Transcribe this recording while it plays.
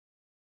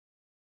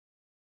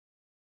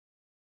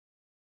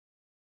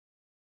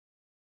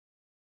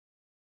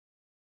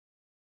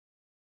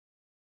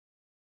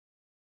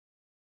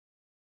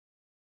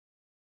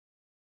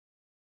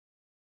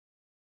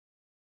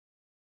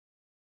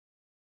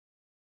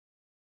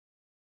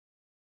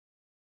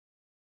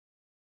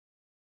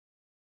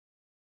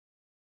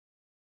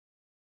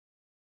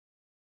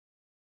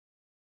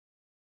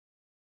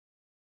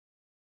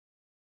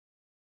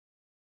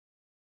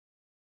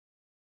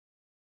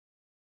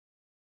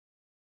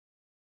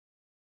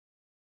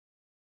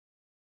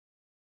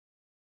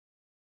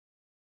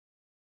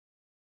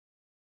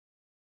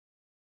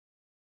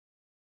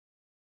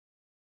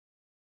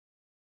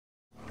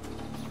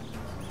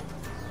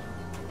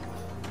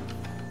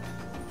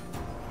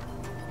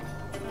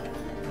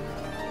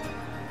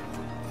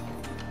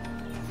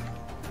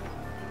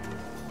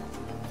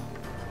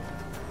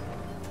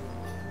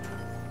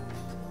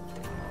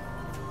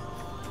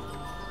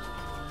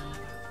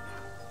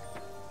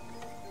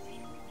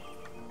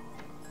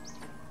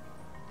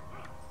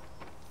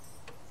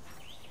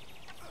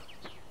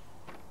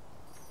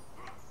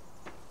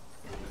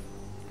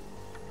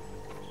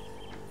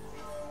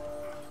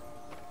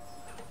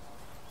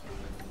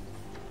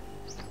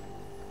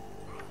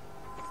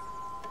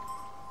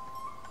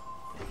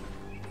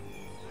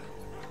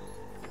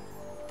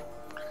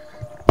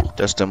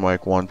Test the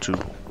mic 1 2.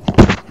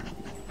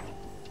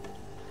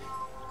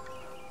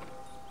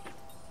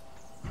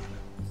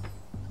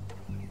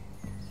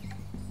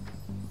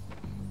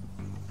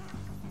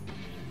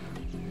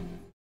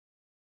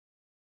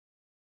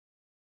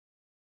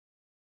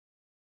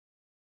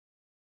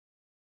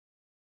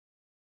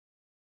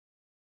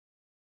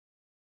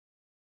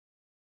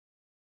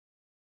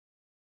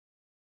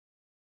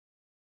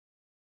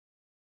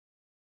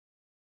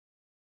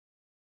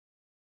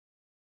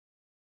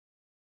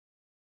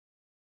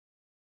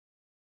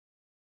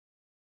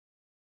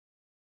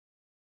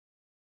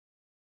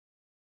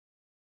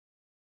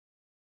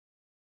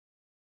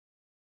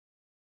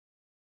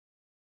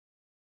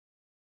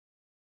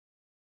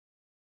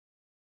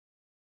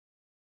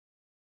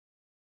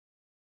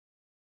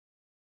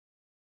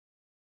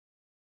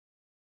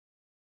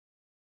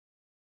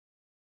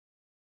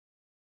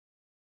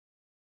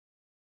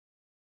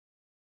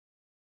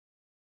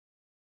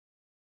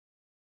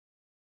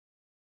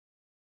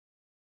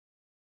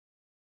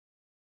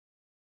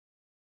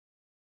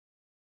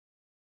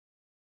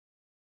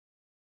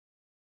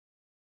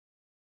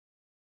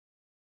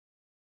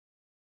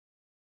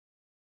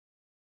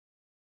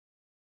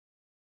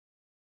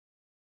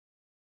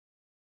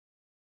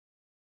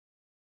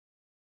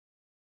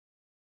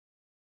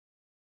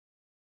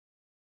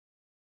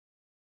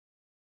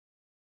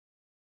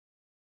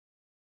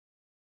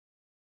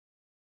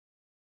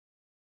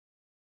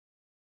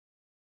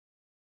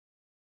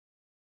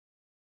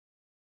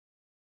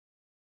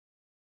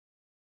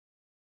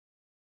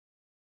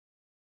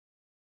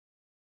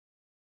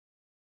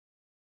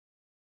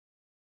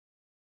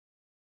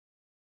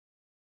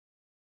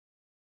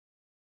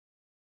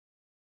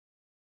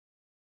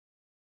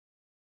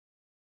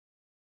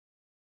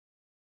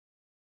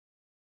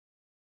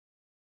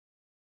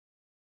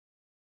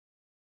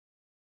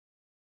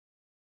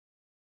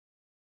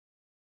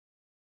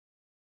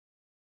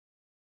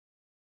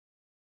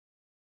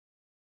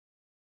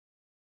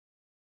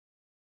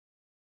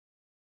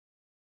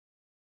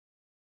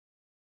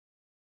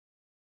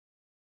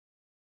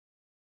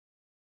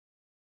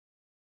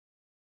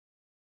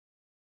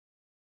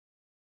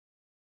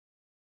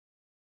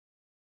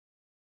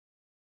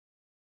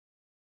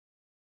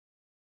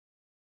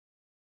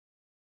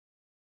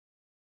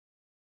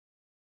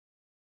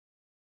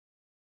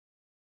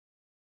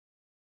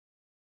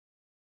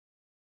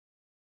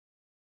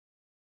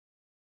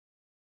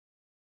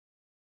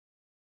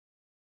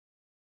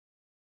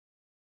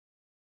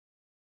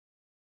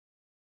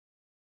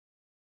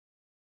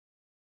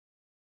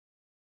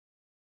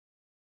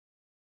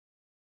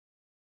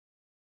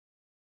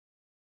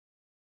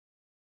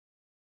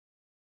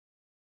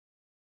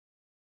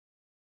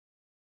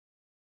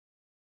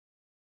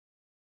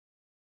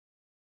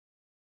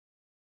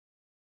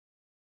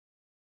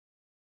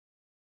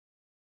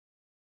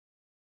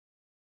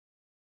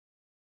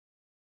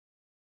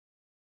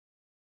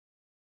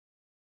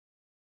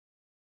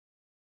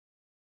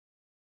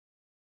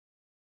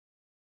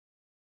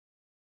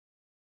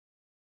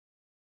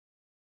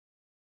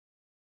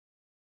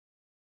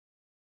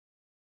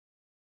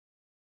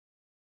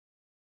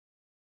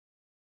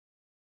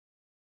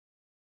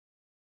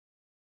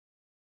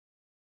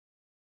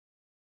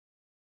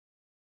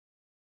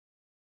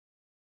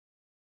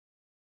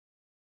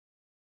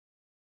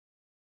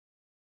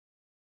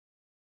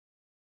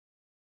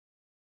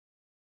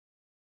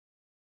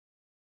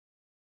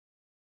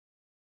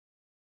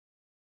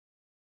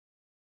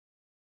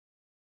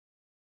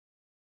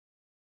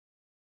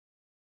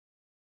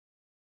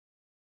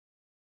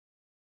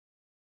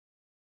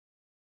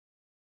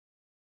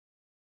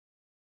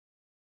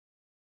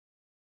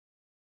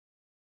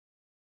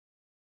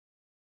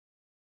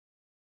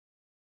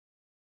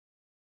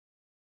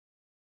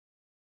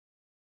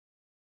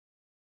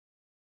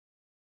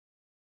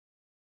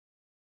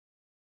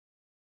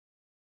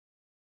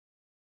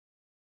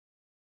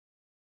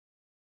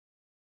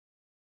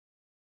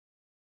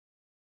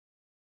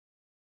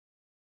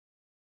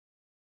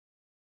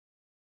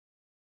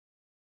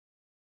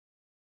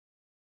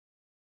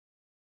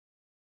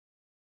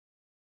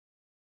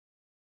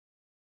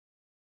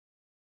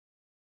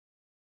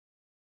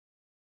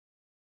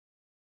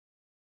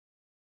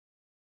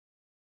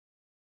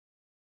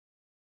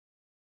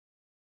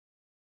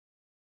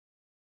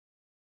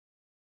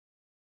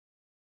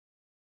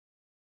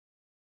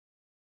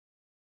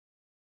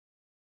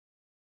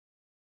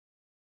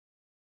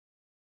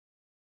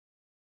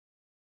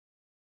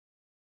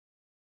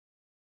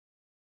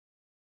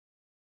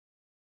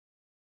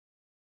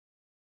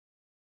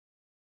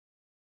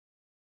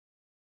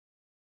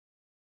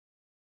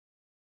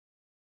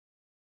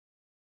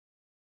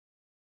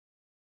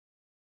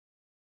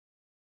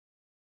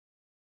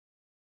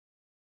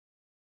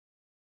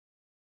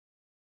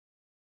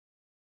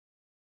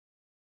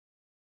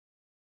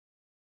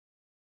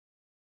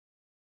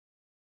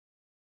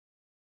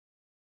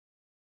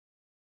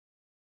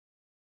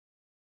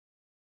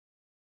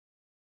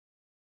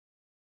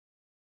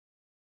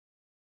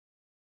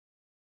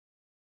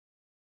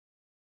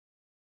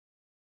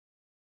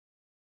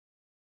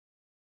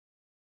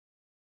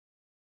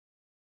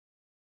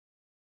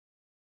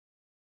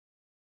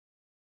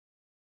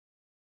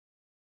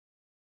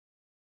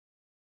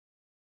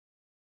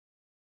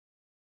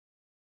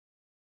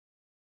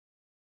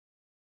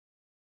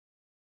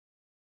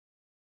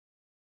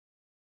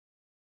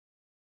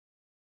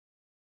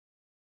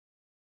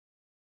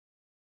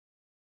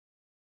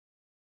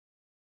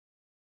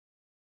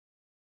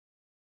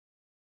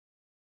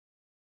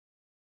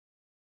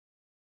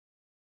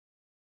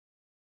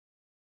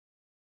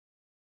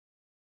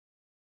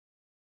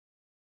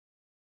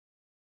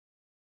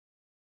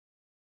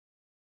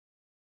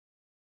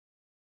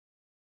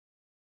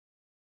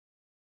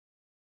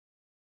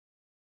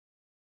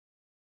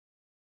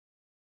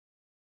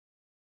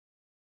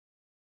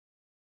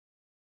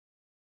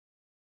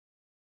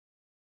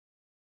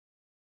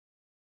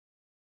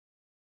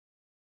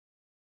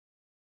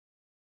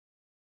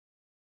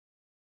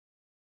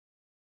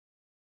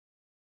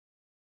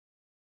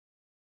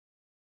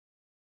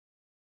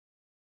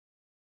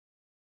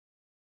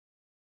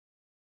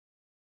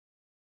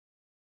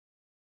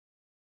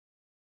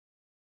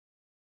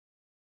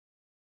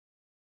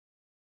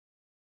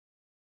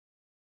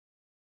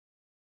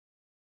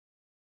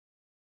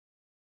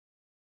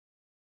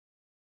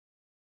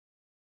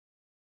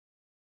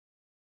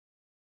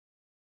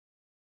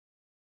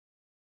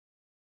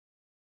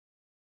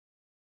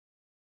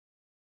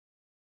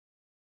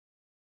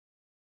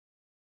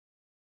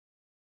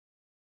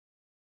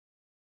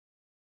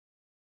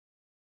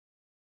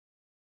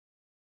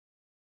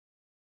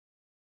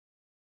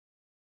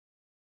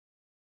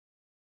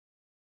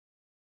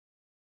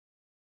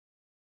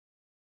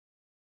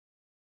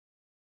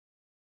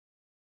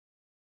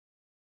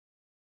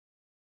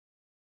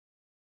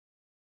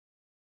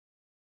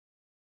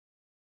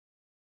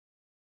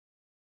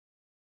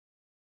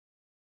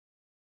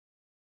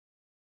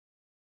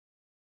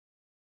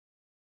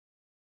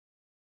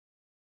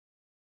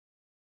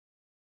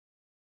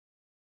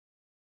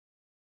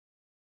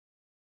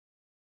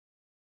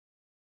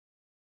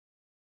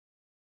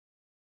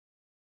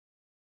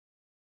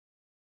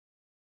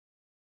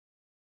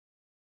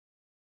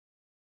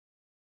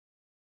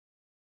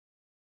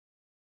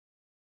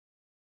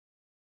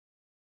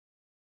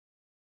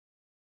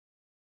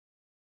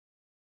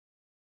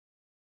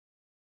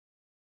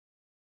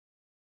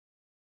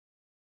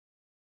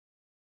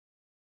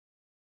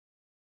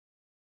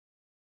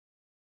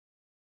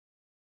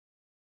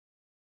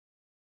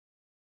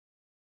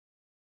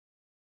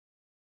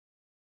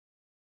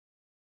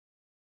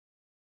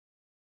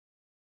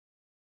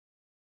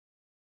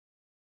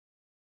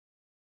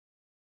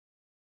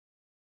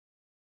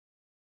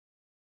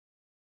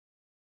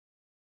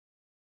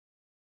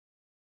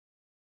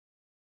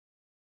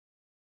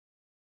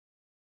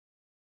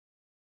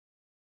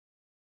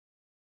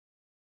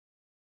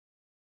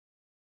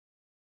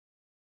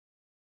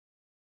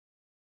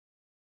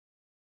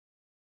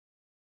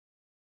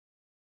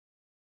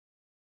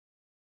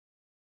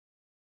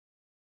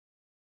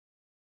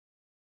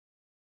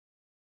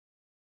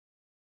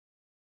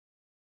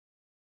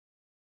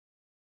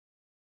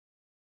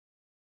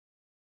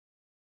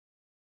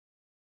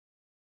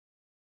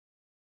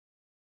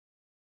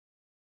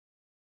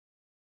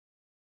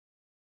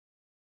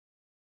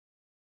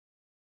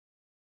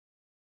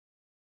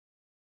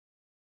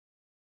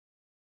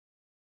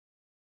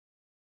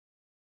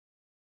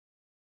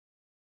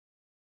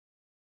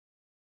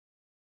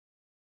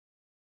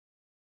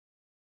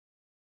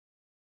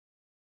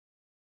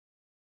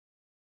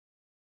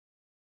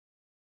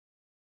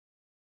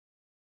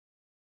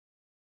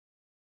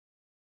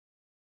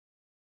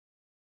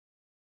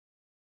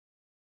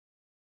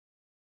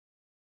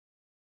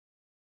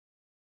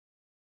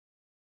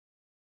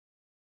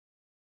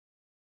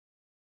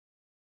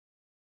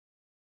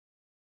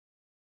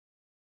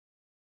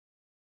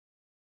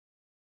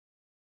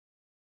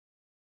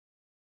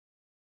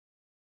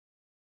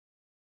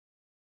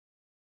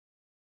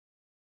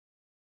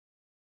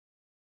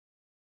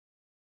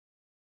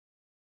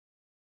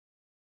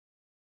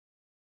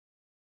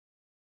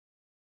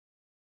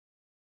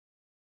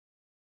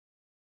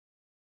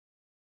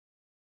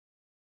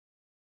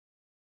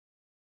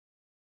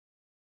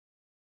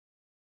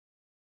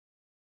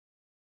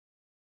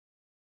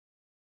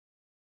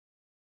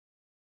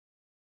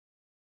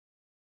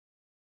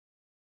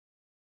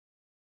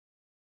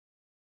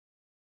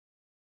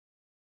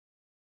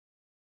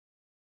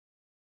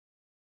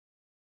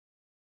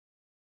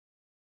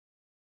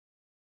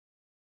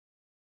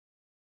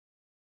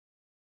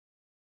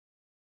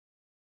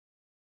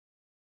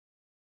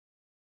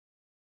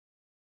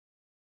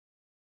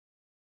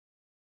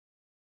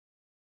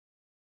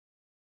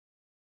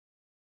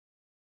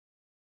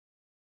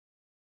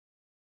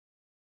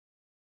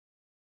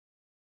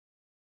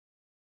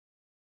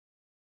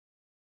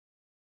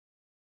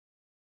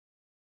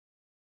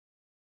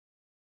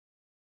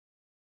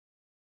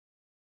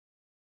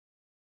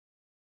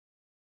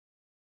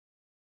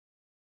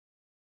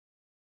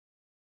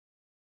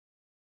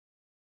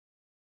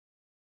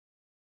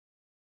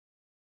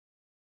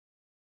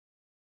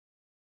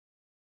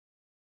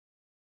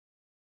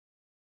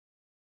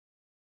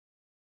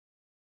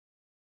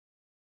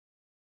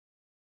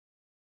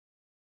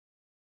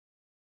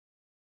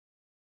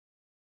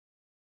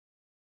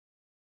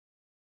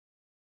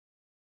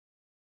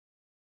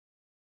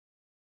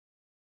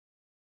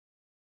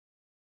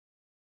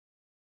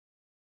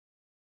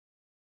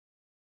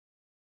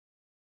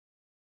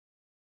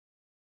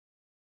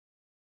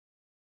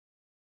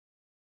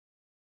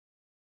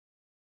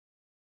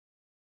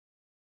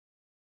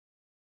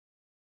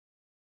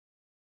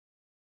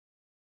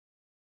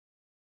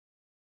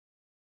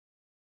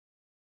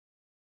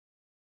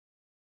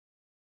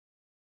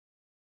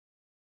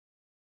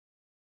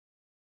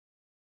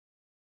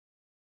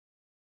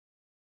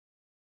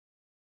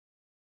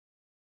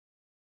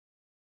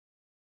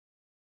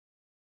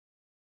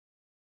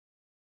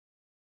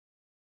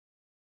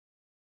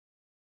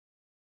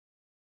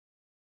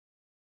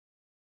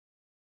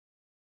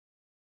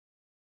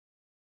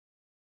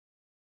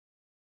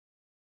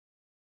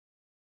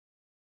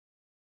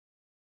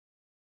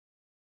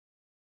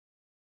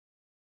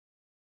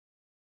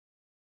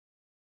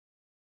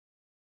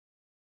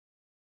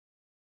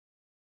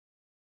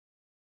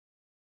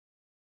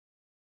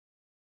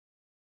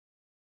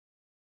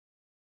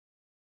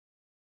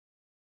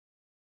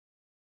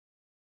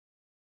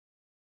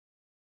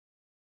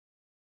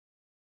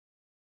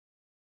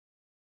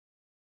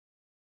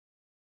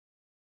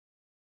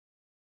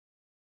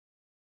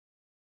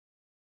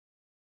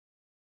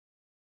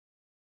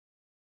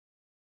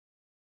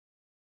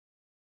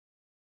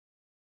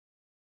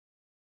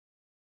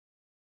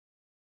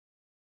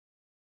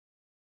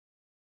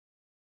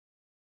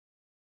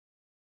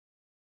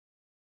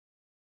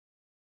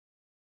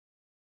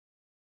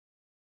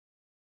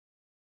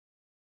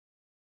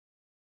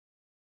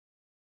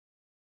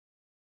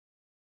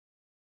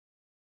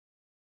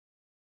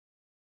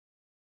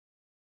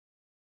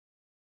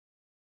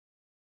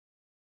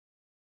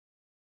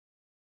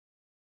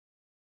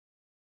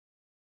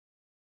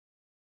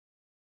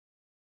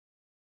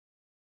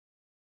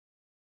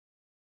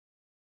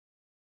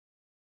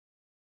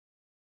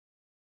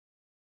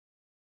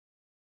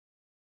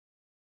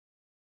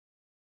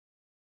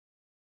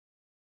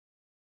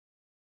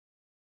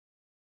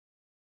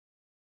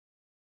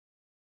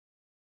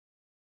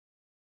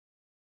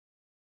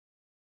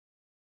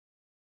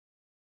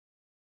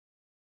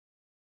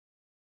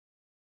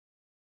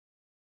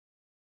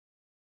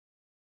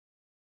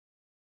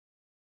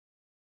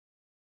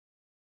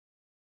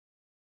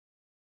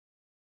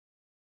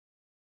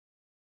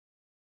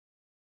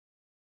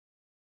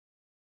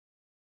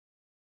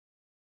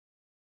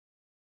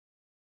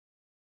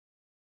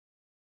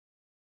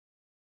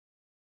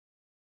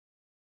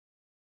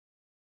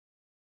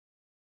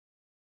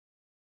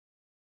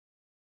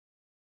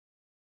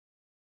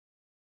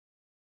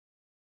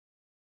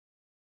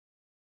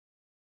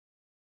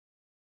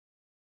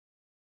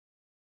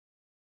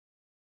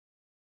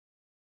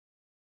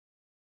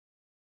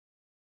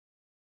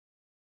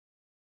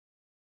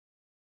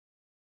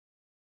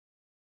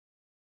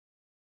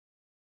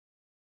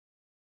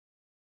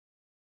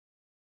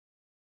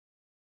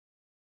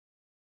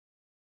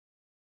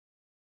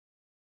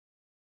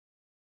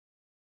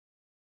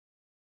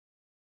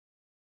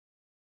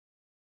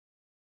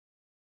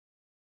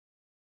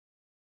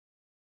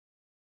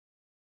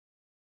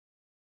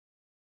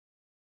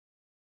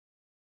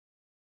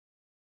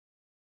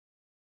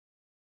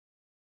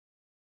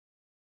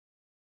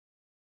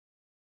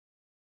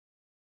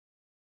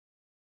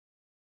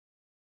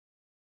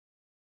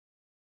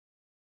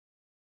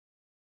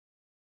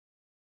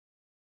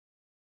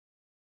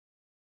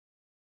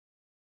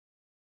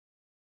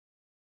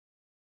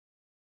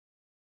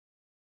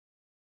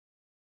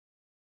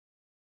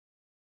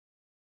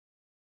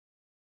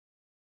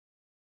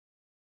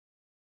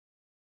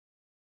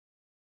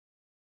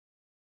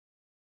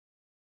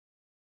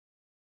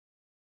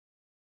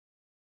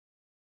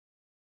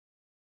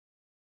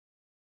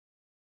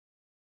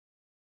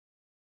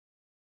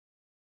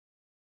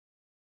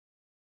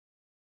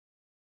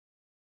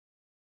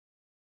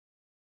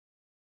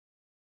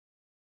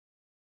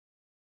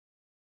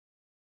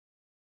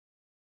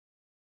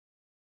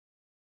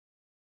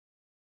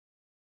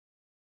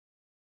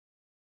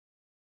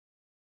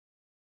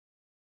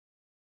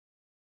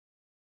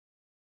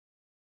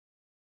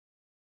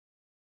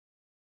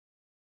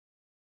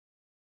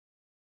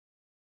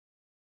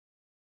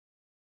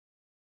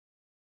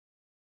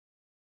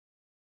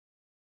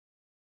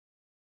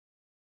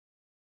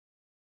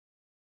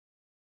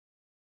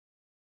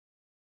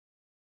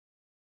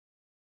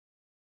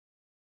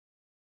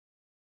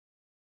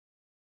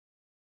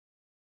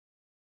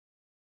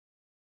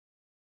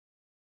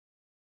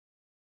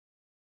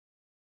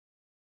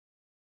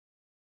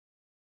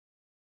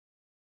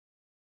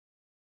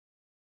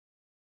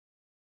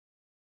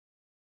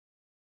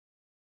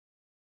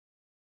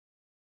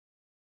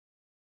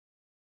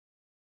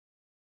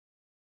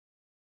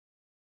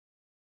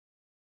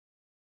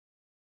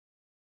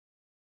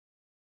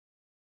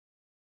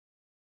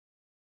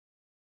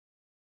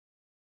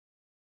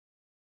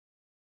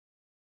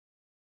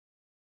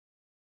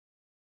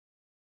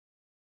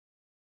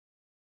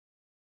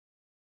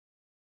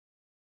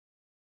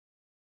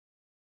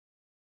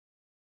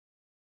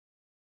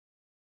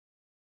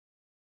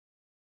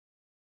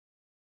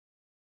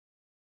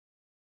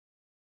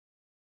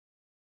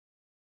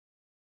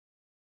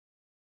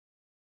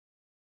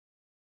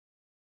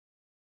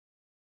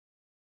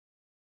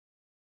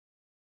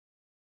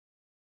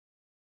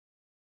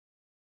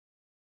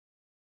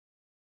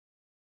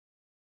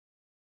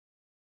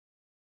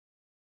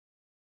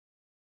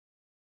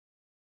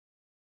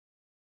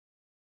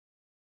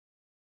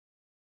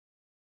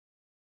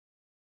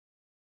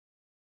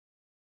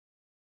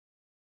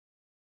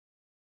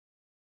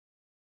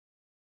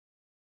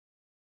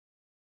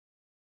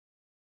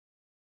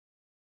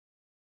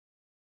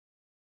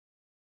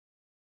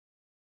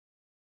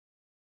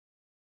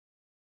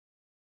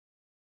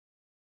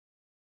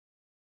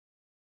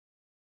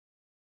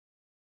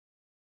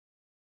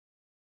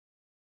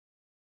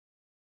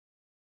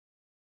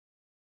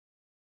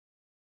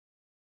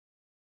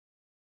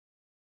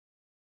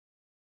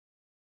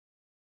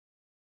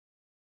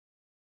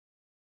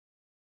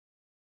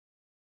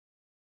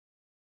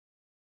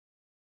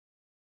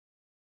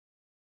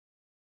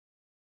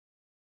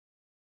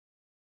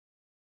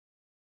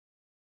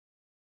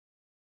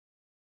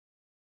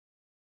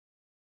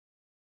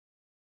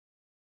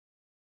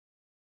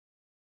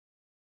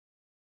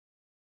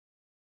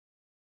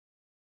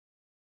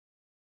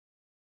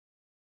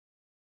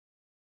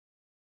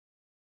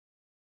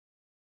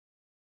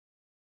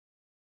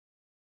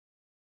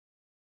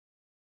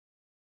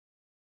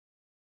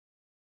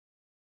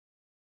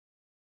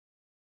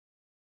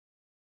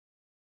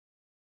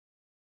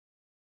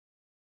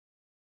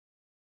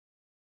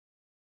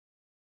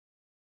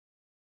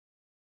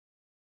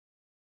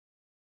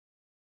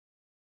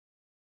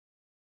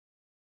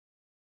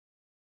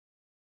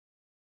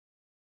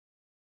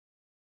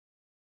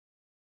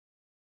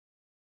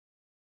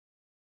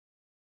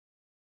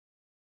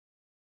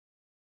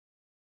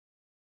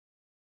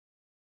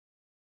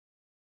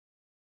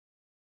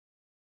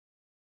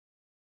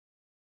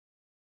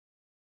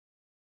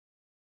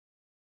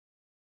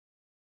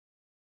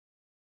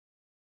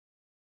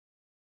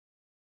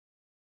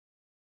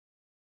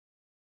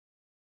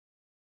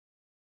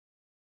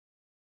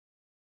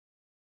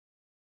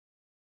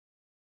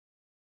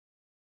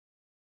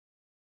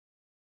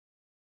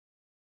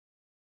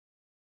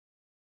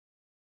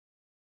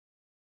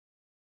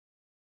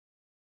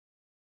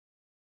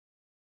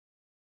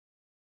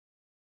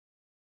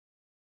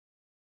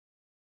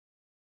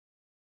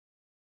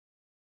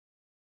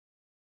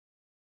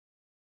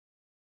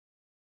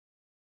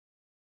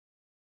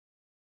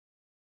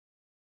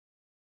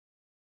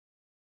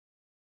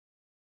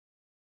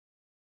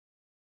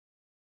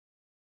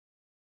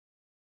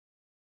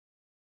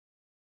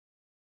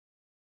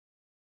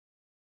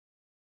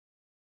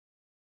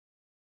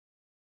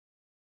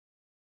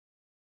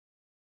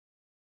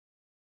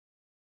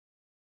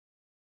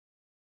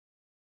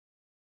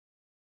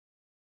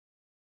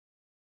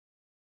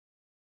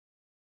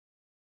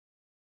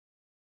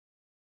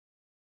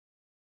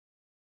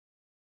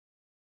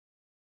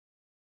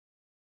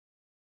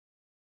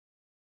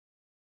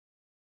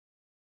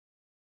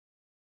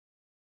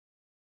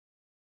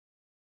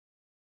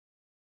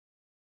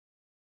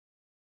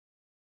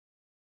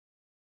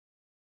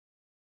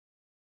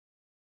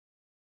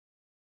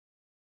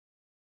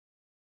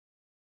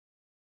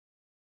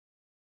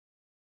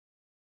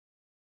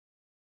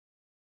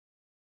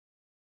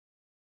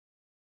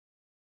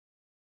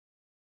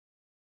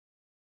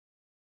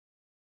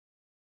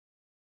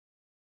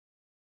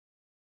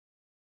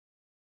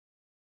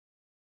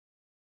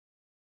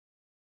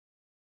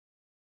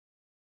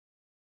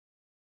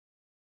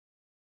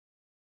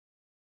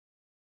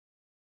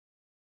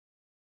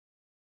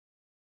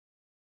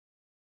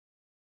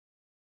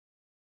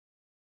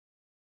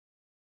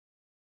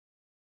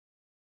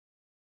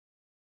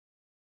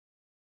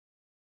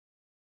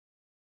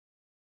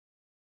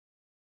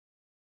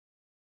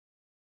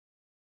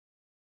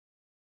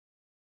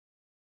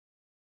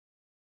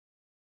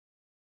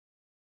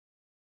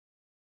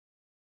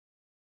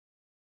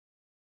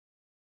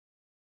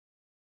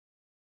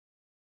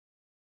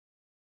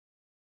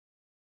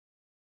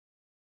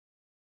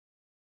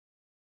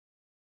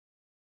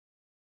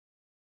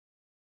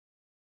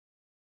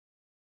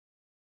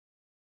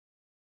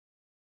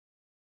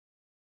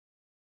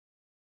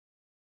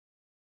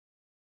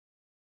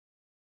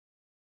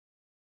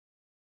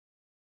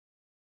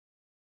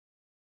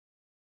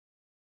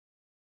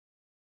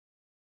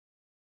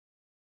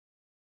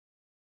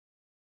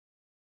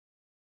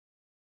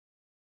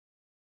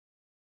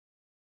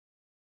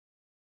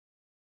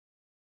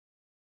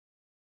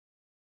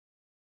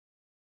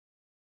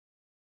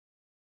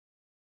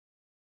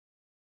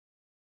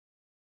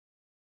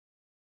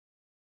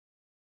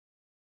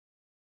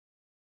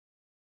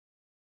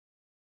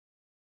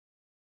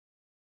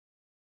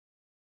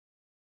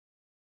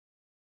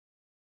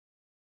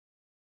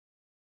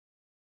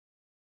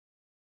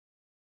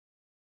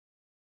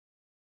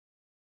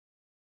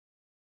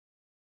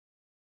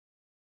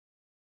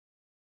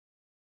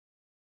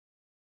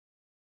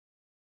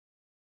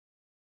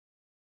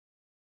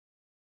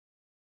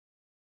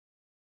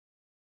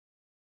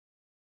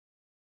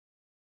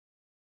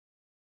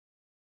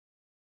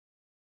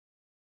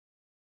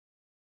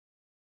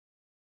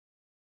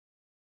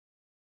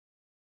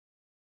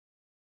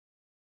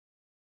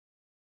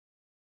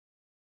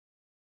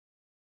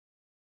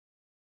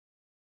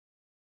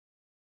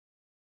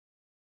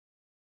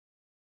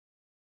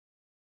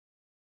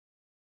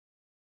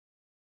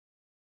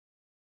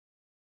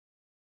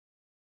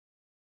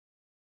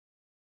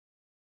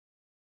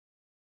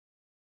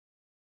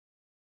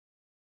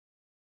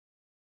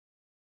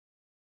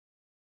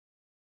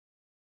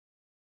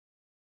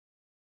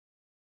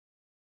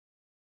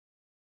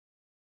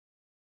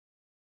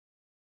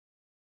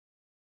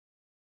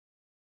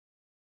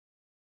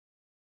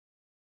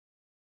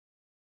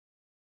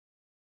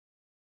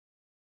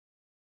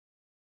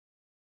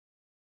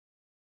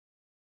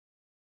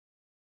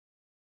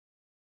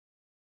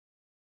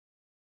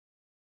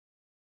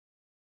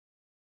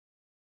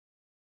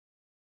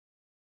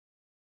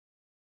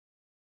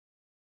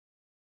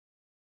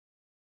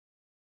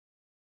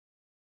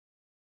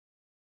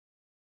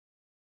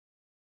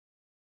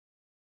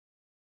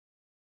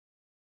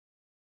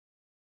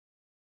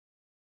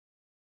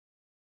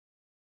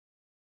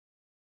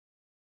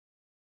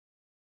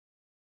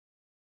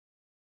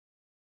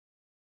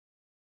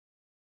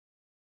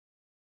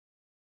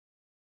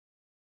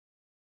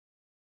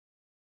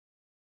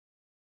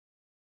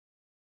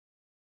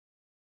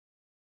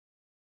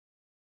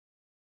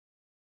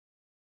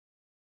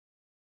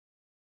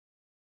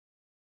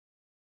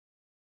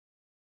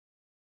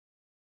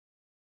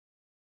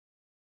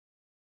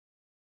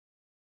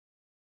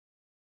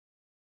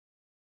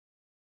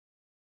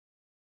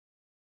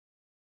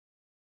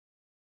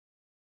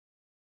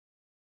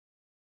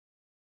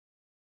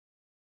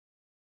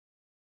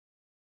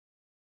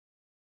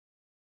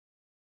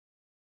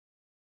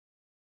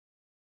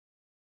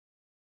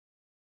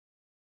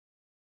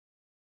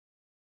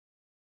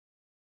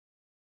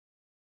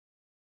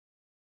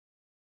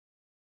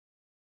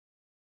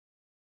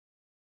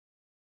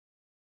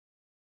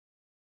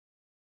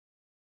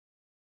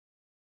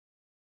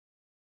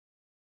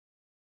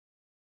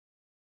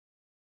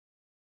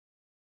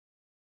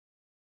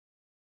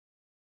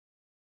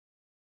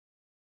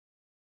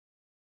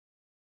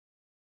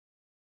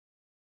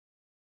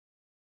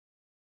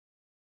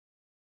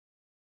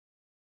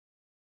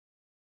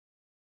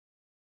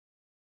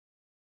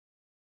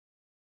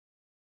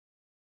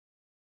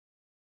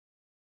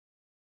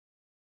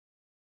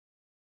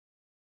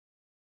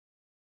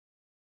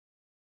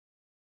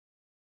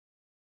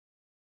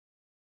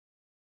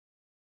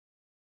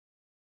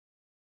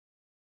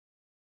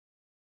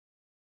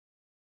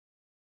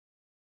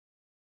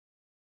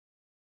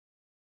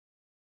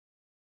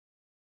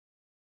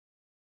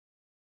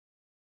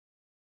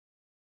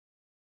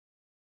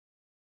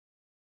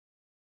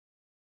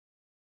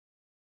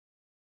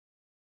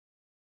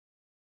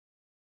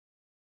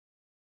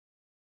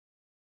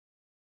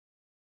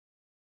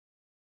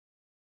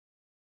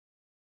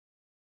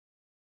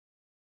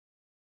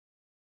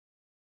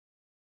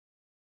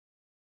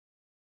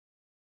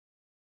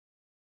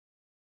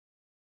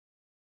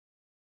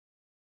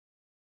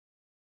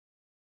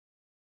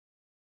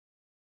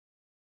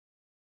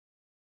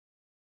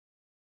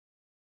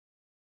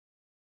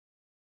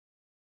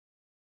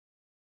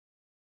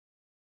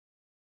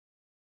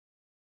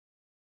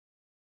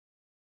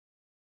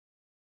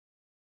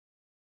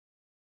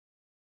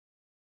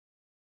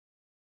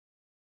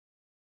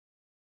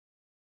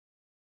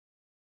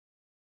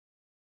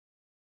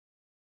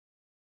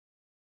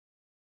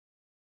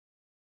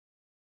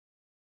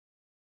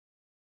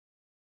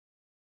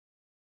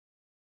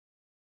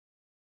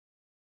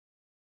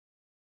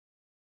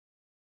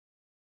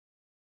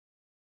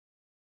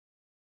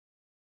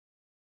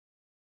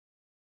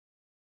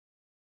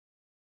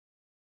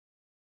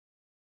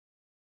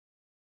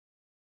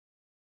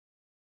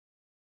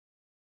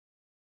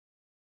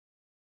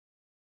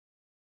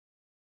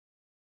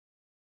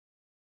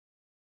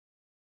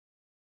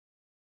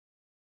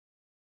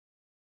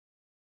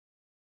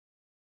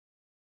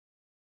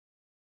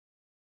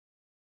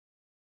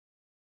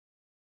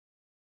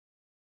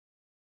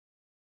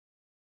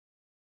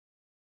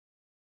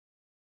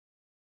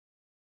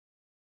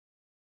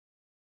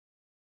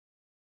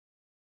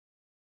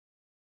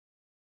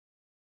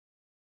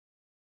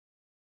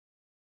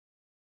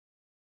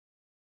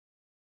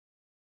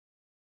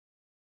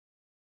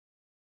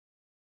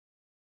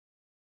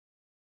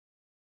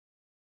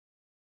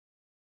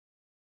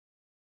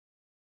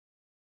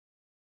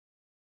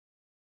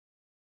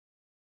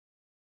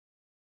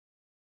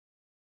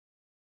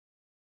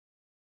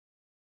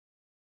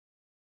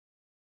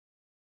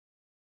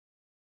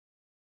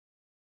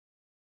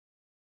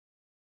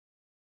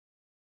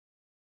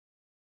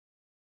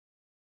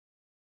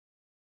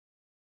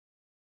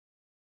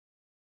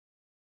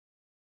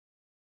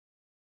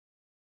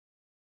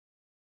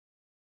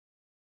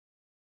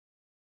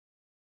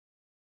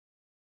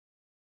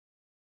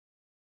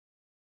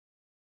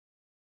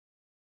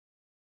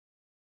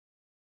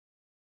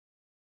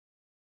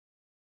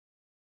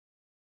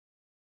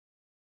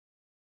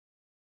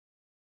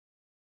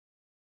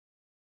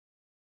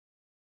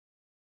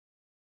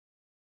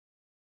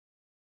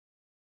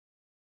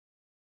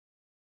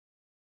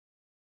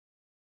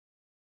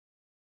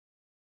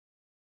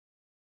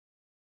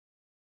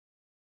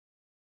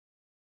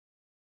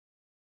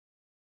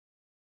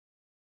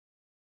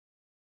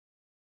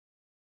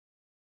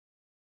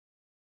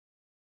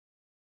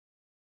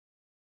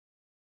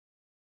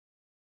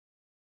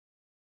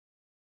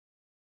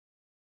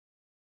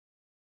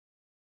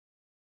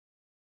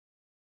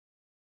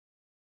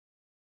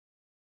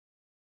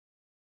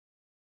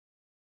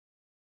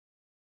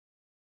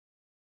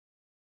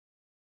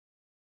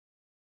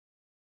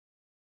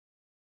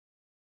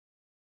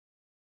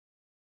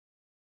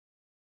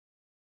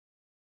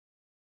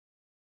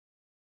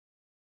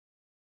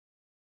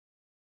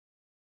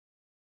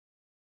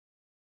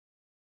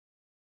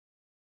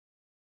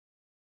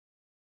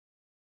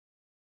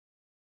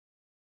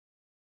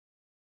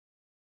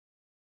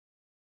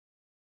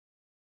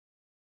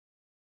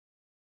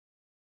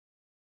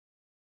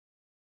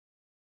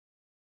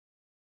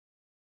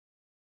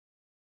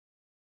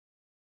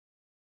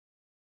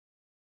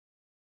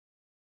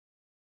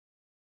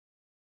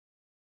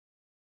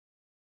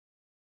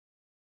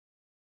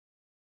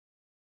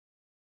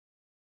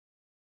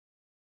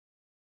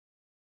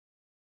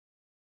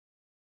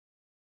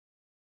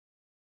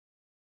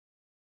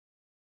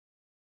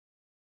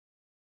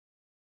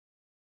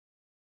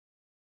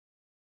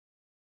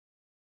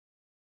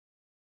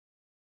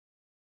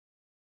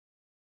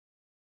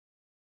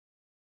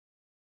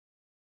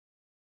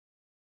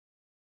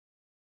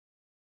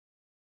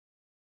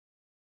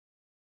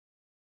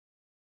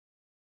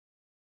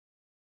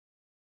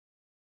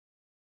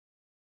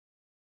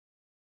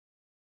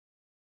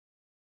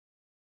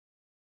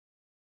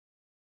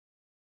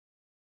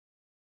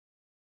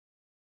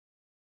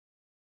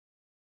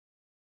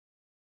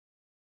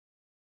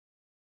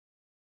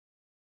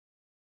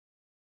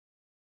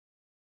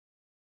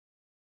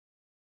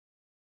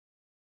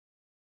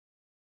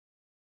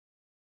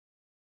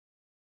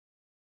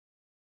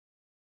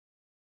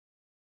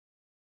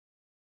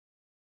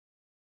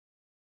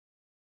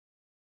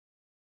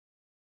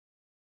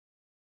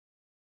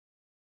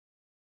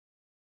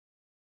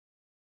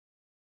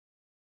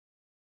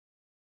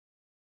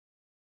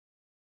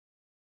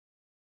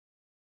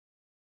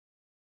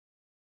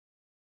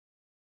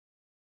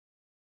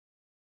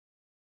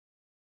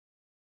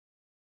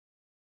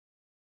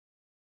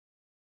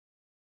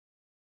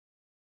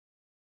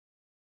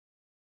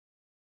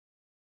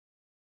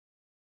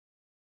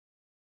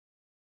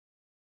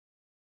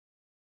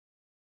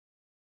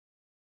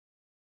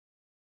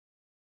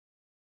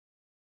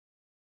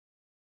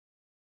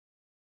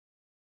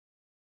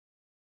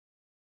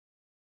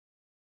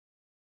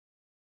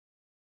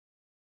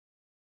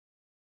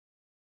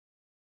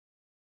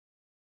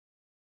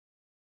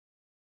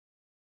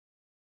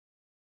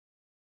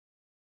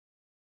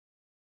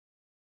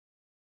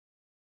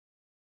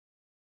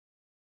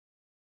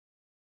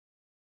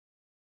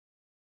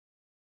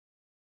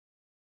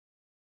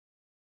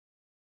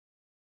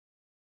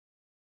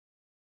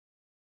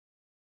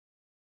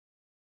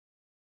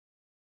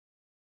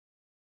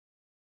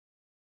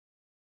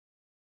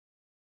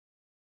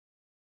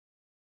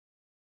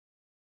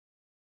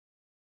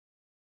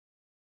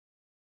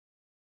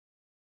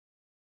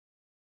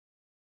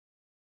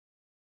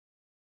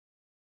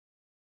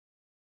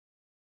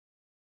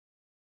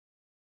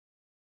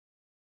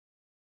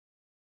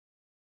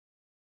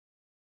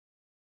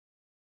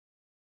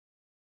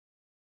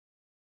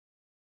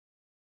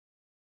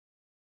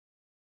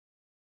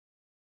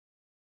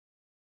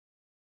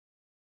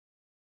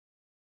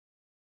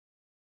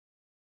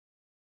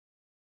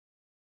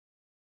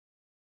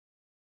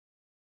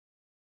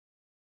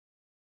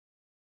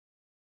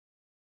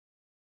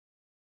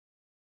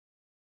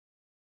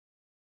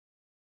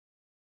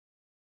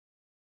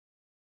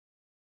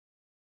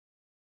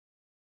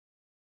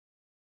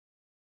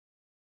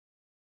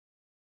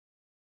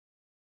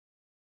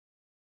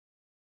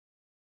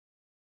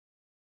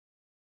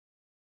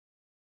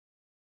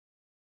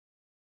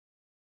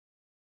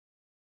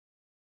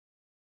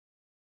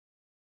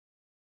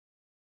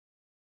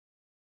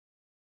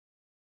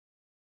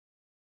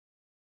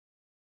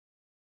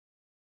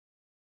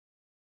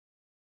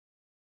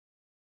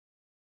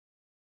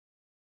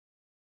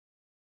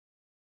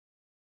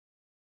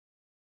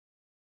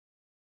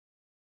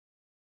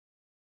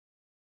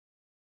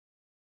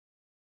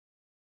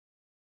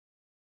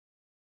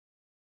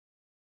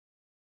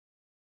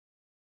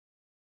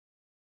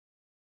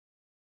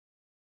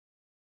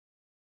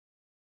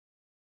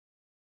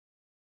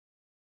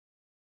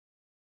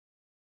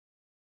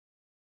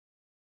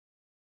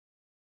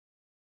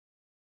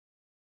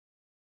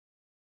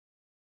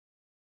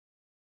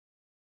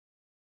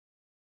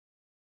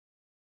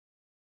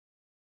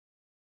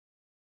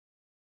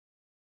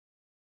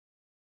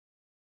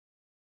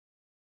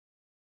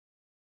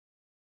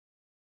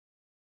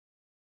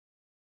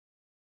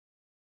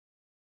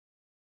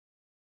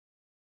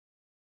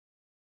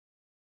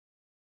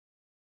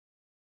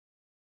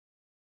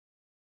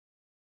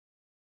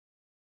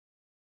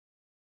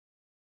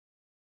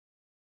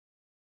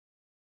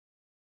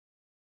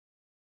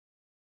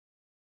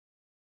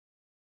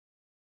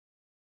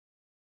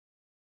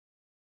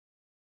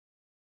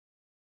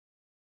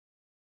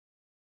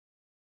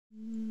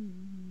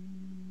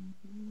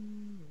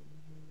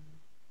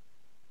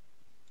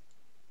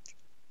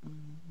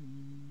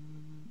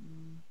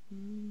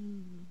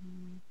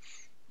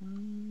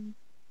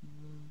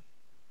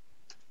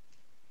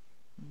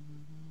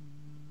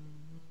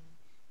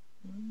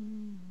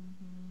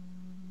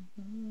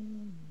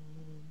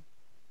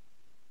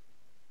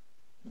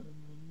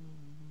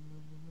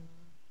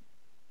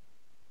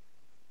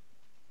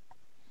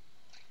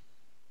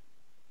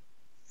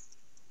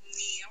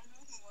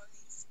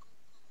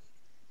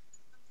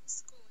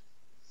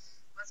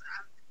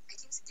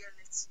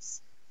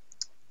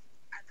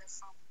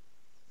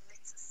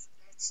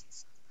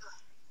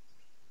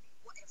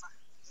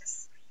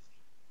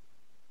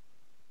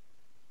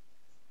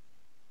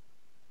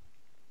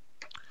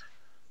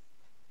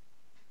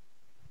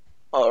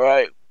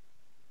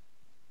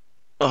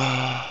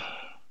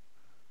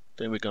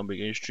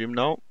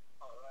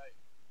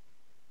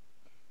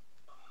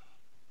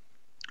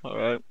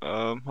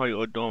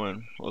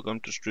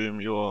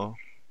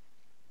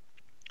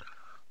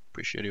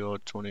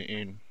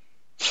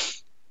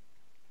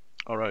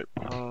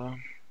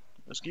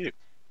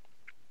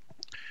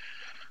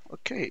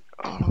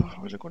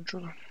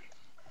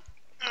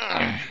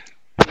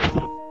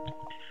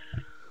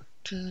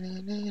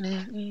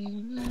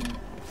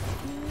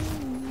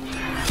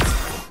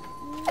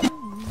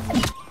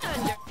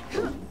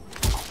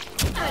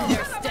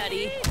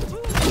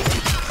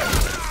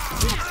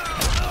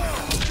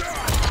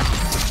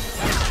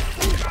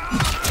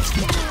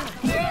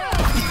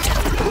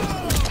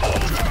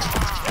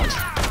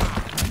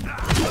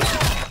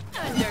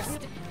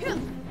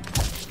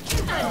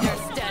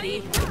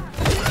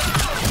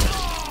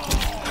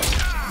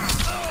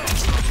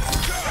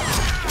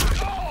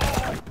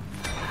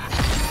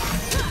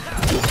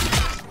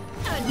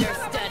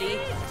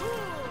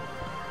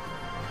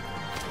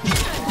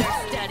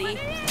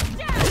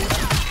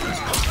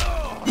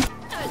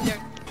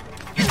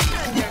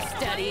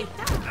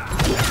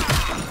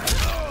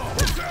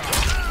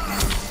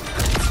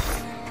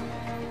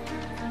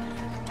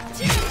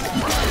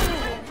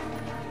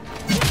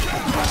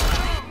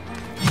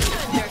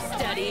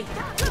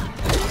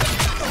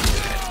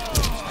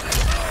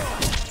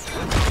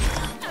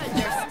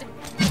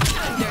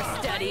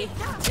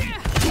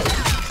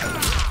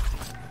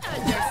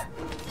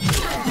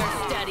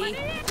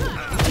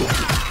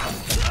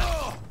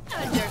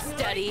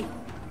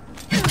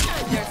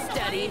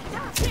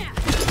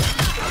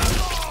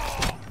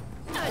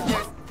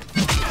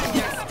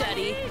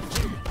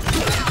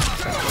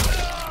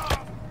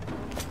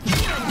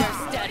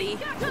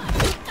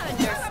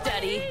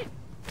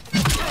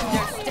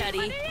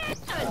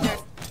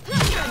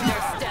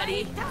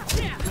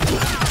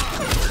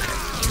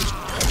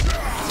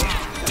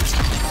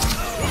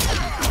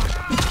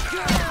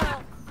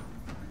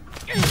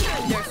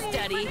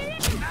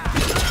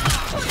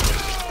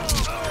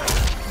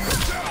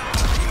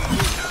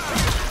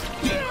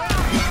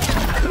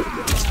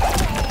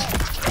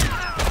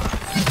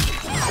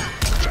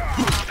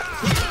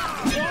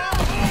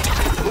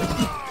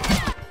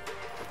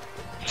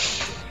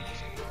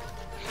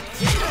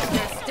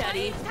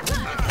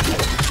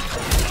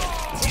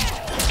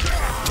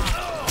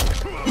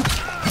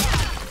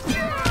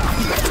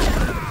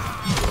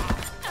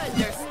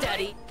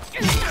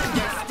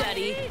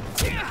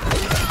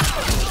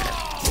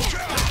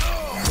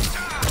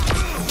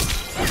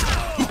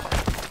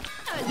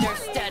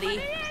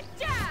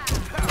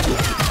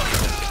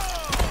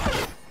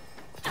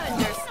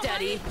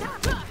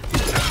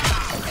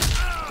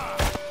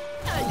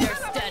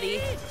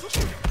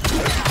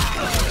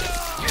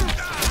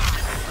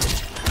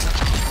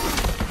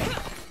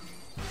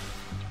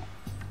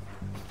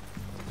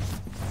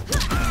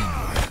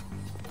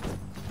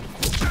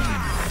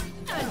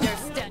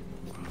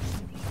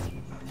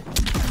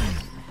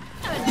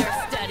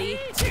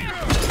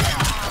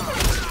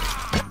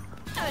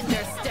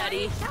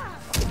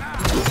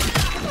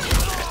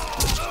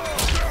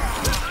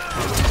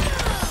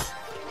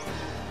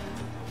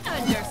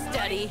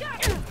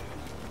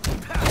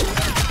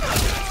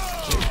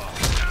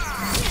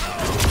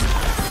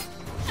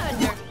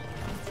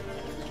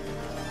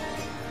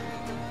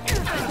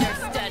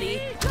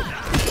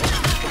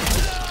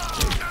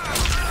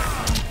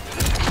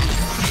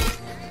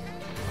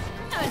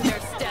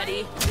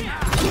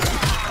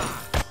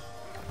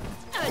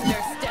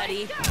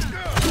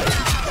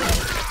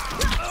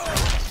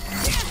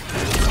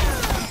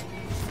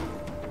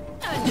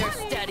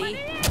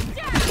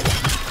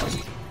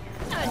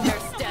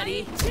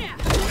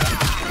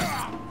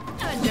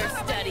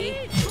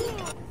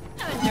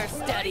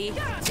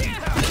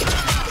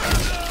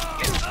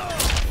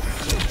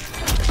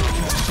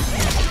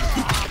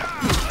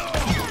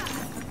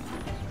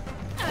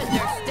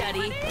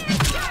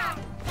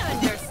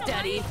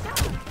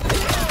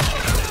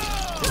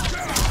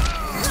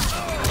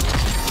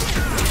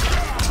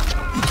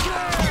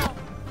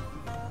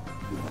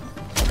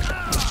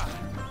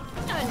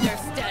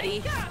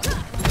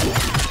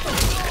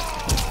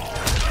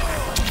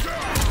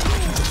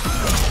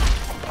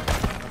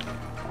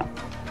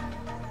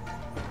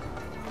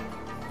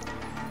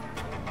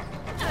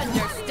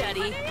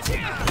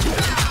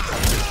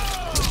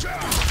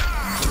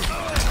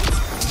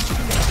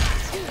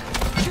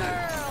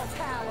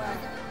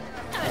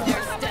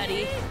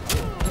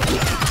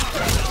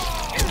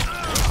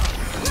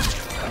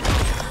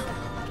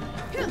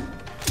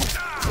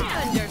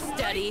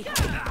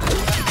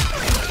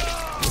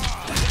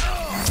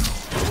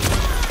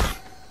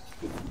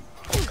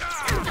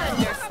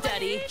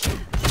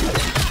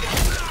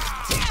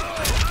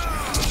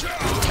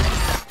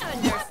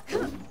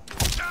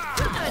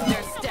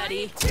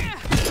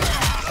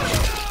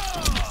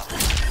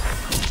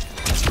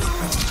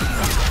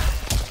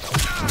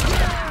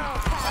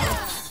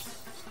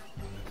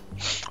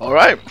 All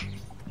right,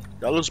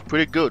 that looks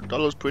pretty good. That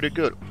looks pretty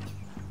good.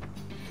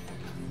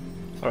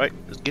 All right,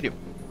 let's get him.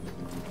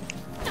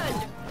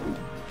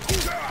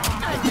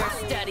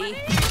 Understudy.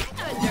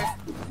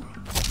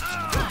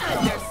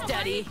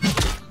 Understudy.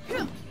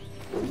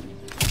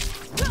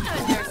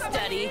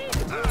 Understudy.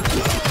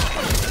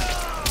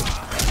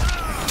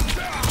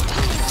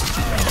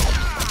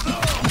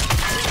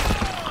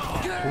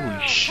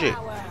 Holy shit,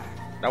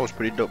 that was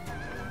pretty dope.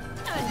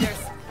 Understudy.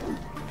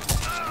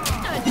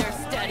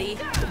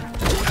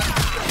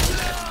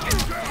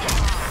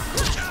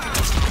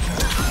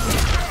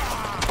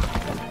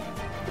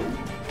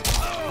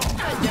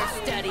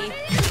 Understudy.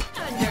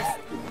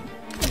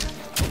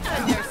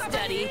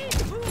 Understudy.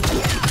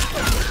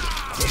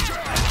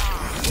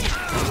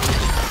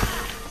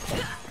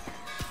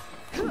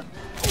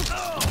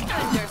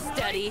 Understudy.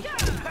 Understudy.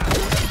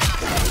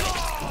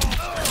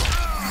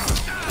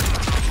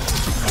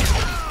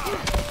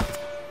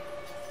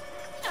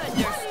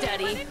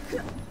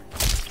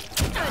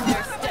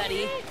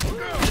 Understudy.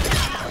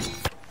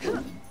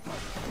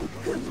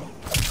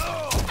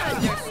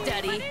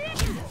 Understudy.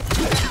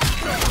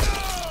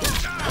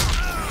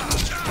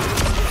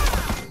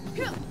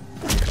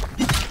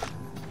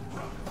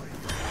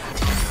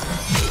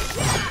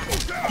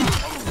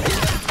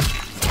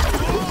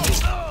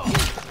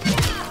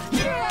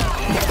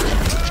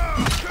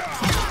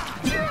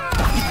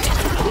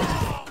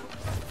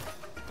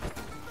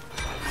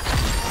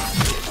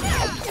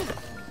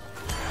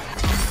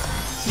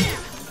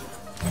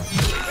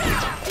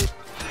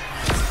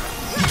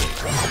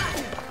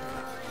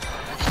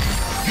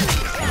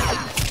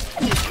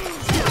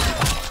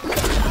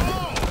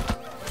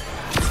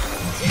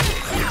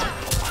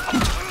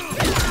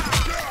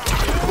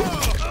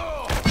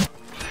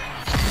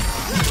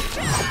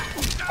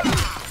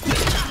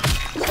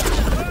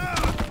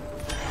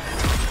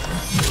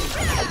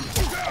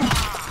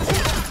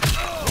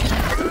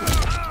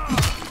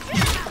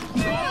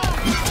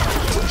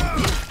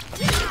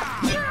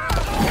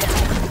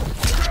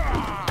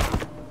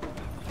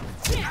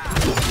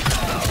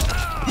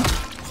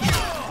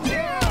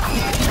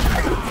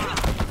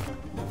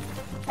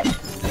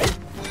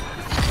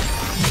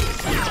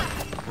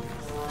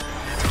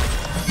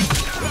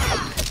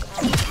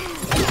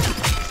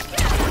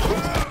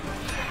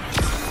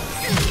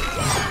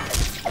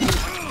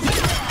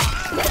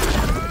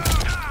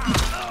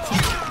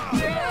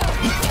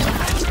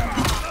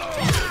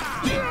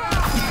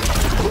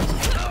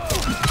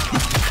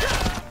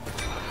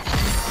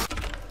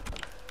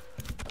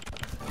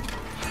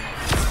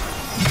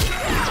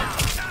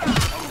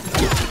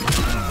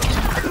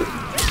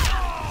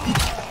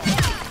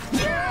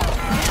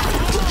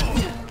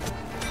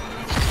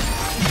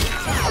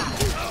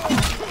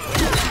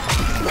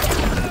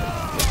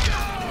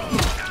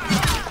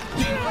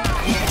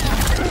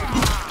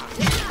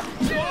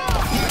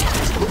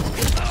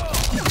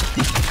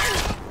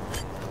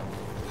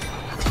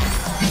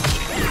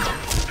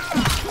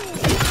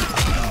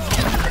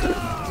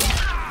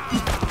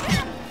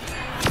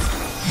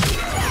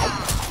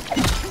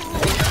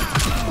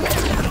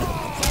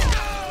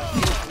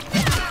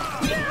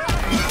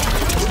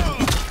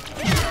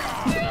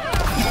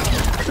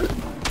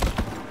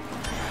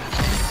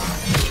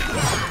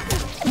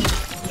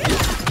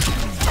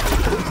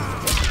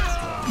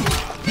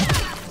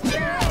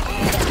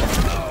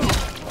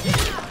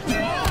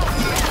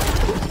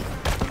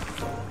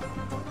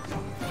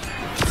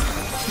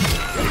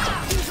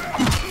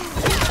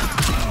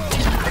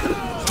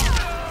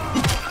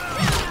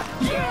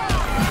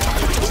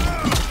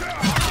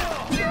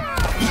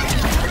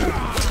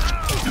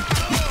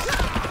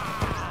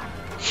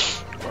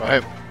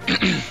 Alright.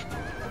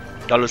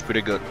 That looks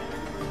pretty good.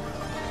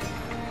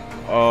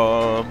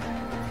 Um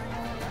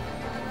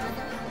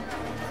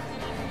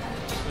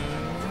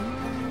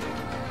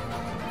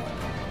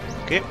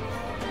okay.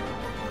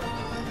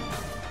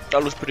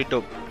 That looks pretty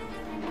dope.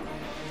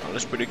 That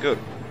looks pretty good.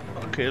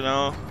 Okay,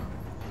 now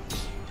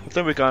I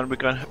think we can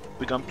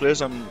play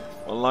some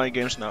online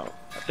games now.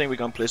 I think we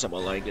can play some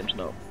online games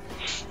now.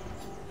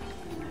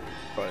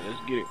 Alright, let's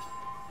get it.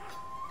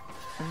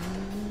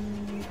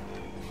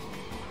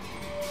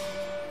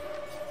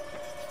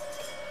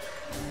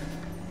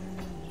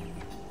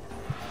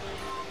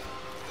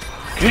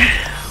 Okay.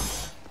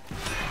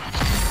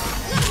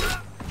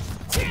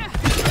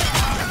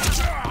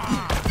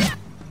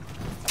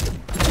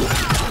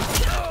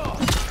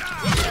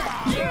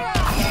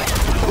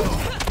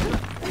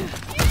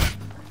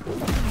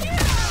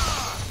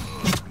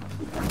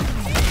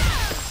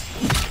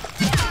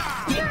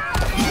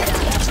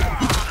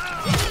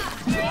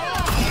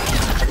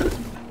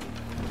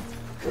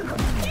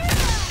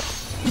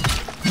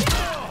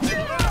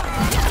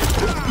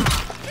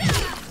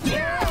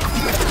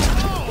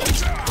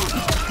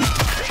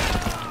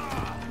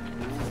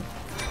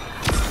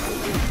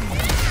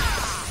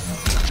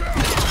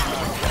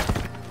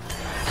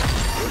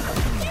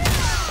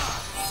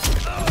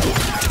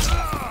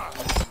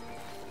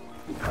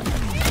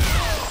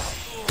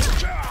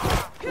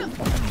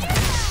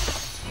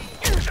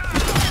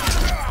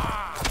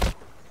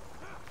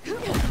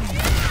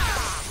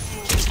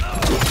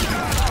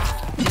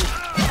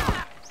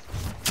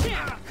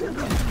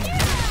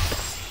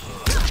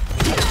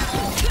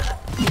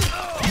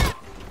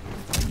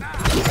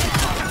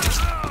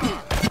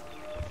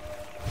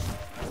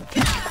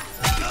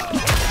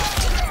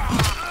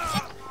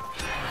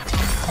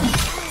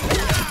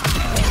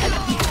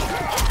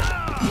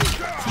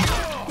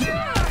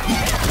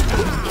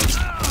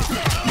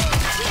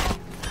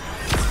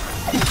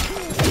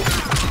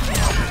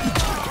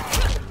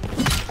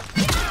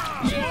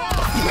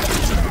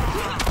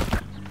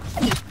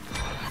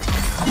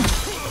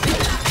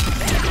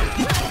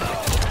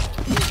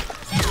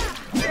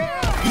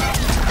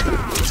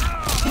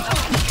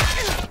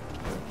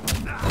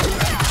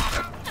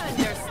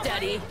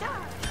 Understudy.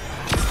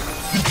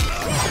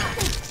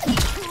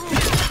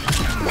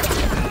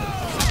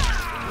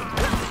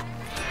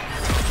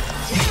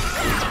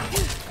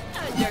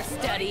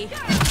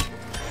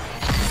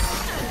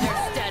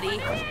 Understudy.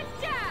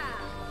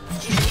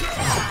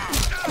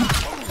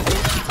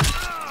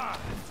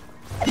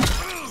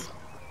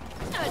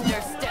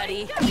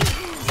 Understudy.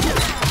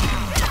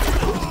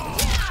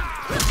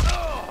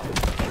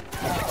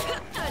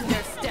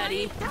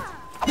 Understudy.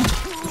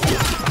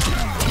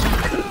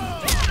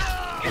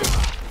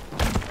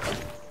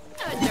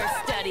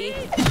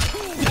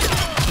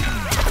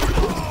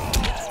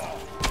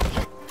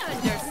 Understudy.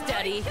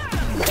 Understudy.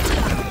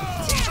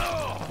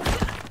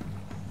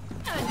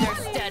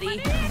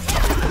 Understudy.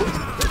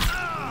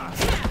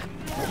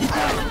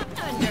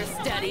 Understudy.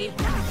 Understudy.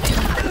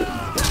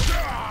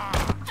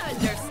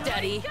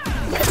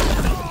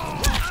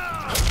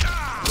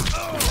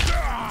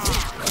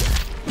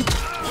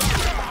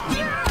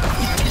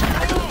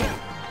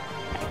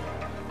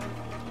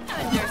 Understudy. Understudy.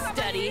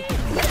 Understudy.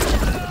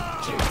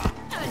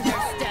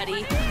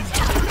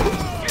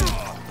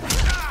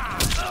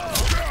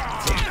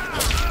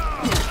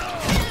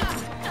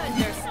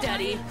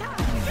 Understudy.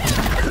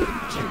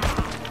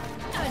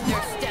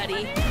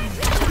 Understudy.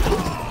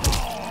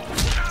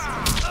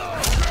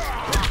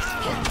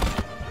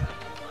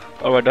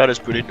 Alright, that is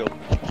pretty dope.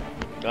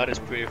 That is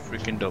pretty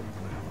freaking dope.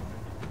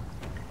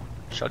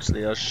 Shots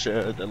there,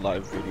 share the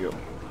live video.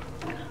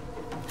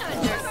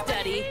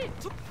 Understudy.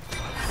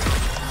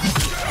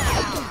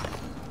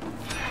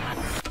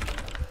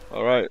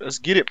 Alright, let's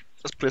get it.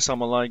 Let's play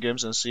some online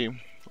games and see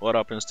what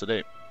happens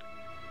today.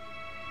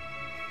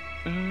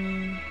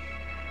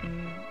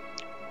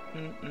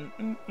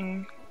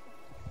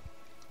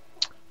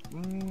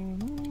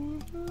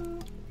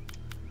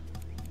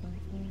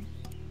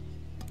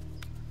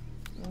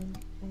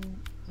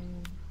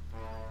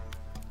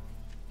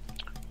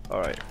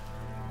 Alright,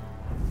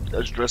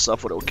 let's dress up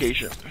for the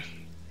occasion.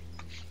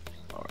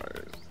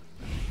 Alright,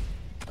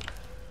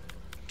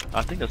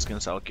 I think that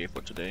skin's okay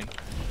for today.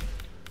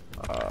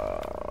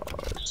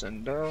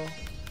 Sendo, I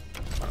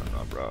don't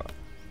know, bro.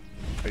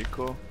 Pretty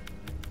cool.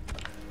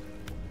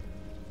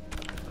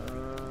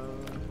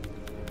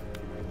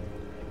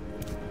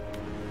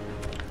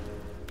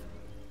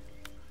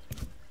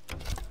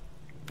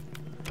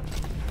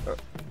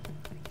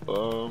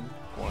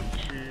 One,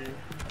 two.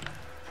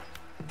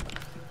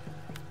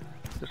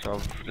 Just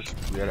have this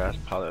weird ass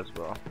palette as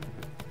well.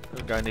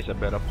 This guy needs a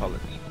better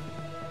palette.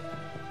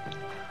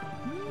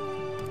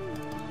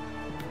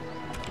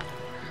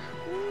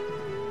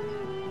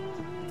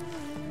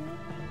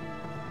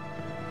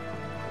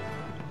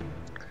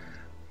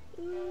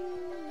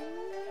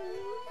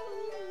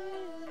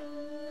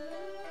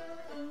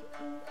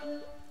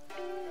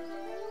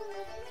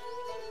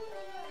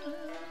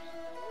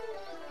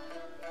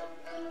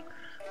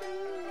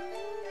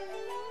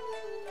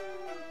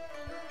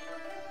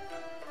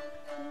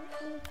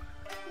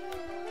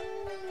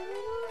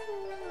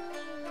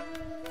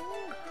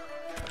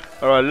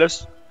 Alright,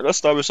 let's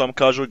start with some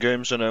casual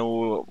games and then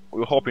we'll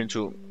hop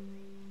into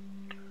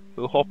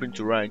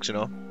ranks, you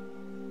know.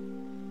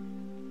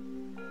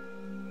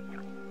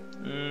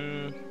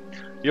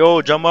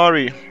 Yo,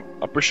 Jamari,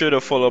 appreciate the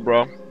follow,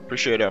 bro.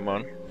 Appreciate that,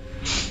 man.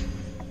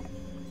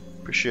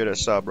 Appreciate that,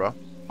 sub, bro.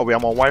 Oh, wait,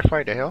 I'm on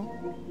Wi-Fi. The hell?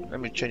 Let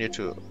me change it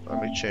to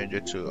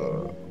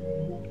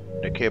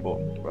the cable,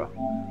 bro.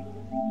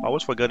 I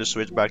always forget to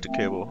switch back to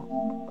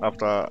cable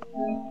after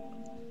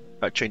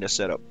I change the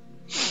setup.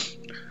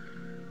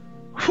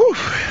 Whew.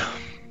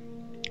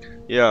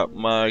 Yeah,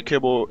 my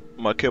cable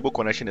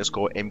connection is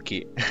called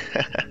MK.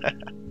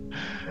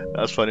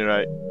 That's funny,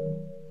 right?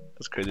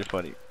 That's crazy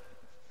funny.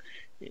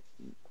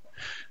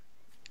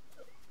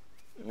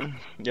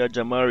 Yeah,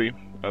 Jamari,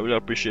 I really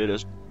appreciate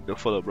this, the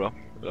follow, bro.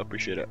 I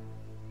appreciate it.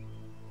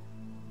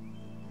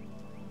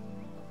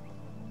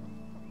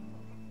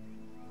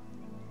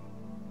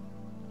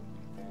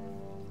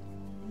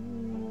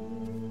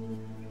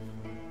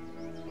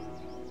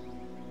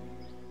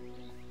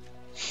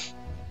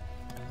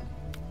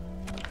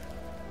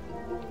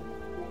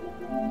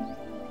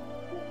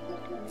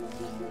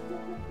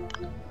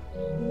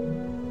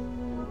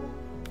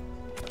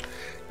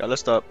 Yeah,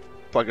 let's start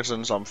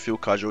practicing some few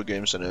casual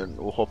games and then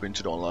we'll hop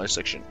into the online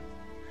section.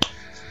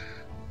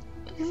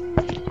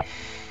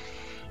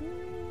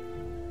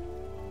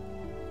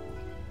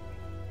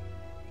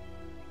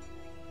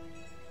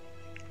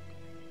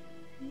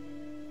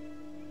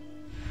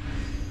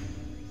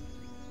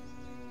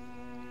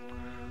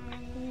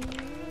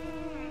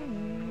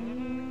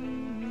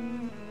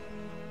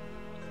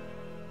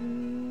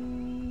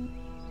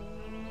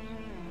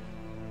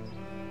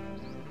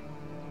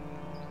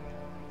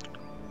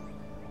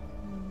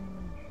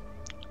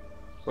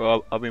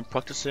 Well, I've been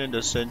practicing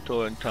the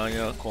Cento and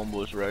Tanya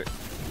combos, right?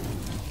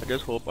 I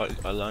just hope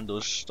I learn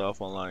those stuff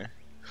online.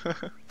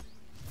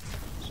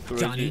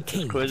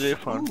 It's crazy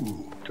fun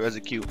to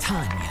execute.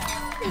 Tanya.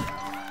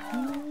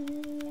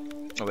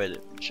 Oh, wait,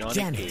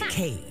 Johnny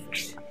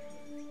Cage.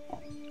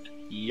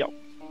 Yup.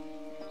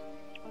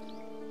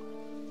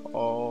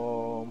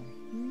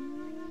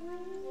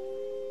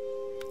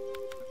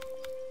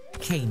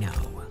 Volcano,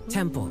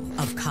 Temple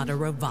of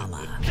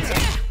Kataravala.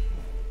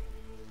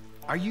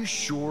 Are you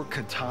sure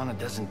Katana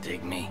doesn't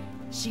dig me?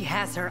 She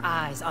has her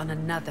eyes on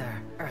another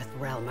Earth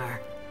Realmer.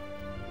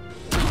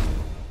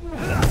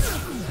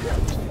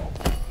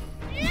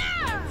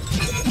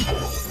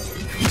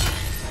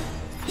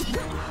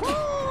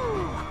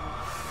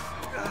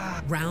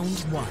 Round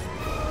 1.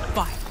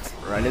 Fight.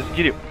 Right, let's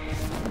get it.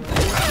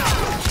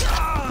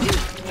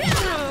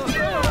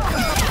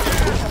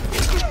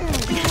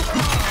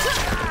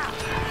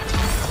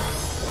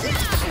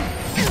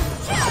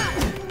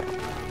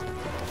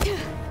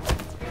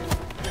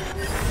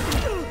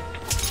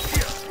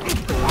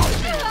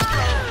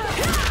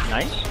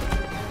 Nice.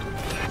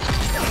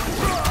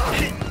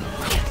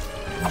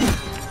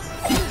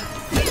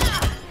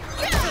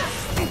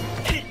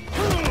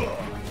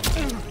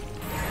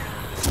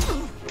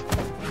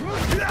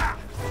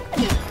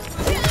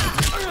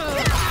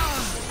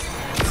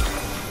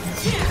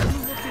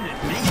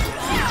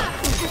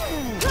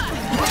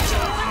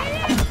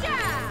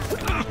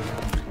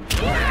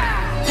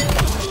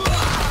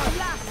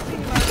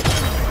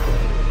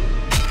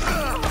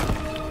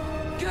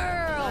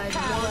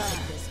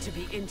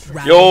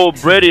 Yo,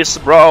 British,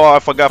 bro, I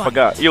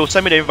forgot. Yo,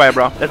 send me the invite,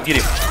 bro. Let's get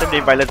it. Send me the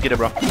invite, let's get it,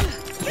 bro.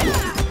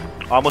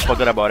 I almost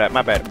forgot about that,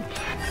 my bad.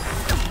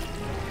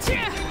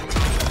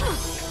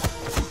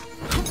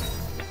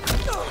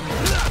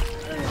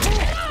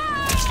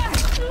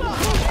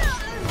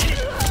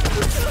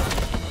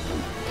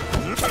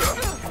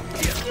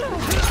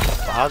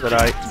 How did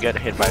I get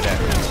hit by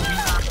that?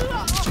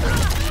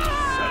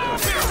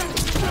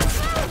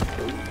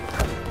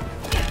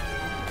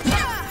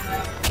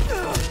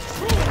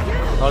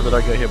 How did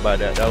I get hit by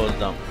that? That was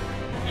dumb.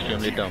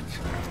 Extremely dumb.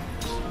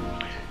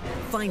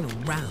 Final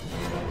round.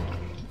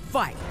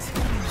 Fight.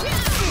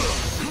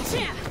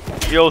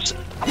 Yo,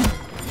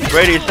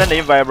 Brady, send the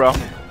invite, bro.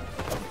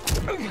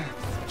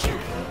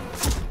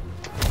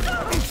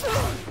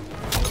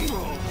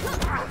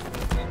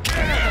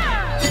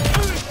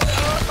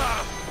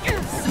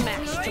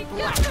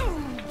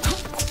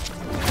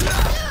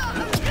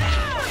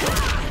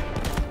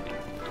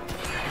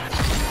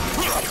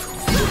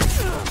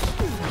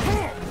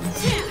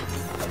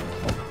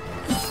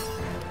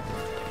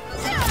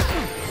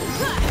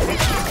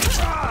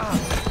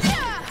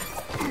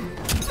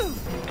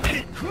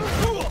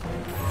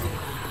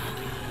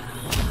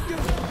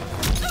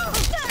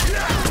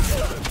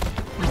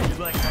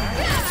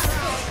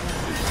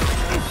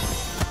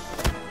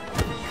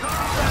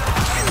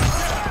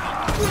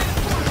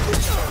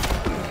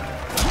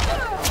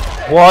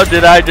 What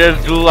did I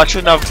just do? I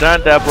shouldn't have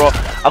done that, bro.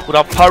 I could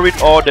have parried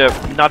all the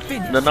nut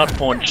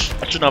punch.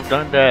 I shouldn't have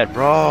done that,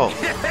 bro.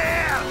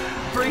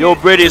 Yo,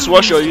 British,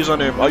 what's your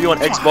username? Are you on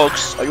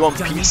Xbox? Are you on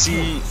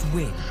PC?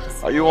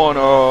 Are you on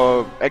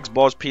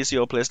Xbox, PC,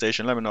 or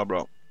PlayStation? Let me know,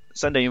 bro.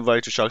 Send the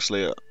invite to Shark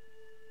Slayer.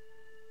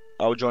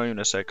 I'll join you in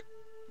a sec.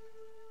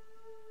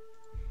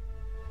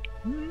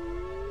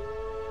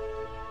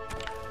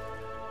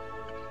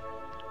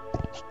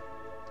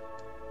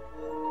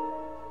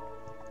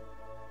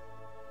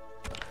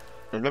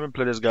 Let me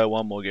play this guy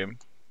one more game.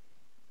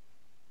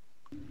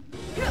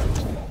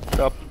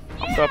 Stop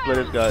play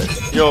this guy.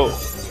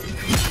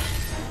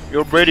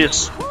 Yo,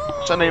 British,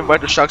 send an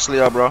invite to Shark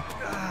Slayer, bro.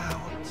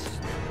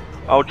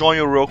 I'll join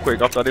you real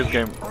quick after this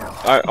game.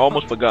 I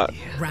almost forgot.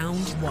 Round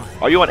 1.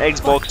 Are you on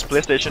Xbox,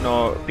 PlayStation,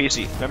 or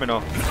PC? Let me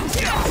know.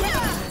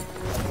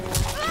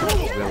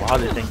 Wait, how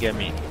did this thing get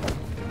me?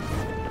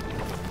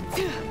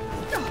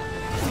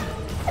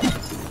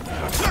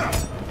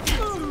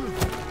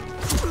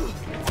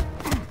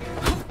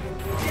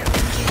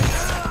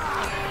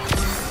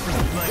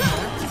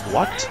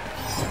 What?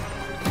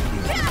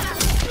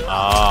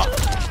 Ah.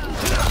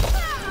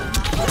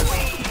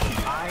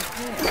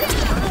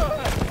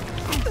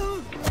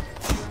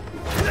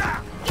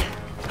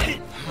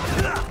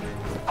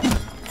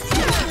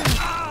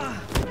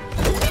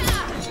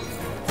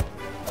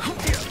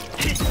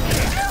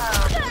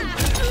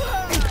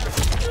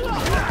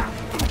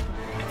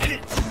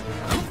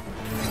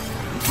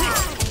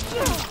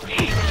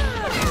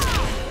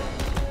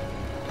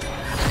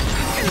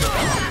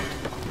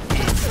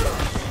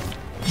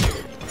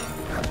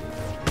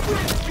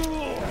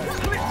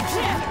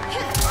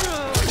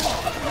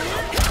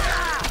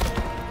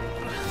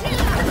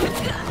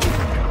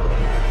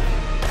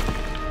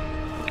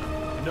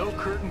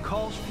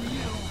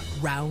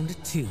 Round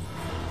 2.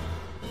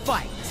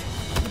 Fight.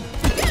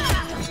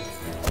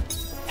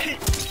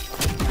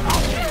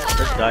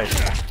 This guy.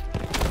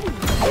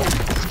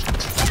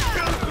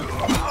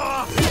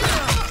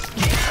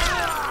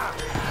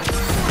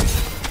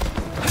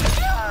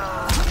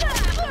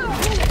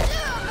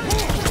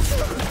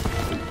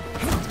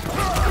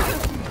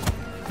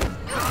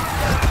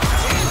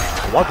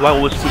 Why do I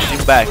always push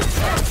him back?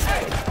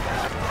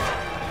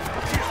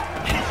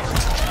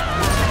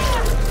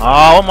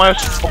 Ah, why am I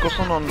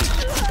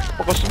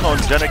focusing on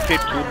Janet Kate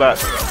too bad?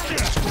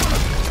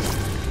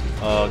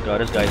 Oh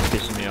god, this guy is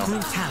pissing me off.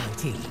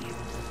 Brutality.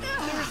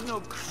 There's no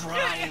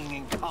crying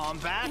in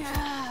combat.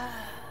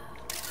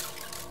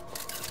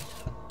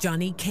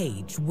 Johnny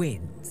Cage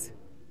wins.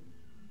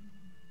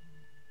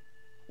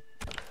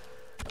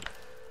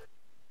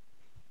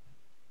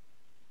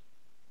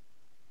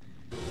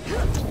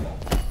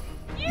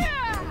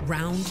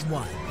 Round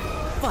 1.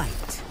 Fight.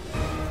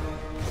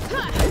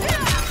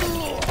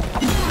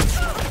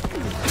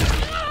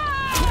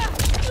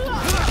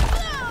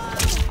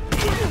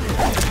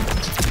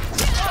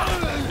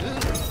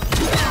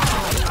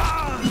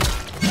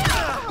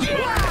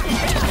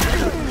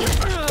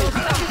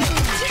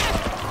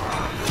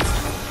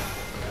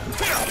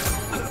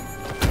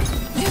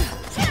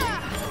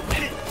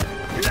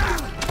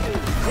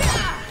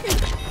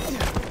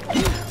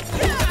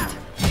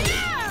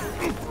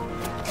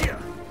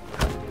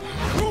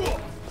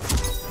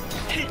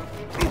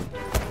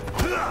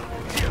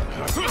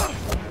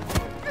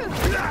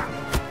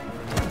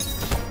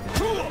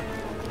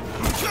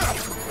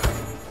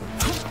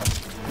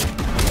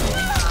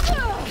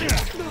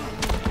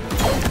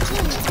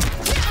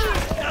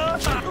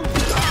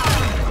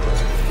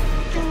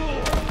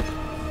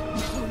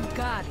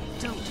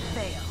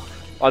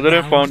 I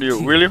didn't find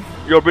you. Really?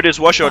 Yo, British,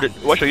 what's your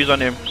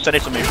username? Send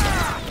it to me.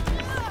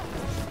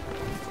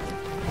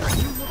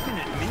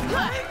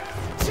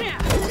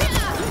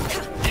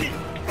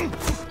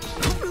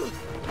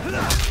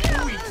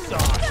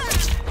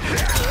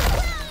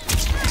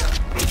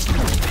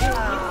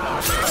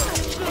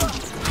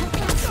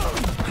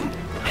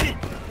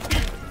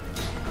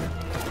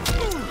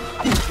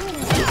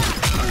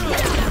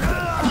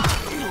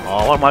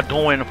 Oh, what am I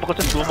doing? I'm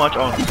focusing too much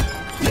on.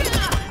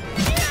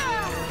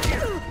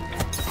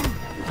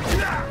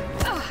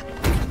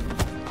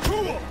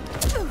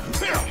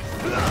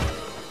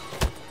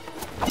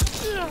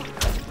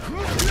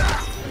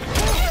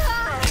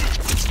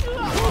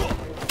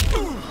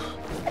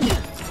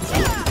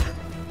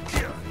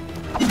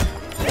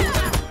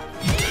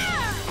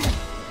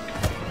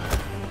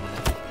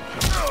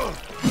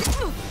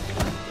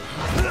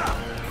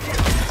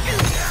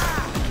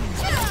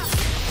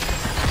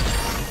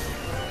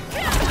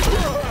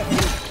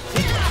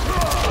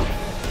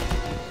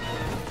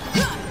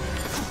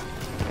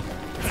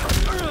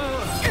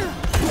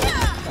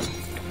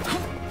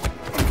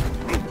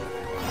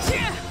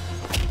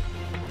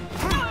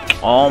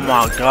 Oh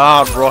my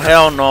god, bro,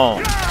 hell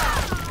no.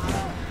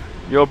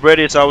 Yo,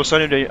 Brady, I will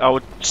send you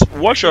the.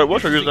 What's your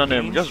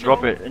username? Just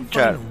drop it in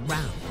chat. Final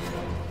round.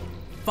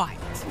 Fight.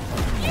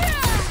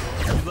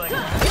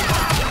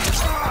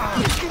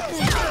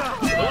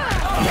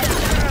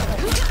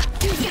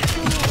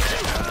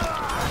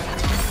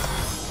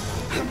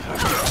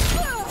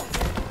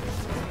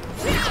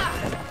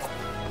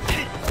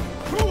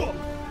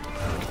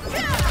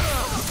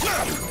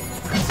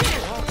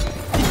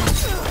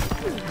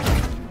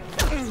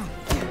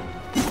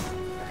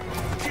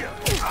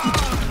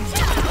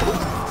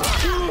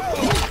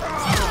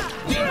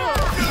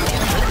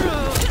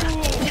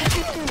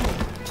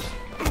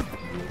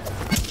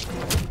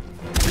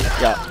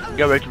 Yeah,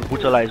 get ready to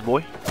brutalize,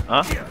 boy.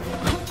 Huh?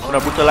 I'm gonna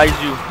brutalize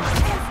you.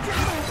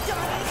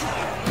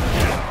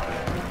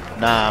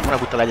 Nah, I'm gonna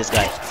brutalize this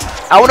guy.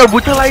 I wanna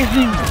brutalize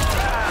him.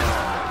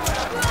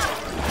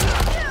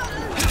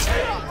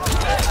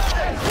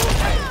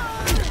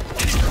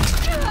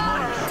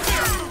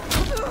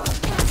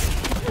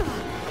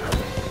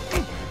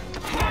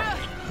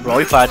 Bro,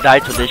 if I die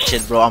to this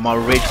shit, bro, I'm a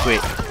rage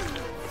quit.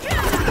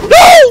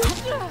 No!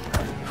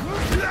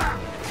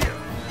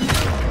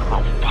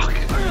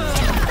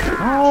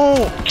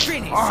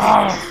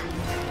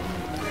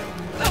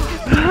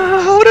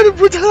 I wanted to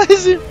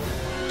brutalize him.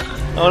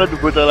 I wanted to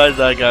brutalize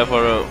that guy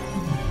for real.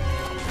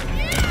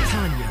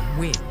 Tanya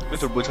wins. Need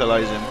to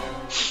brutalize him.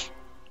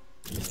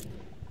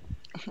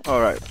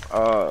 Alright.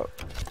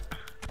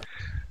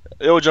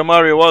 Yo,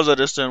 Jamari, what's the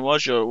distance?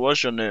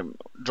 What's your name?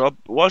 Drop.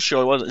 Is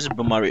it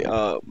Bamari?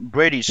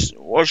 Brady's.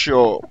 What's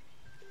your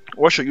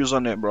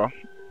username, bro?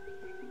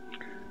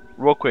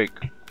 Real quick.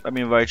 Let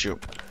me invite you.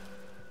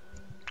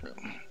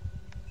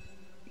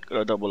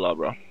 Gotta double up,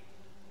 bro.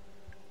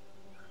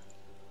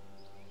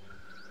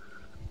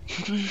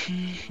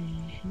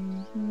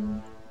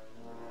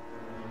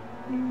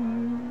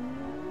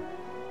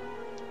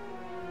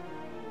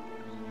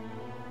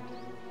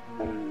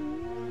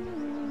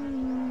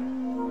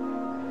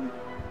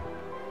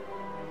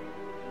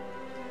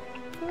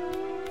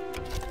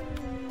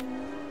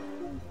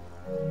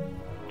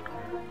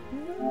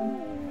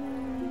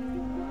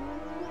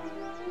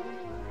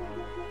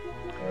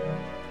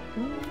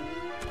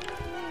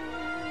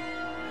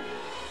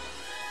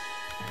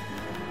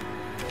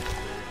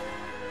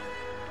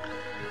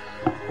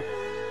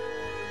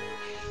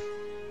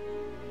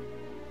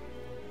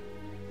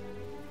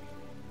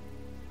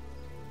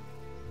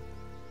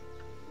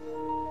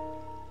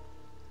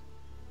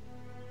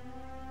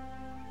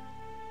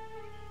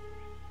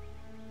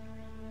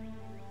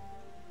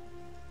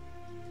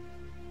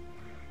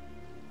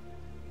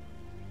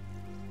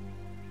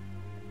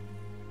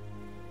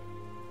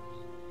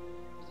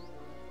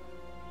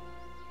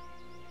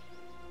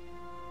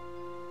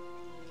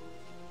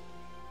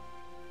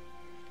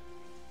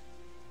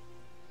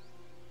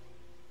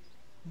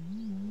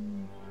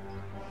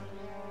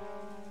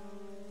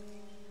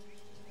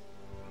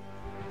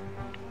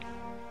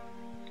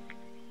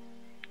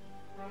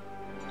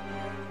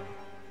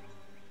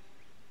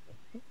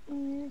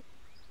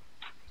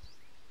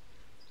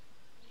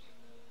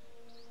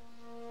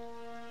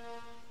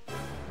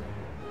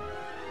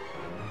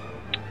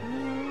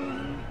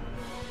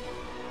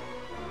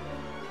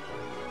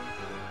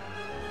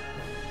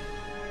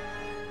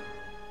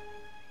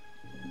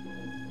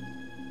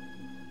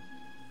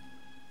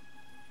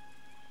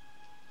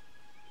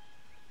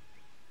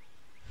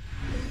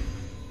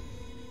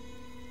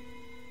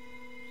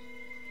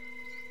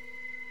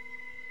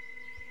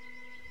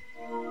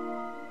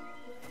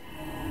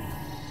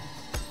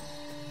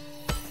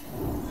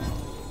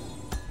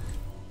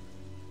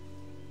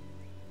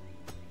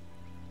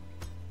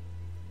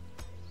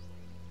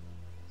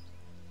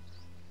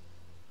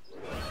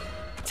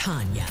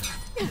 Tanya.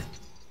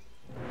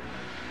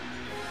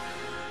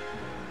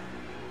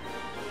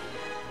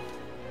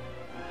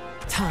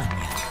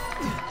 Tanya.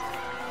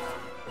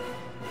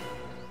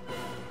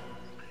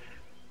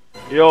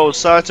 Yo,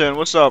 Saturn,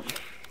 what's up?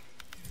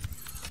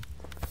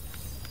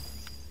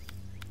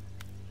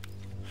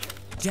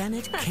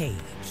 Janet Cage.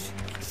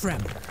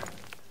 Tremor.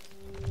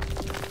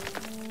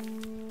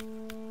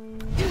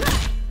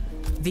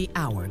 The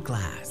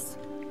Hourglass.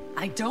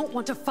 I don't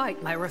want to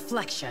fight my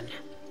reflection.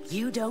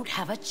 You don't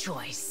have a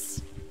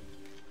choice.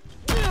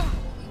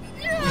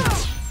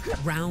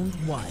 Round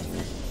 1.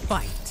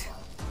 Fight.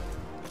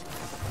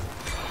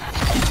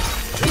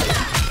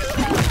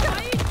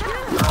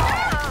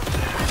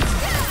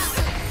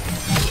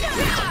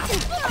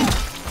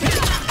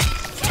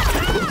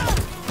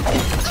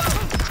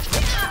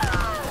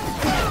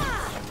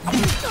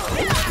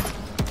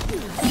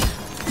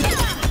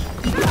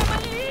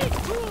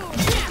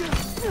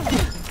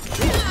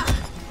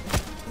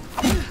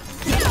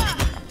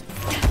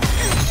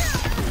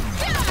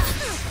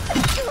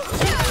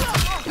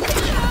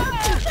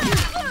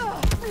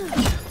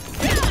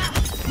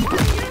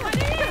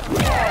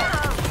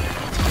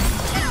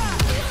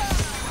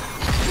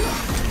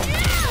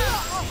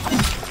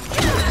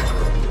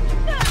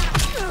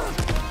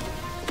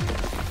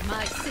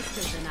 My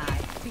sisters and I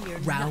fear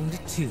Round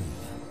nothing. 2.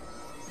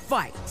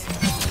 Fight.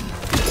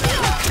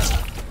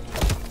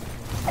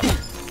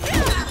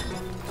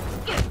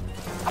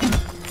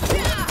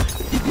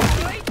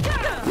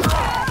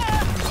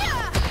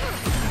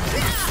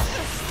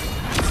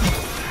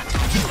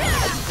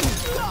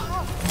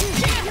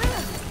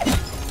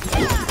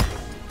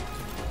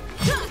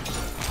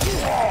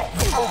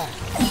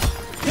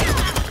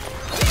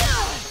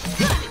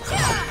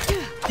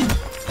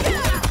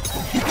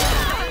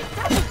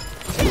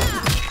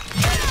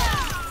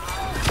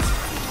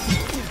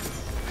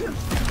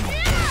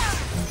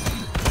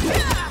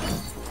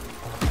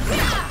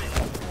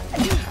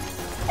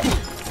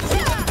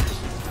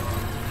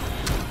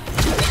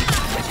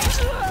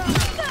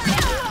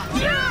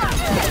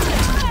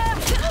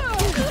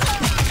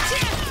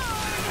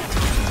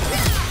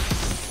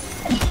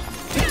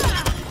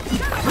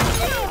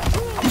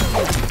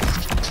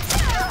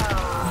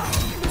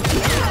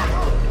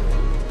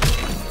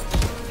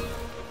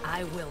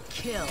 I will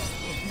kill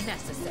if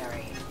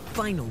necessary.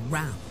 Final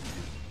round.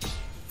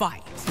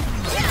 Fight.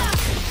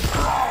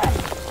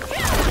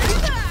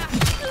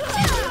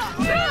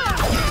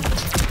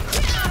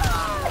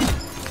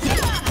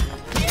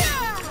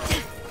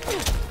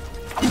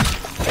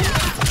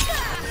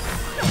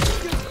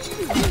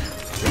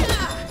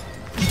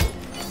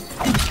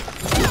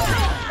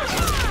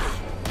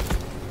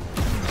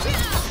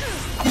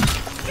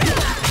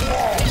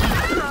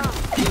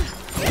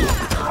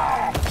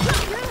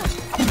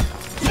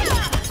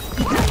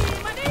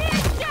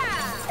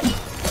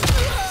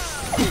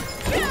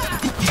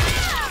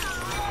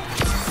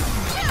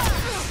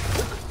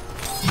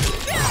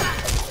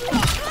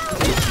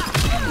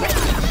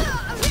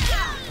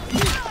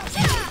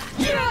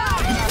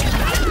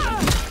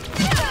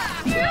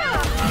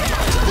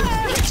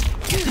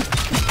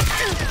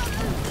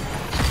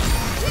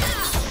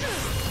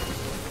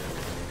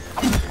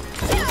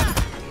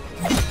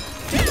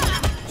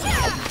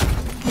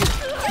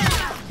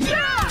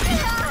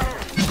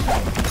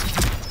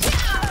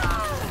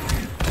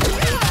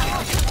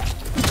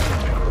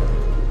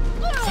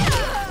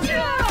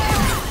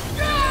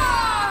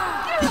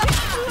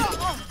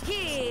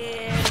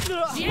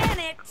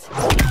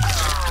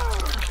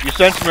 You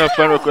sent me a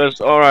friend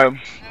request. Alright.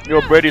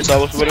 Yo, Brady, so I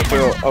was waiting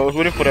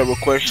for that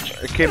request.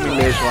 It came in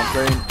late, so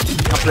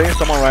I'm playing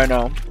someone right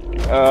now.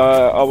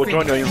 I will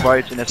join your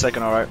invite in a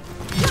second, alright?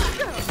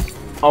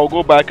 I'll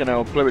go back and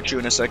I'll play with you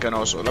in a second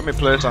also. Let me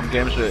play some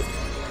games with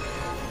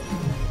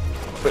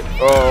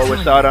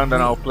Adam,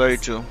 then I'll play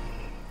too.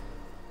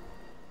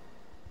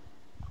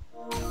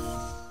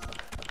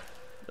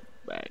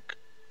 Back.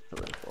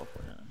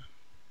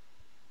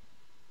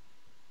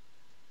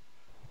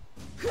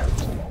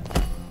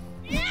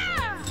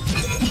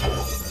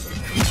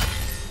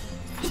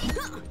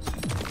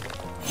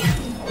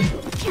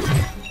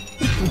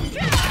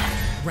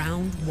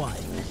 Round 1.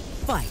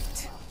 Fight.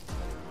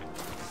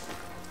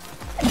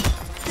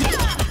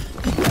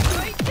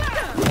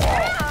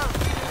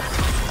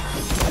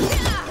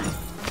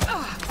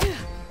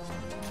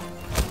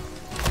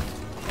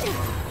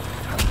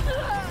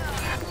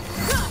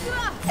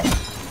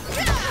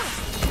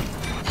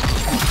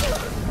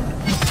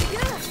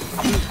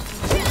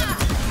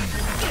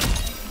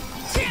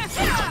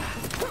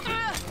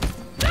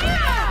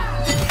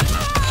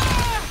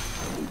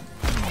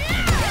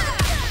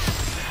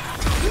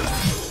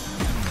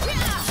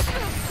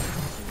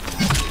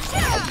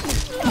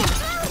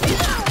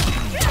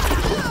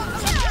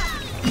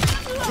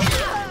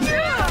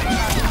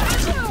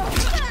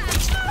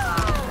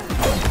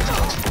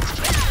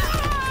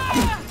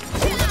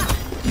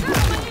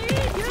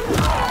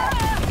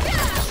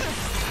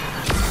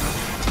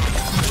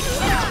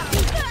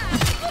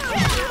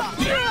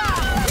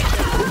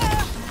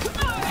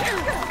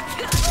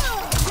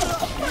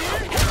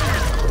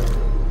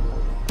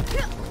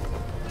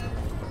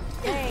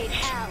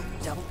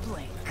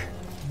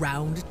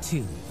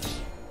 two.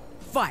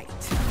 Fight.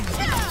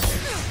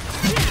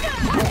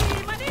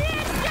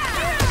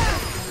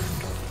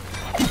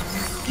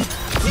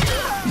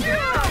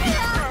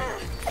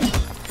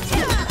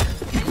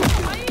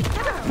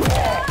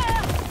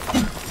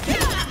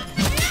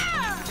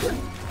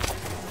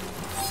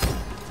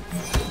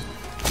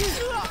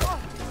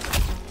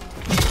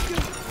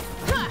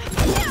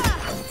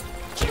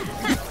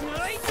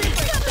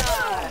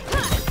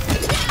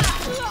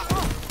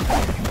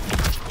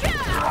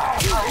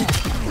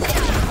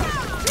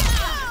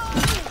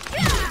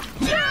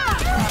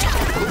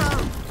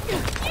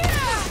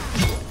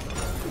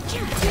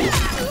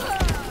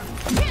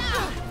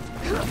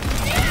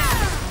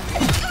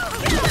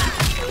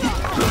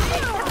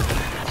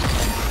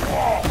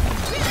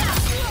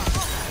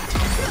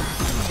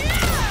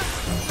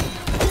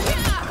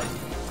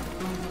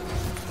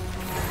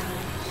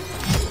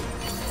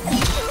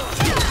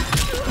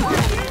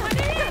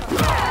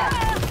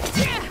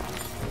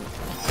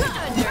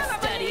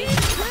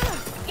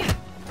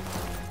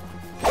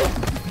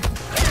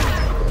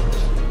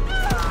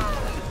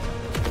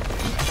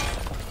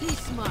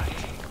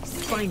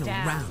 Final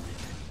round.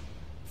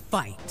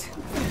 Fight.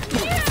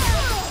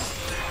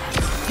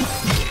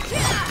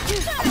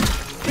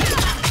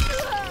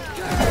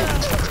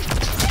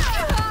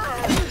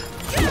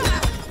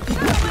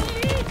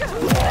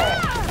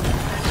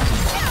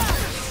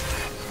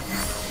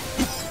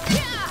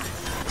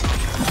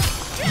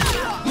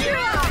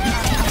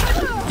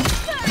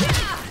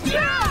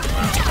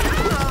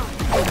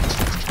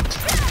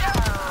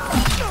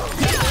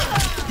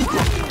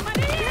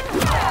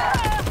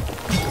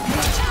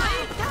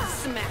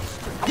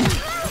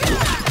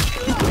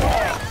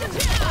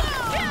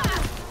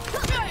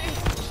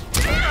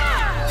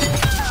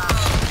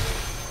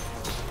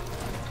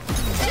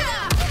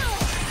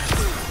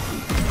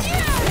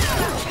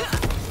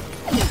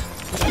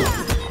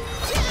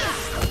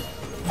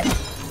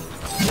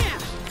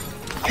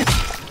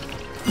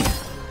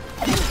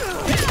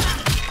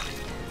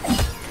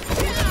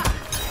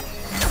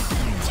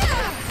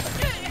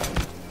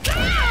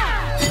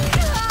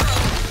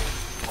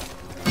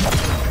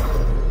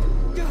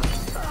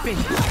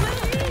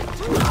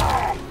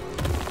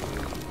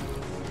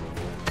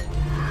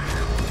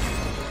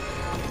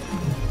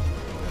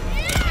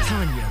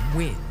 Tanya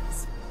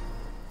wins.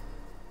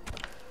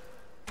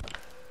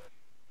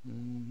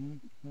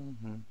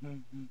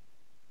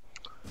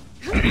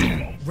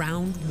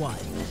 Round one.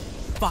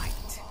 Fight.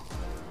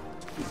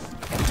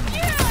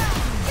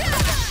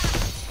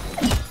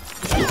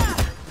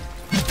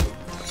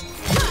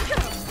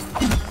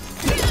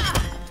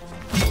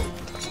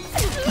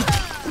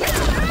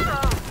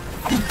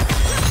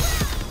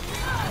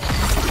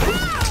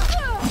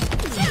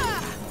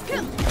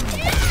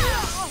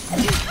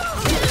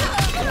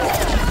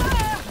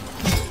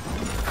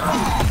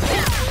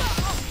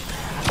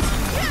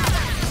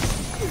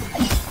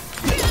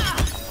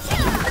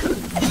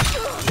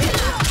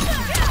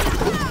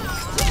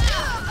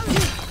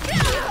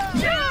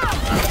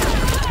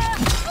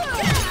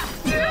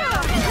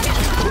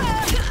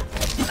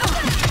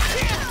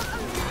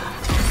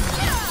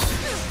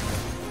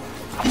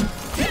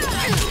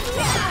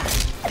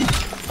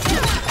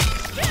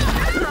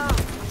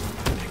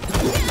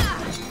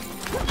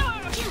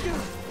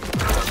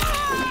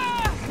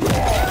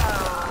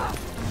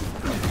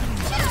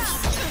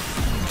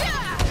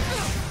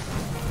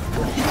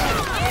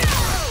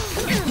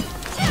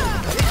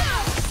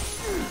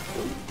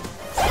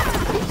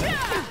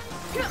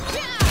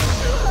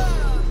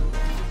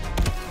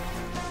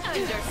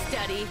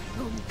 Understudy.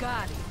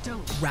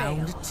 Don't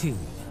Round fail. two.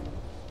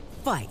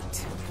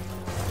 Fight.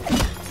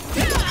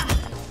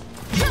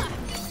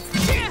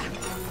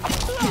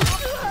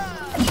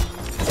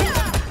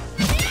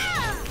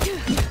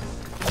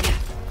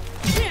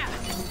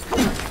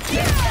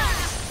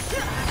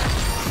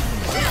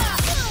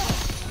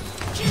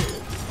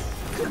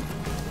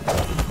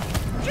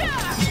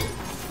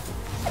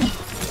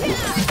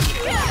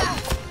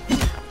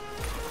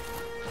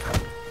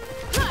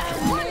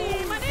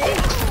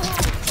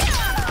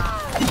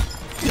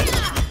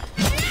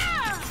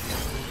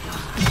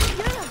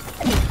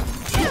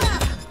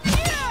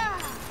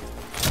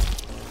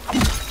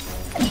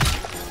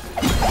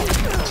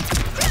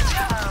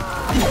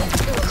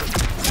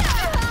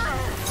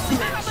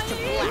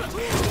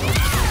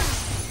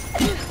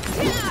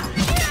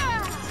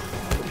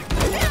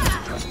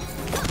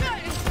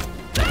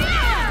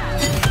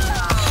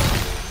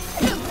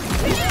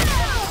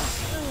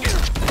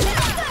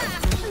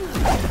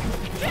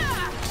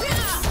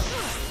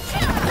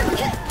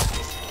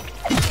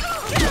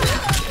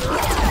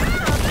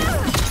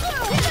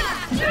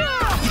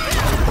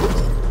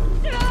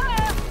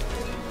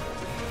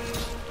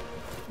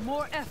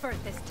 More effort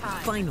this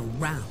time. Final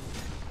round.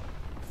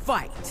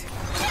 Fight.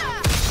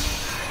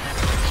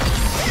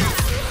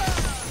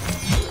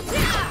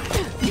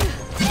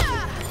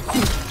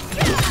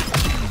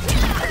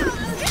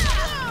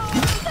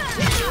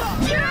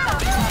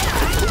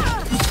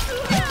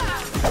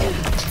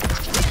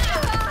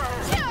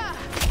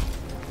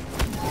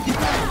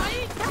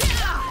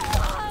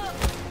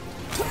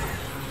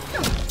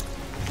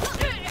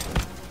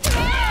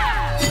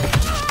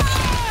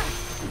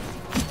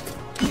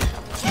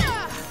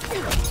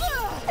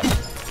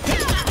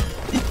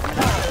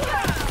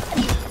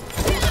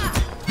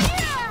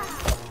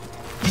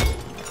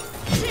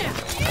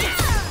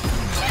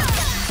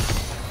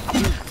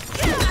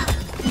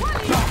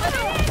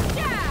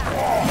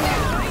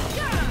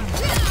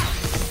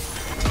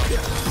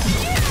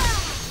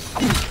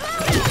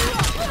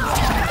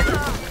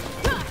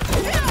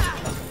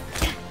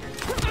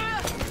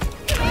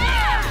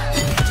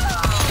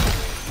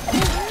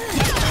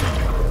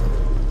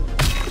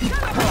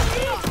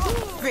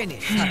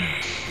 Finish her.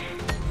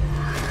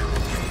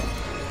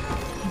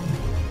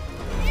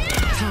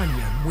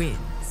 Tanya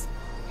wins.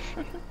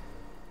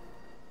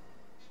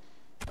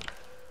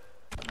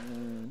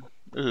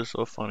 This is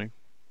so funny.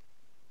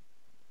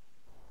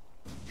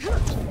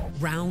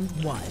 Round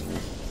 1.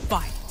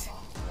 Fight.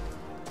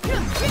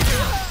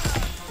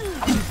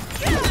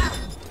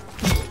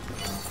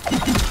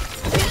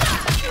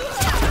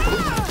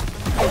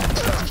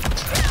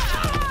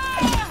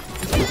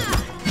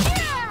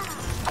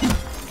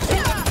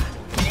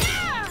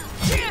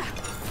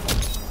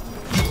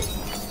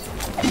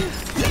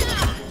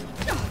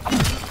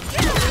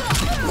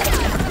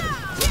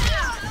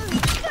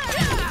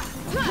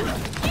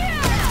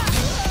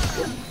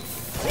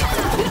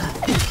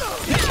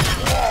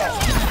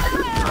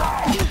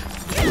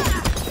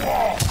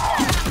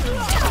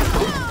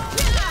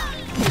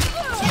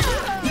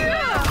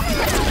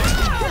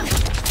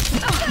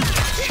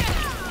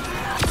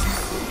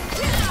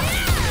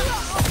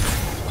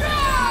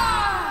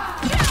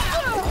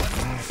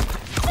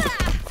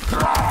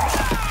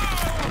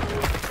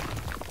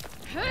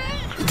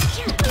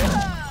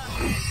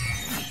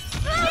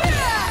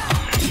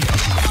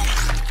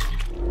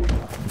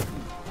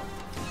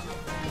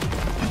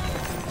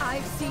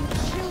 I've seen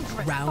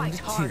children Round fight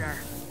 2. harder.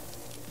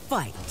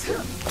 Fight.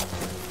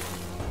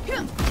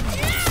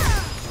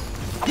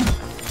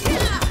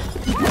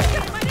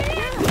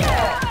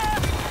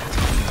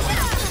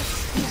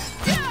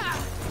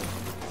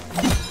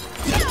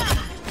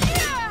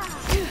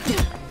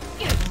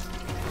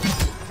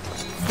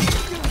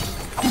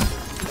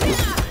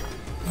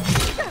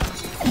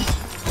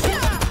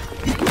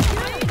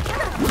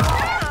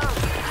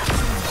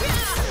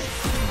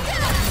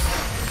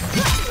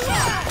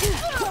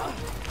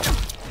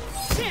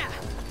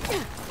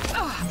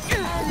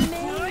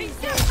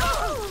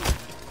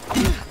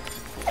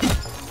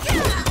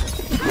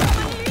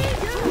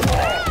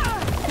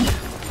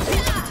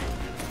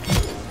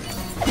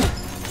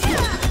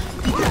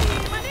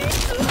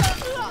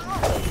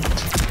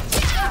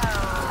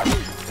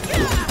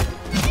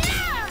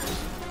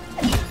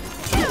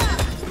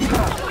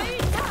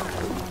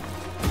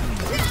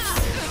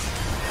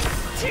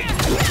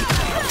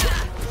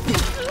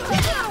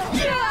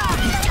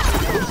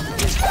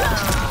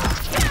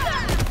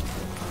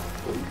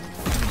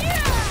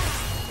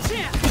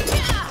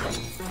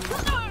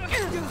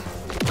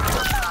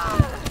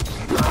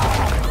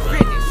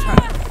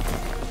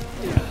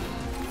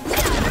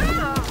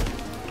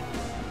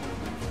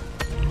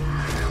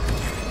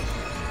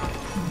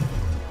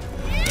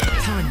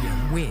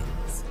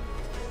 Wins.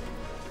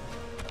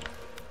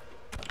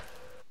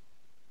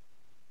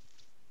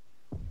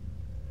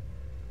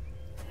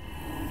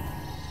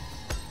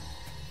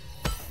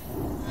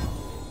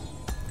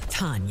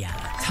 Tanya.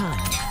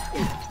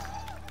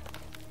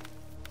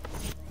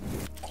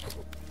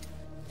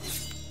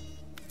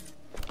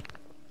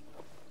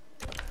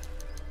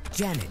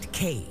 Janet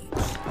Cage.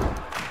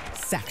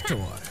 Sector.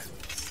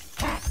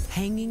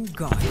 Hanging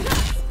Guardian.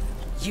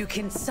 You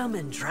can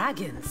summon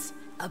dragons,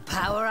 a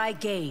power I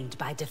gained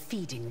by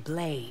defeating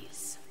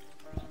Blaze.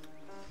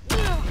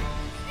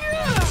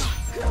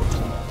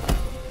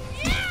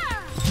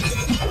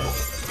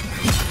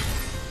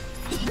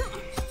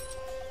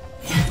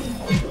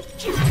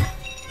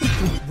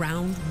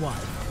 Round 1.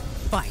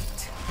 Fight.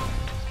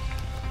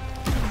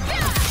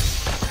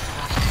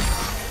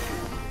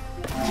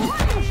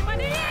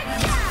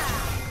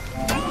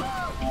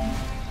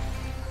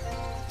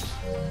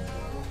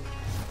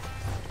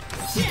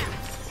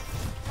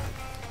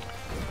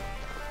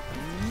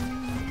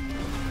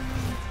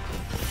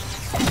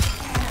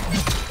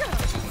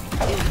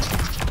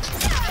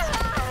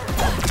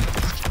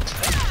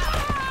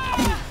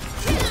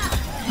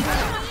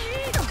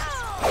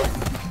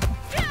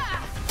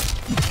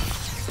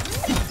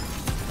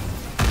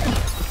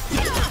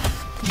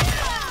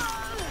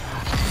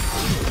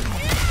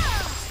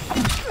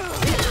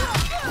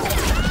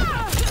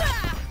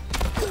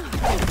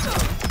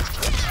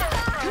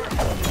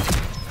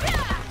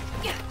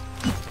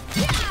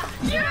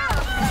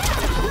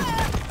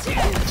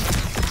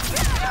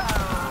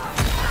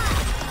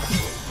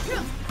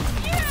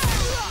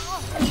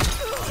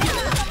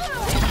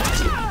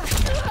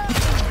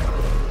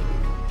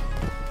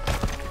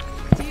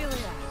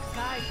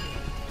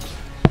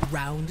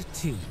 Round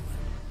 2.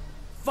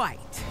 Fight.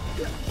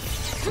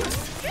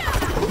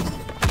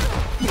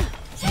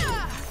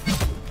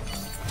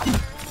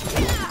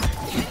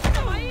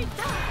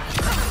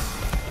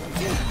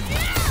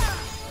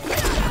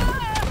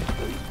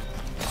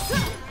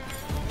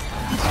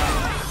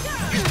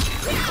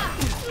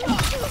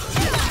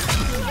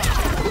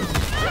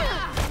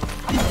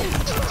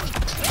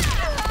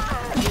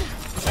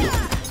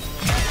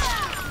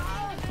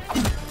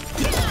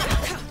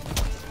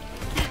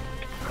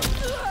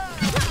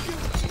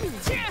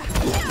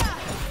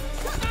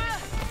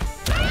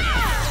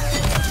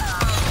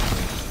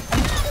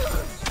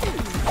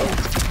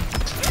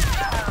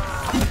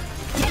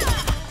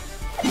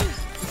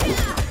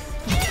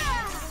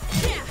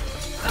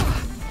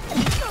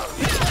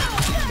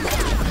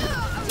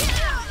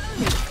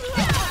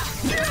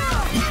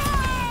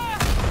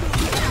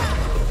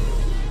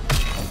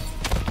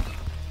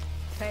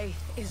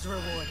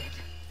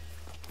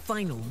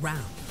 Final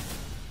round.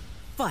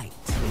 Fight.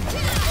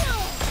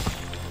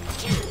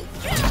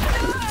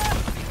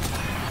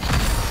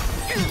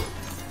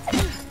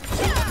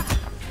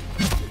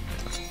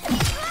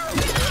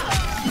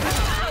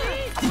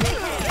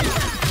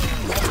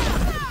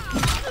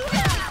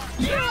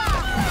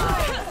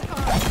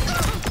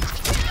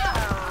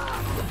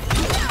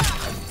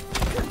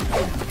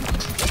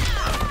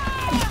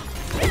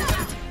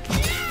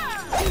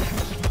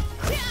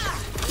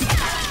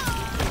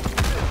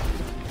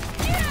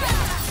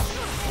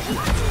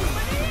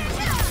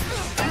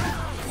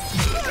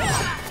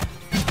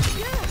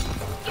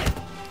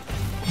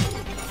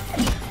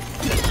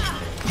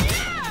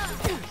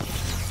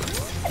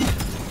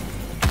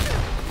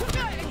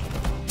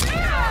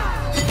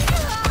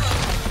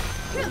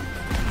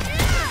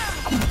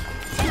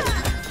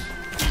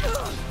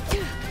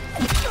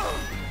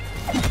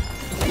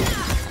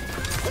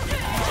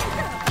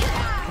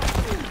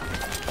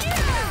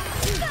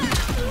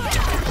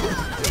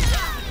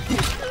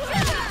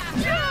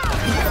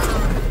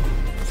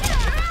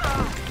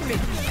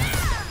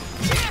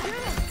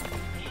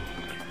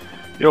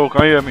 Yo,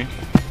 can you hear me?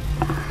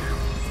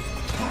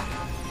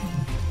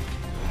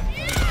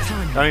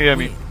 Tanya Can you hear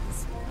me?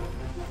 wins.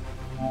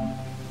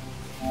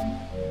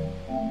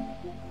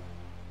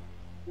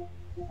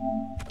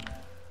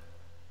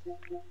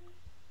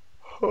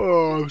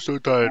 Oh, I'm so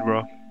tired,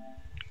 bro.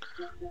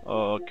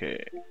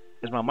 Okay.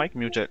 Is my mic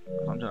muted?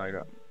 Something like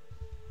that.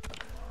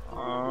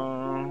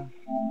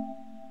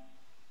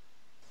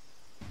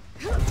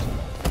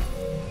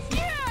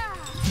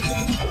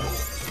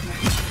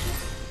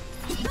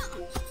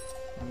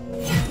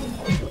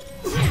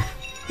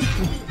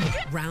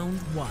 Round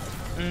one.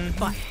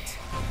 Fight.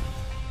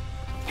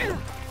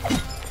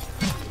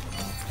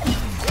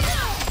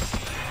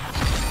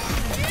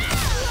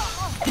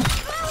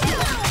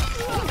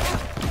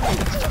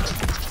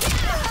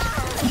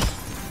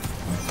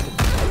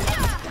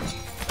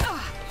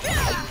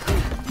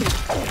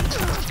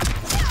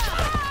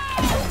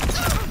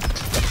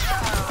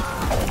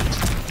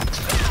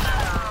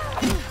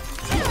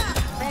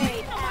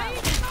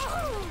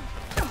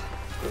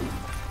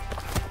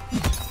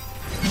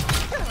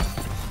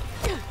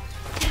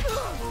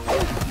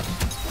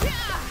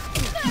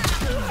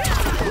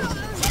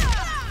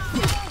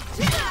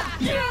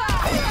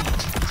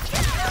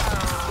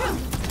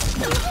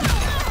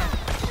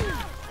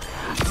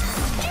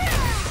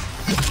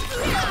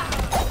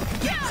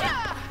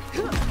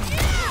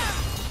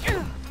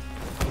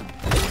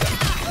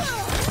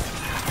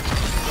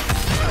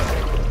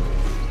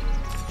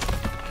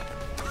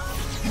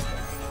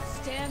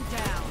 Stand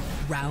down.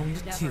 Round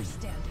two. Never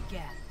stand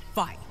again.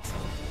 Fight.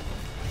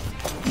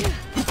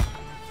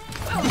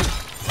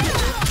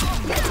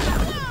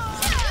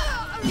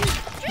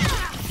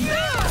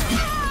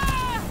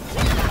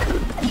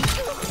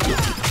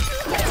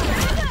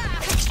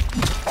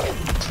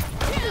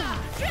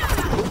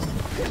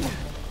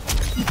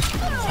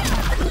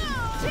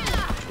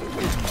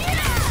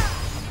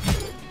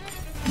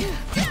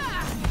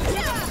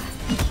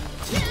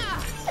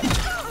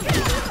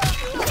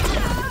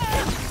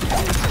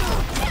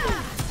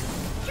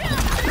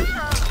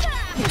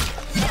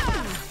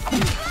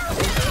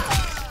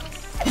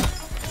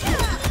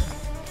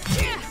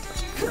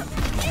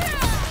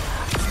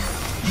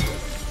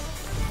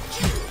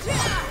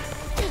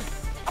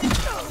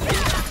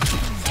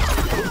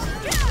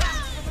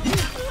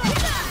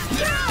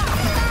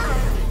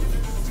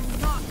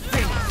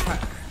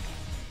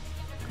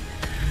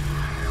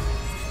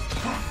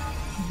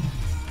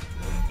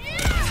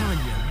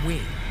 Tanya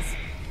wins.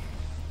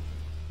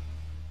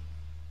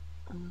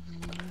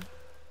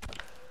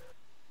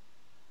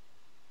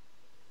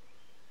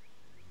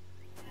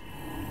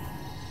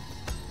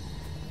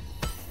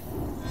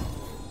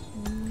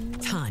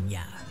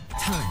 Tanya.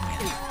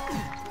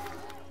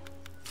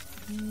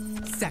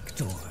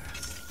 Sector.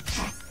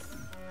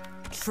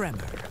 Tremor.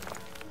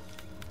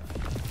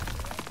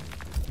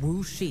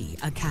 Wuxi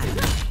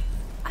Academy.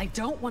 I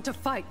don't want to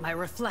fight my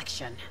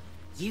reflection.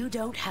 You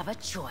don't have a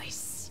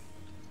choice.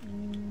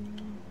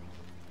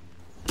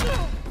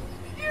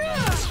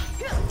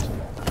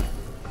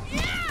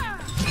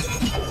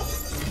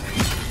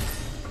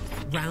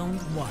 Round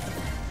one.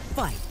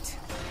 Fight.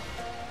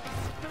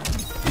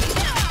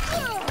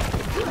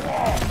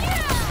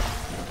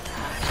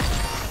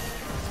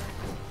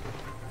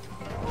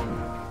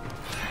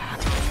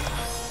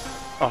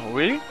 Oh,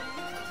 really?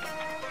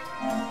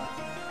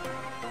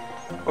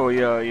 Oh,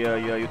 yeah,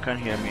 you can't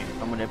hear me.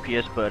 I'm on a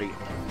PS buddy.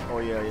 Oh,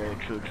 yeah,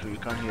 true, you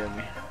can't hear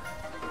me.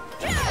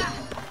 Okay,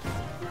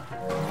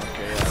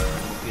 yeah, I'm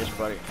on a PS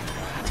buddy.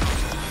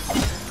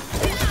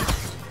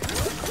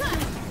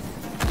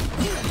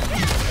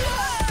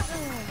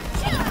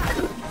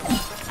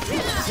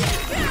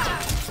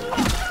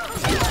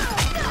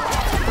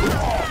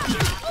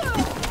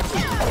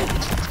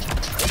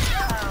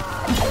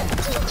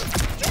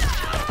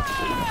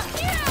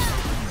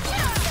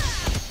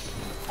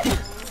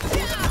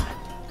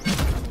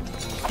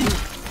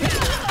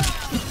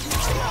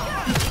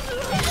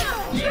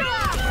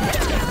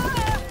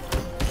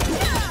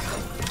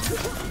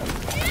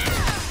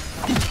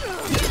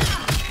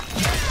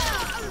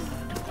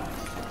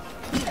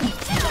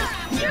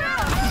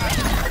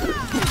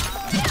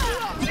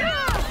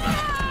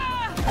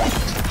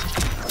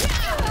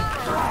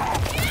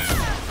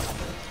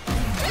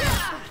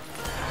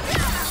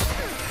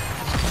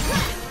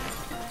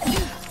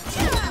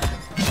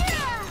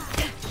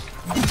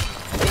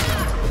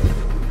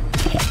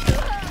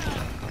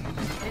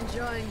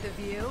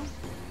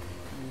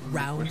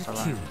 Round Where's the 2.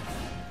 line?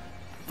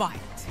 Fight.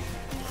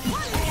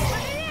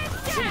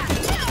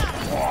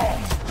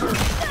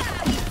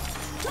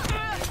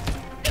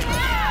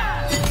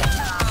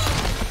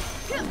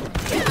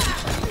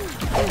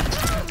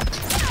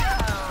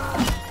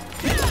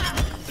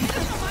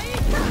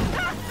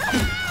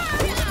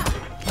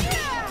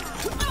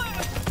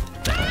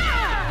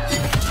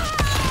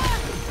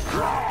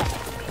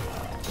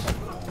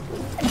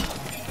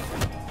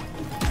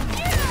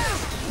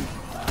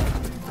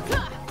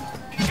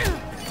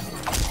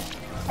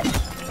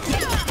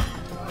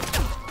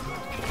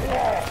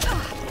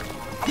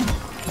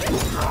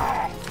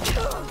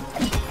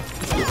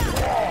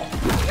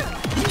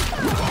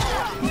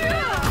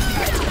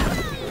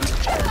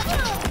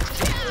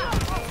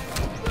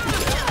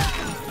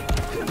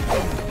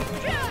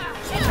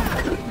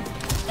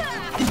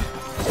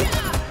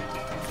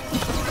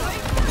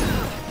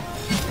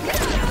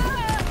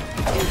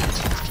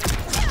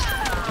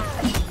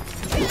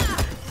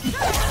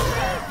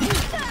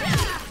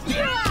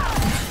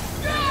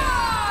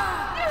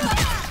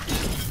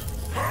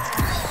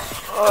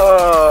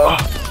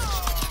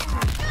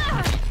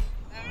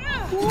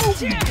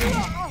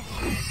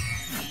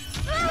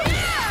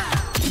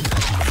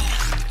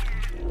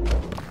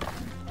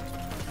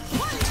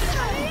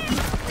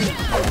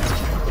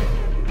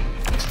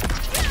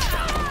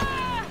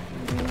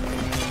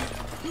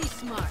 Be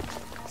smart.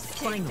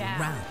 Final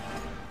round.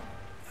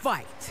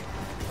 Fight.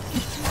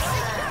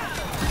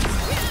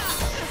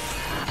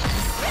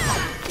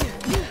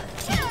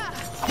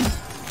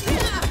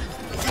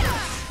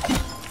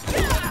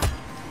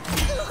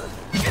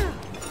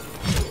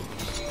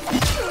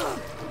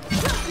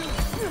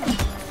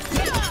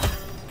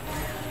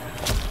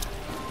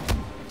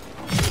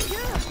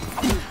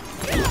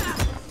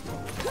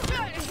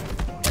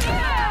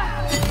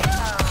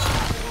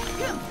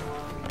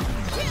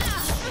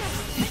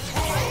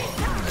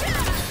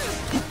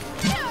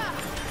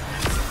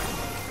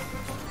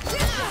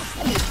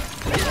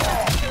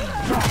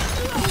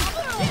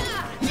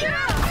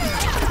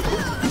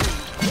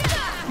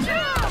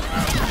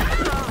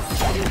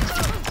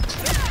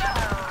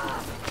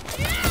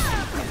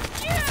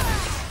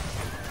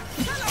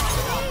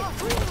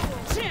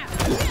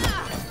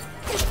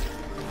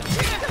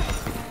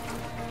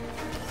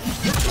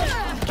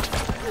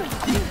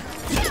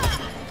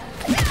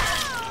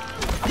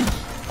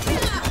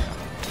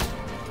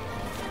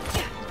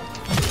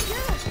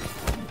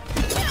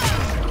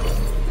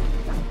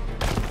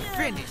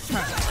 Finish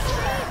her.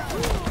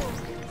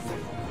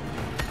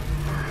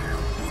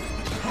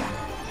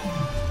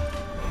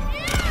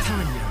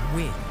 Tanya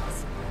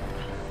wins.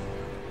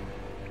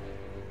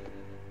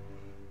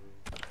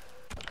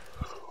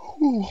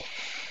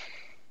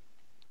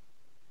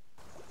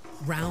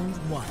 Round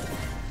 1.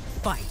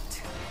 Fight.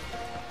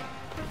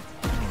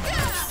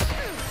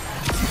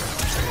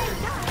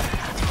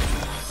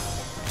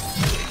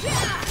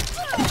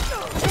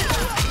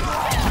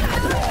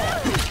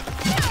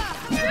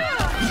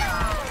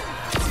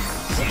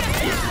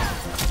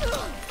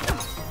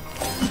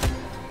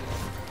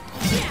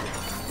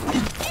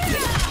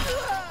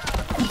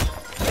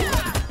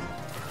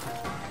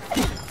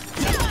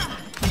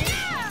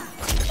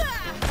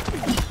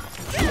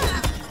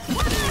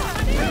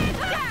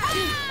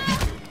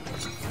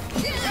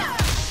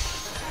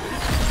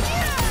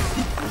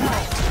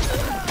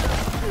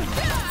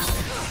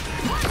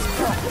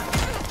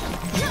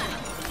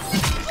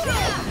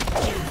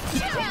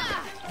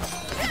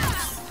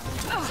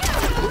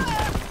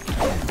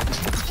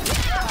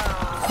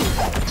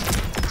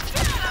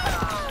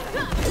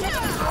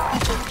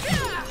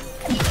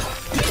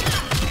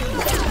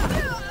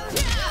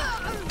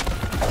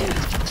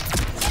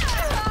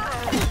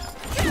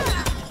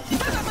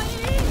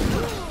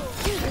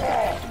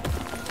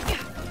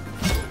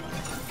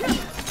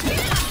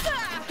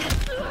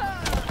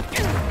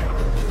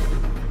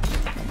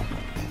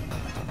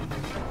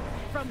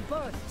 From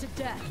birth to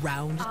death.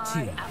 Round 2.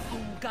 I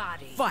am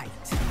Ungari. Fight.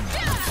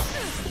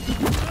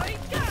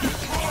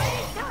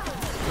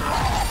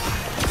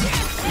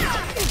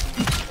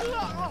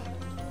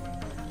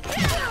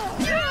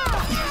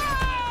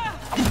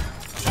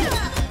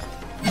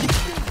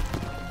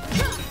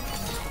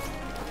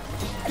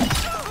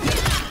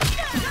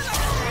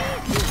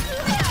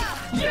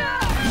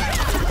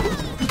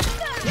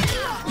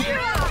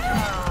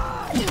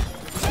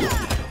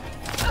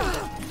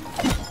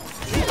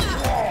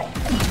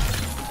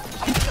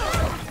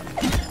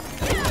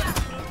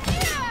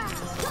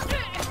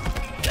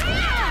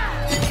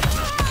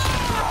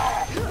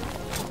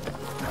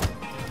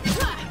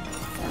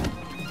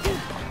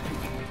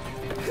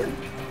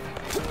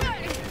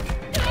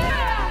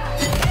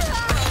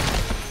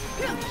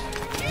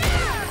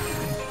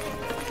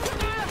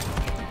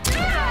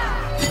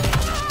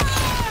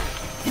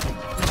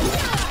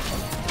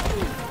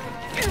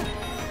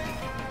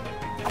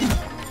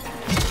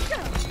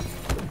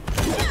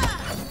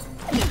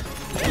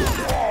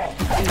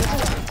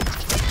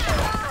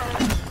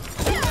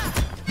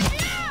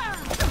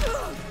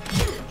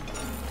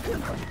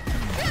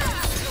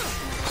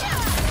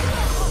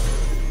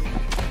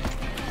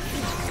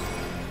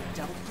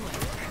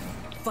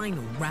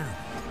 Final round.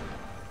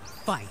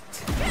 Fight.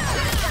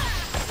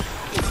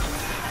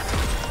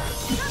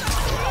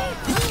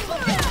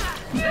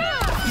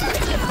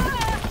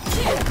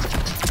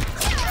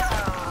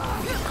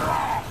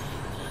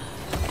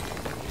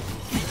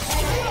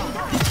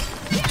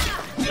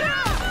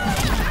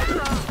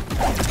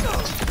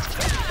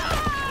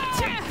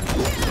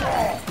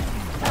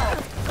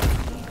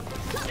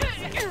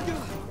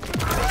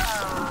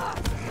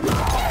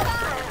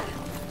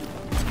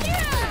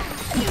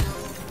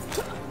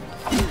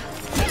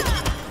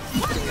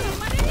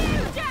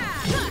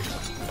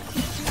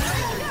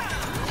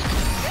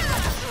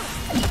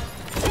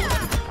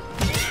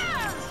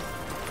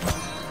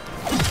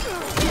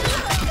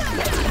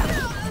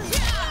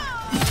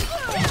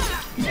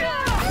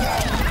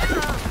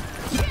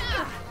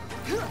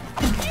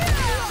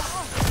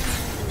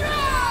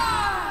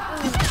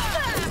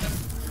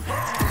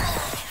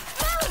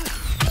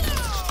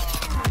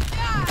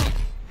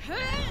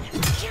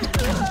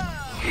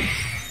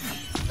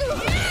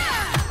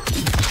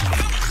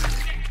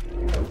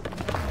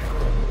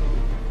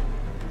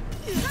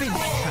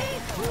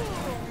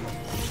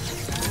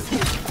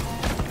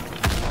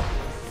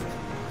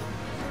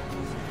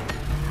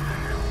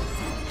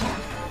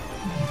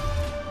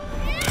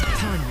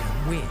 Tanya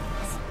wins.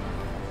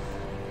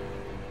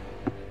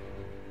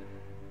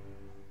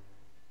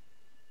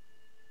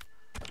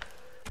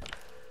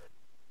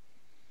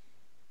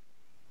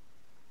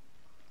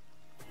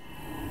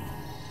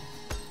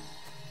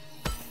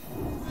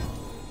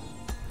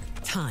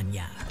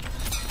 Tanya,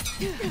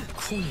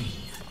 queen.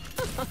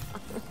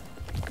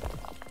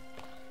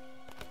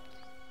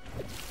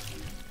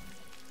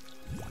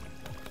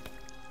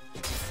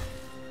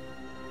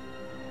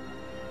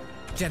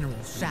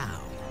 General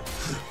Shao,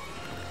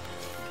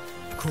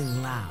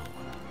 Kung Lao.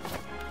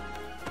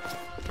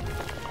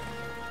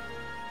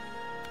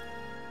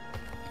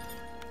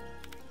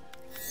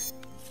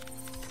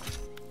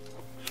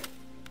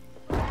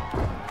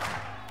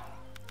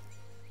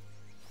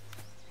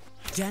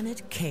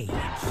 Janet Cage.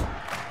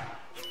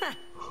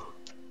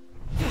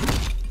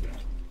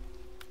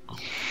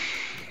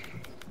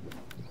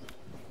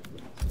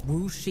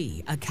 Wu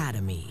Shi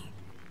Academy.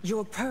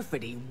 Your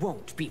perfidy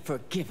won't be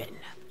forgiven.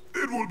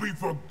 It will be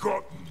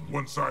forgotten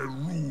once I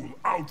rule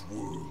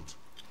Outworld.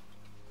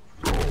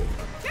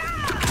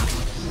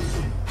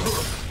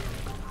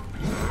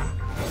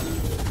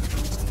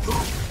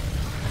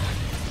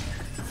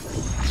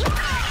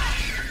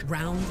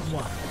 Round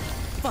one.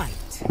 Fight.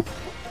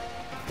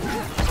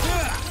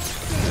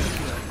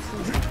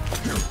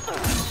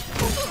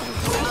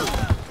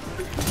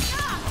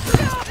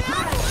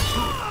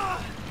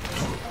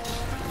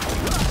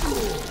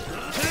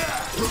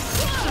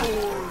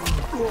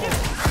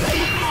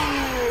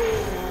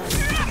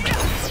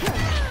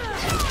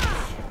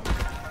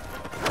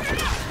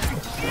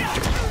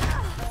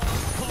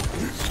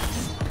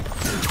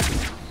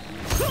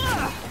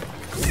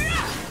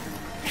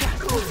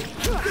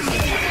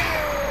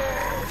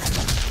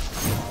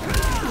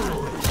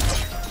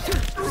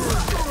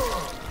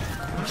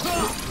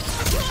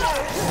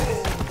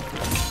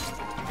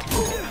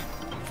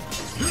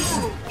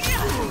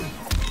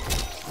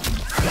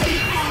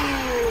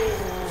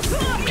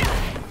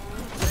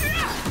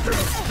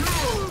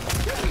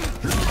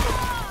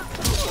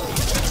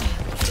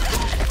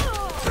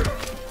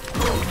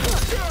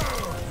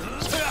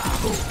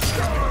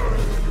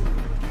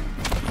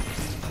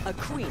 A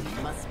queen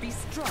must be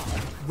strong.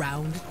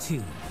 Round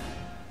two.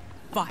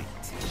 Fight.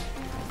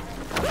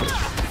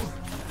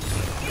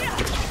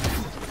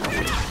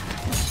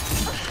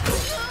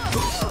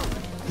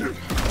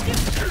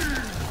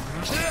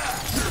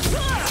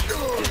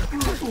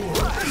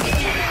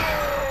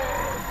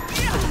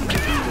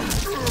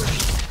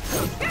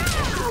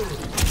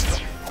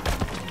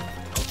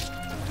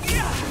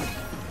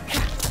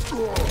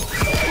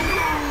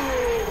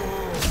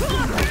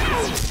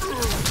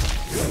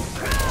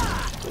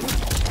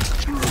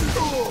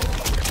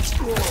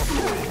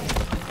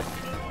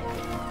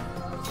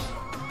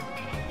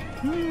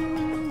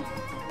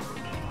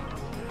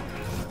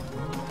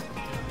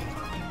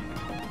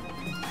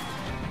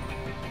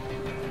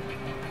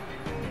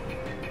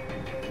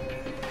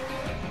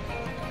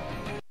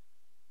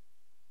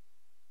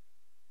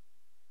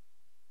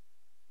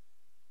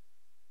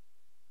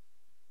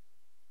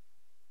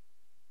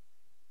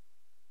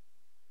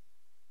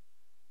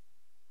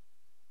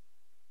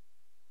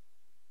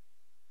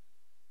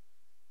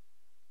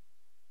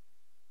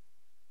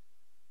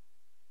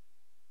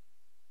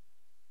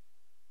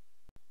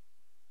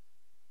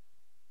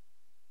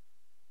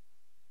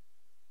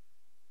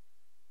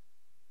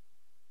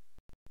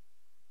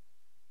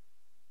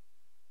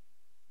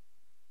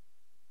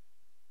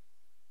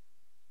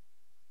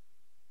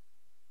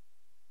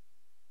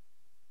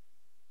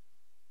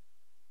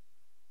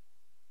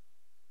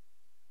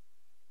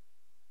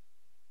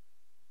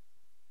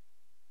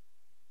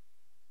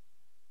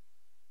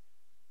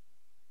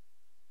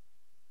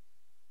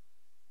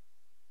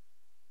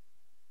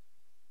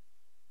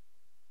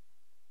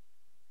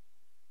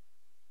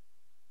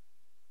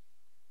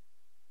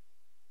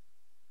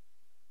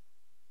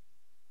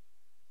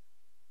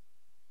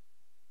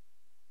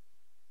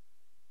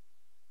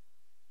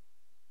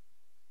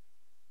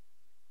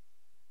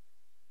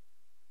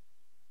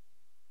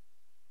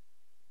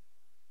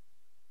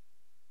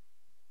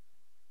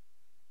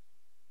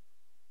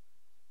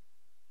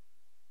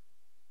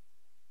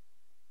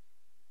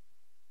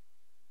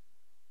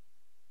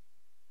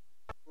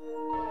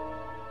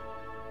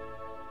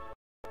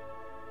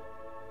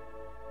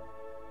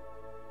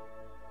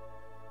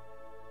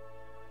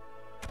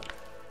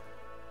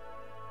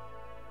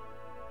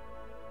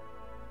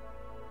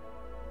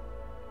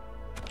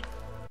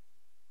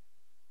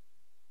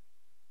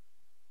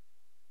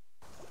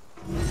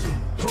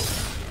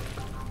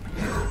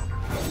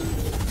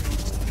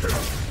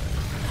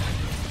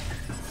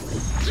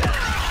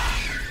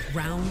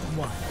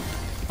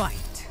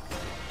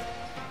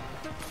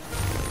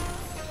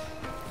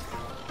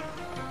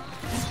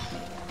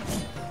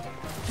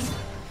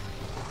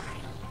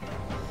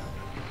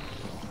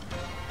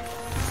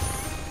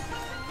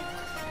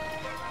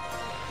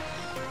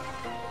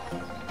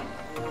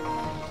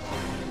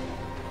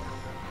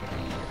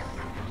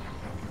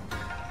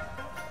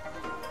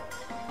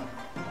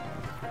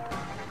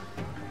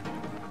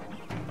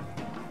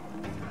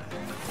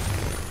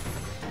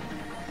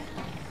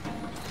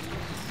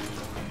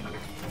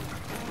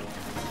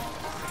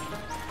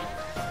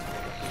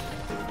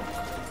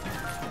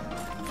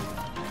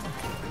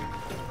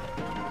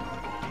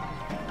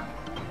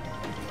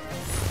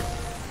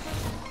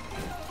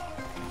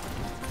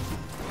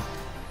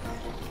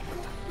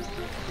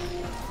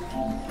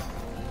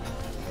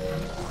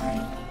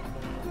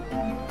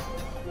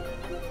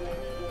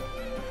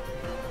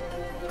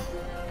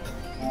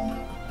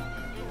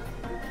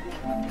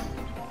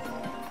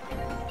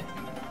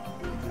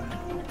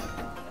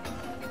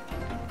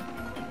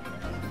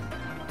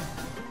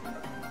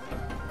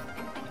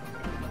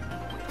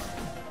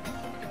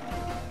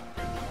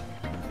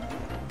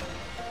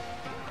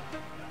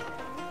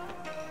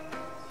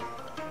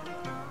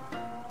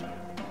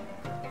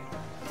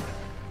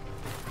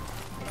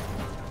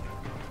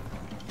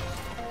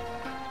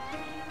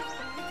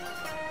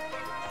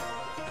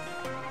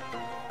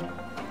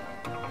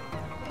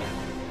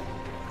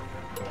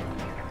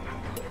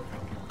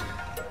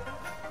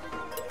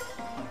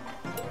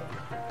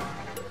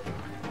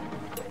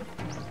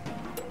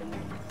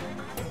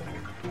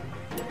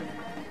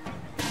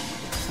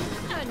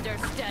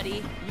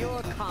 Understudy,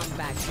 your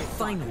combat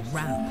Final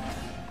round.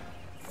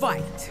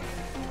 Fight.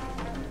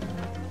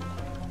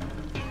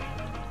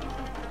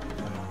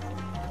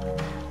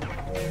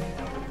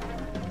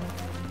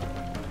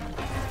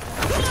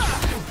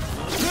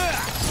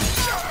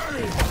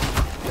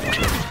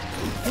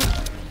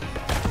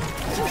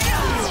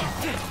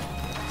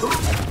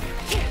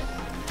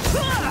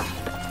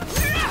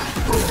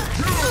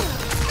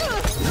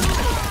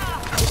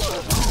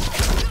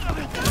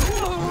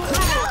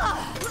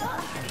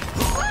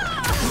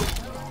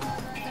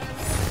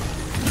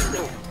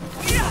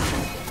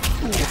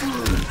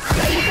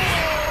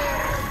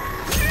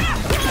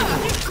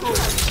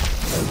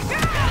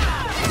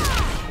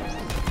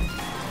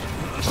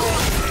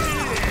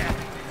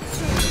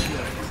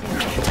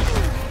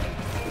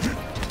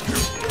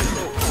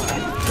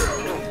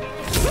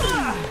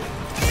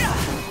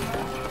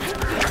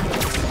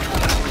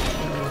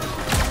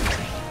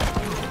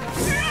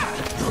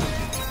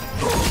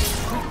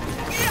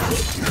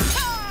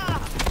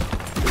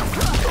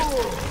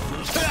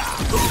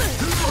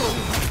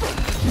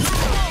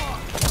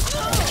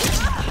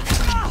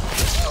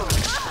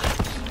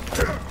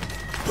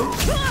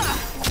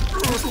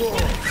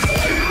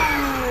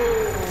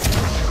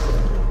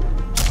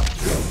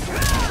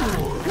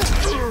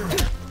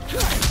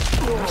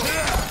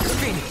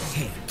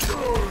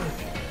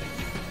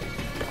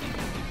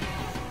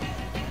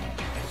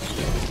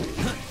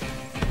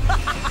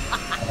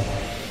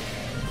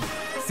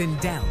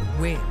 Sindel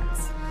wins.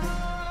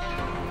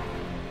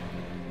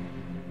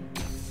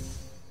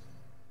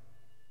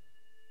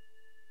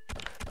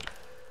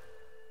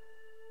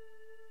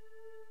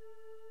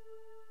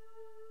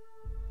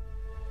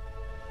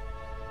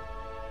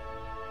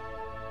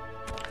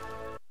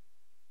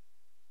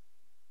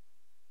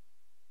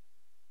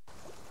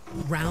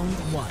 Round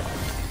 1.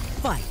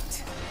 Fight.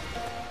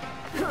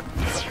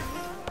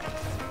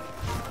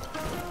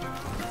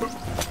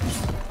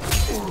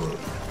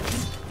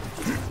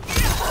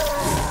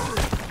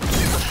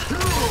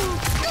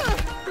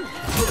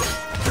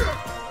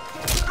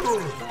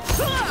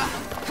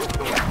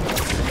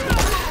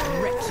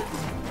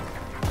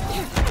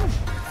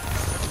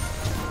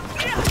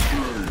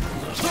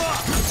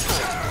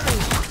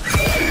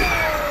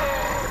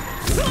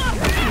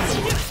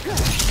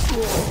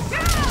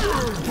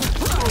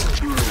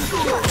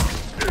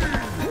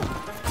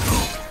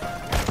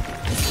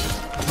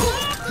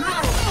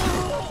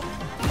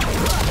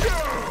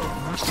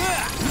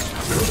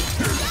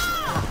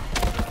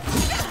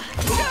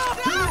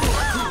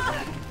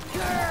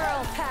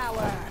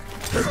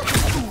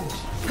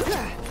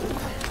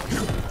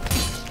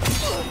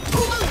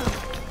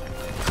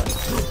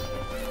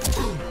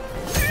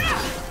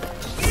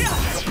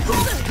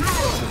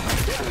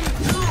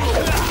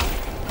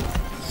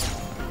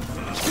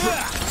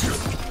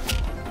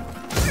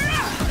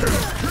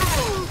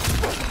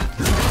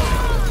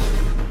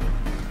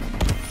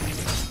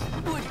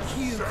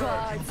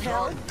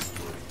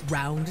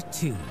 Round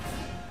 2.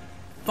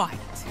 Fight.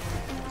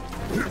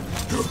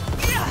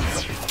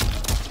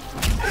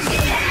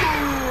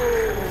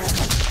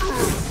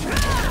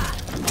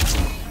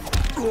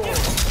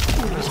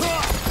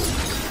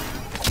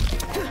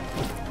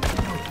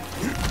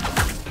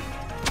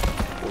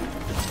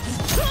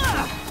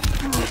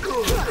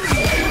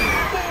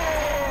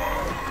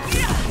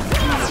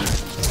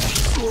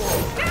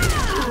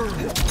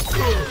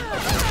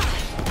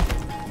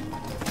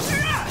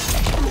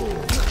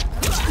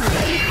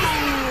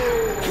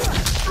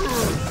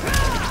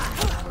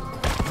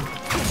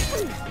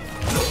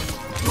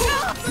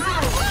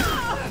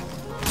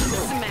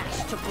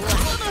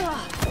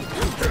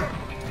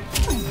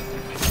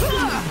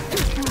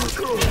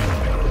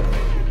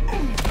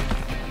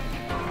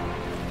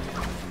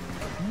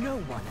 No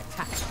one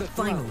attacks the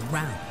final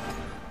round.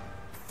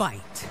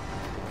 Fight.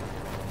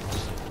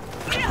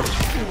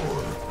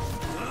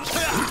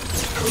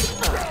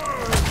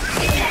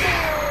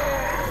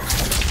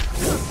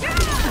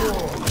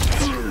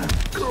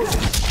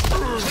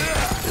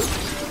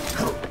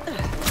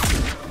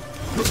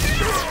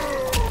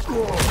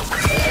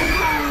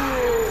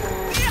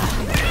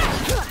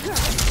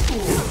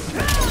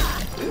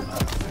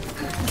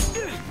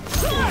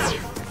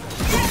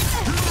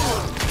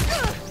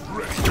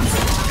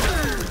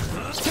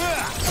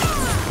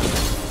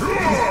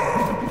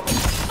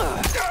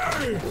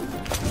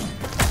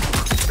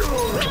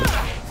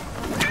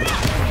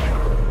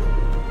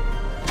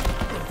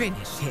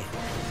 Finish him.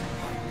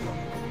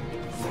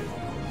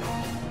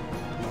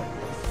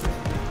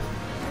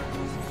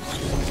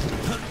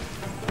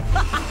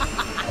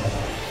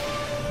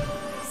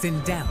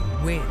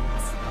 Sindel wins.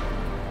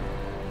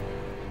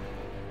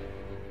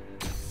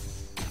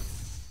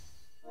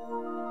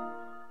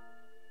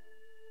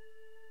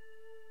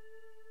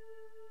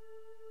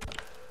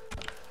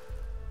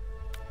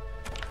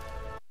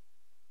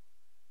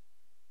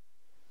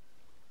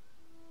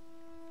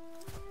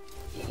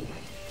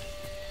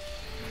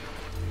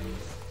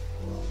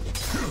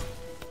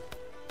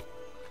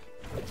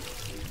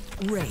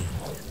 Rain.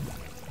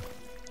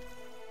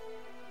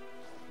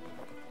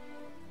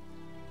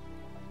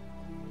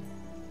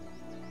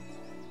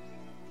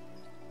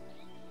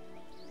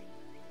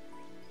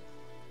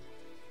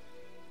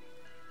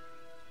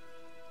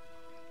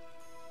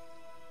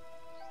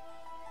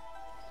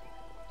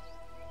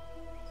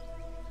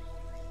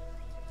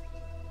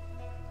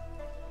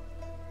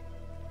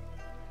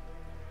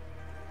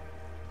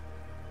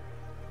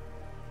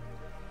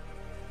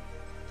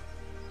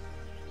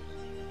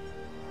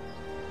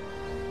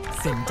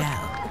 Sit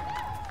down.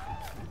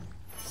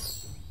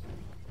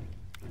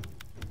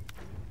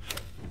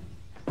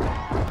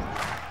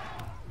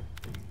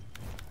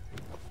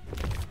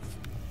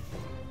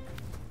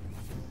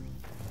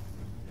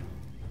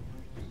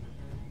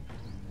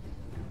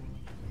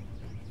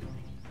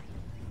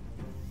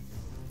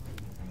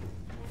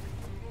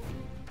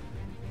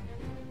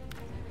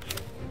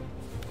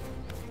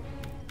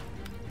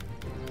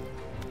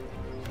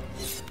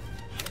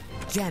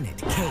 Janet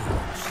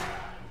Cage.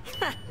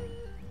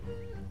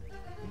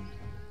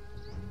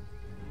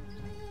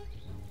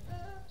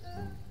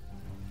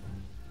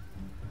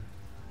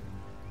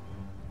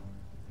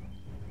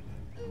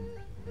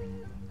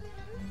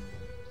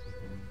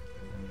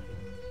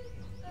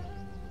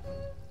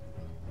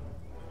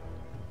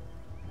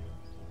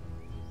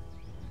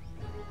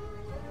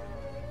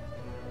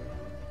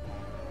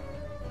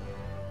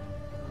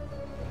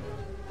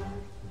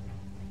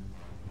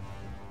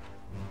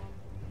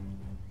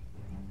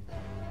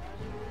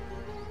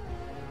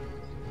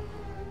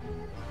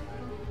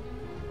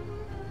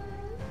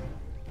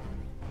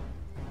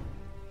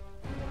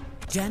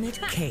 Janet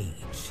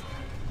Cage.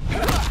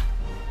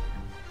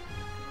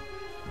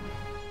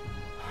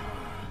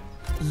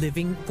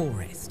 Living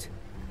Forest.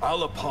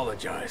 I'll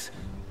apologize,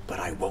 but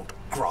I won't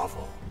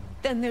grovel.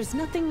 Then there's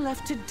nothing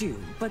left to do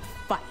but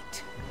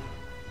fight.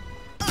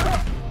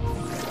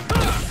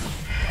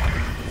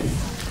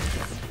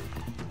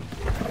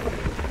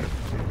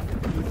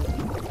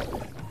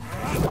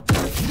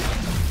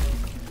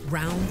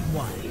 Round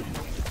one.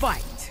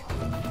 Fight!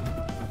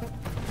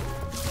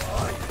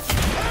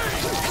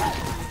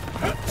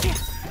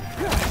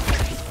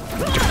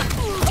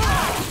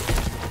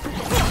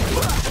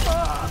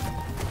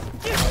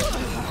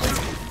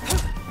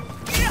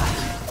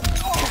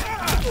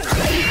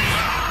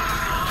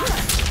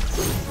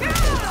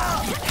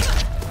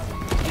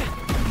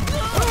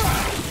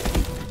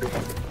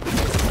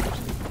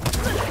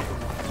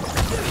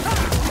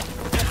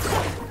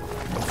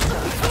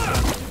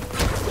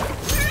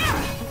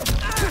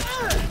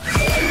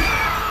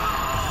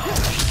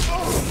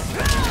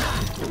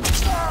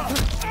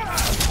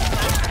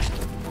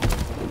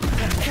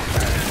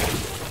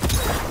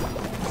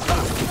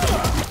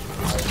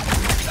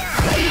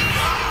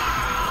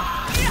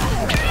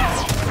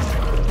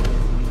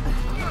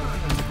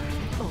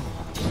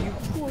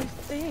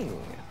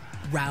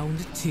 Round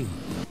two.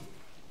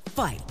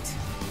 Fight.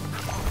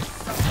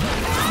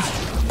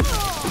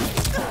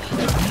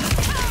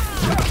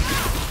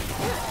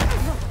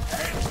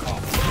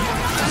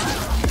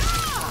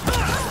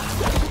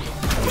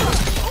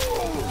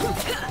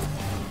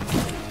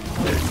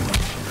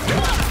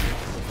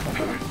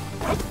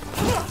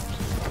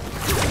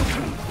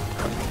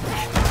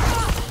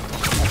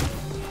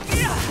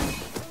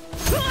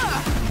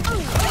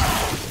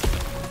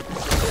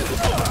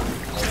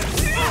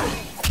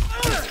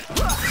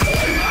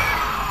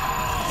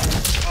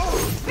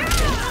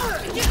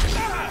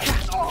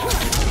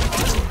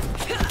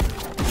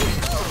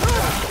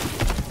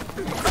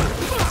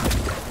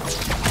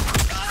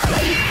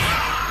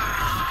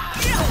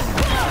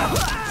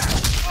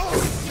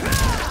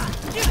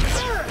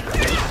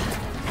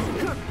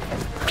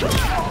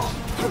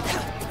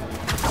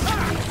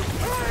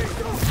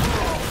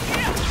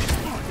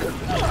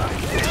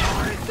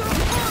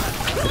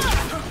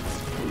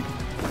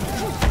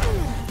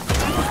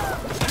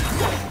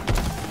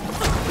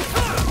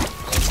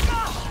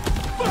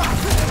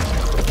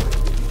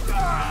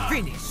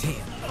 Finish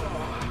him.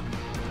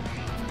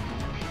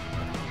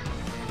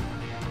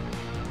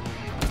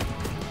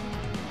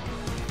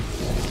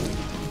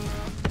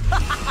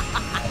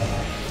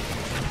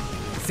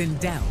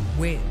 Sindel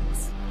wins.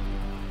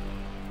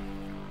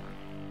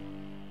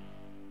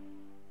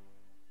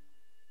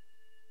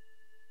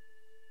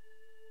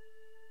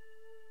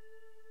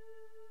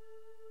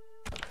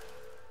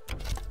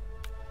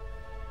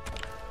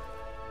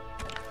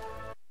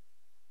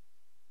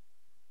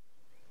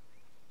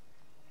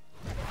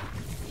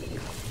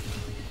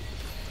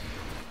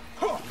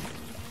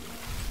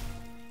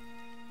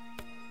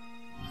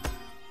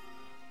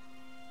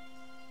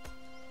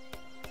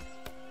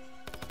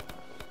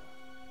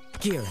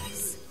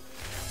 Geras.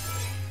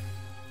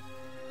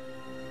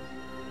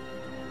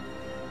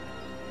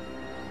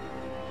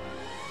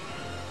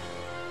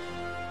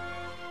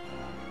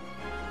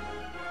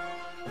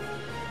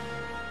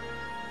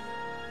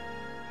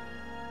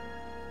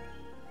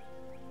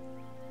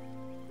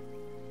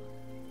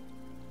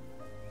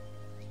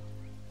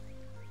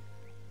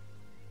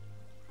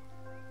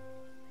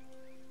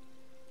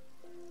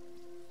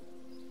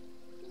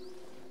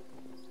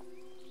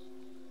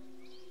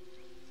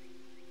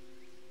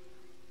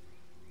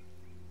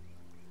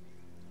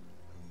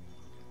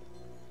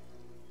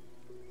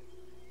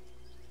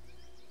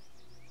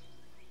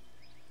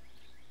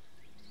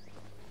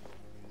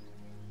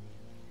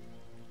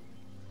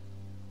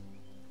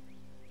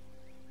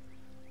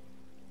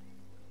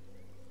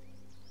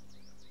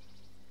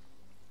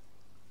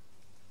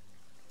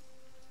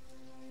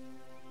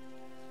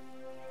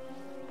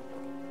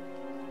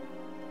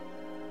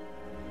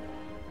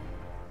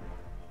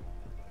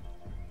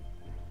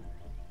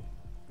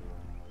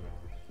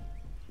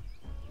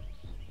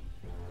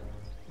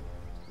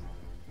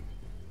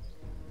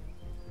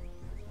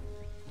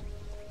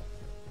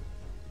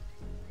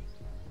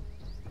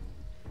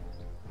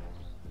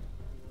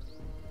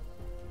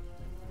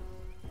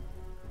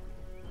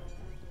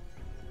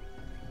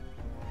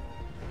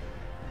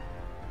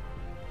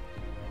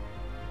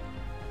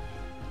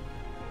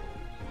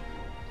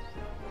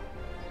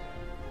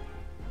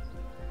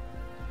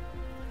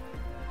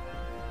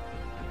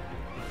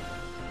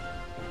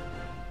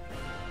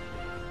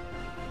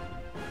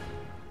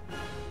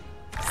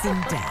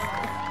 Sindel.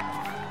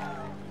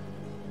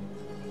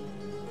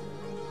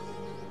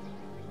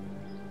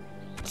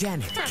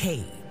 Janet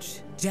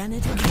Cage.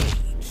 Janet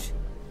Cage.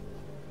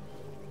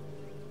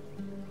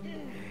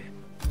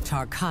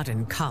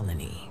 Tarkatan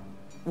Colony.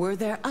 Were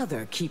there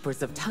other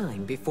Keepers of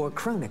Time before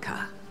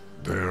Chronica?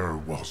 There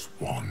was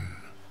one.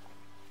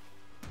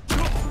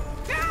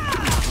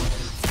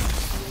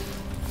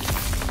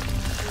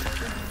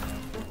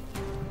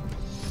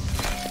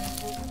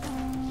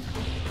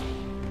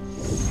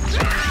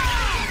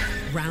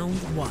 Round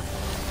 1.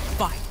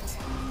 Fight.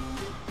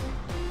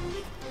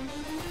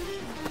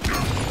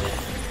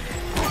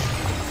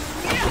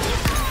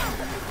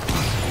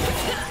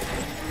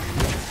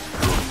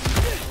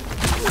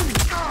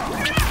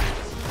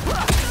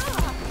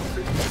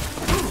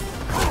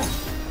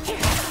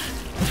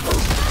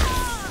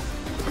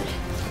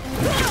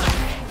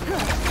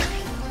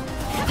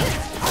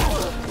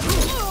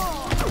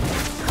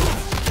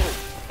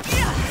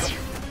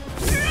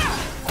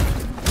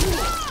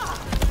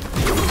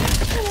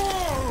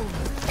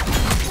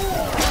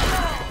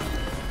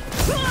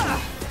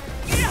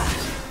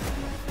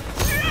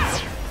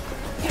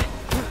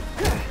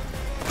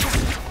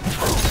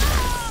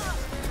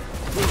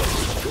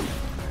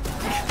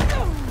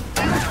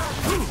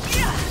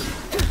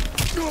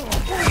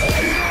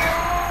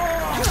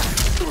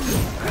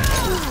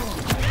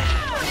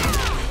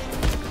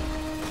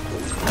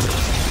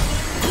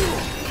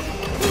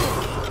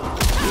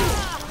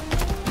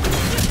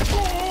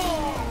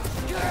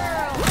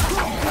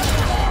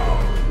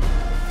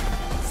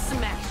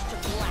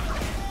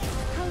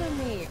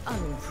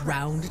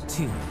 Round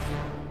 2.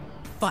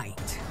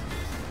 Fight.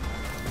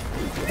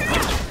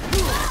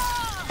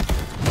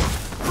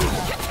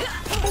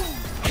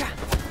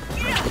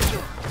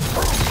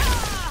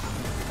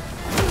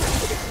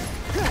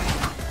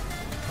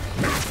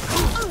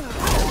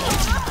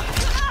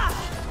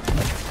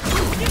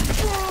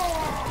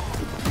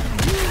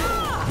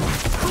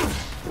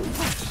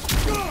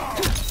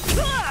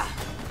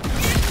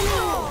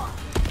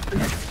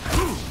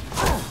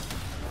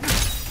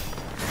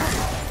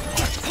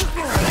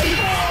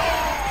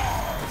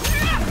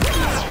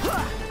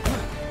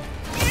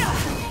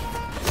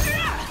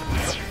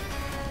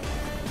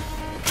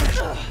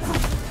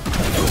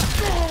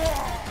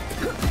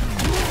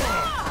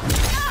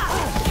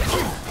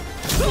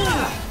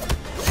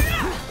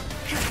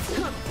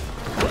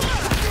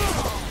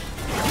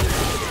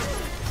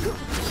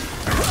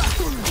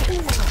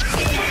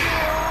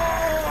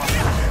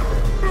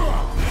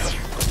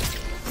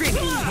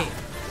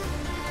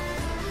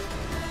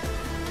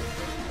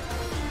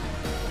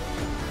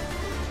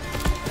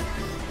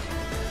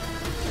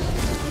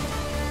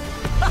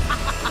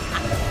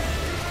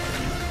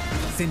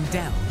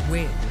 Sindel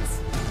wins.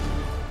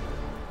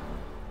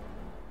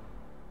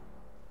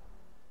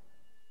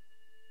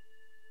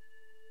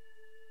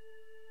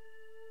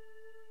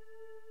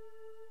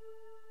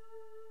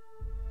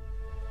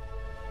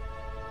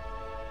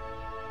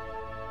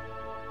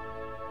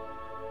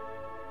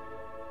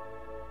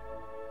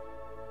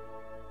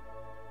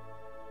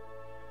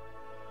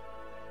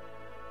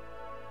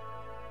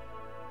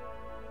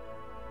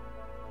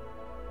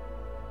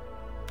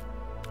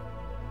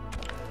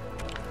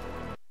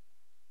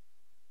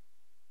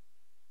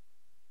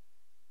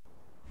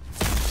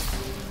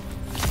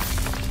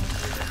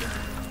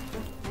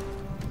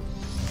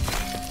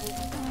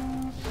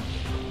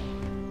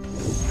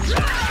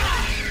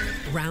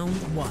 Round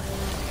 1.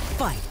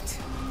 Fight.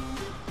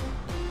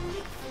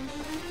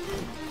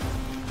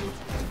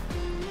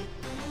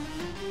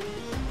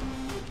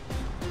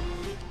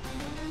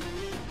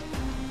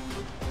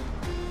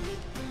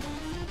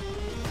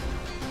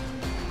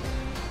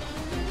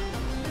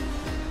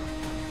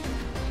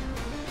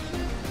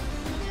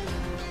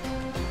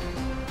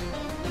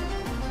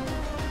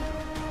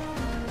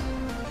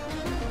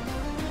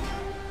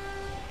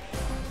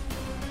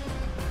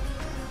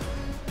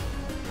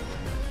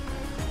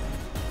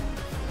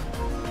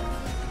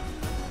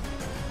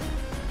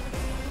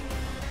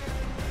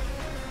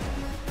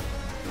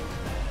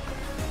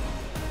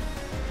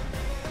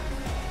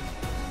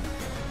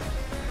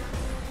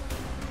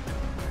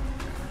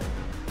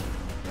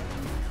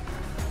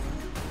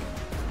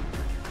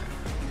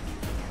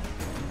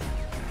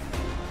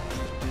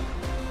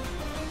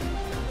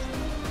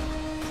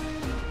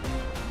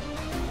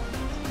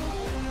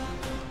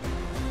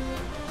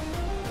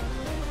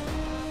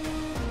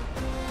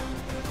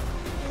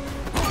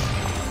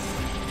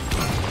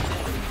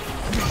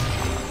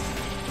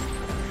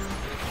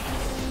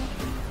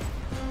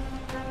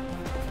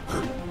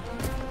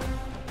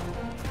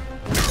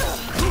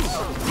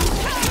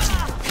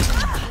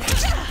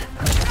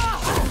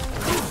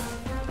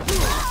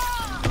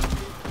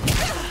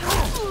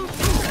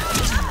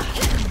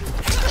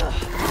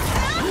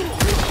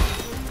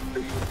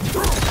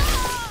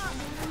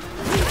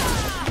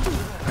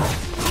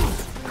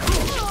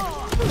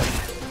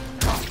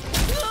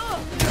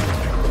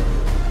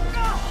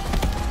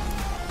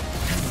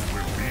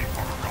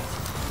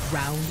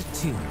 Round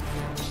 2.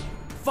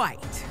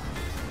 Fight.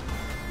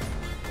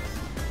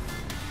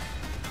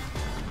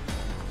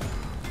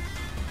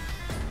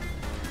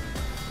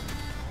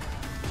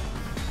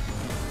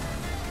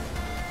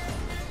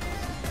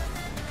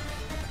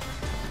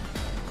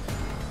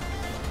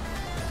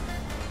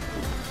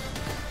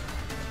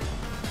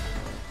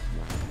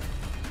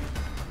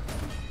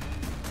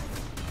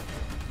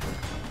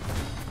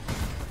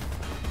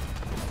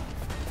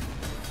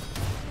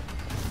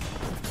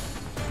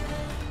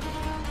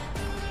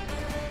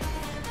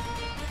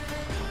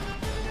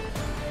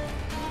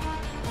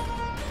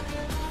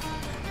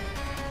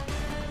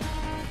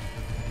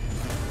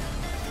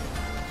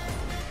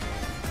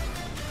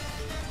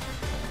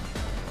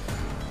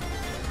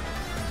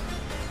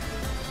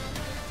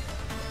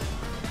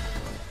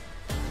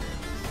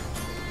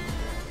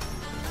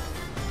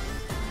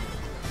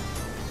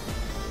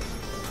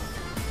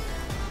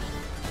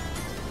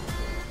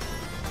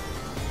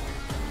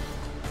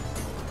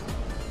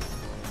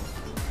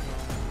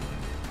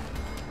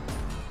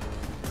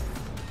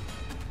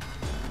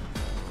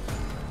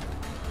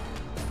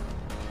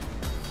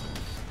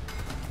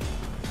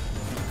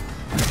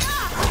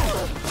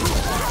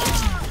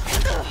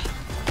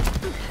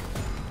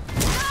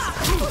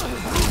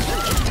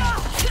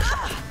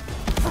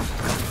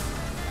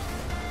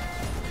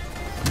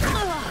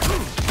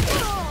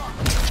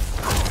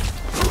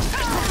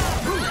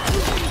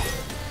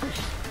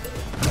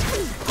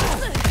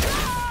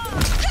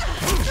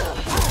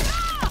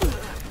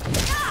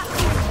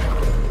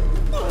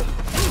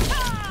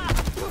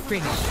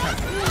 Finish her.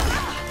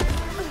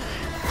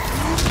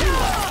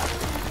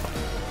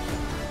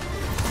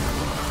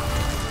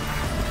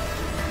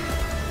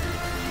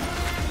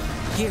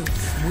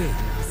 Guilt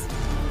wins.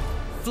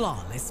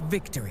 Flawless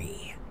victory.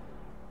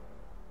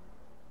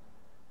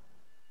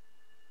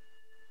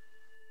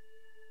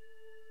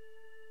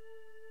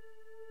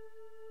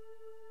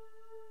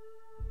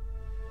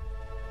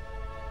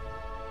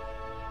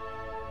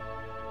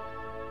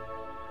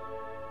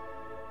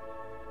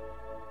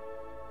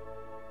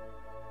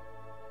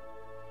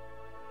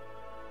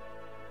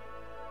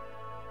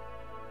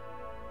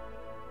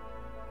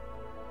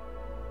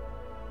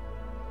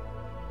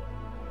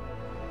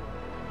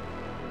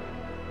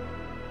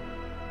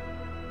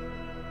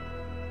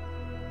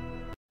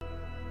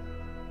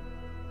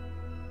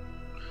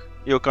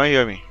 Yo, can you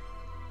hear me?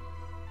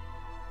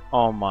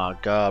 Oh my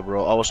god,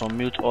 bro. I was on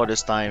mute all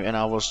this time and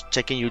I was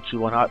checking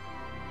YouTube on how.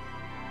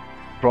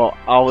 Bro,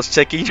 I was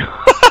checking.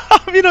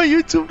 I've been on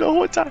YouTube the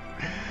whole time.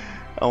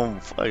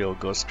 Yo,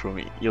 God, screw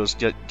me. Yo,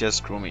 just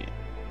screw me.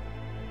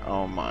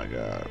 Oh my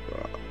god,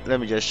 bro. Let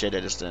me just share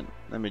this thing.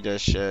 Let me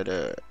just share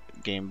the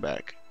game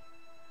back.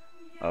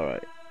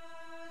 Alright.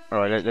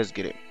 Alright, let's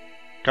get it.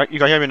 You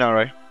can hear me now,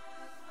 right?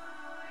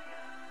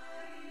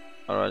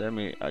 Alright, let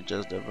me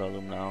adjust the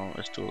volume now.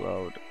 It's too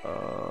loud.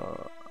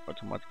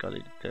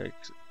 Automatically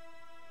detects.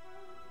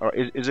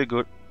 Alright, is it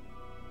good?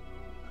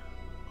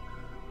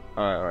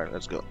 Alright,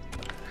 let's go.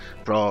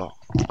 Bro,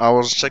 I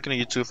was checking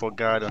YouTube for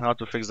guide on how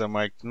to fix the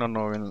mic, not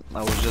knowing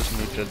I was just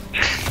muted.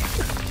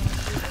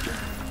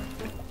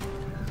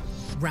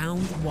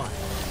 Round 1.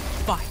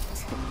 Fight.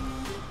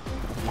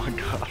 Oh my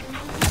god.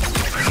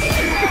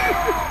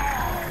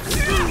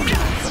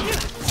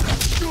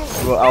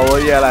 Bro,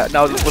 like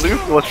now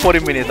it was 40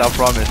 minutes, I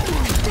promise.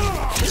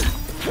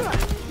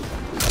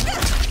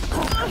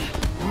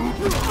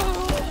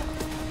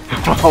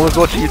 I was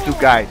watching YouTube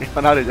guide.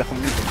 Now they're just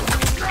muted.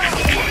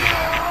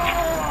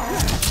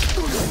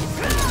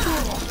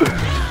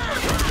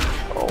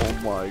 Oh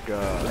my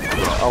god.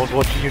 I was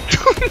watching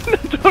YouTube.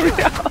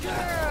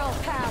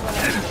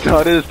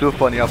 No, this is too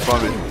funny, I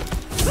promise.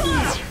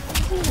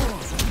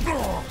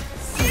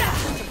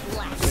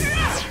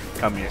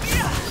 Come here.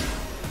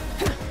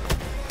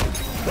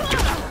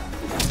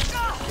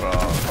 Bro.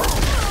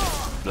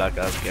 Black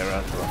ass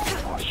Geralt, bro.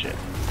 Oh shit.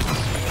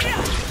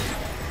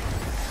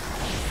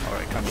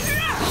 Alright, come here.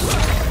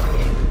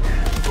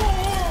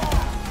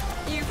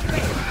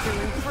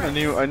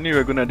 I knew we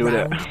were gonna do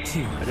that. I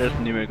just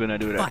knew we were gonna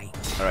do that.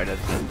 Alright,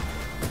 that's good.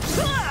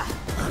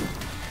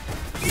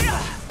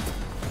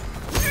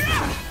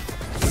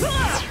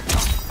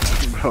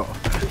 Bro,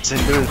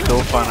 Cinder is so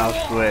fun, I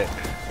swear.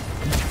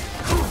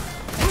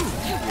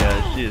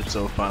 Yeah, she is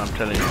so fun, I'm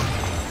telling you.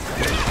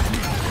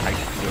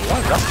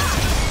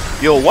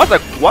 Yo, what's the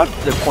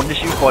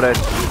condition for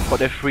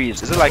the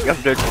freeze? Is it like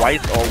after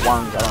twice or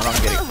once? I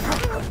don't get it.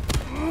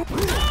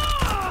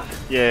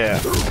 Yeah.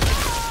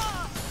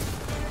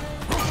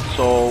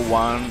 So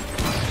 1,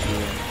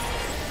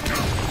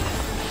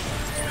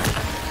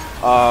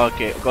 2.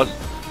 Okay, because.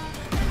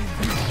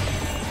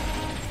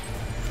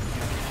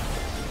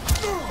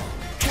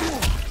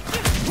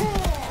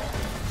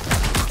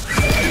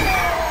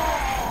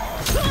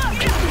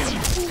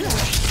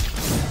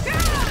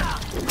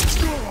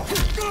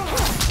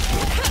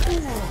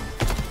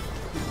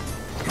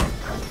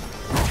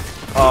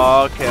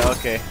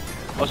 Okay.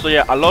 Also,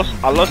 yeah, I lost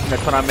in the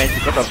tournament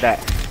because of that.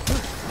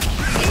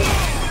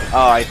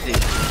 Oh, I see.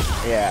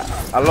 Yeah,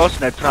 I lost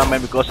in the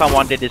tournament because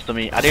someone did this to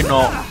me. I didn't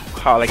know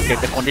how, like,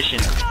 get the condition.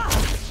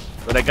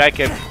 So the guy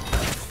kept.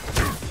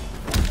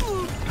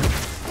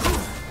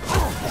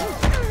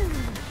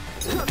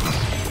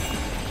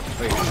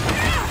 Wait.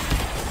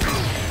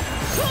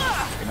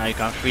 Okay, now you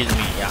can freeze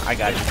me. Yeah, I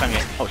got you. Come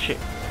here. Oh shit.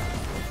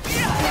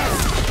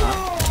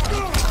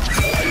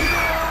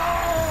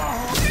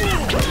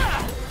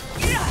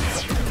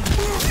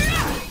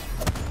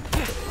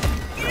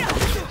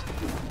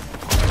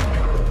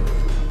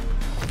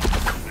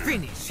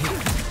 Finish him.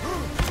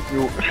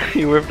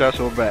 You whipped that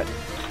so bad.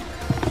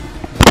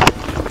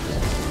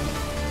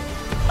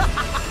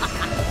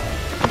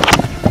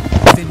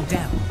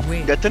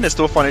 The thing is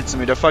so funny to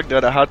me, the fact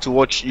that I had to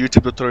watch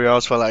YouTube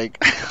tutorials for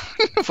like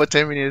for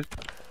 10 minutes.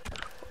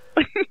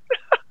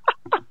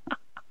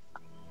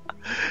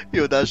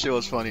 Yo, that shit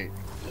was funny.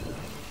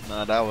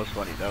 Nah, that was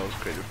funny. That was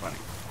crazy funny.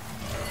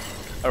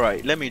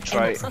 Alright, let me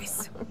try.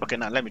 Okay,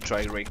 now let me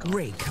try Reiko.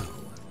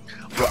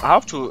 Bro, I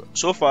have to.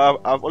 So far,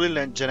 I've only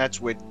learned Janet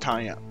with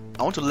Tanya.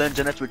 I want to learn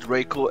Janet with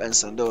Reiko and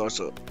Sando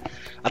also.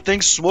 I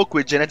think Smoke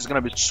with Janet is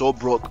gonna be so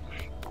broke.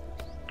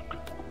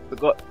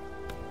 Because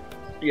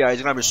yeah,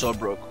 it's gonna be so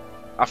broke.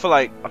 I feel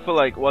like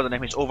what the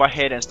name is,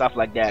 overhead and stuff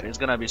like that. It's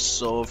gonna be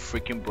so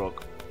freaking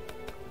broke.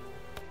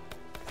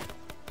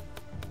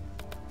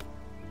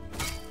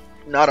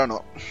 No, I don't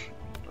know.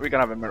 We're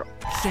gonna have a mirror.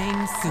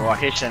 Oh, I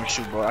hate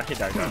Shamshu, bro. I hate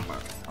that guy,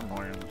 man. I'm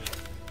annoying.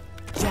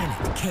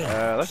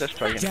 Let's just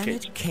try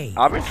Janet Cage.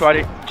 I've been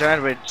trying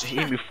Janet with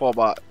him before,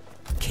 but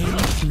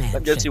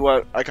let's just see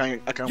what I can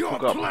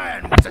cook up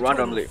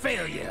randomly.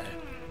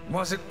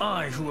 Was it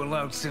I who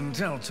allowed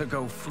Sindel to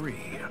go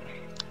free?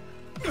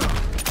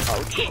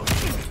 Ouch.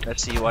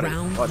 Let's see what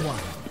Round one.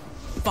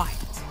 Fight.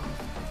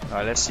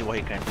 Alright, let's see what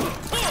he can do.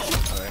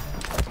 Alright.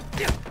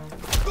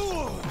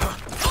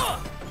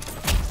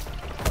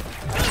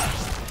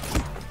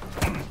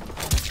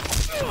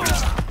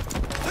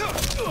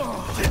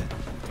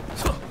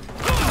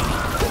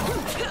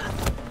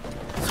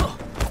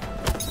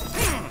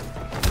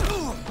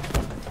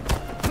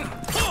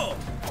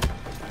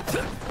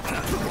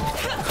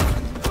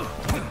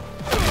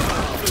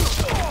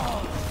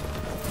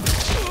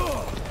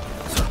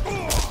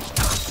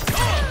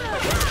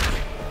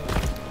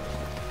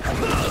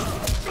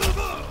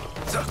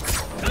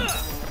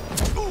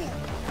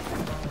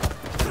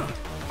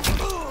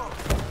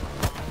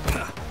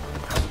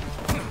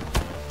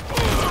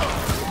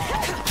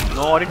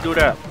 No, I didn't do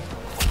that.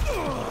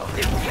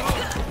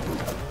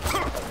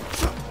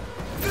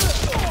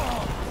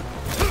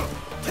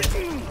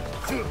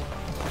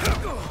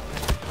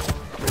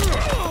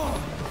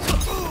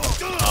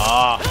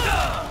 Ah.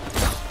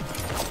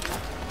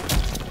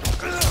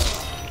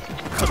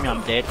 Tell me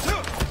I'm dead.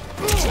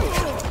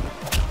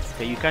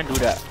 Okay, you can't do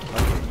that.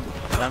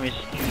 That means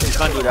you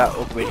can't do that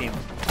with him.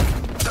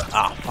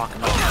 Ah, fuck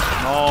no.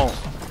 No.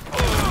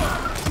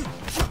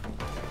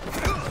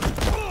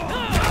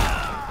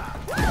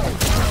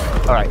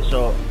 Alright,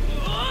 so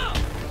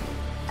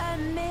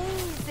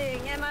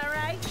Amazing, am I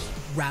right?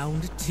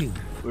 Round two.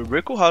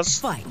 Rico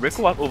has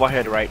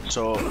overhead, right?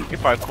 So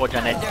if I call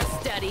Janet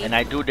Understudy. and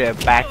I do the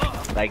back,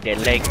 like the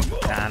leg,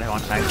 and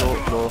I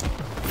go.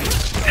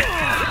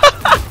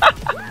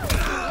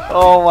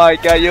 Oh my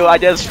god, yo! I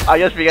just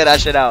figured that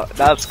shit out.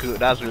 That's cool.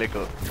 That's really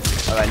cool.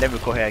 Alright, let me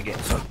call her again.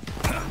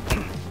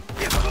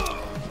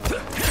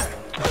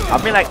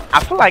 I mean, like,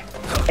 I feel like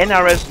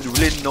NRS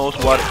really knows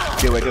what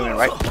they were doing,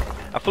 right?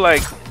 I feel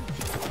like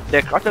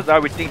the characters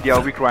that we think they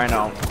are weak right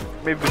now,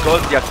 maybe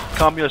because their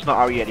cameo is not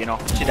out yet, you know?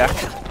 See that?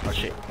 Oh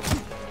shit.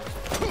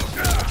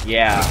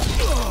 Yeah.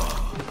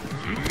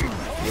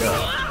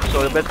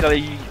 So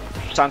basically,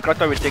 some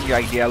characters we think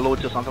like they are low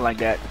to something like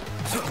that.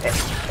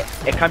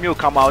 A cameo will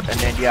come out and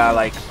then they are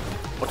like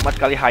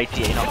automatically high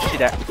tier, you know? See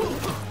that?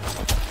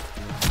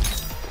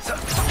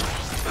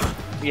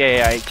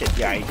 Yeah.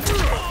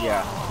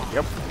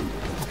 Yep.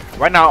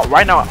 Right now, I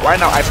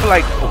feel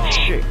like, oh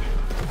shit.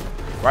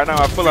 Right now,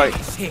 I feel like,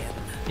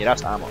 yeah,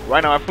 that's ammo.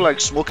 Right now, I feel like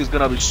Smoke is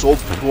gonna be so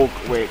broke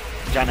with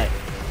Janet.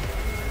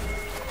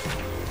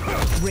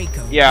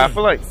 Yeah, I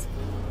feel like.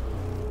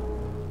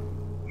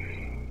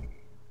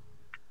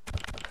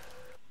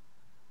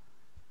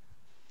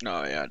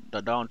 No, yeah,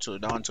 the down two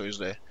is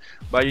there.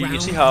 But you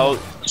see how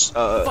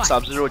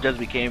Sub-Zero just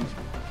became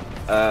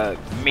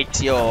mid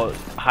tier or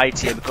high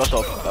tier because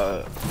of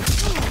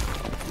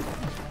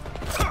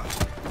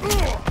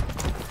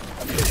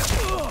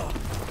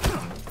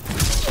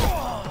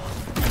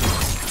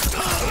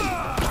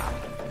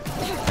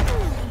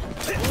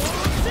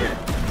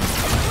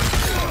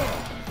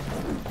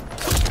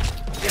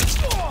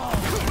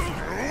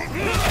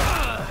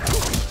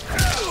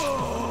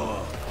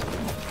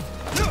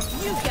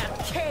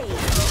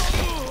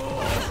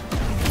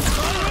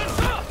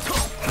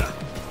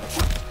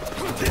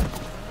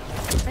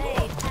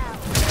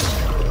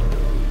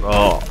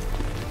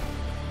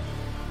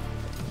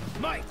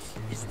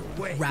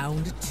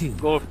Round two.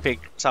 Go pick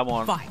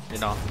someone, you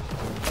know.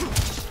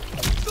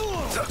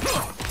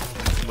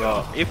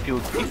 Bro, if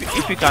you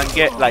can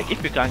get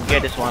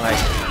this one, like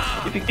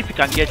if you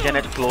can get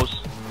Janet close,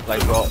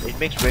 like bro, it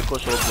makes Reiko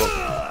so broke.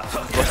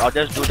 Because I'll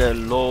just do the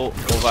low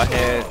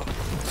overhead.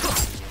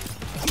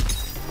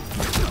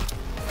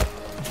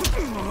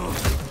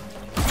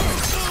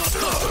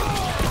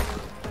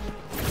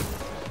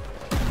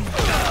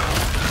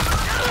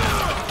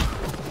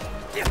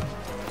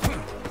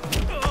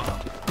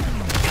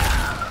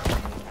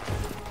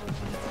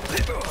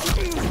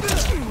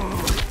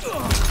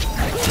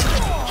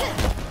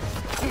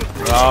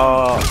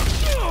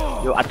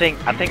 Yo, I think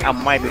I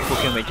might be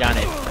cooking with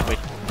Janet with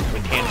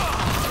him.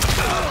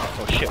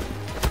 Oh shit.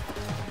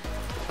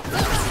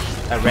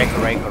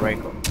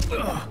 Reiko.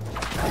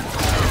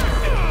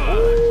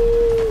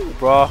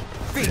 Bro,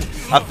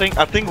 I think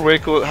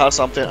Reiko has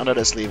something under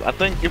the sleeve. I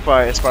think if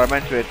I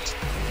experiment with,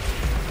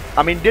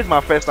 I mean, this is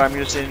my first time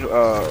using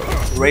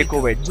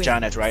Reiko with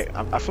Janet, right?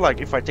 I feel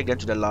like if I take them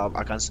to the lab,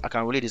 I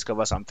can really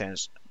discover some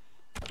things.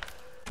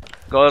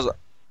 Cause,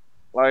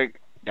 like,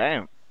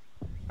 damn.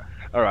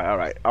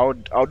 Alright.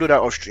 I'll do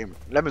that off stream.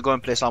 Let me go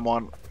and play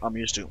someone I'm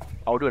used to.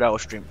 I'll do that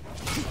off stream.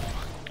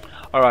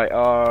 Alright,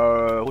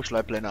 who should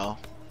I play now?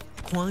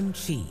 Quan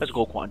Chi. Let's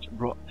go Quan Chi,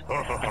 bro.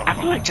 I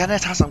feel like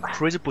Janet has some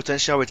crazy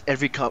potential with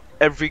every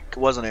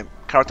what's her name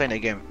character in the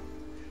game.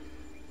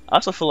 I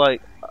also feel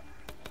like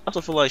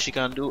she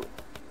can do.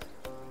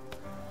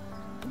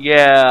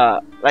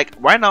 Yeah, like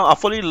right now I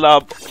fully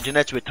love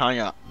Janet with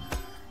TANYA.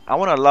 I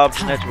wanna love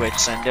Janet with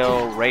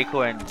Sindel,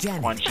 Reiko, and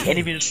Quan Chi, and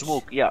even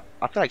Smoke. Yeah,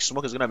 I feel like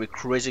Smoke is gonna be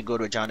crazy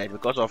good with Janet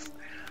because of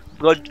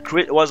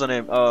what's her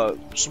name?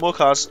 Smoke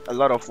has a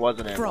lot of what's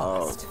her name? A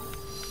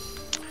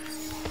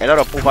lot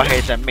of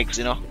overheads and mix,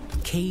 you know.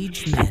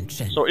 Cage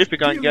Mansion. So if you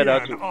can get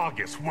out,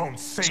 August won't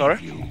save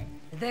sorry, you.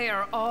 They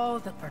are all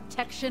the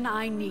protection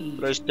I need.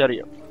 let's tell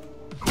you.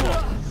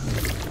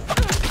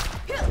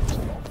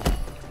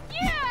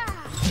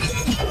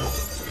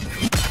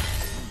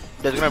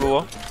 There's gonna be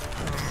war.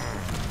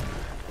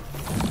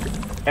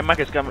 Emma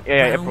is coming.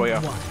 Yeah, April,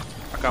 yeah.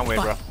 I can't wait,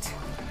 bro.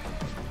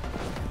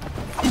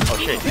 Oh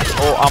shit.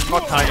 Oh, I'm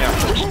not Tanya. I'm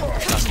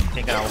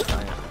thinking I was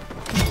Tanya.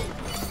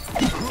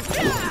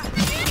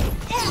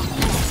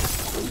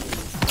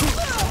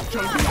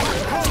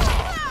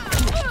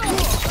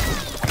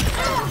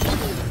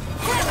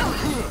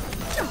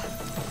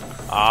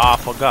 Ah, I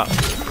forgot.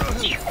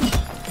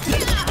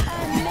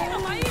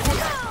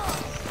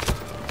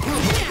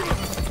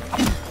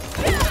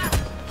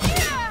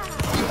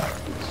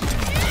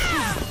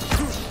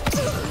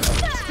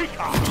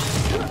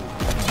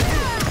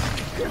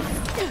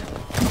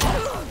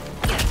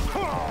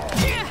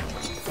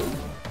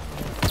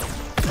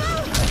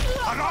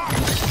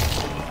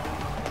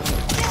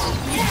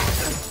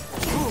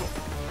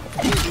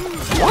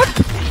 What?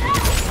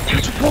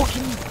 He's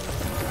walking.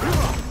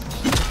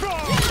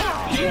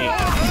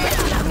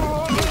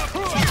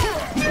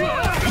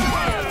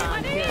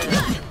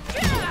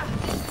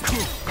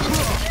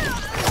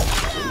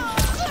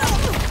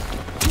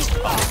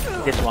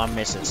 This one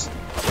misses.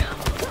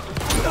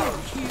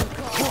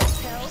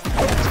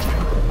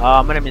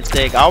 Made a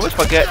mistake. I always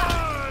forget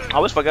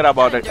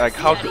about it, like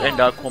how to end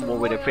that combo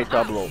with a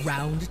fatal blow.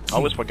 Round 2. I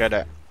always forget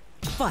that.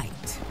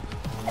 Fight.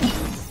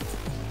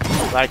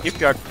 Like if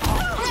you're,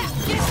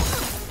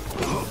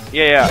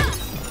 yeah,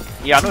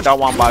 I know that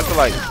one, but I feel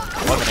like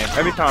what's the name?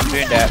 Every time I'm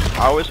doing that,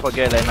 I always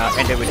forget and I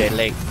end it with a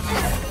leg.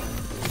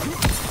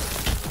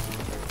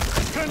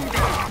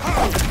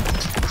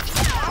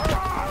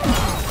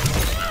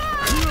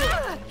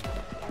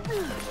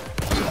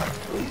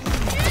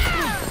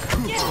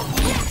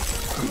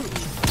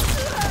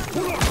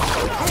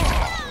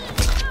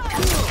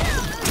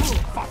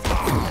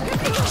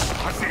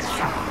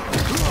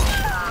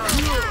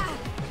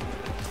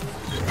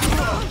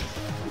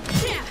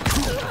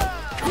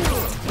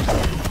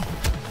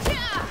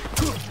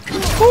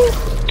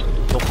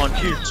 So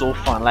Conchi is so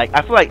fun. Like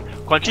I feel like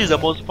Conchi is the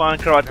most fun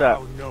character.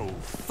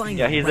 Final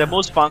Yeah, he's the round.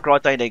 most fun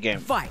character in the game.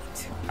 Fight.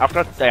 After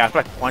I feel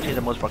like Conchi is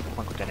the most fun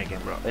character in the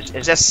game, bro. It's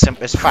just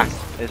simple. It's fact.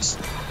 It's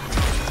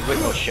wait.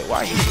 Oh shit!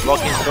 Why are you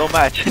blocking so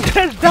much?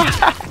 Just die.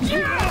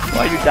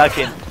 Why are you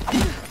ducking?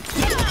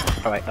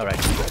 All right.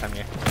 Come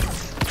here.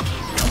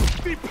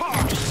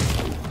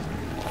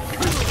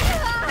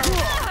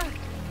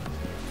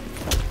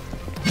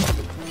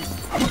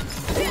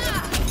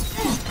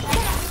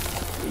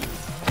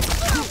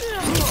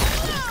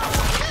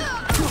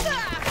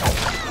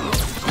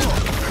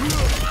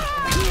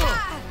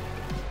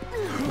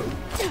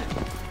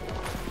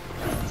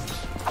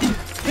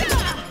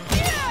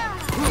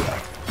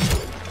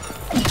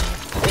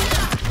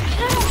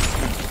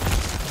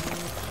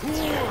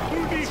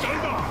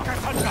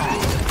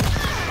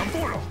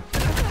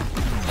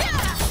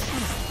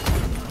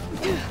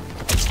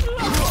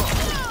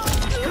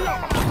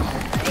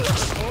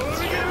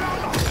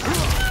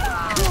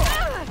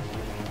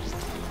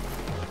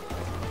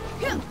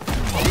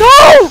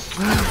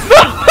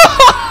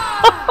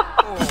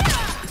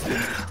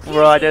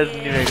 Bro, I just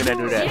knew they were gonna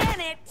do that.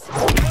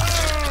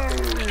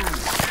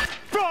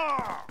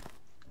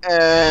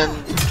 And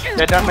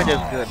the damage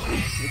is good.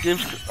 It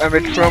gives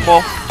every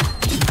tremble.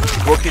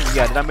 Working,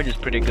 yeah, the damage is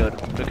pretty good.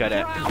 Look at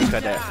that. Look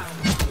at that.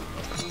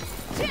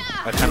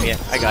 Oh, come here.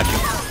 I got you.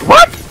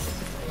 What?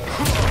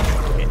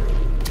 Okay.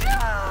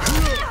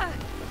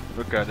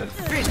 Look at this.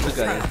 Look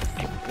at it.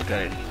 Look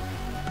at it.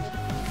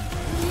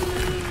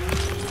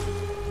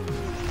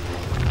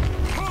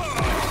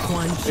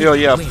 Yo,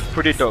 yeah,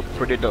 pretty dope,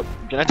 pretty dope.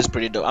 Janet is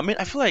pretty dope. I mean,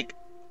 I feel like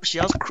she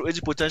has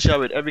crazy potential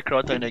with every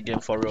character in the game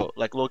for real,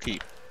 like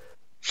Loki.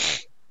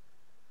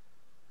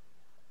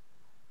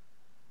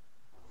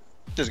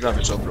 This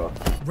graphics so bro.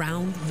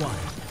 Round 1.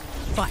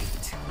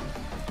 Fight.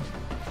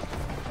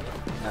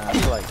 Nah, I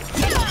feel like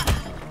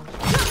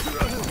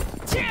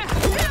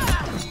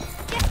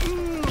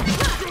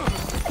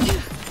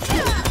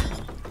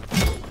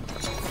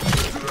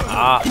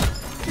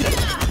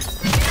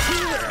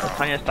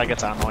Tanya's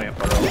targets are annoying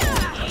for real.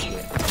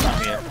 Shit. Come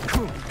here.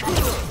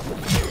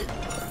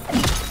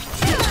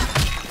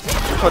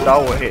 So that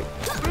will hit.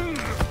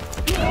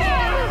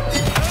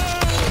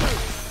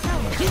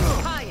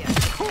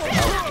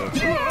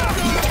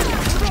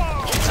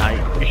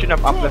 Nah, you shouldn't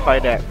have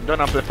amplified that. Don't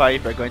amplify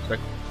if you're going to Be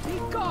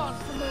gone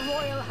from the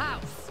royal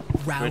house.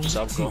 Round switch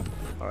sub 2. go.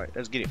 Alright,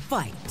 let's get it.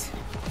 Fight.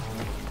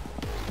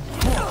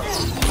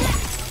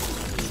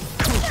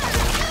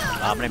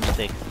 I made a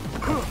mistake.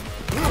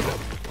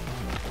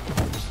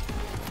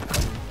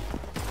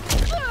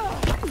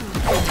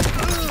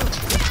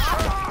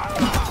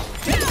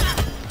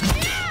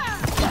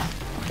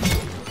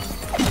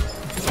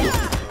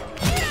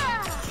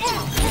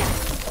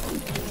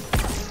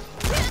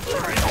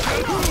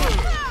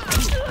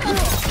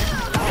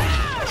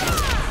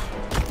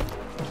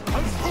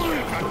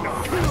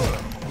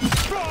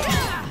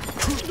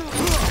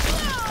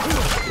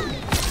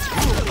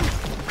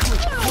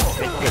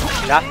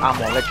 That's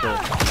armor, let's go.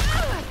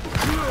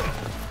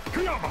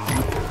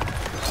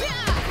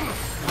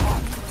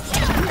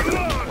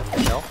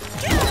 No?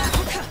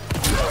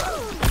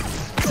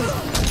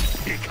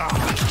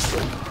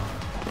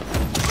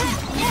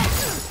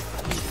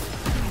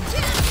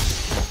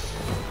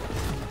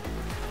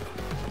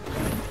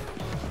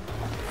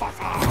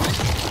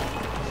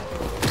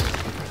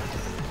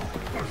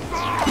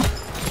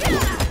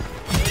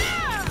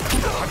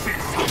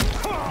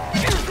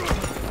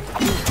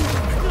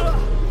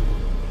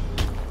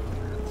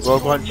 Bro,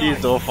 PUBG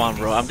is so fun,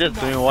 bro. I'm just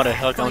doing what the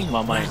hell comes to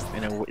my mind,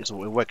 and it works.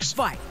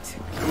 Fight.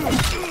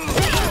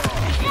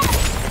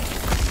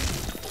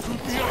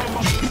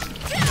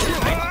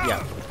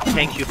 Yeah.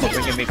 Thank you for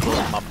bringing me close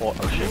to my port.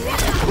 Oh shit.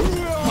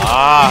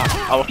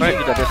 Ah, I was trying to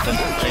do the distance,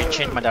 and it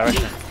changed my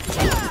direction.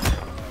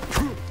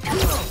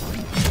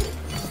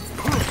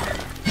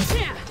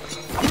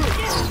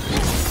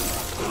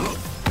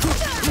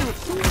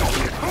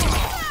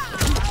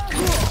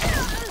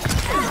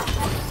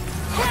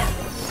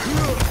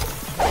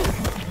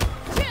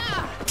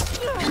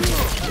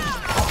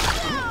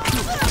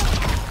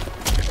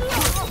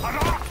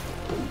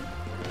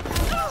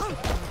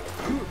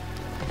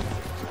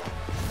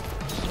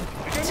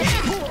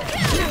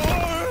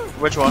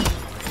 Which one?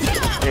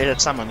 Yeah,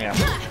 it's salmon, yeah.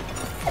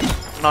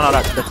 No,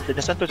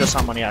 the center is a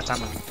salmon, yeah,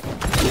 salmon.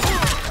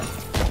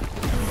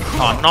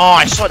 Oh no,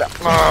 I saw that.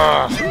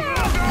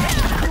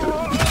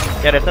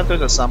 Yeah, the center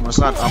is a salmon, it's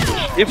not an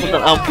ambush. If it was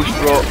an ambush,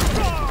 bro,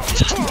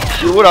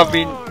 she would have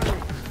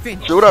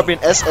been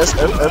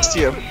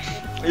SSFSTM.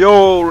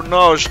 Yo,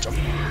 Noshed.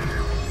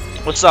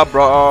 What's up,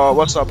 bro?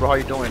 What's up, bro? How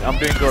you doing? I'm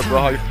doing good,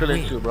 bro. How you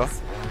feeling too, bro?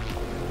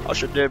 How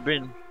should they have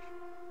been?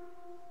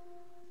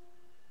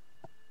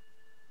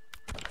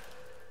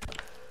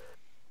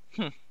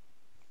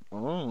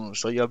 Oh,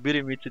 so you're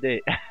beating me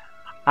today.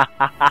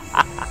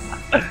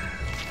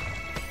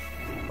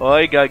 Oh,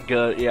 you got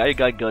good. Yeah, you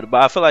got good.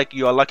 But I feel like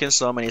you are lacking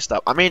so many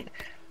stuff. I mean,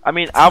 I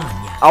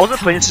wasn't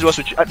playing serious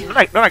with you.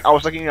 Not like I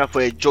was looking at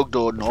for a joke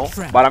though, no.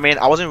 But I mean,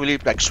 I wasn't really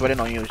like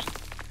sweating on you.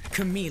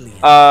 Chameleon.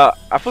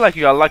 I feel like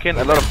you are lacking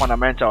a lot of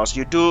fundamentals.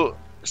 You do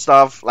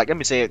stuff like, let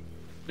me say it.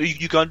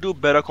 You can do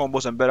better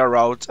combos and better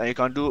routes, and you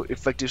can do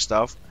effective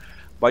stuff,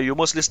 but you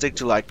mostly stick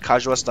to like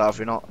casual stuff,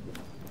 you know.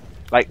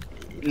 Like,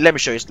 let me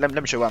show you. Let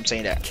me show you what I'm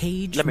saying there.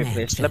 Let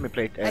me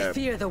play. I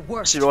fear the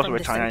worst Serious from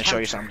with this TANYA and show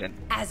you encounter. something.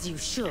 As you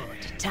should.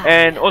 TANYA.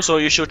 And also,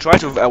 you should try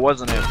to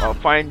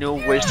find new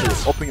ways to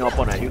open your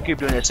opponent. You keep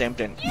doing the same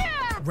thing.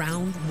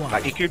 Round one.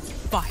 Like you keep,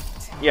 Fight.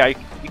 yeah, you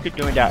keep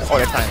doing that all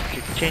the time.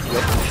 You change your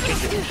opponent,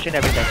 change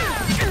everything.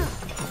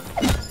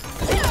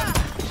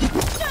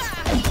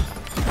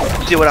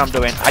 See what I'm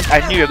doing?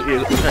 I knew you were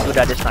gonna do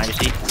that this time. You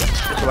see,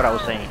 this is what I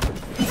was saying.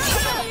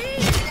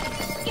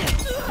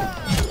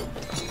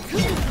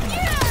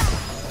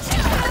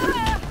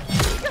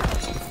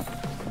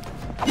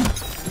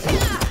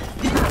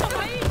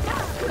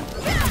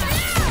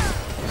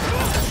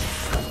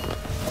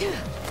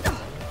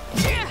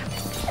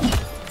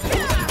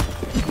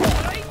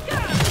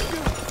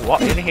 What?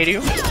 Didn't hit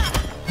you?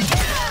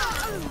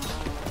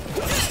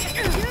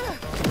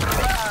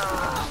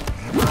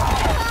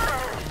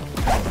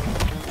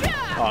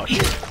 Oh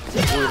shit.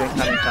 We didn't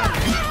come in time.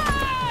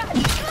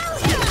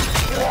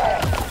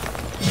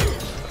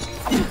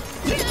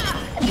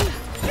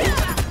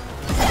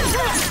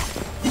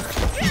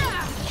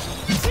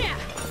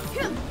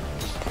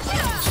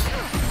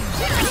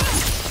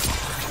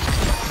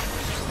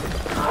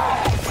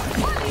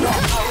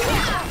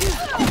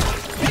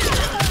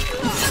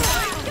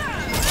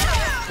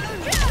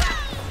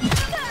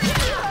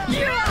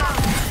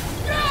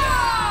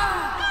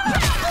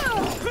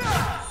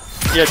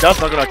 Yeah, that's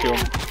not gonna kill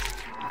him.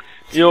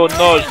 Yo,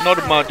 no, it's not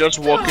man, just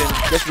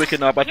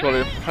waking up.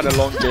 Actually, had a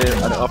long day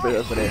at the office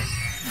yesterday.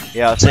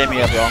 Yeah, same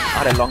here, bro. I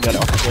had a long day at the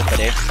office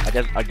yesterday.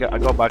 I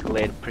got back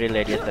pretty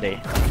late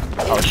yesterday.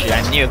 Oh shit,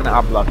 I knew you were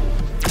gonna upload.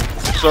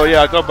 So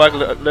yeah, I got back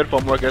late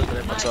from work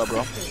yesterday. What's up,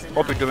 bro?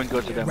 Hope you're doing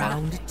good today, man.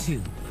 Round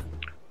two.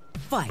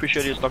 Fight.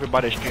 Appreciate you stopping by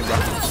the stream, bro.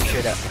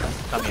 Appreciate that.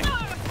 Come here.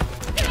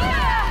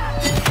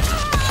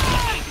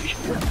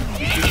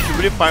 You should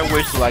really find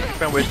ways to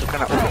different ways to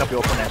kind of open up your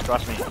opponents.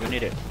 Trust me, you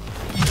need it.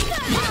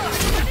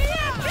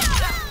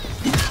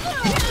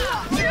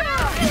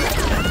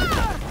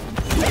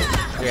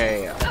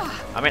 Yeah.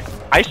 I mean,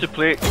 I used to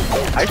play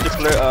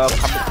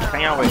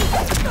TANYA with.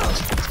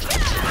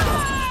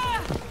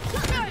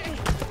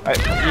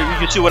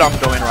 You see what I'm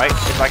doing, right?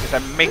 It's a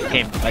mixed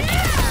game, like.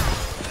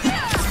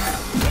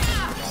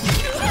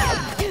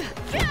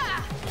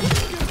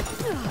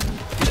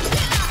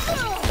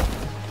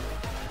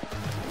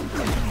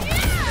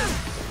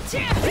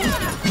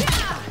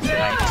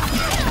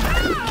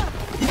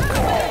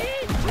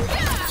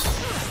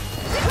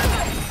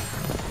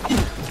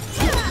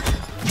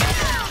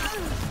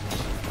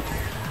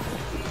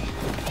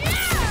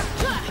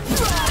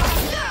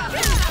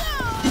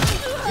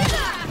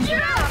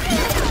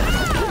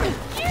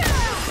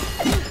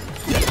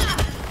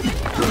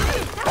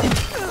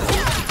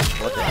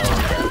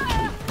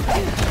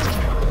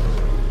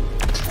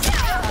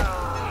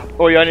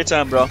 Oh yeah,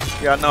 anytime, bro.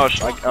 Yeah, no,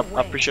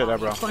 I appreciate that,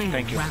 bro. Final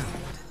Thank you. round.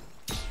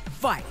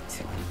 Fight.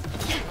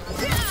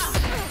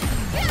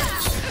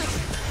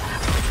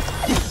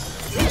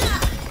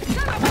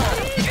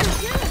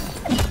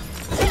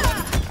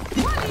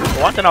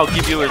 One thing I'll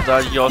give you is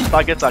that your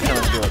targets are kind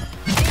of good.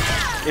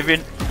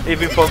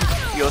 Even for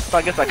your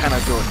targets are kind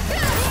of good.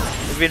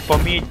 Even for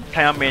me,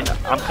 Tanya,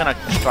 I'm kind of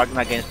struggling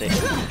against it.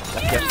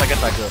 Like your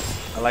targets are good.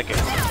 I like it.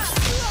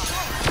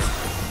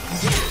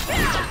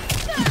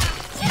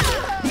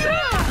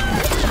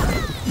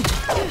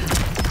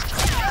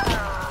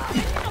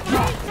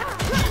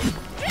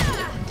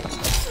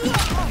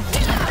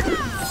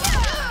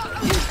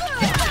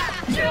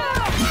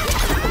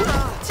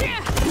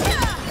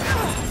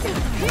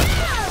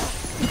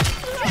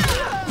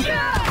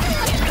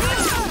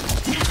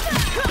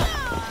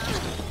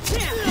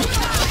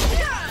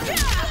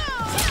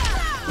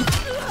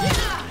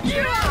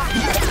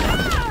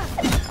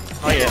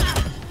 Oh yeah.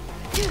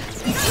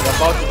 You're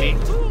about to be.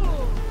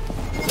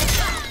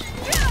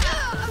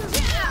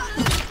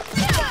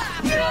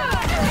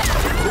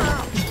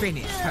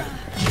 Finish her.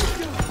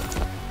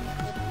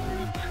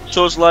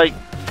 So it's like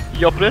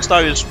your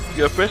playstyle is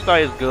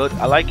good.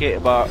 I like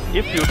it, but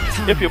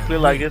if you play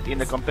like this in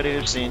the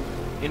competitive scene,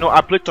 you know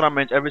I play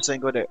tournaments every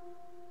single day.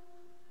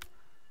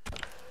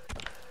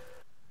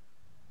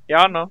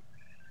 Yeah, I know.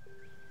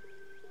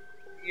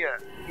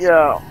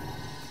 Yeah.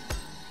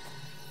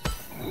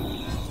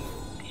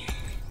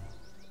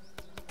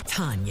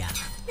 Tanya.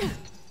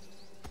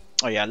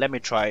 Oh yeah, let me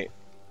try it.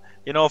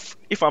 You know,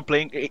 if I'm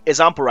playing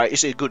example, right? You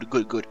say good.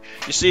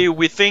 You see,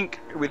 we think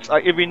with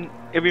even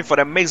for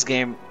the mixed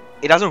game,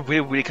 it doesn't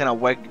really kind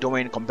of work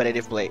doing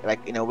competitive play.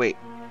 Like in a way,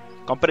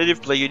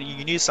 competitive play, you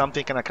need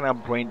something kind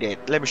of brain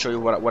dead. Let me show you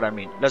what I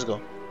mean. Let's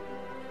go.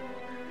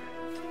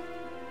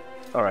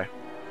 All right,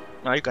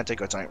 now you can take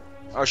your time.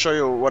 I'll show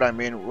you what I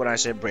mean when I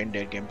say brain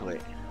dead gameplay.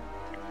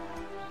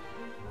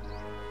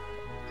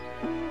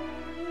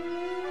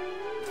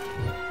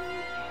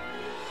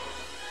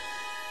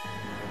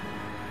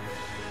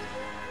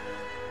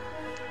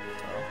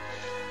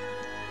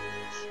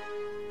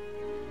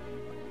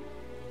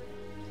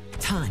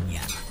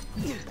 Tanya.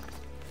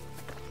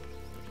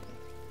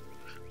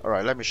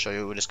 Alright, let me show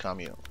you this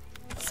cameo.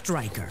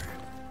 Striker.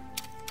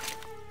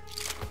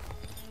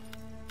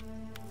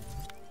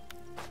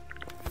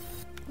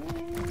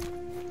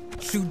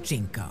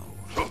 Shujinko.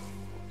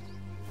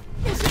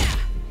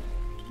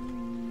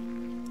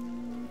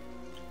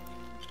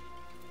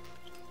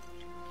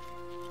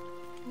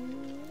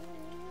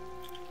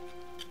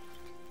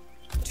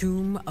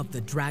 Tomb of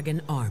the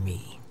Dragon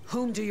Army.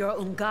 Whom do your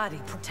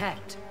Ungari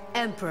protect?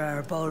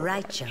 Emperor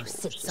Boraicho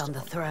sits on the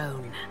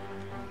throne.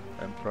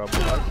 Emperor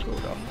Boraicho,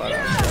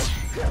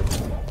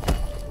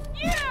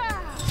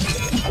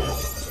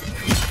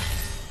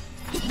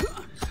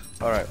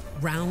 Alright.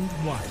 Round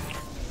 1.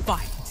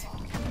 Fight.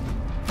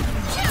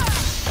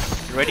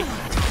 You ready?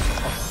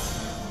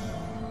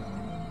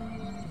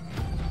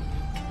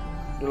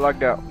 You like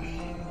that?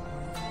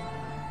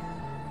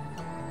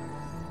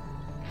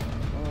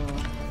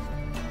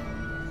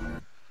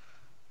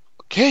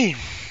 Okay.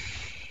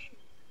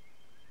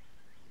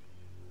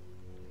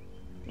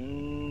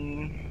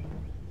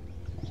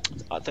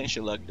 I think she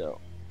lucked out.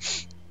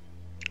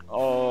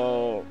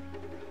 Oh,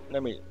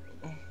 let me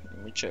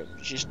check.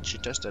 She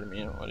tested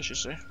me. What did she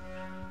say?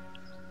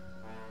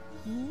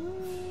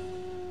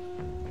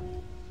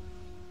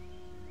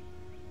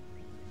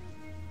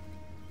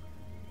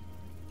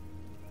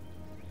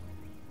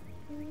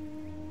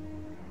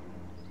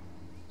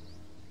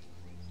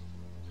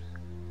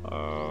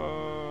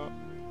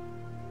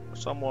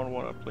 Someone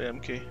wanna play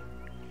MK?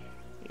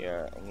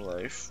 Yeah, I'm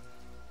live.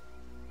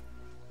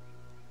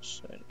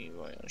 Send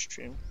invite on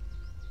stream.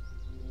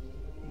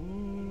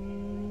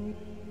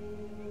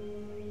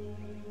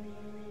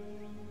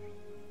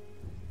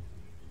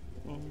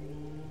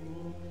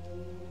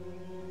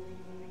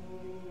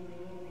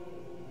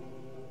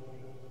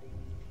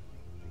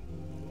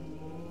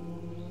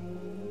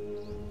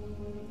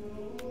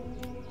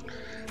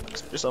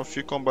 Let's play some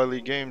few Kombat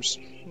League games.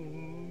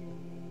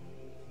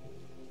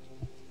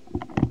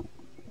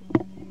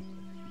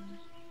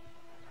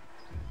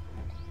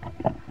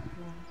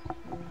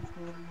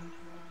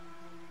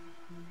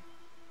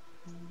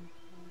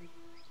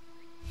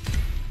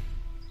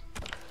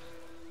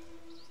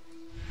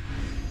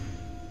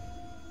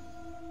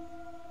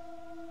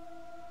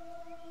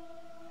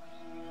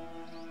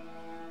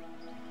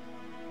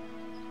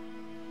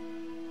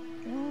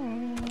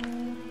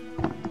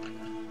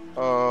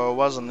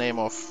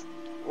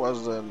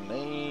 What's the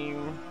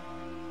name?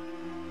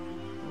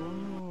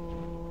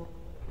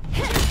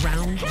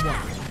 Round 1.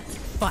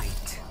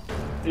 Fight.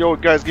 Yo,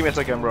 guys, give me a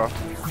second, bro. Dude,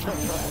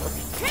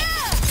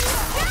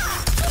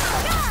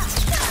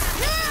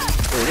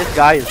 this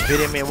guy is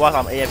beating me while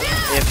I'm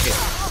AFK.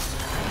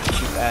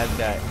 Cheap ass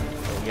guy.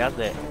 He has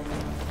that.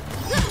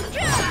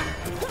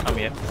 I'm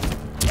here.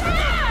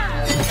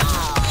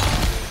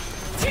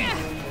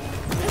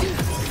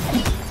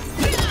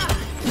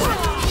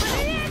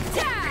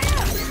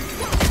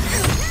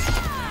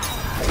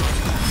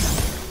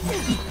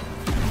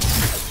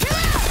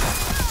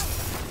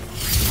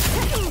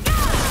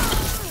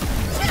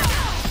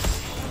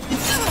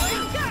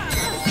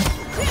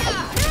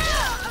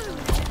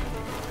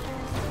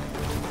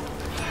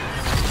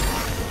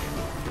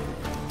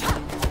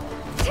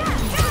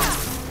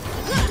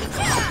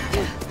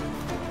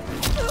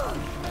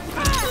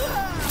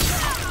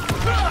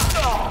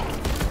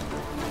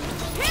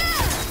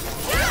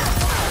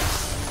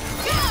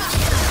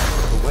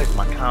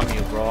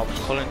 bro. I was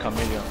calling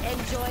Chameleon.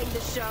 Enjoying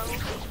the show?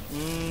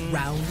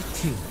 Round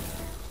 2.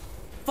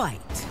 Fight.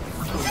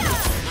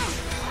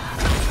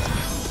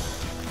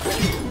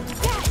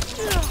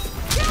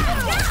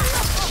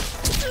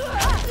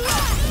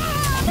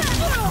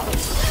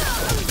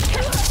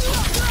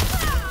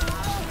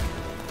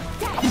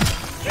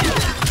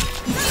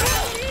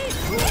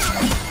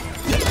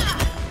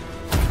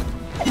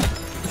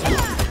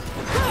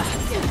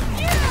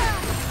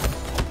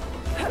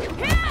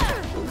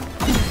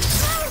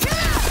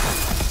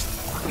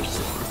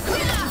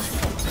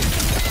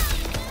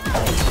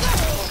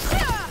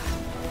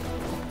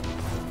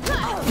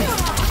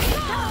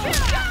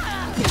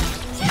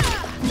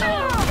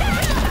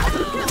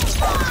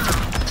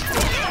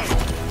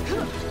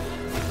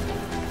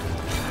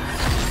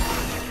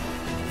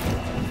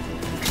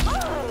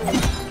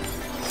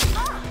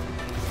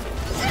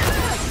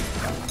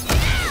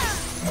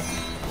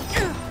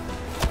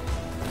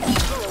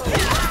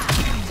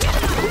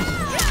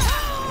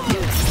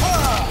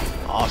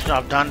 Oh, should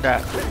have done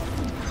that.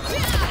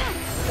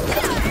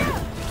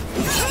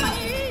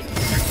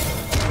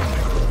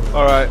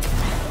 Alright.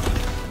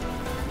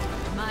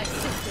 My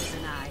sisters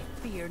and I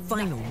fear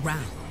Final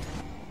round.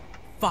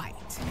 Fight.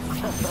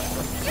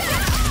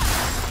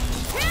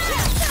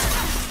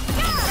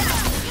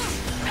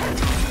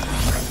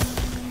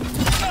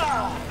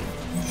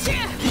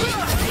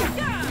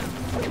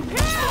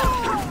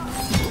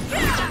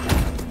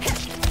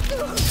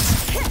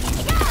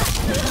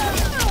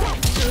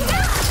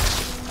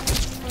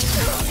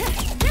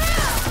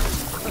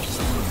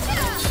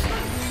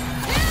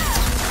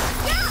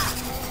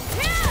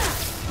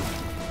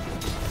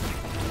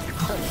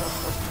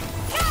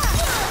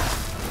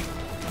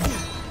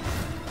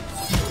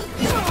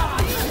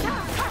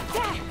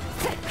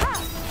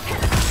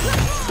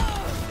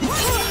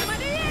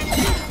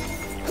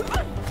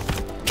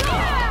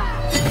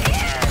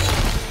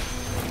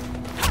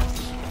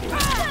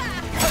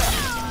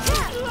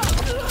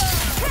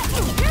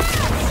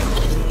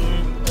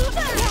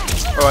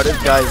 Alright,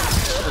 this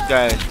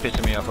guy is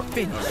pissing me off.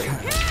 Finish her.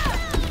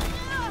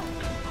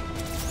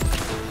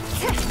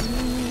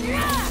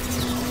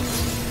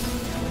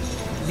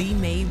 Lee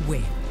May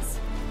wins.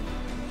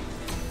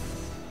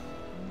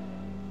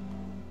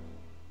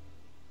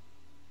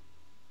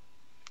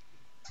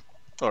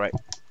 Alright.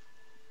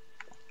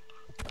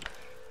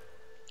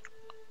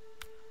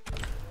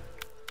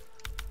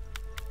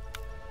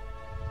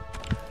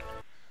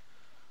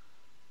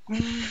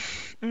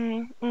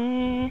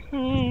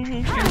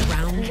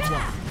 Round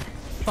 1.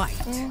 Fight.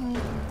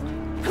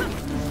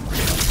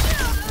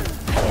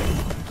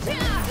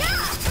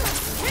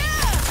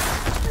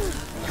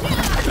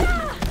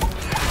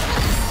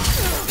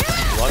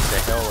 What the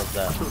hell was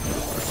that?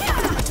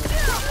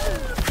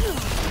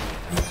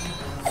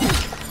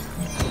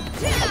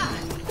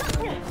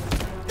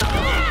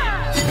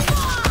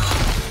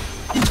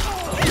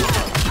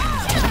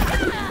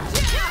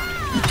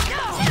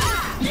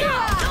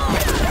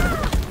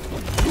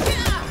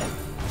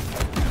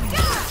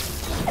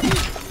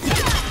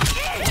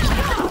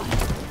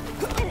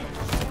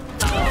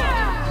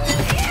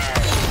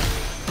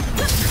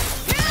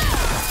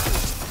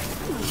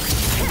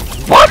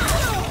 What?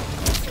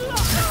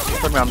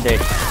 Tell me I'm dead.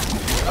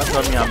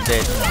 Tell me I'm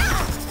dead.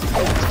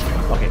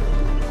 Okay.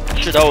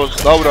 Shit, that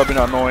would have been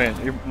annoying.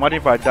 Imagine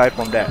if I died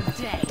from that.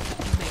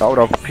 That would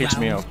have pissed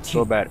me off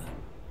so bad.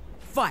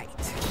 Fight.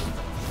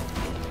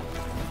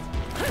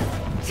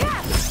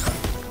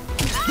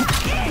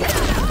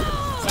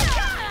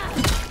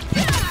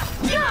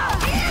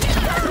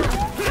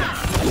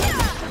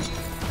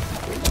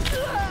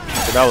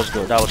 So that was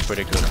good. That was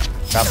pretty good.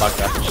 That back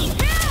was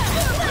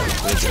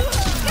really good.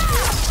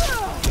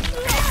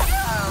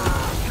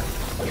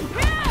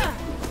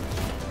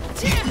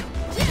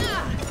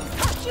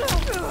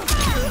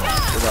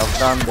 Should have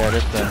done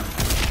better then.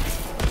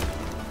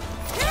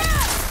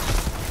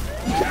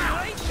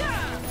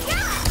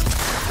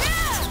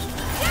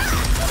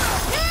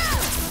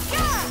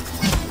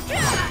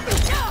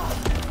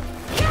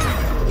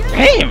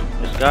 Damn!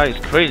 This guy is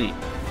crazy.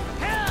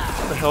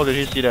 How the hell did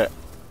he see that?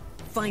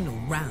 Final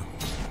round.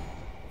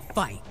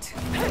 Fight.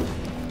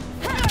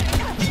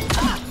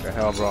 What the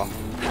hell, bro?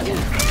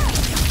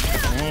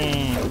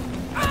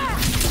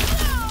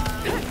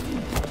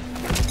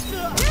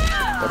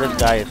 But this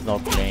guy is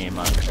not playing,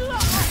 man.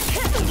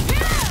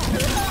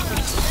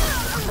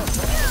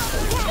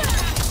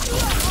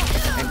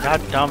 And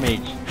that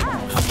damage.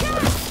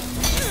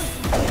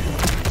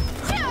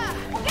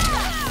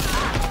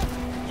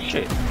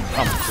 Shit,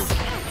 come through.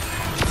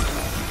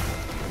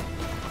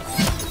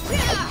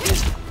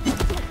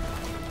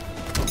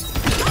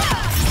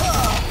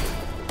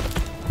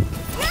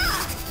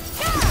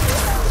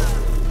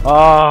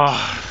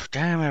 Oh,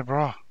 damn it,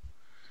 bro.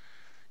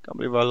 Can't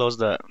believe I lost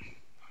that.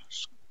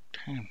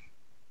 Damn.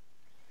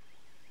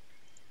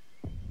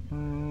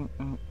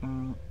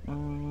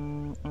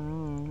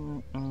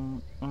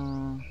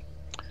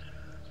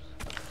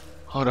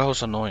 Oh, that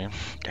was annoying.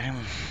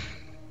 Damn.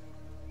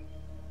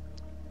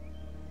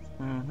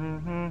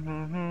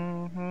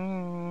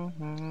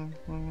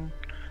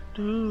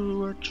 Do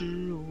what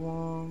you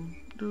want,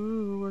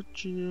 do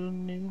what you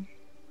need.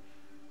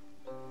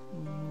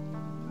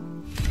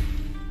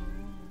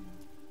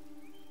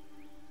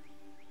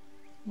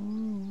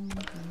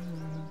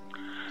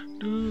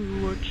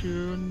 Do what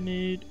you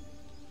need.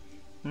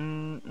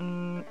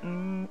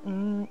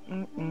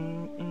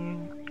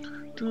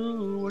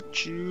 Do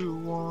what you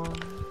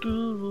want,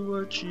 do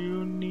what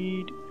you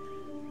need.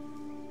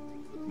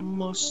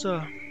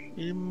 Mossa,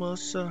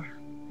 Mossa,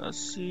 I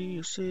see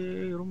you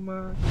say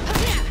Roma.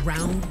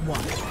 Round 1.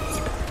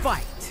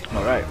 Fight.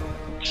 Alright,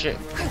 shit.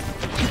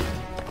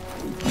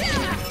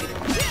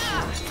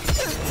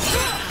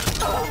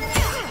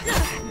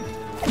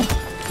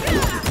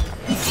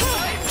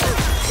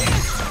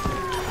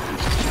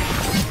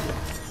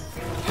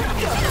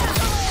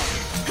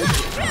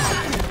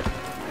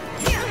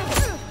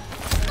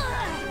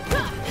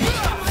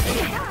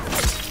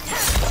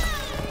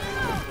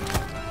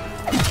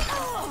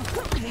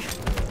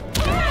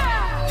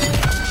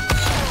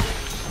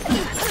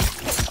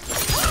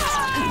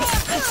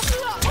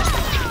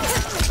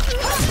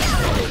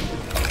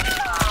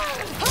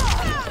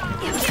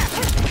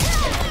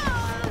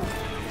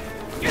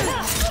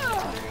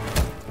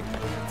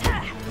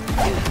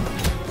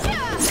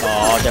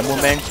 Oh, the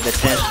moment, the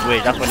tense way,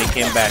 that's when he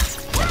came back. I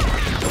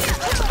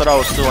thought I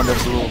was still on the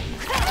blue.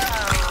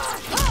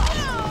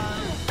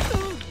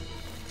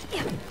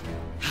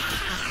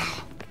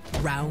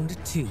 Round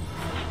 2.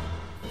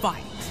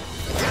 Fight.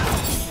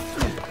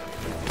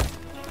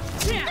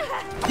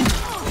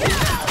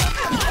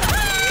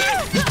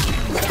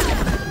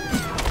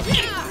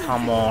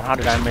 Come on, how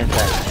did I miss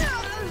that?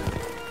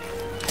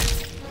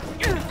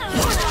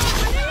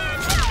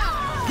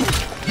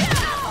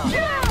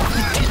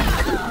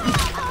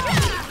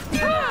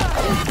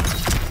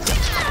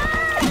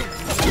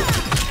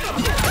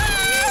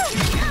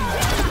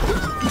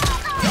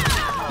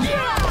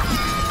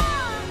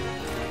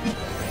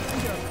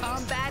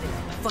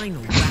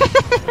 Final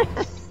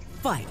round.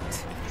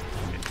 Fight.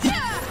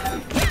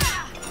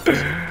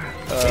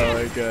 Oh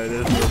my god,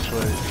 that's so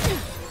funny.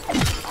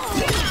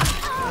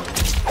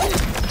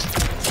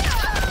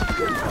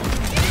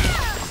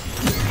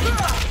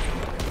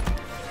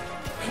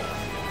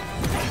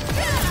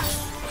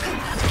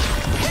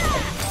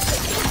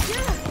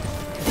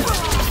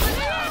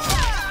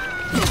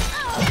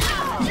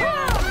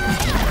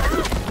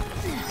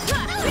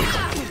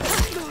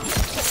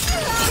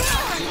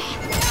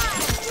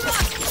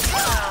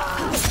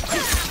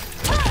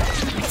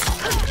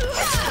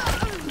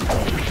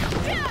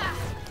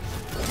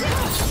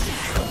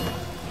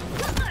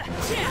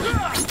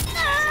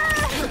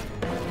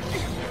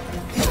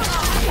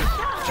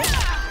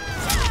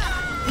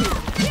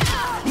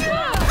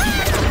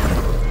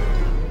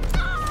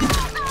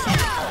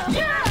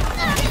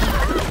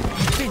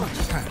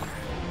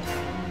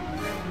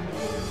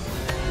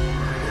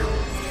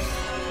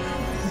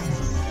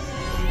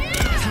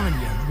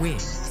 TANYA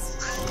wins.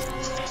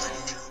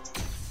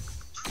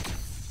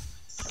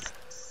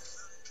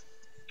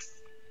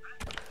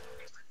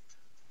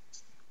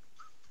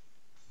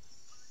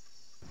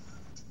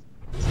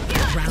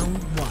 Round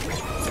 1.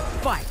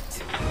 Fight.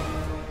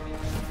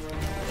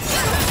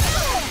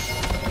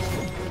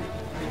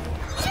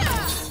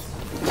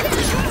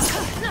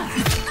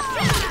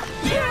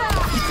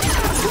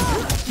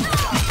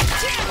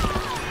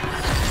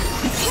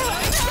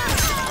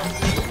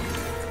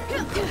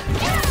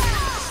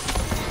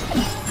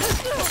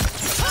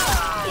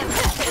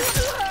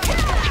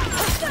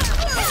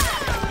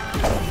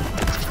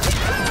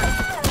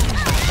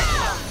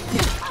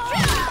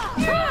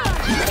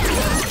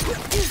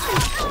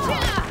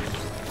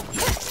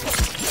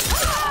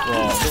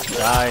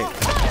 Die.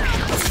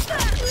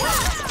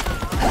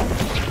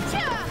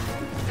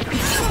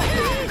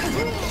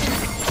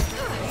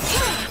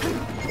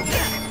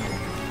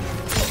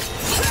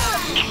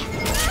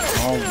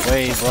 No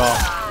way, bro.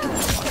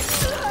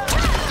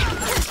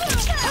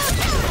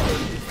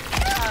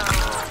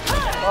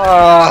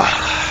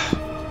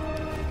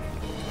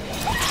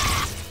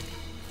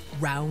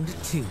 Round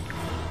 2.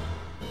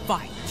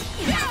 Fight.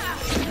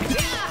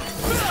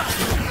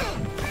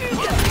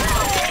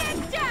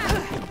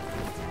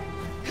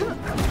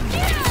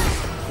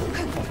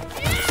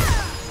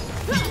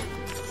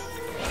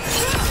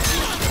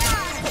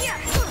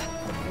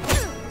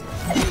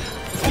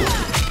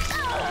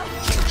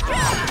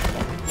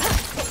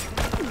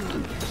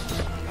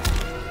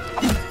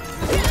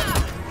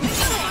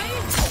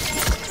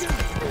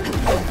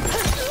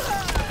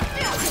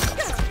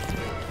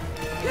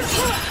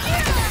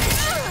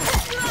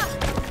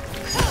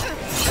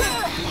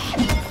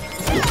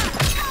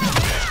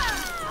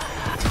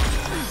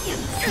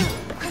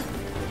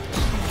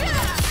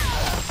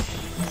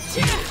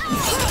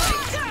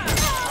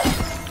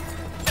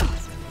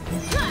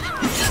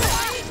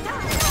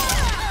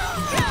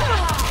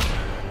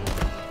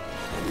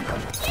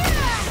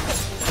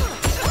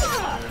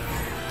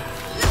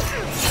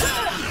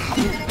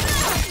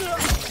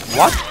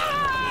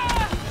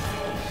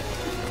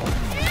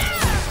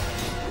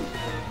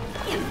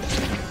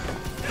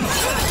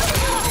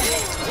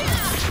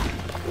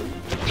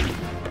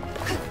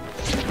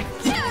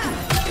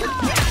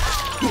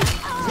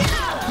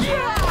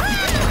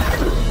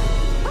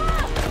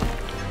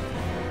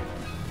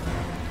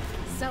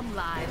 Some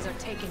lives are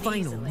taken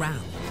Final easily.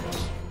 round.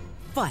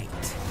 Fight.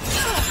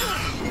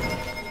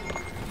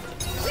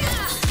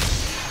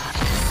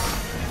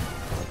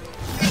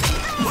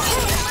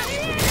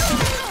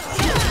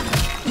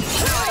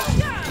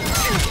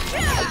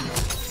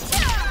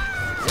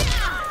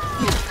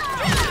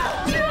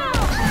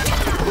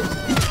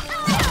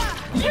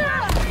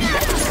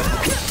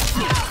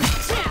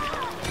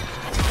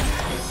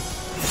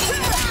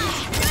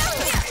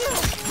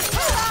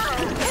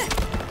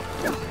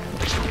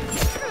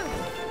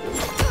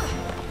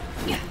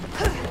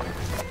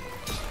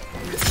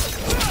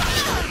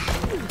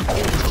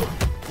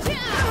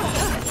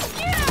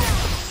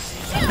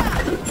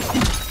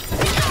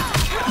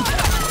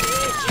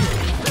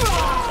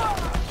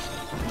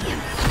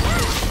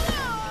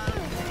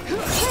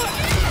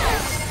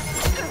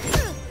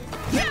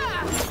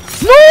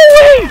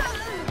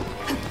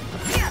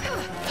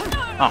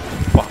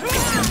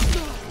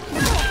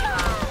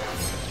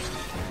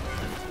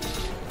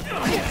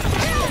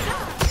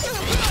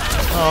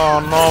 Oh,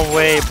 no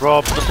way,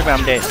 bro. Don't tell me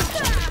I'm dead.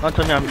 Don't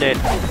tell me I'm dead.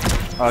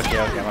 Okay,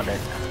 I'm not dead.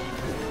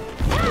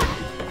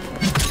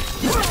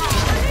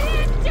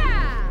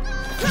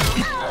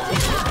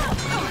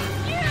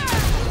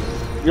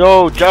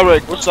 Yo,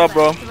 Jared, what's up,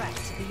 bro?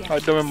 How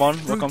you doing, man?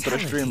 Welcome to the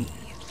stream.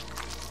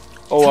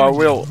 Oh, I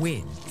will.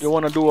 You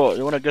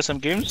wanna get some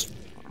games?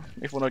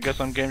 If you wanna get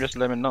some games, just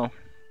let me know.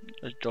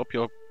 Just drop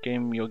your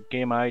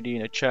game ID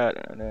in the chat,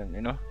 and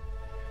then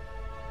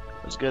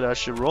let's get that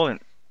shit rolling.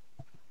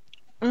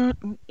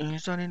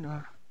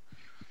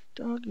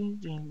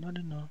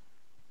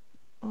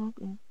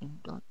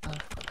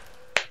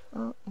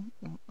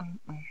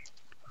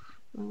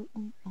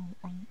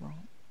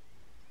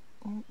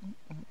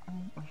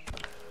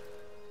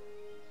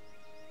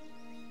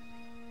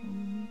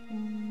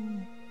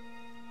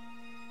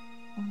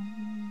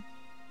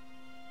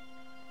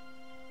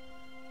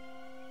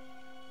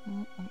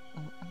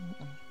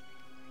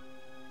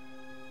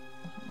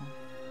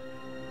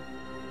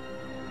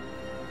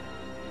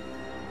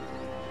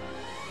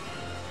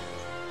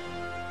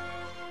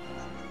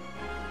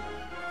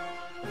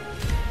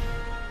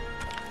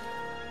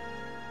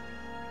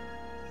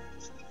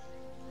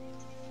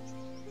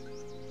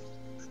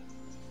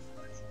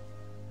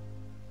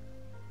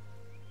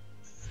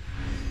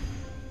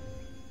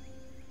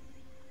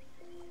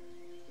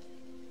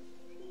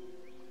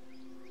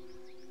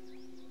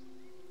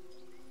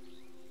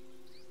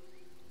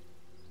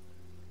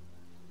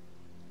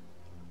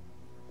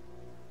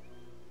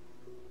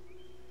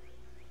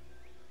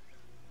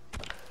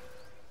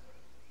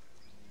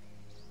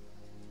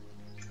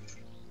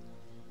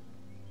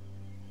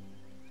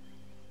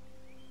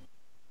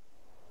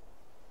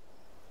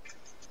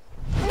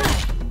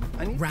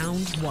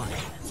 Round one.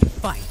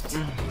 Fight.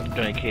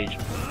 Johnny Cage.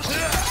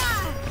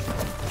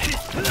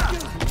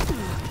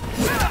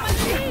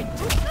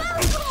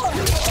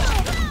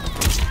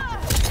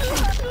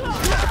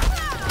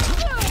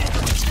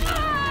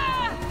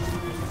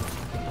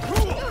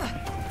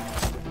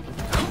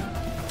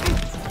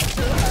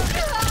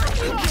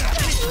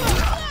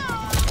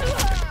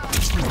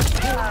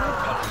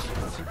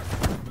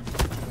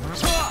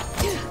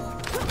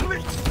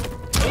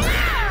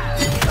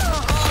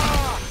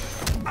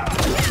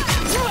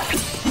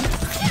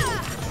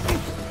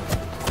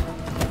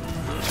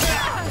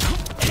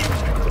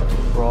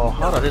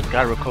 How does this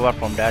guy recover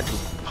from that to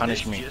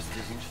punish me?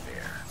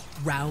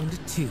 Round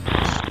two.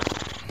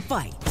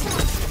 Fight.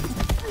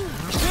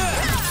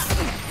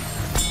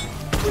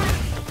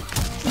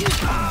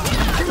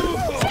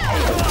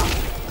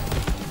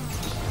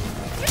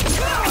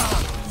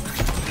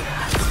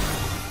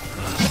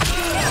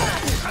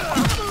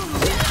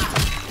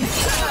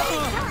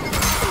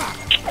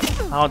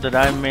 How did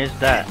I miss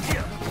that?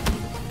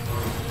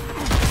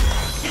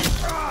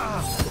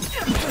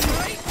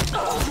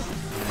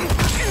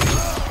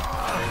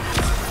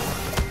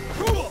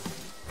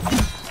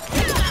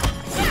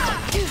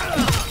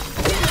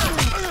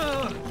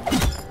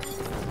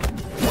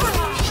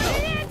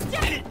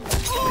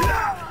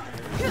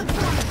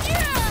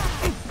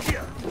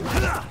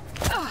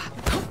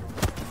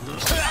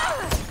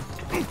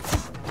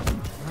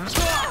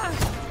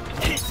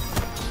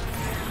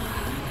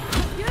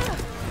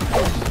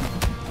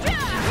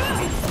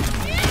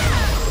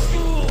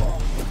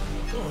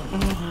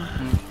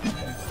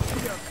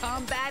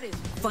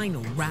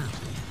 Final round.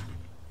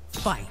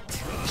 Fight.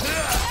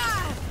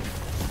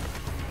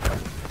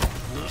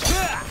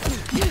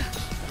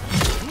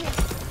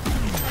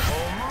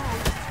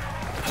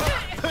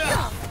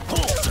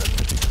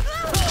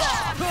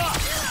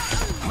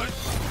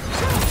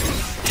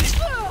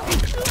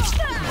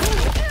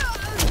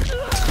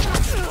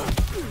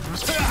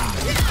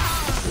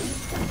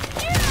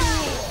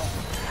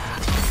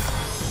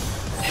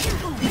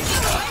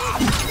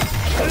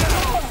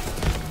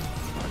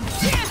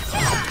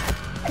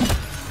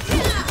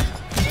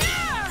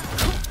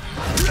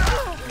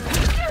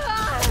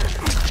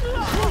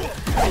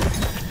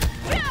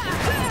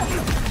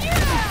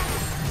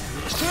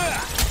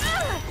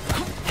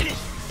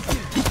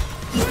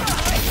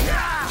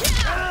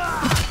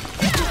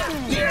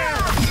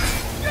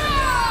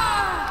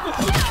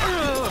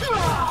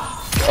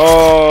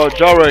 Oh,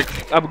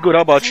 Jarek, I'm good.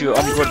 How about you?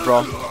 I'm good,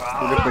 bro.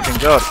 Really freaking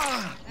good.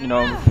 You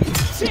know,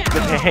 just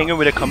hanging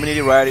with the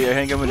community right here,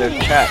 hanging with the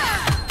chat.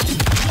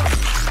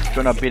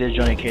 Trying to beat this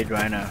Johnny Cage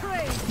right now.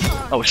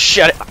 Oh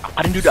shit!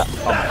 I didn't do that.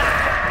 Oh my.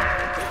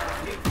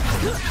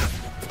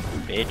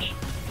 Bitch.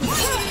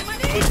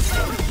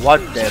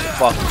 What the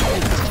fuck?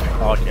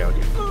 Oh, okay,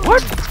 okay.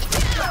 What?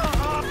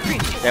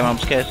 Damn, I'm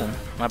scared, son.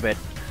 My bad.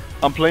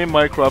 I'm playing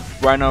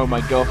Minecraft right now with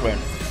my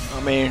girlfriend.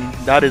 I mean,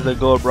 that is a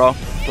goal, bro.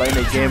 Playing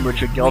a game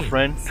with your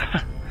girlfriend.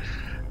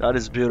 That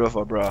is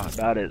beautiful, bro.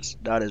 That is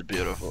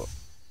beautiful.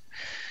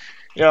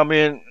 Yeah, I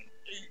mean,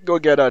 go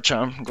get that,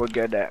 champ. Go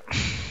get that.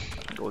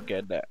 Go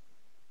get that.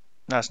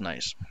 That's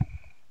nice.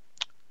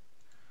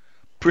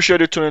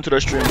 Appreciate you tuning into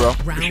the stream, bro.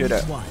 Appreciate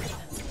that. Round 1.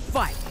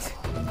 Fight.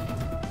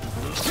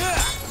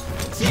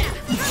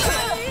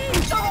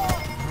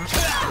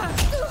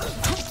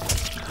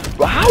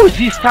 But how is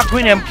he stop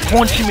going and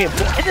punching me?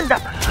 Isn't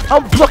that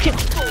I'm blocking?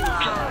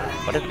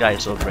 But this guy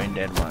is so brain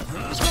dead, man.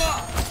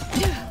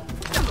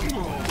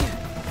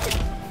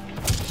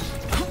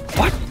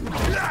 What?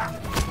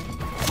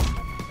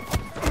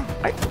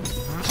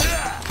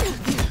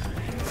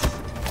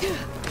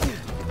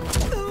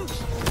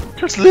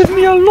 Just leave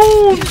me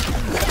alone.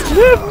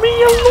 Leave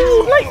me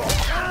alone. Like,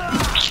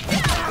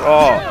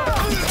 oh.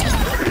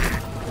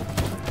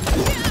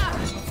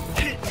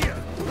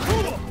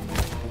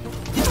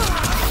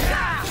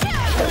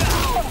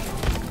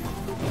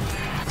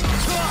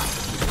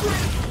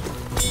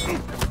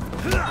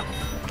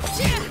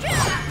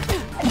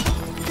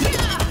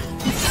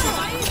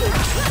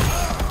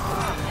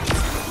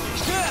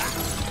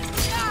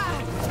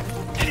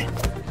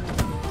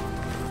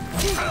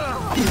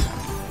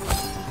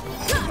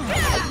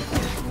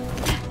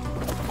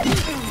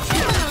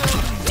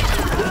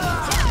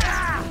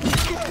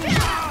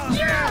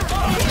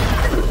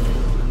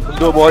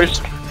 Go boys,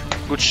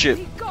 good shit.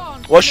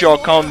 What's your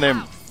account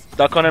name?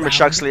 The account name is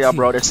Shaxlia,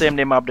 bro. The same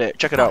name up there.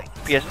 Check it out.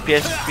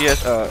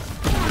 PSN.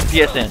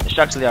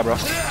 Shaxlia, bro.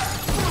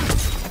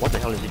 What the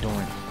hell is he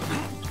doing?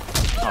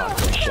 Oh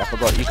shit, I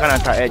forgot. You can't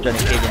enter Johnny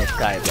Cage in the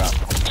sky, bro.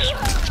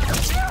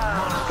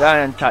 You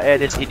can't enter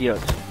this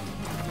idiot.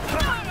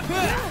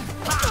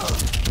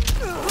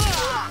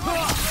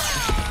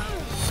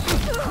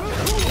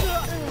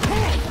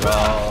 Bro,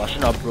 I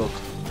should not broke.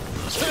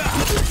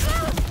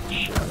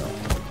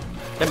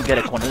 Let me get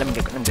a corner, let me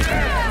get a corner.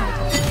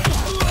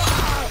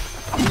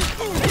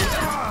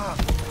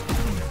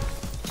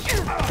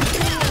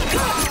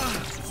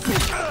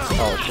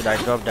 Oh, should I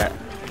drop that?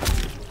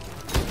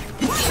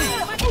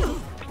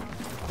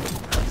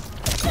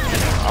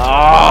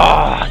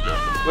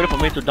 Ah! Wait for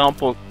me to down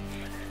poke.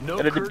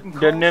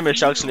 The name is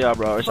Shaxlia,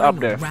 bro. It's up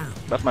there.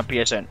 That's my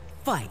PSN.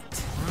 Fight.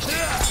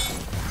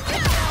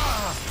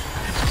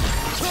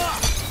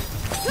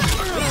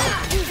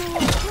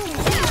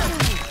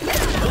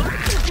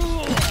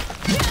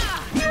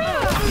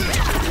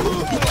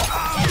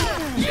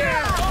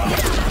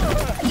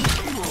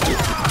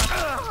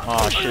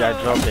 Oh shit, I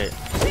dropped it.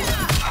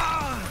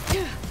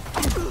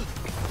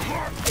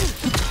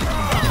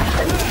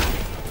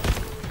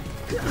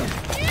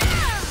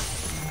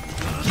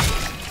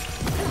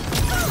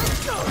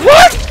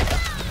 What?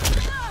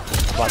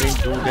 Oh, I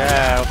didn't do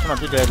that. I was trying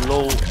to do that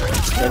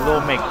low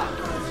mix.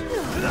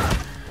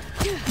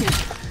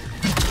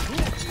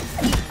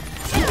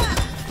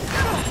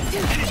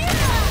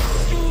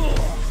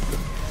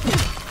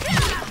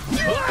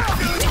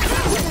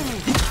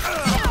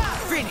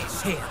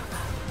 Finish him.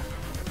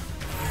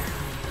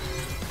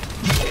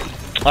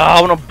 Ah,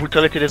 I wanna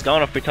brutality this guy, I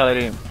wanna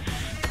fatality him.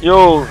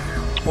 Yo,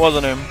 what's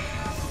the name?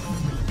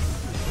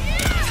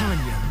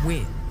 Tanya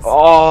wins.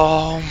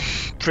 Oh,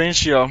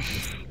 Princia.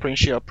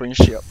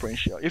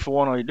 If you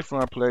wanna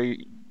play,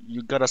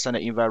 you gotta send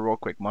an invite real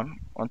quick, man.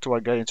 Until I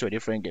get into a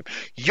different game.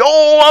 Yo,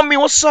 Ami,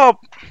 what's up?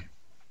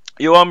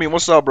 Yo, Ami,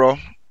 what's up, bro?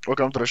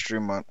 Welcome to the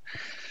stream, man.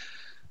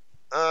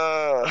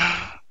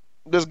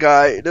 This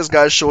guy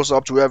shows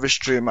up to every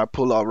stream I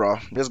pull out, bro.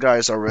 This guy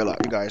is a real,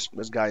 you guys.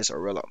 This guy is a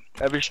real.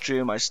 Every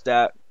stream I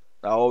start,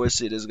 I always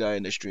see this guy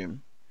in the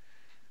stream.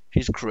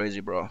 He's crazy,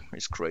 bro.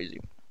 He's crazy.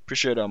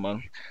 Appreciate that,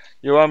 man.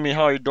 Yo, Ami,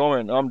 how you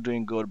doing? I'm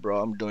doing good,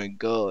 bro. I'm doing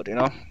good, you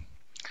know.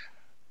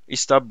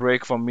 Easter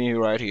break for me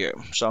right here,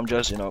 so I'm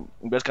just, I'm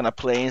just kind of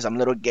playing some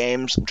little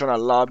games. I'm trying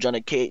to lob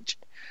Johnny Cage,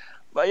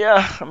 but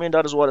yeah, I mean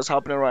that is what is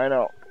happening right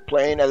now.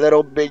 Playing a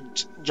little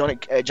bit Johnny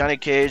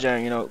Cage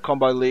and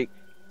Kombat League.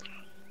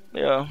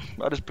 Yeah,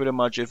 that is pretty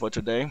much it for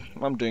today.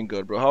 I'm doing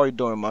good, bro. How are you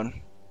doing,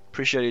 man?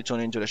 Appreciate you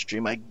tuning into the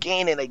stream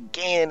again and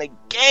again and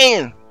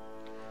again.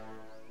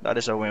 That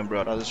is a win,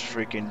 bro. That is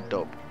freaking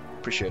dope.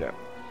 Appreciate that.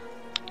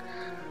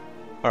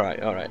 All right.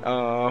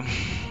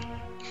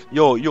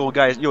 Yo,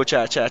 guys,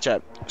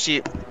 chat.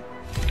 See,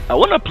 I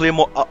wanna play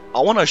more.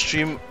 I wanna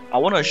stream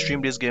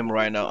this game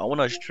right now. I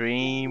wanna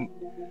stream.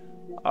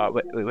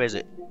 Wait, where is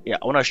it? Yeah,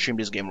 I wanna stream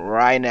this game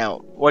right now.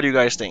 What do you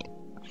guys think?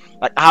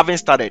 Like, I haven't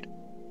started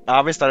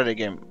the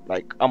game.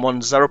 Like, I'm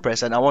on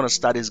 0%. I wanna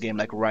start this game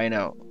like right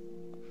now.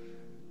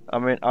 I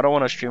mean, I don't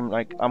want to stream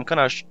like I'm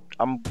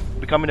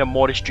becoming a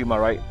multi streamer,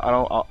 right? I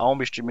won't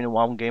be streaming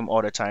one game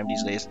all the time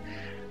these days.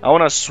 I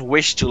want to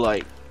switch to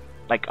like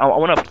I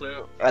want to play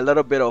a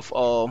little bit of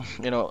a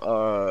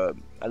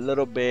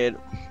little bit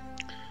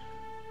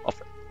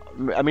of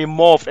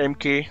more of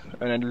MK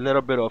and a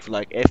little bit of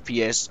like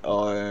FPS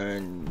or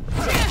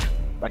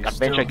like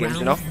adventure games,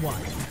 you know.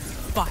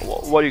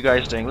 What do you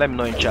guys think? Let me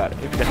know in chat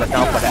if you guys are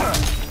down for that.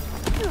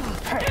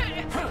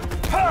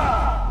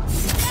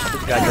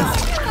 This guy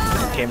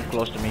just came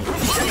close to me.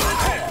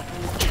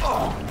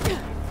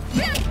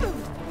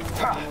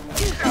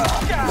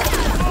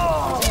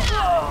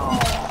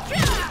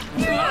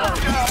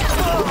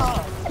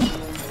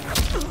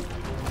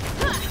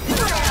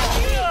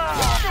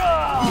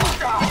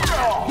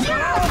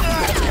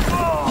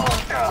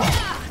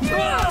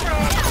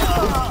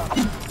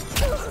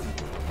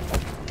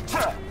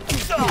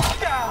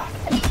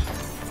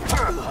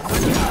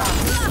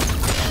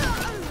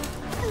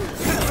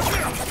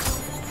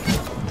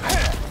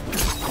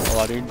 Oh,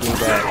 I didn't do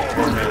that.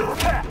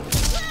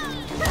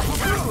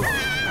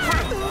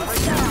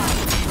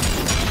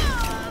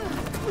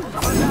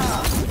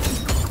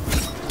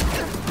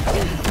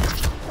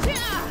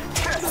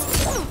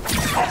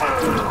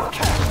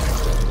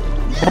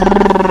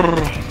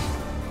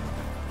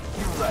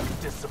 You lack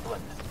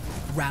discipline.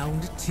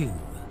 Round 2.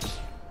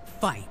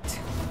 Fight.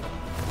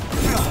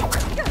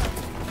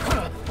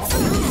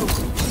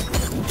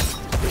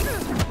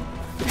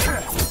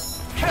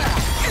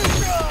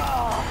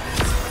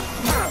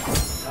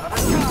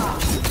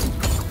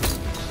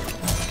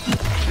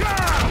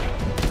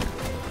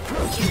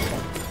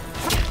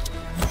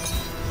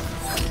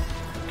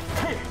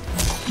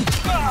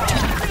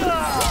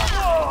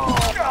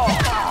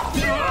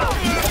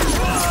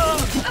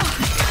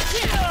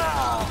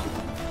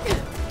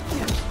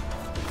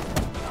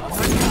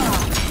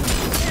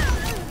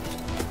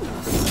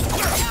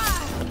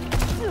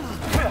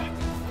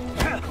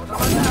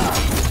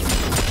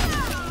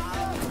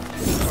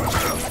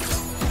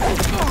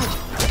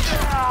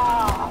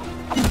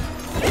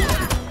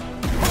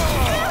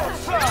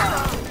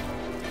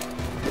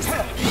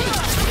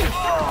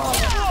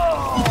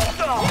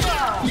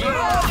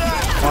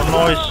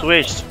 Oh, he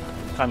switched.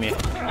 Come here.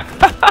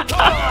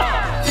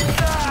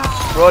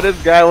 Bro, this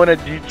guy wanna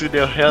G2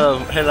 the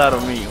hell out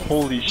of me.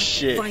 Holy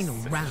shit. Final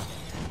round.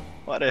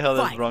 What the hell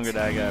is wrong with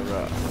that guy,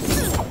 bro?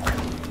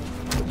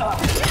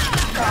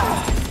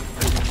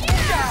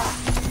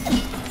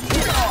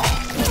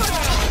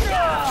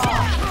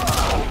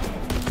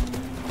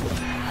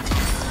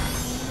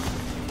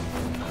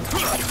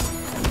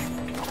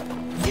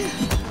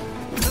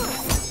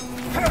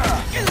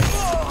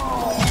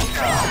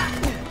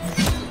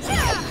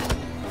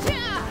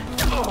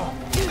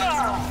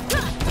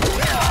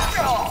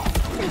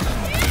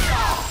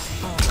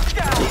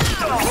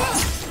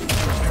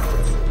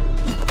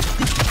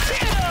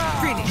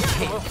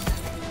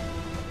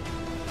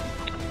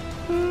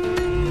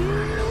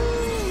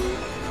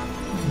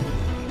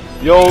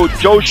 Yo,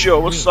 Joshua,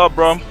 what's up,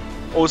 bro?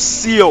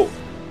 Oseo,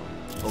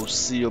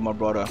 my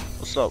brother.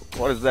 What's up?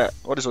 What is that?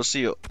 What is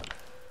Oseo?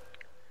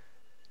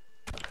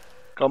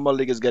 Kombat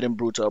League is getting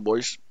brutal,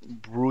 boys.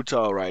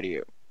 Brutal right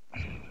here.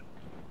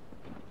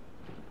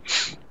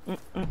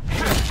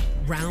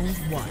 Round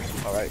 1.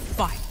 All right.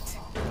 Fight.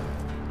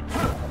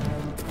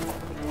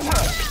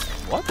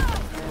 What?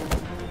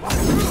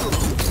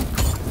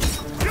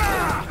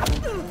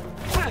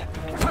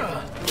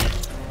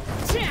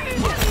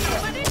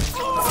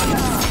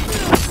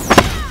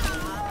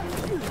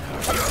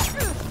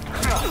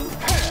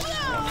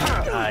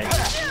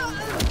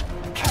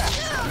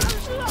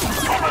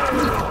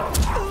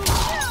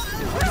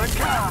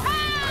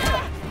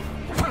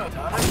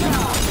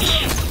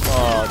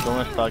 Oh,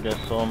 don't start get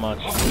so much.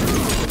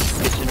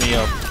 Pissing me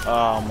up.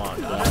 Oh my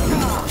god.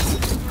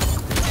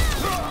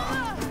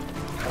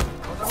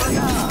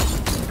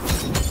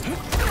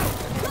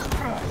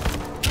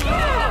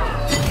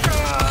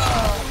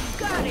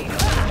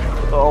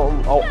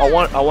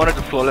 Oh, I wanted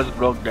to flawless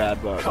block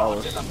that, but that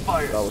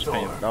was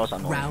painful. That was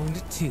annoying.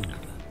 Round 2.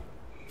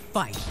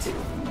 Fight.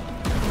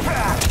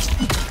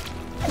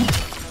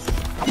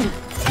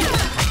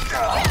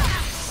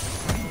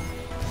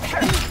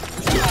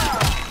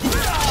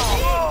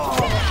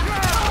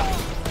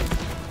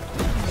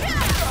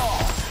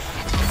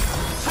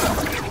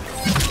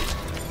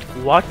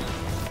 What?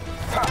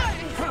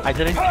 I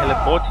didn't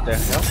teleport there,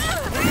 yeah?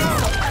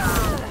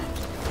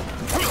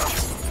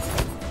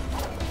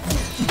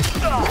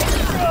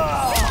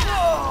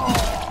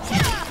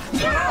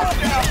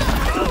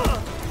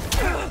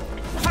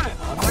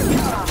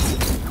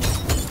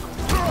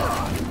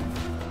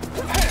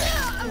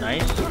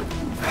 Nice.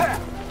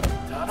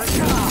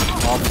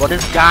 Oh, for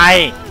this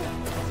guy!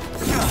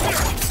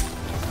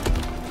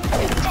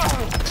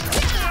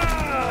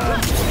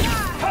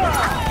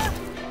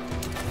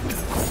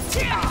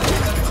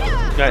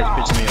 This guy is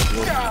pissing me off,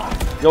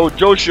 bro. Yo,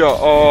 Joshua,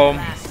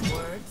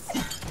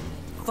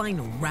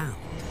 Final round.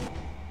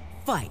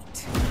 Fight.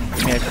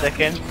 give me a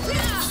second.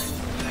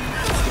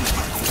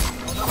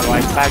 Oh,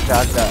 I backed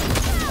out that.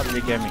 How did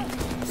he get me?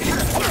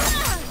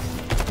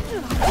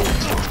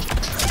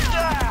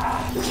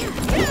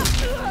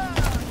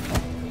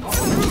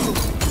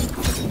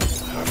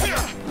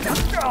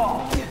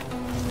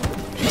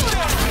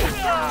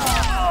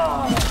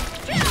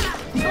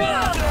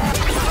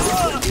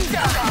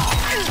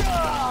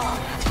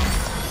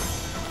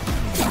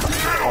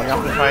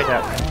 try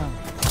that.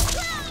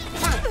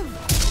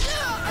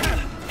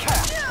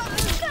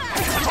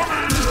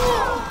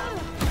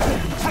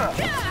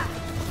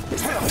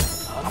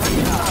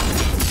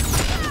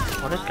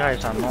 Oh, this guy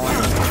is annoying.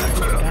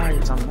 This guy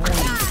is annoying.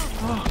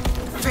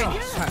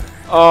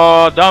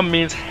 That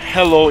means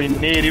hello in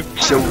native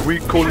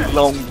Jericho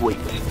language.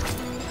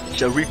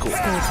 Jericho.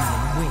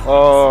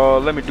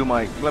 Let me do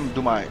my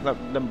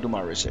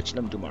research.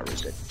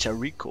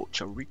 Jericho.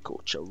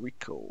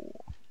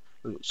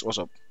 What's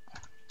up?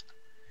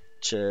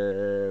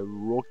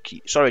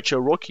 Cherokee. Sorry,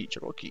 Cherokee.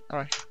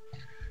 Alright.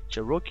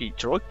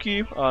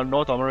 Cherokee are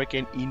North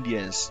American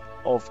Indians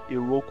of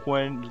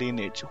Iroquois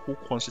lineage who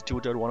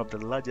constituted one of the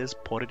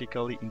largest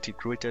politically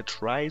integrated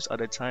tribes at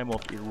the time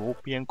of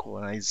European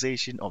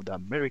colonization of the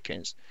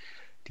Americas.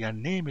 Their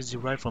name is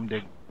derived from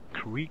the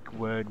Greek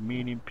word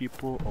meaning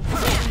people of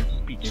different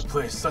speech. You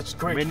play such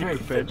great Many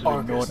faith prefer to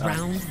that be known Argus. as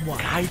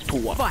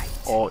Kaitoa Fight.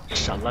 or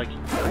Shalagi.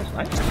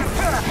 Nice.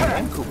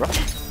 Cool, bro.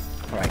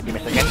 Alright, give me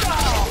a second.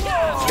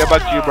 Get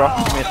back to you, bro.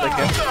 Give me a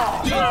second.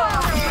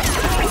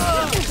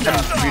 Let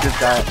me read this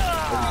guy.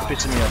 He's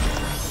pissing me off.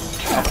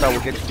 After we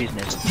get to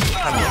business.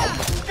 Come here.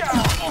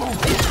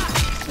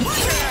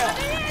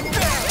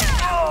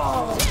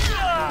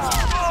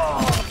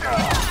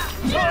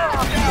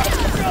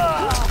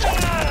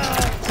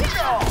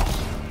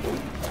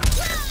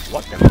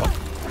 What the fuck?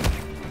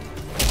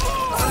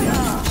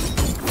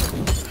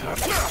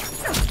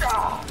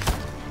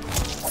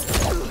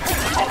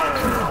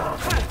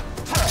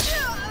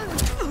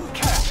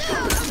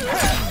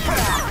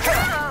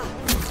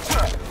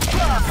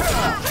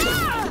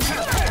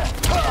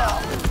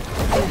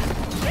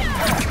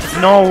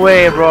 No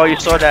way, bro, you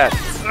saw that.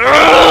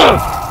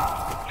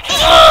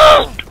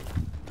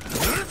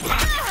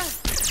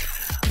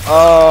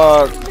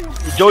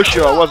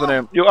 Joshua, what's the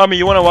name? You want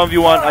a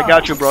 1v1? I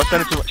got you, bro.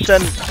 Send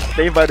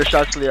the invite to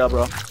Shark Slayer,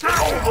 bro.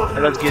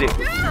 And let's get it.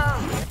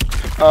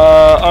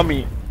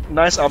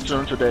 Nice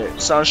afternoon today.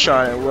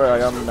 Sunshine where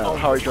I am now.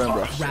 How are you doing,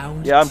 bro?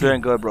 Yeah, I'm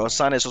doing good, bro.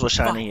 Sun is also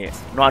shining here.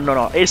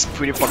 No. It's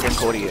pretty fucking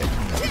cold here.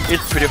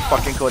 It's pretty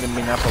fucking cold in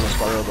Minneapolis,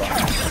 for real, bro.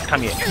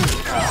 Come here.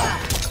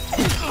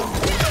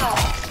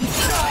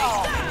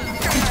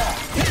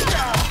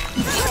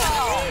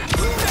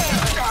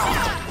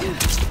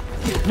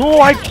 No,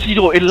 I see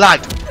though, it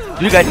lagged.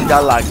 Do you guys see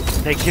that lag?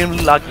 The game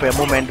lagged for a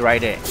moment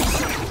right there.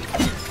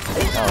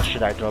 Oh,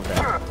 should I drop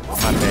that?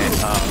 My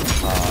bad.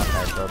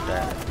 I dropped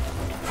that.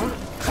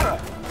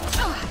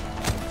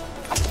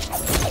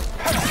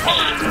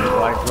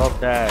 Oh, I dropped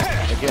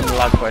that. The game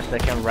lagged for a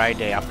second right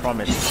there, I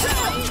promise.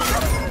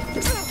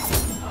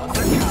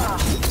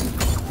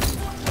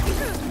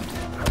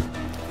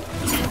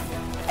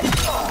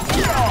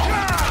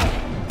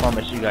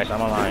 Promise you guys,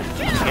 I'm alive.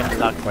 Get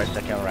locked for a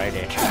second right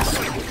there.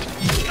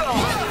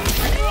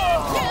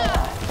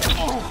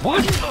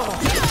 What?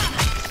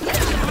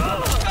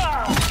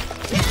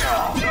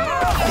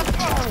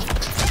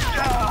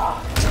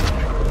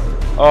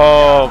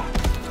 Oh,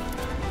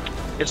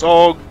 it's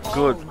all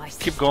good.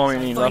 Keep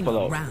going in level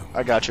up.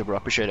 I got you, bro.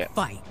 Appreciate it.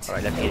 All right,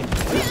 let's get it.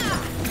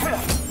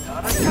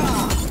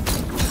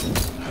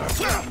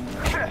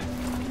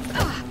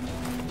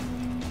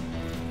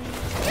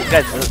 This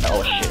guy's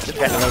oh shit, this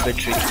guy's a little bit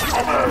tricky. I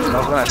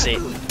was gonna say,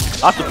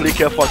 I have to play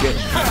careful again.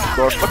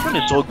 Bro, Scorpion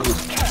is so good.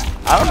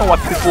 I don't know what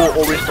people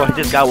always thought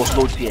this guy was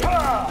low tier.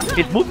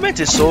 His movement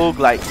is so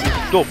like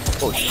it's dope.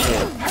 Oh shit,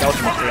 that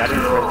was my mistake. I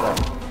didn't press that.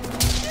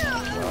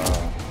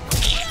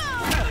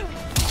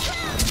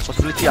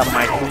 Possibility I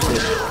might lose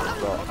this.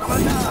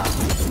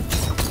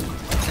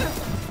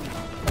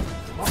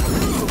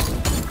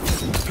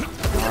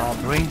 Oh,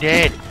 brain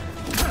dead.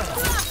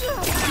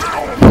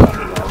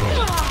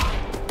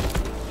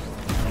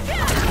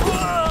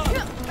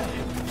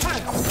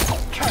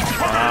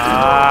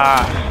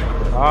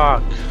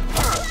 Fuck.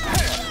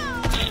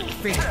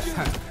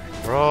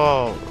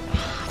 Bro,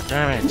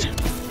 damn it.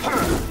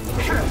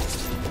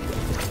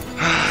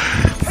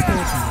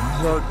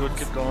 So good,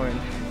 keep going.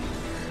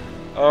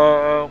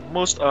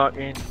 Most are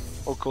in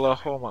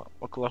Oklahoma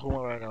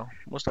right now.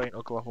 Most are in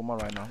Oklahoma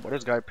right now. But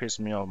this guy pissed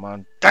me off,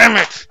 man. Damn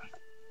it!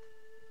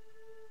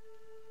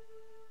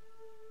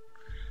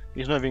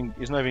 He's not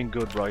even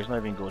good, bro. He's not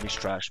even good. He's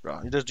trash, bro.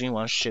 He's just doing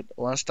one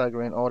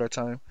staggering all the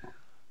time.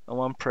 And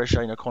one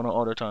pressure in the corner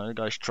all the time. That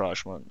guy's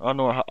trash, man. I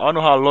know how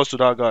I lost to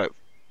that guy.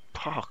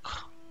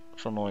 Fuck.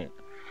 That's annoying.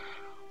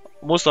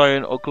 Most are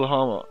in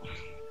Oklahoma.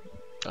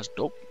 That's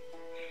dope.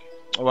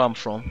 Where I'm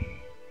from.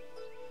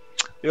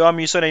 Yo,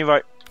 you send an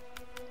invite.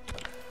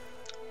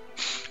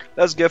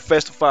 Let's get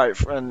first to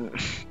 5. And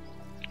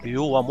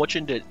yo, I'm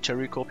watching the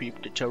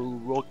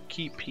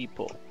Cherokee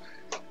people.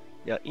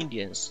 Yeah,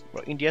 Indians.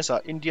 Bro,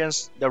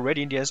 the red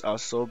Indians are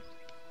so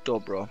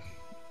dope, bro.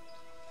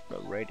 The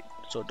red,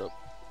 so dope.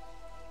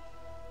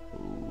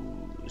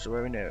 Ooh, he's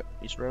wearing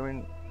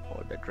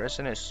oh, the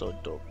dressing is so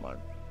dope, man.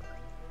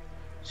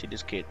 See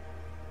this kid.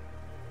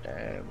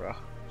 Damn, bro.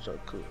 So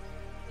cool.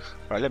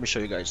 Alright, let me show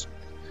you guys.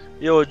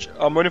 Yo,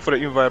 I'm waiting for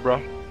the invite, bro.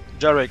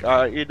 Jarek,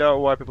 either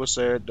why people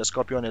say the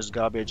Scorpion is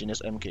garbage in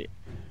his MK.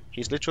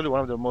 He's literally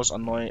one of the most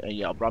annoying.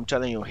 Yeah, bro, I'm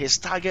telling you, his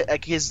target,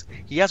 like he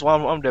has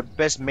one of the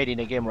best mid in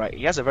the game, right?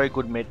 He has a very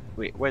good mid.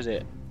 Wait, where's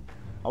it?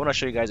 I want to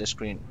show you guys the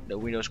screen, the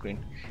window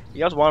screen. He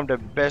has one of the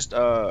best.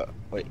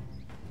 Wait,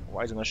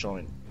 why is it not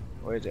showing?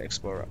 Where is the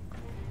Explorer?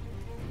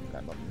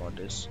 Not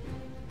this.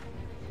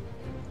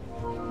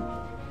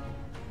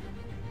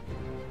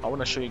 I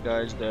want to show you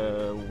guys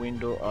the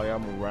window I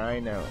am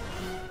right now.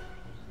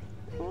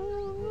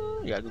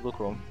 Yeah, Google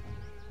Chrome.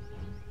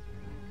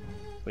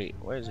 Wait,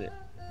 where is it?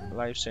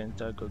 Live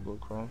Center, Google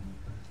Chrome.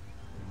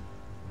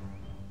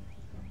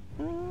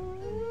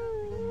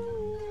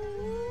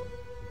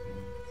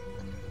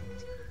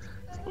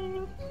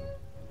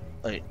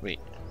 Wait.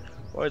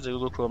 Why is the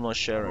Google Chrome not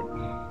sharing?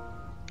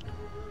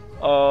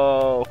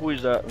 Who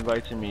is that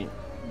inviting me?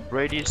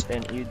 Brady's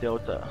and E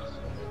Delta.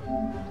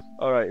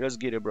 Alright, let's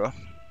get it, bro.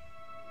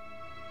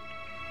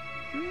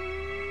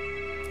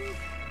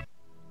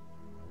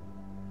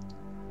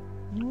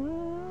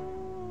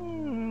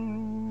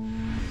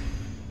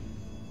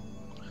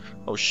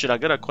 Oh shit, I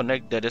gotta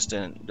connect the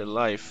distance, the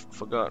live.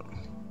 Forgot.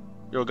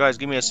 Yo guys,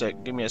 give me a sec.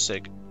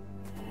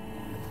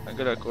 I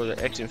gotta call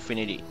the X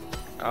Infinity.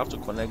 I have to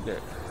connect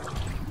that.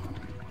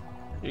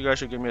 You guys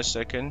should give me a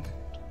second.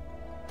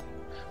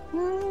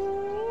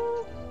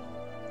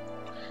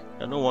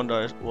 Yeah, no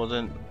wonder it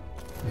wasn't.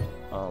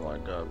 Oh my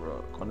god,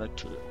 bro. Connect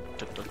to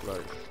TikTok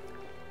live.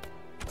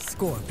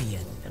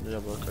 Scorpion. And do your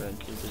work and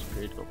keep this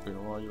page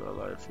open while you are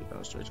alive. You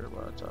can stretch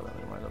about a talent.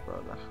 Remind your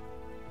brother.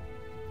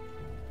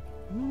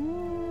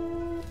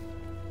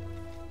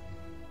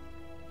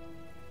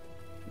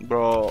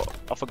 Bro,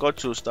 I forgot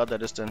to start that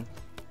distance.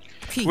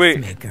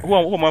 Wait, who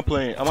am I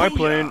playing? Am I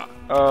playing?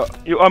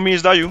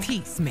 Is that you?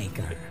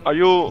 Peacemaker. Are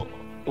you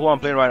who I'm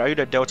playing right now? Are you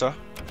the Delta?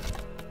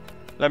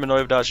 Let me know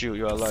if that's you.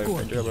 You're alive.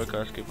 Enjoy your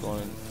broadcast. Keep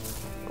going.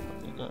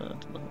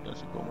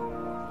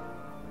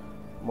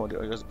 More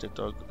I guess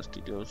TikTok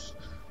studios.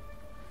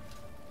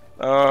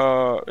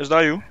 Is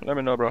that you? Let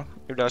me know, bro.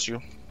 If that's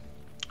you.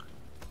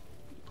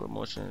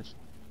 Promotions.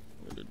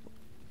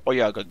 Oh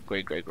yeah,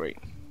 great.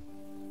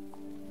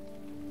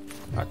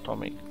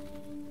 Atomic.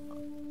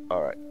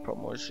 Alright,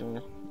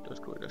 promotion. Let's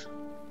go with this.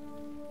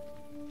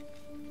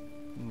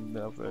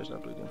 First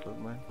applicant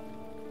improvement.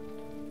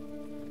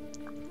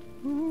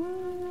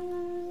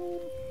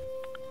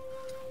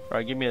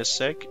 Alright, give me a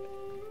sec.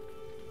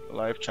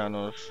 Live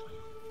channels.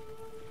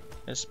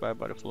 Inspired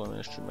by the following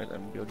instrument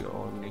and build your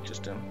own unique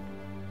system.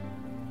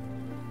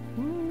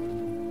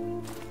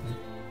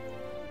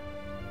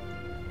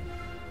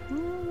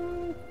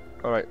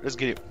 Alright, let's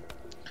get it.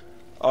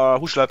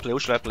 Who should I play?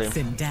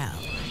 Sindel.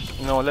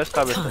 No, let's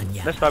start with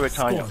TANYA.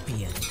 Tanya.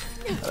 Scorpion.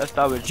 Let's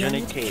start with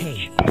Jenny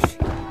Cage. Cage.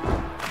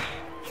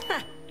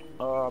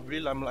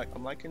 Really, I'm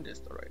liking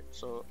this. Alright,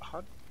 so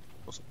how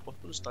was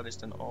supposed to start this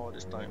thing all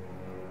this time?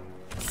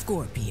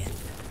 Scorpion.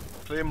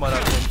 Play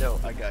Mother Sindel.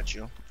 I got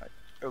you.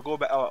 I'll go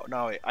back. Oh,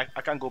 no, wait.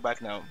 I can't go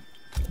back now.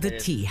 The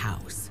Tea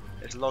House.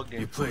 It's logged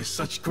in. You place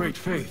such great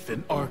faith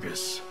in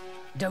Argus.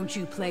 Don't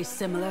you place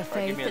similar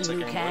faith me a in Liu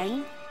second,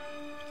 Kang?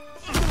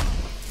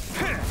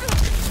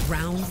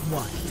 Round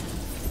 1.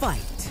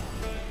 Fight.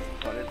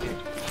 Oh, let's get it.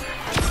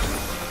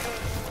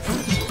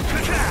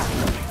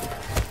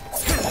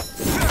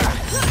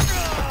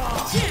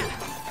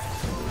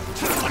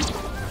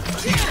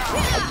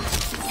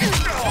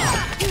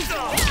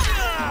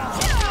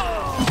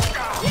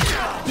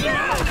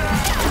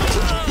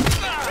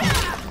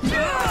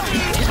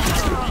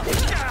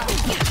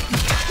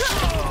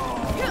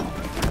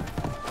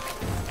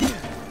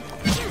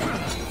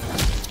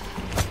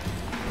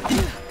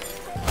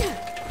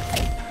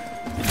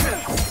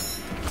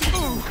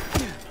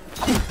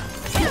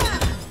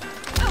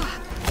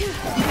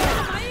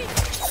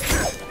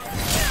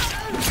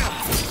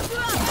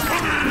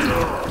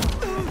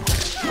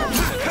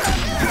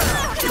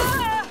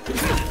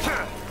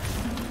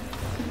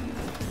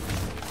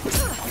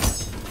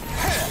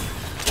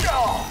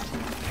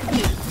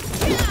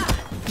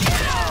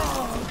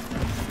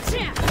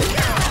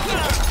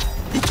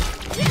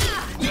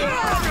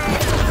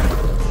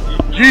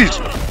 Jeez!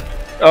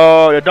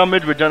 Oh, the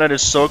damage with Janet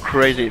is so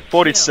crazy.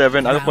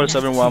 47, I got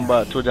 47 one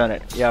bar to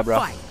Janet. Yeah, bro.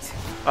 I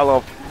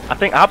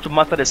think I have to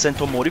master the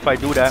center mode. If I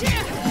do that,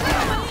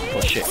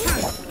 oh shit!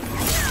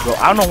 Bro,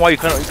 I don't know why you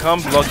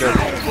can't block the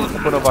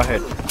put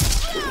overhead.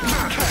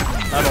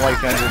 I don't know why you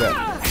can't do that.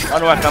 I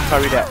don't know why I can't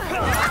parry that.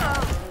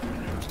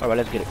 All right,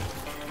 let's get it.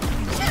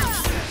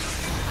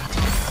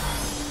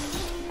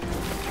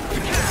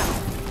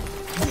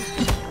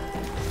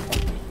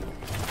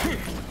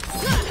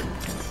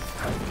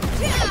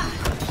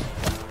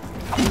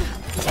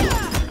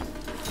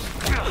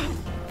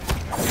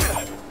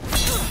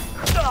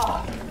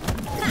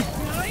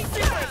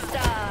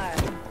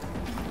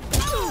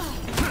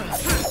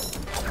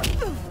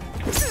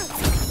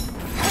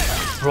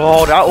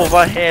 Bro, that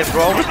overhead,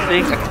 bro.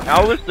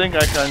 I always think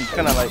I can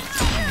kind of like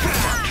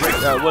break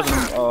that.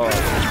 Wasn't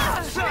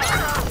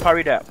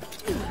parry that.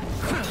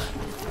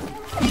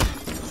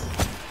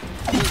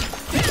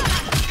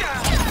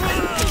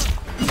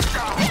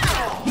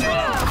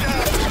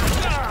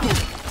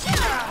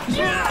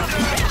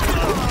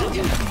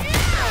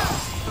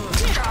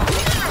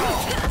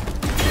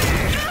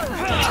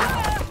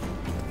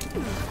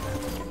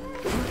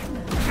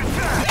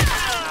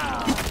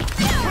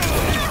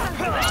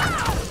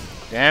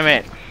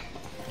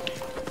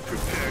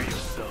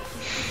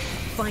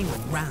 final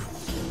round.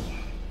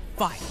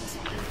 Fight.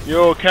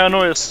 Yo,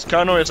 Kano is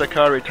a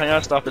carry.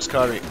 Tanya stuff is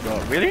carry. Bro,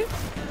 really?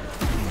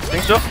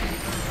 Think so?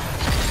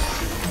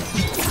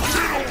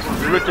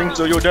 You really think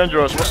so? Yo,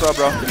 dangerous. What's up,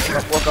 bro?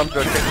 Welcome to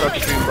the TikTok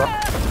stream, bro.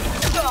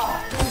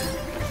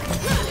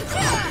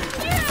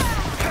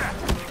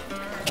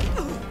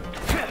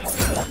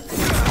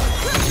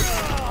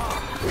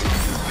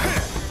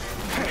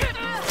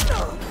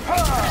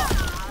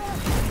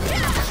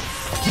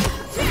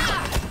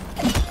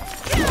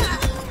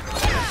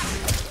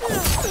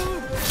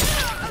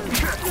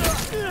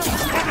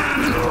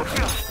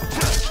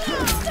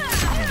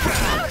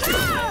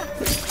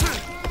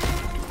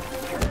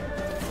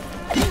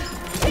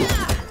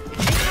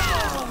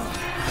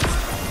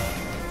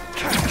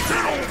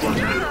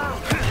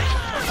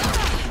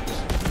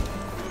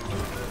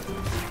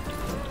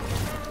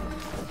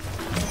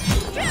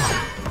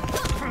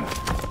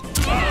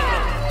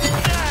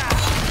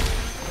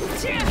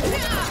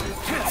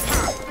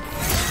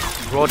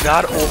 Bro,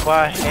 that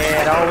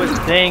overhead, I always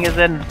think is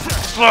in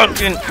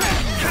fucking.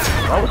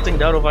 I always think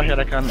that overhead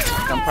I can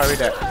parry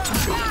that.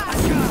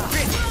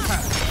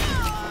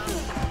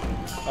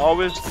 I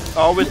always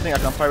think I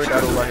can parry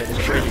that overhead. It's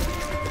crazy.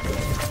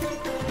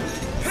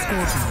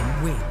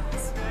 Scorpion wins.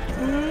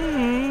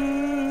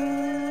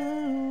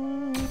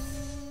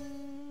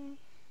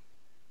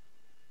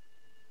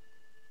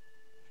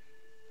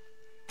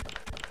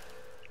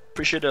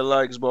 Appreciate the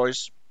likes,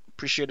 boys.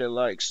 Appreciate the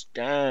likes.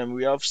 Damn,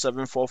 we have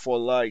 744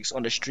 likes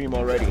on the stream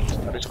already.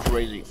 That is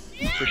crazy.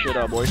 Appreciate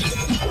that, boys.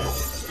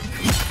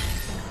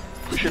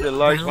 Appreciate the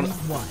likes on.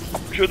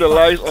 Appreciate the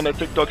likes on the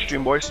TikTok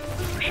stream, boys.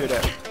 Appreciate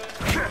that.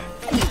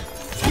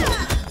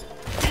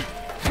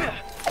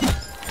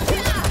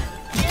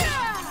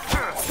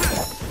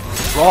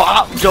 Bro,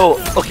 yo,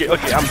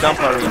 okay, I'm done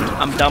parrying.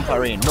 I'm done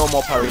parrying. No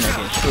more parrying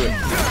again. Screw it.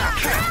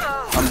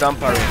 I'm done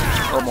parrying.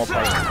 No more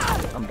parrying.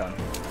 I'm done.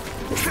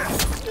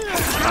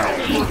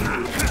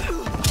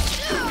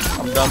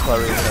 I'm done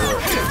parrying.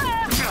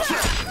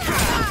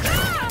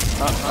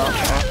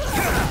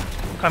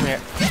 Come here.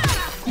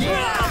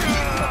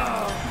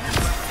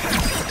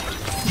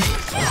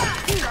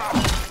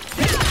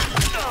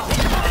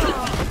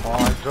 Oh,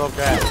 I dropped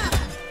that.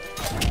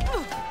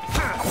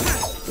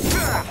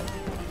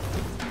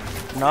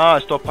 Nah,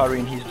 stop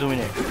parrying. He's doing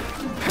it.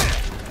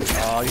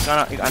 Oh, you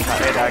can't hit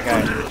that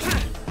guy.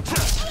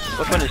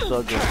 This one is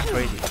so good. It's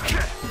crazy.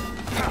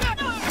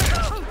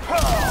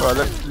 Bro,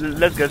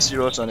 let's get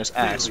serious on his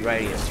ass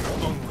right here.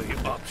 Only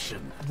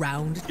option.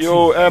 Round two.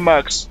 Yo, Air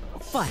Max.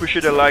 Fight.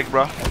 Appreciate the like,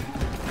 bro.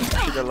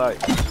 Appreciate the like.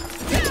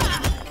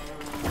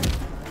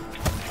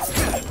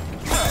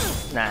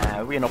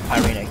 Nah, we're not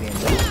parrying again,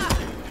 bro.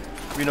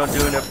 We're not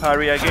doing the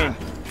parry again.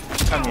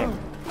 Come here.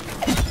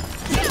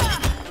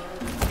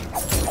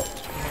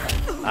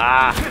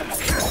 Ah.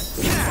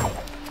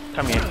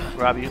 Come here.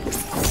 Grab you.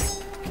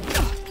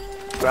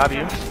 Grab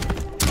you.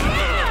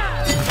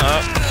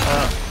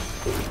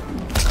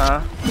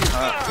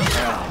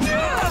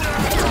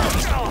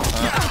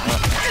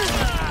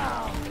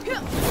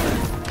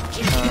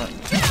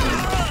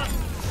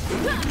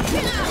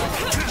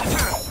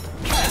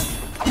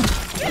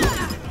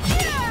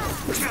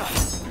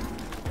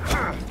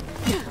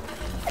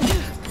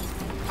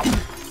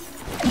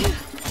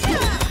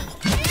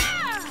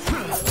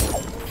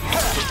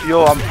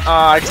 Yo,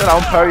 I said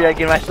I'm parrying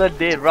again. I said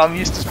dead, bro. I'm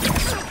used to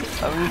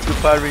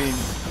parrying.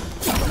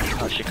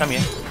 Oh shit, come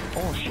here.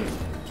 Oh shit.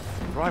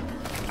 Bro,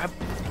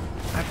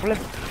 I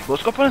flipped. Bro,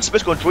 Scorpion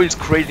space control is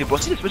crazy, bro.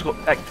 See the space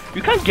control, like,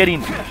 you can't get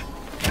in.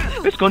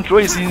 Space control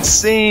is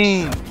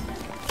insane.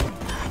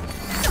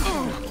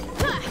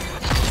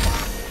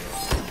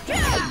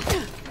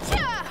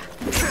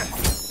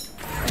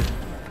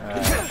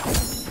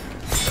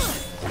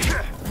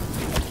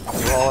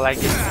 Bro, like,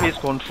 the space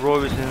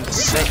control is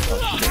insane.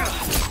 Oh shit.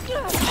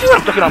 See what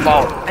I'm talking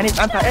about? And his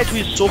anti-air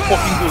is so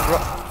fucking good, bro.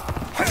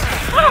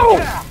 How?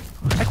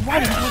 Like,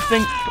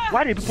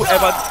 why did people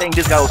ever think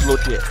this guy was low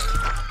tier?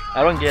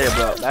 I don't get it,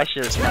 bro. That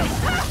shit is funny.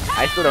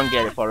 I still don't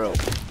get it, for real.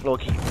 Low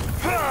key.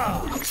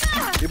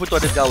 People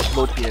thought this guy was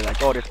low tier, like,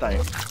 all this time.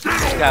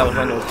 This guy was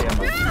not low tier,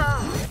 man.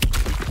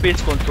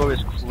 Space control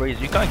is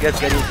crazy. You can't get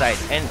inside.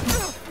 And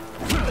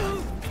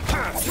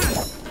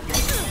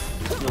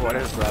yo, what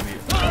else grab you?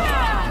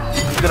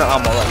 He's gonna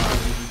armor, right?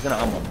 He's gonna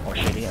armor. Oh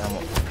shit, he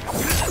ammo.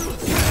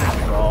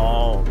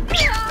 Bro,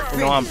 you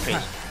know I'm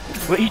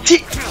pissed. Wait, he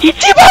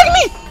teabagged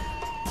me!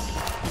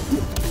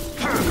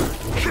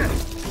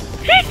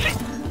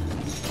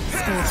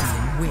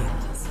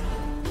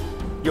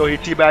 Yo, he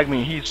teabagged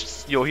me.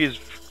 He's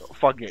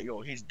fuck it.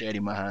 Yo, he's dead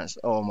in my hands.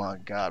 Oh my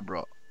god,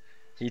 bro.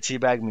 He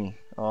teabagged me.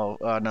 Oh,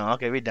 no.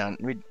 Okay, we done.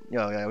 We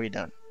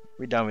done.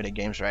 We done with the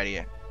games right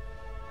here.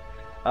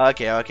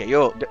 Okay.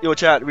 Yo,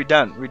 chat. We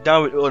done. We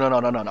done with. Oh no.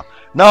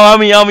 No, I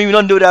mean, we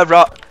don't do that,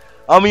 bro.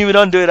 We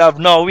don't do that.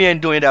 No, we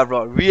ain't doing that,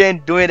 bro. We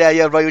ain't doing that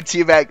yet, bro. You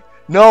teabag.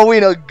 No, we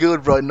not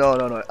good, bro. No.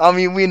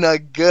 We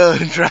not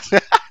good, bro.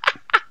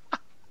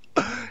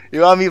 You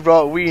know what I mean,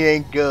 bro? We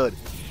ain't good.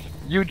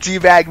 You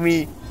teabag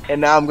me,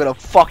 and now I'm gonna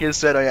fucking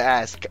sweat on your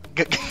ass.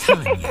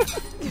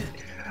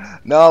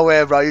 No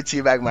way, bro. You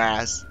teabag my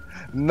ass.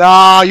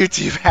 No, you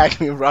teabag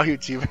me, bro. You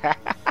teabag.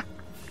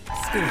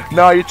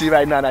 No, you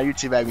teabag. No, you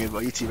teabag me, bro.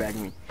 You teabag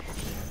me.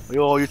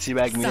 Yo, you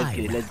teabag me. Let's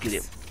get it. Let's get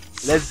it.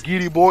 Let's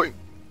get it, boy.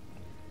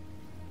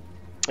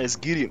 Let's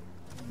get it.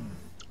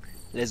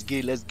 Let's get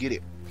it. Let's get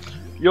it.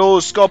 Yo,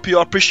 Scorpio,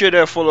 I appreciate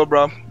that follow,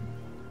 bro.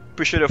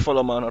 Appreciate that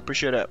follow, man. I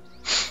appreciate that.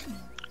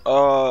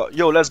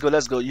 Yo, let's go.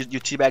 Let's go. You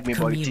teabag me,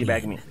 boy. You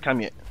teabag me.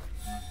 Come here.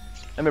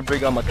 Let me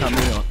bring out my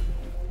chameleon.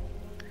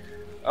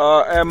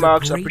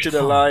 Max, I appreciate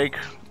the like.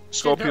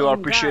 Scorpio, I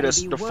appreciate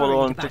the follow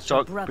on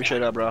TikTok. Appreciate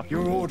that, bro.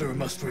 Your order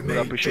must remain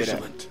I appreciate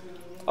vigilant.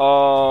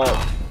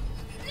 that.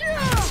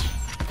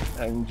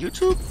 And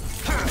YouTube?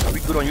 Are we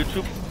good on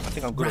YouTube? I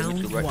think I'm good on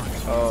YouTube, right?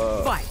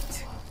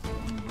 Fight.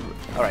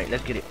 Alright,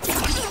 let's get it.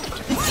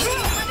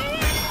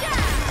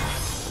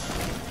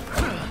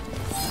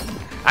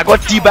 I got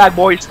teabag,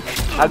 boys.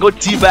 I got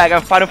teabag.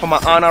 I'm fighting for my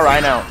honor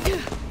right now.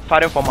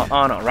 Fighting for my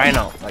honor right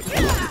now. Like,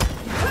 I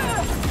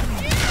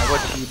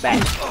got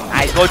teabag.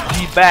 I got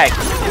teabag.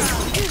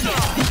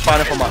 I'm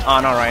fighting for my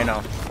honor right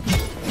now.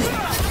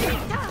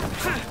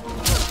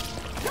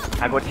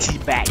 I got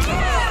teabag.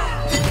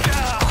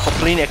 For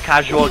playing a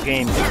casual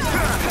game.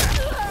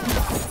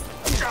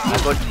 I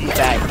got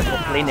teabag for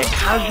playing a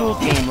casual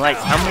game. Like,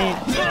 I mean,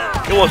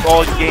 it was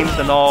all games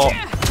and all.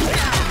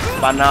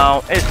 But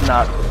now it's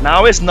not.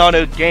 Now it's not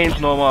a games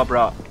no more,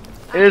 bro.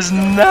 It's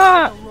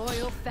not.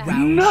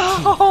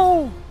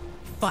 No.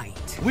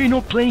 Fight. We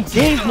not playing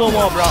games no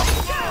more, bro.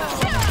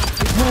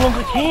 It's no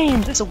longer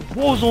games. It's a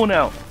war zone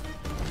now.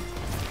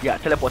 Yeah,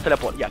 teleport.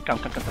 Yeah, come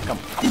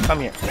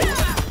here.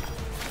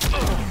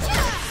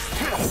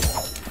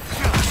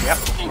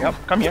 Yep,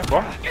 come here, bro.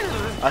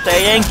 I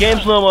say it ain't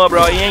games no more,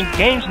 bro. It ain't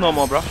games no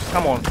more, bro.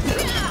 Come on.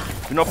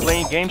 We're not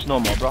playing games no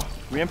more, bro.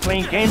 We ain't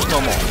playing games no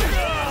more.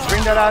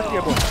 Bring that ass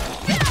here, bro.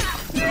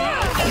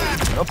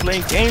 We're not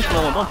playing games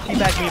no more. Don't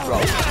teabag me, bro.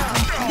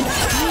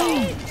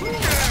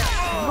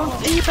 Don't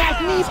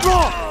teabag me, bro.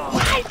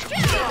 Why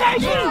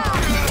teabag me?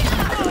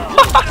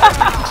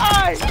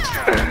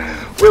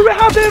 We were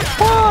having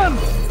fun.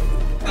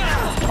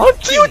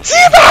 Don't you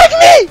teabag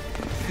me?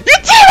 You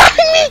teabag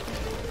me?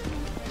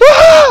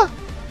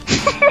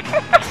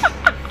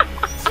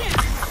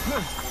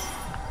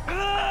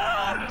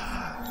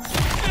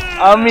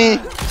 I mean,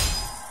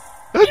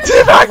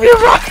 teabag me,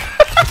 bro.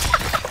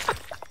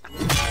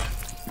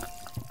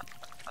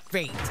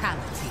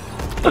 Fatality.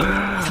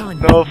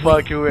 No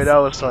fucking way, that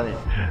was funny.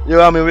 Yo,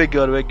 I mean, we're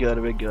good,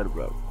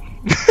 bro.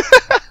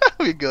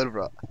 We good,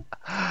 bro.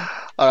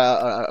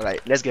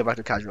 Alright. Let's get back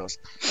to casuals.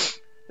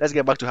 Let's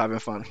get back to having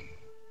fun.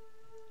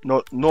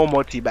 No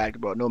more teabags,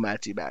 bro. No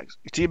mad teabags.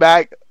 You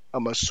teabag,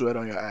 I'ma sweat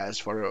on your ass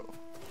for real.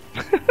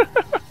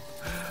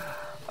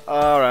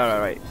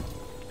 Alright.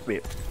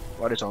 Wait,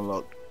 what is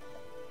unlocked?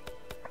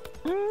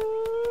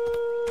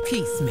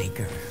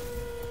 Peacemaker.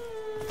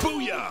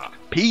 Booyah!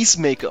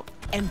 Peacemaker.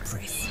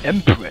 Empress.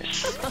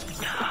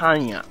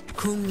 Tanya.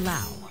 Kung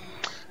Lao.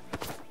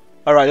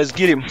 Alright, let's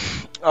get him.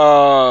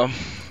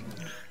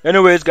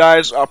 Anyways,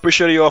 guys, I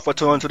appreciate you all for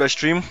tuning to the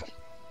stream.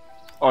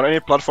 On any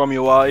platform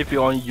you are, if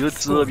you're on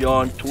YouTube, you're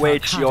on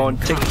Twitch, you're on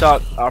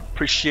TikTok, I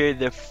appreciate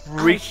the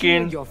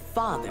freaking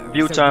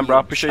view time, bro. I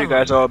appreciate you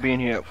guys all being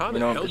here. You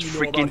know, it's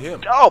freaking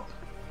dope.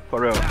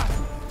 For real.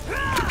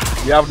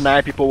 You have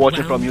 9 people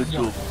watching from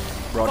YouTube.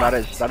 Bro, that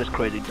is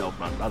crazy dope,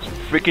 man. That's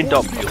freaking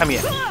dope. Oh, come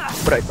here.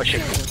 But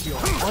shit.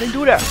 Why didn't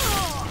do that?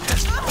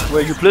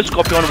 Where you play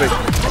Scorpion with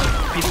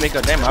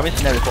Peacemaker. Damn, I haven't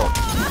seen that before.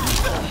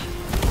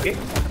 Okay,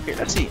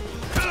 let's see.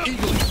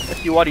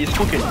 Let's see what he's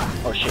cooking.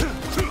 Oh shit.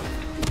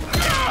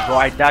 Bro,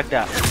 I dug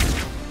that.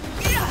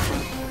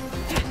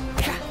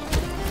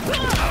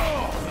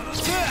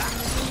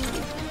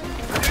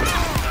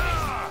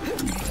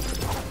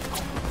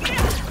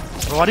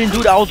 Bro, I didn't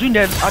do that. I was doing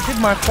that. I did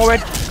my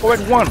forward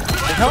one.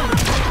 The hell?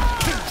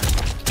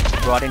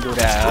 Bro, I didn't do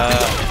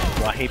that.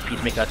 Bro, I hate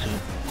Peacemaker too.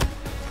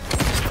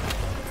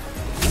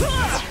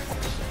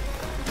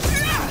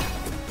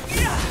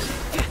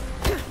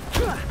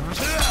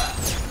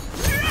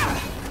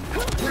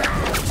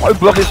 Why are you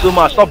blocking so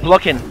much? Stop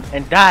blocking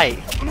and die.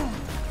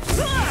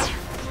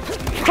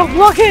 Stop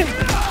blocking!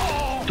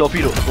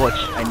 Torpedo, watch.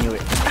 I knew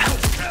it.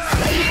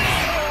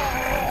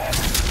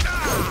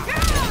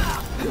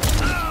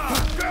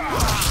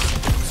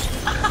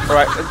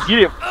 Alright, let's get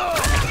him.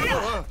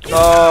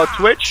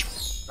 Twitch.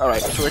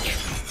 Alright, Twitch.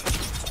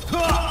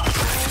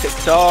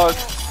 TikTok.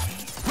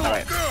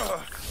 Alright.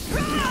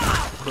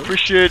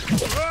 Appreciate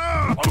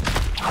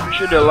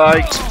the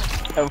likes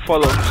and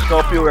follow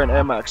Scorpio and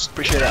MX.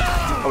 Appreciate that.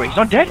 Oh wait, he's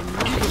not dead?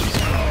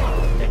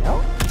 What the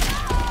hell?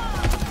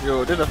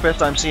 Yo, this is the first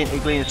time seeing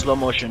Iggly in slow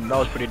motion. That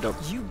was pretty dope.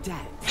 You dance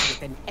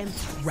with an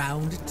empty.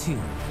 Round 2.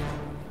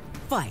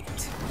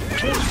 Fight.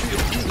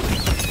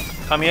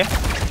 Come here.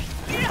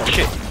 Oh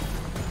shit.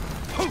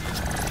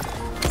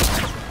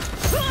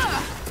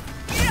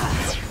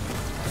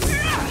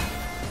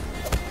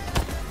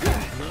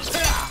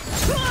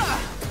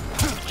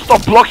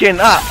 Stop blocking!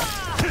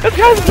 This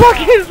guy's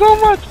blocking so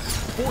much!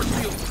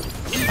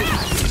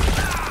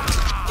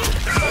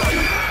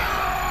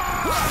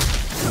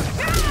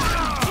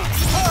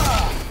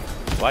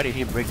 Why did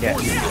he break that?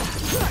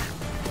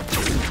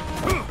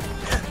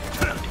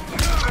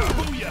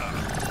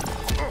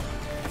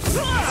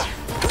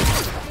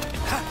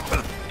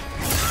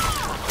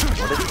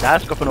 Well, this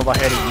dash coming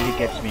overhead really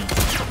gets me.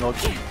 No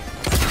key.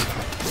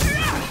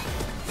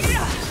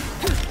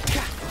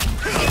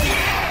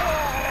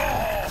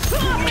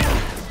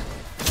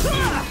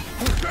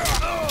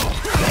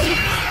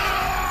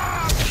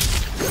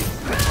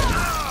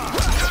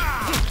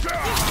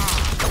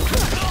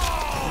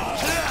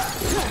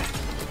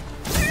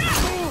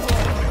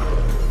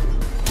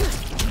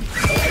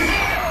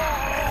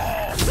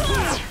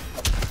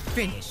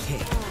 Finish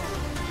him.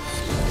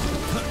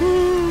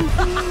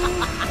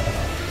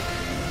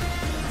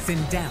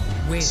 Sindel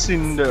wins.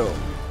 Sindel.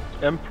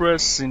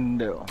 Empress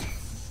Sindel.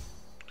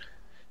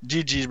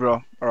 GG's,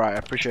 bro. Alright, I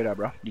appreciate that,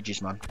 bro.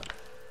 GG's, man.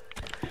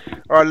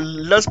 Alright,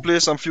 let's play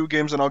some few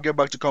games and I'll get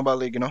back to Combat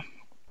League, you know?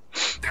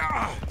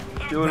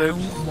 Few lives,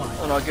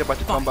 and I'll get back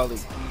to Combat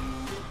League.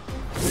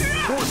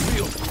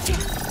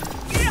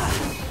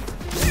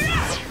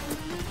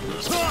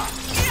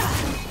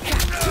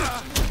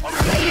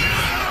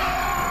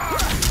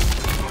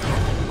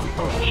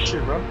 Oh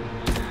shit, bro.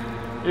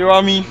 You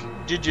know me?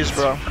 GG's,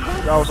 bro.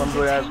 That was some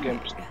good ass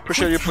games.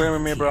 Appreciate you playing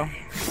with me, bro.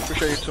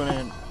 Appreciate you tuning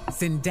in.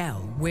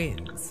 Sindel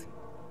wins.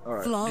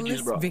 Alright, Flawless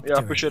GG's, bro. victory. Yeah, I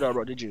appreciate that,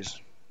 bro.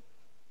 GG's.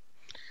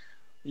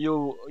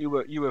 You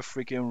were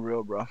freaking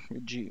real, bro.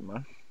 You G,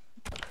 man.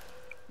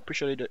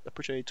 Appreciate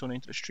you tuning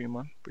into the stream,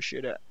 man.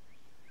 Appreciate that.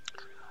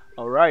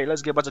 Alright,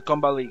 let's get back to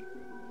Combat League.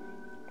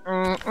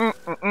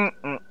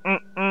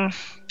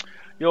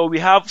 Yo, we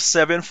have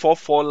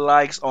 744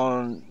 likes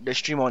on the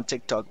stream on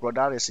TikTok, bro.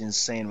 That is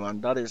insane,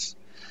 man. That is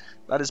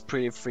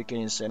pretty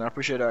freaking insane. I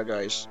appreciate that,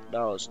 guys.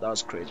 That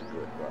was crazy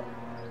good, bro.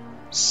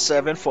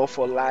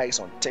 744 likes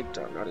on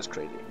TikTok. That is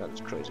crazy. That is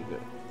crazy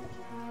good.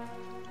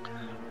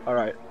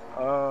 Alright.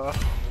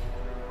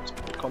 Let's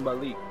play Combat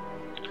League.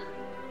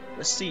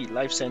 Let's see.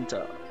 Life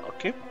Center.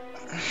 Okay.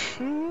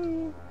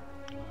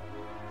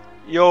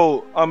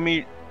 Yo,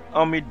 Ami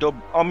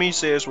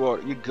says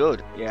what? You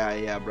good?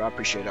 Yeah, bro. I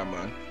appreciate that,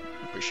 man.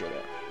 Appreciate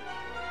that.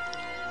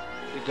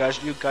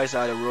 You guys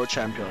are the real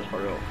champions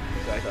for real.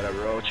 You guys are the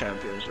real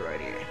champions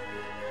right here.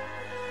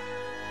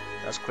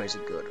 That's crazy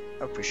good.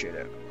 I appreciate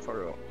it for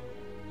real.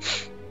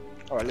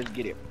 Alright, let's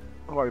get it.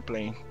 What are we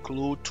playing?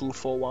 Clue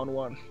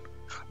 2411.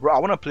 Bro, I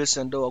wanna play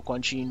Sendo or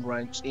Quanchi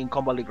in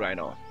Combat League right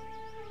now.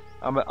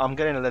 I'm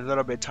getting a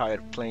little bit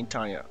tired playing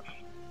TANYA.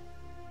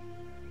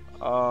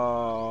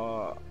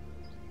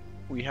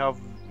 We have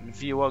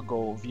viewer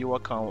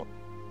count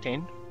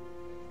 10.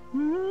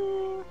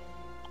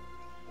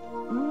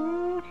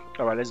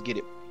 Alright, let's get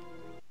it.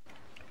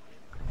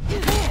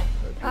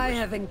 I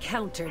have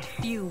encountered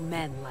few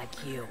men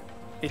like you.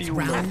 It's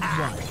round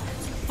one.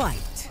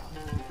 Fight.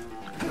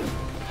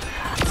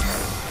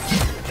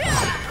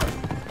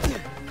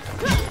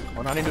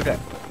 Oh, no, I didn't do that.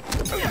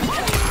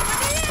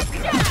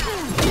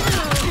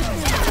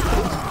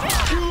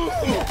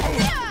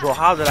 Bro,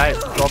 how did I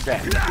drop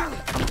that?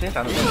 I'm serious,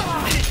 I don't know.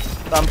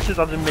 I'm serious,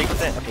 that doesn't make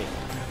sense. Okay.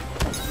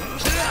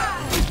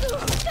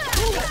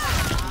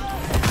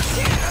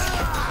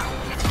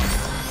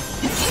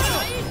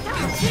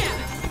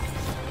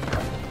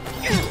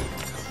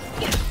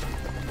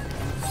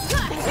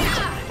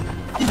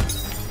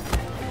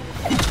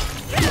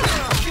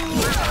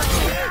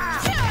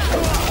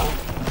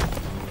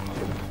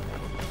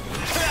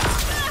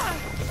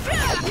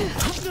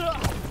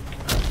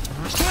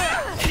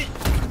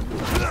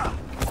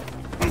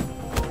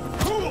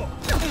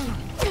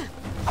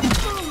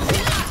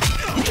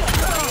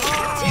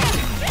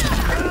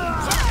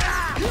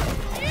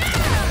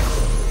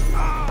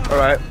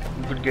 Alright,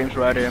 good games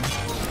right here.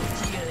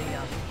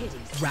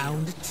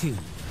 Round two.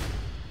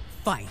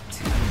 Fight.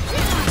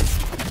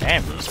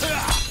 Damn.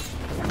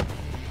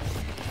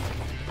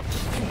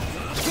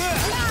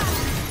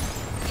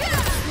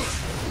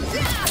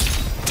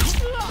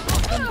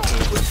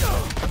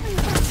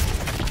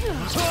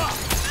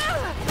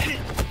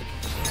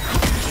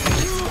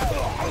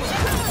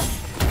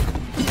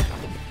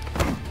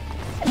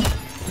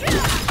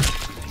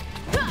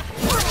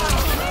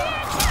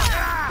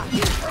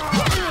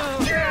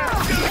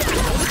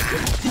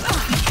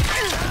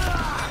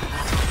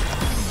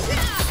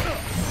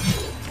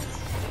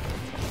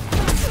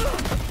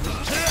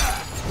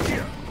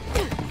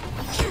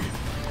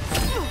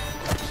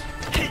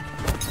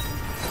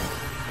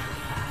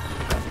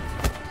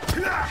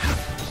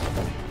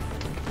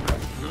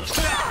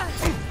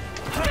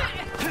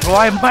 Bro,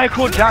 I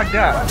micro jacked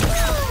that.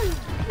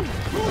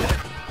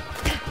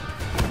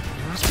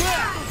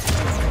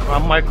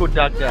 I micro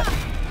jacked that.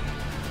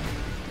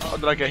 How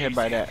did I get hit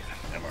by that?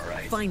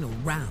 Final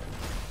round.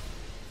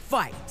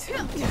 Fight.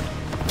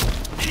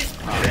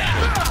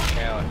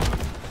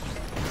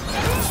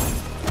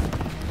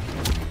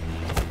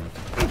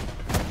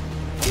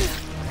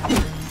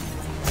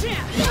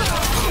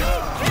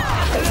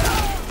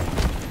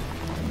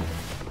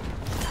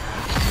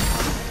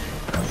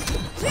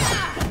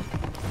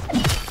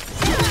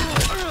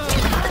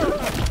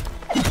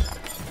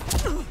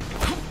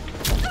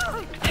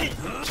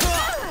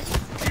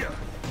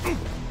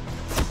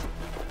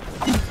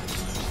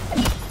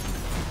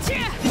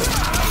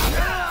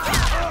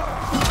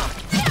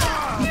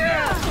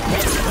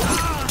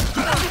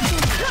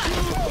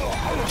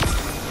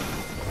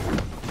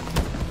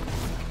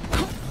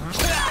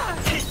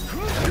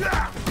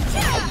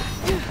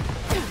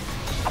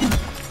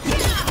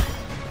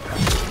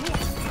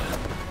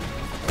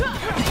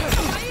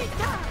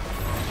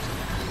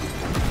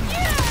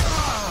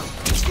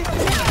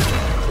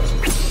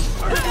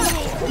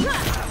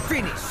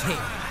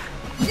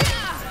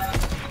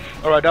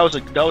 Alright, that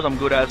was some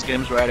good ass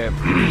games right there.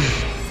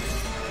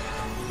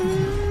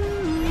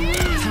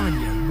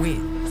 Tanya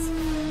wins.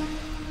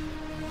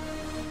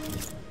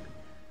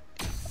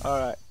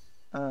 Alright.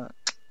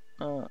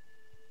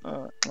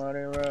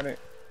 Ready.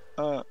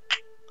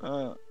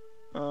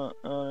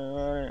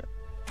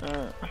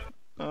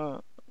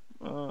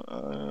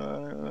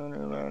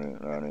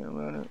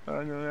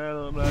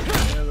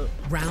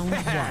 Round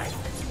 1.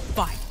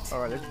 Fight.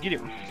 Alright, let's get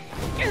it.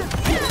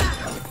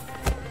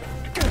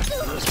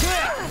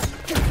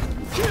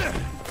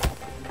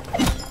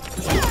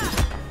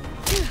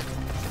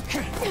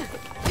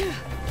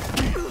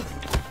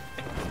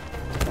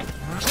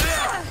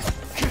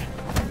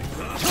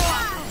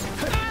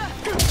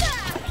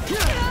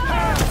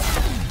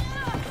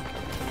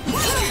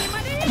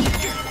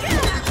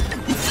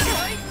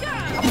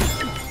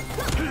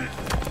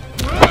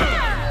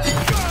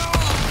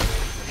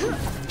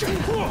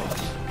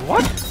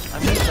 What? I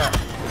missed that.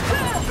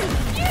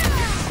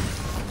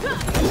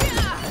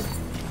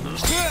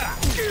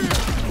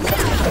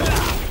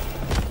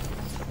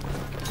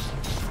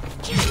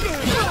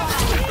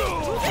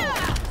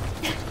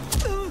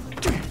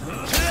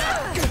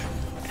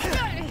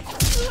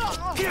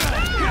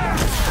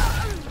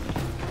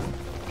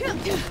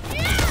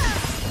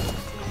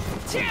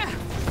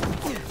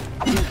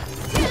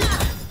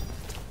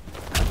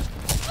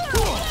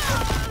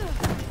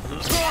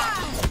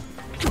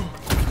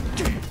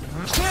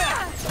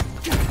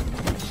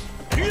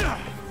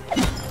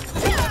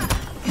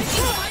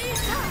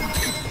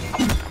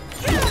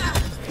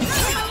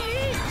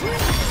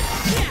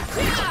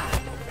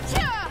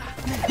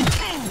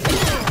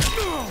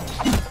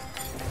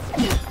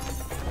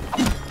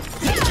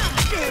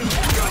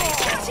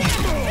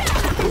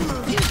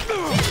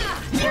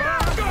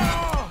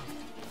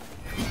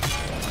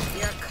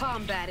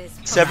 Combat is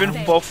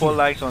 744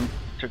 likes on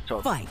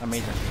TikTok. Fight.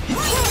 Amazing.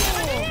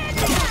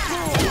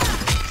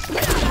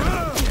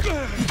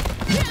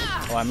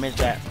 Oh, I missed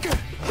that.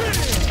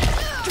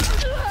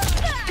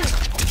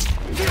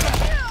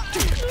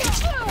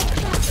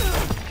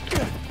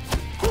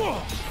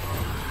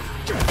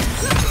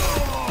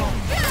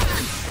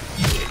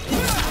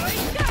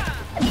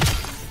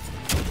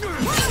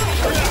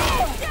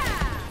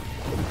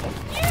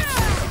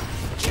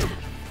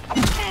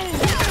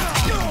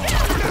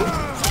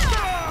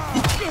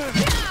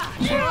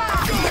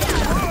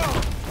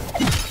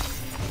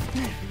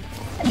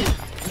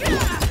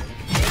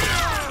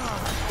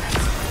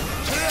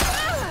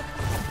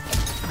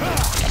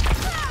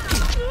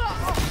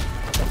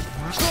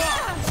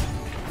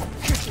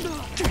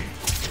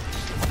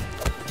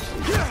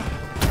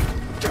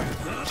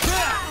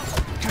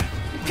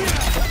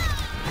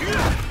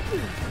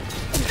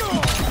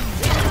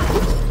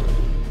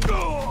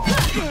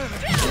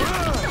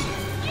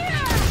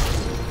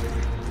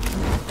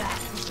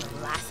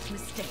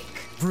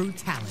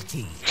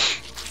 Brutality.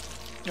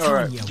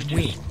 Alright, Tanya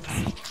wins.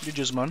 you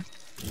just man.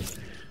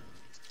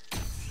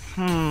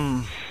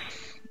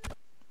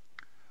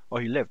 Oh,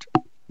 he lived.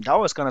 That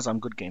was kind of some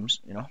good games,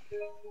 you know.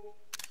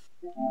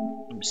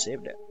 Let me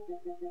save that.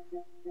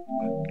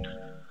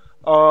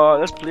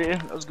 Let's play.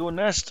 Let's go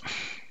next.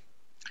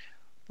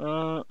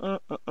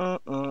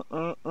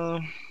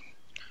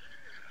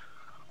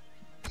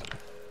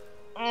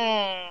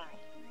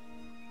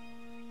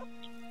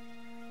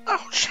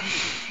 Ouch.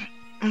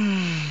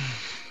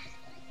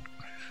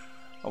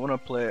 I wanna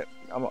play.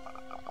 I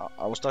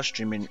will start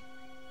streaming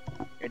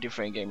a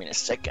different game in a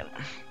second.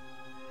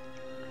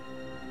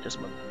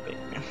 Just my baby.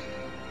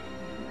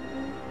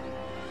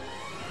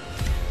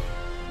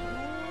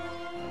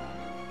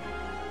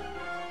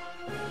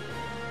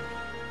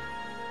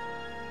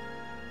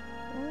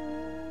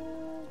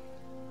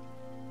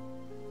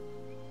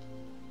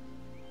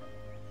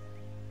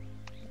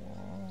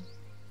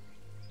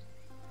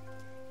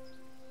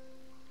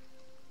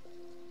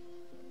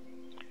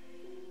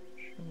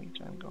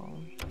 Time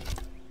going.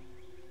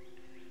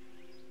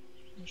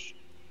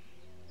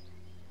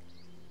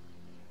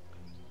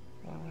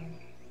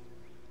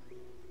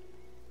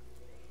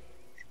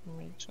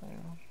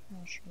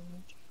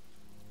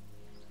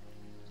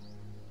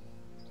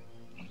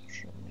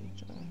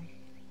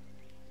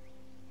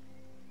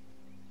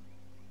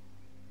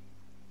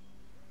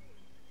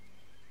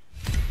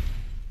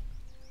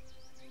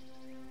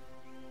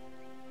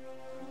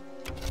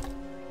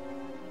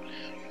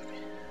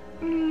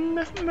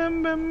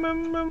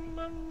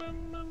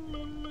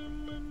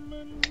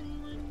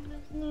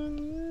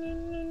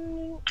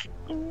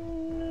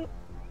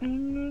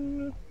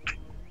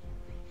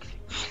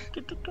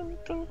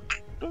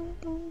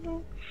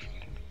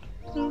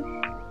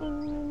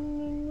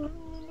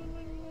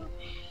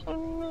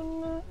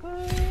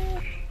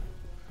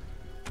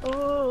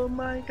 Oh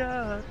my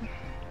god.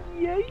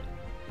 Yay.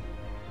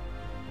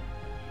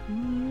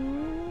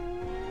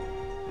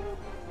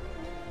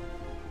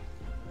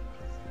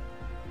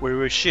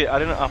 Wait, shit,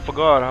 I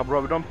forgot,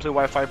 bro, we don't play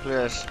Wi-Fi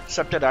players.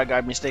 Accepted that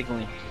guy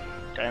mistakenly.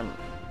 Damn.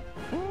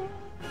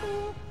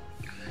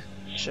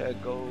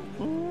 Should go.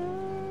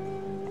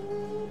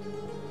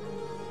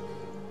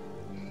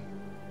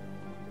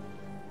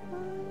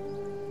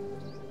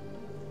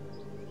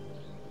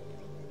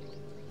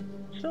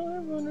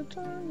 The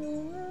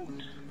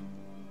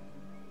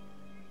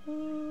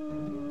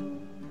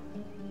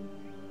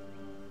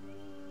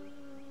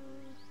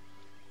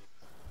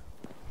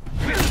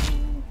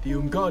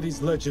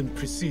Umgadi's legend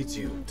precedes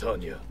you,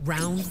 Tanya.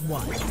 Round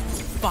 1.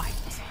 Fight.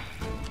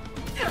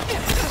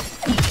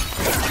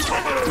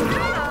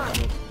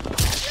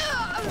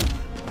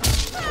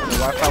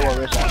 Wi-Fi will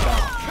risk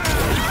that.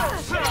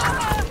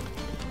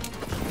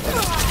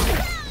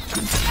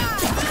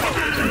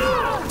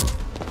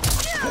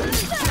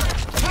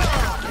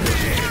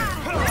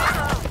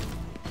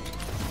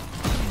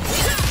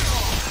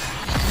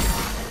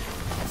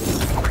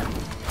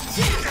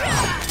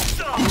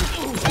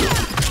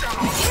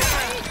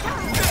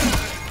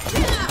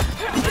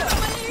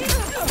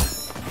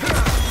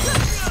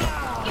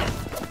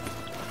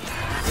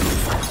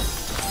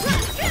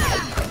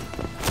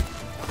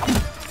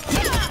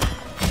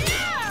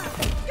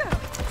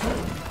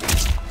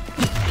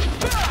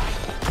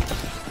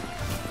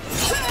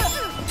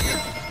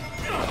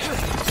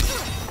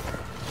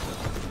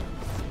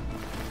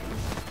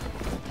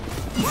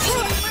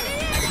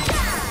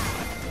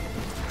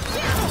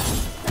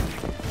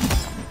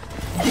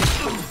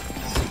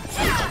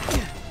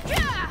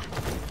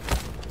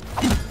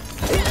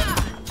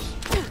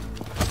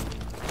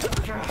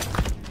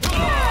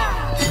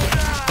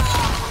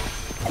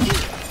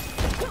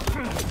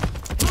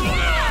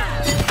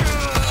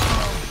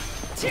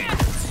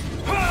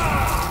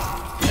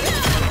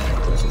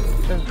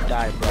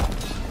 Die, bro.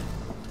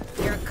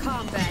 Your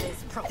combat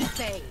is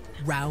profane.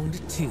 Round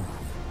 2.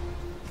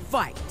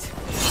 Fight.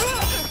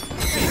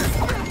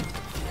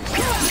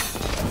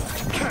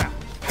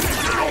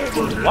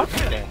 What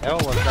the hell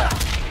was that?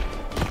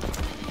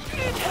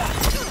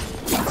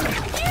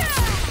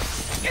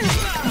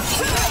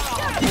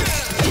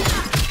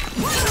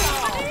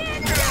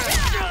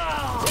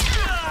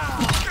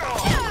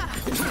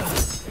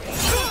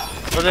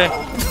 What's it?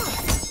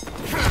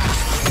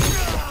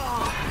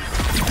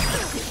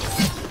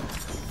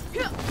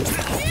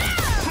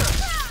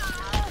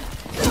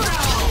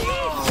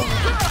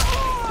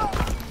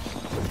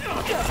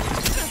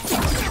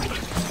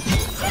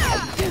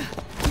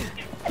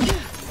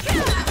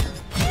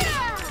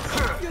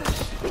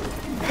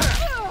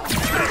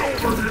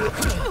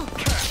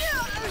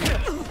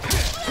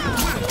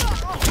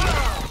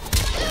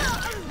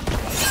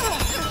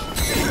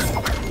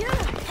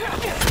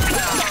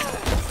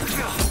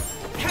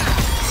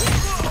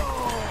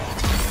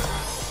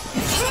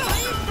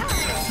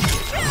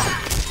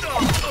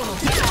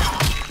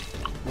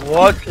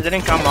 What? It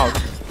didn't come out.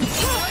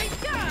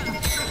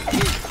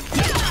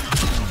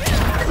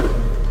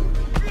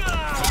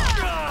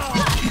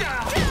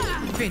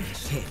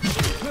 Finish him.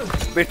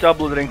 Beta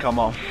blue didn't come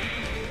out.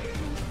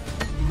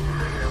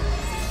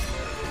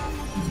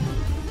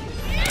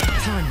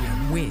 Tanya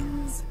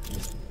wins.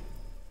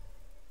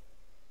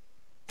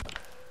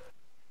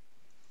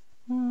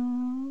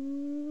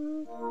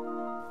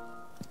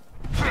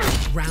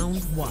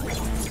 Round 1.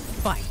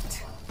 Fight.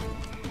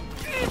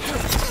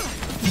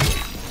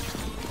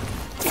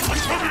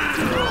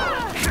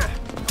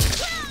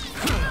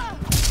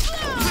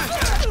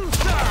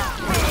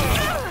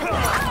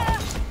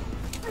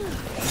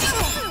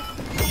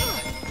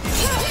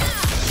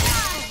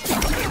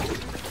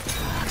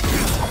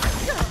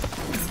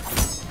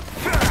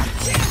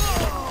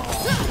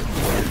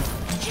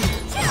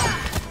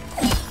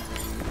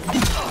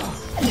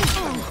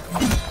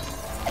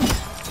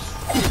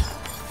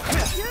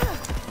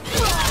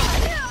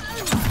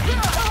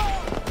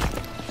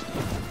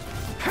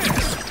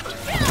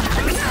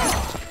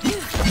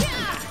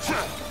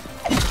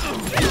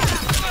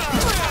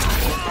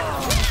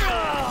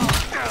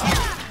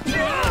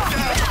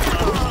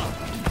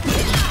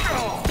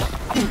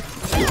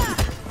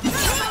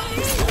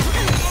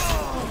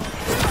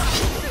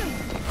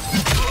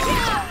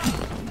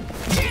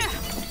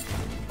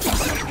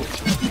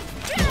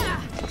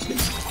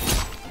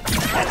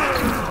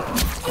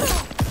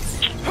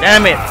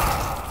 Damn it!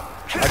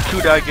 I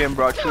threw that game,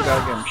 bro. I threw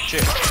that game.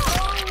 Shit.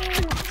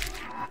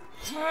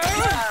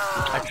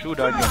 I threw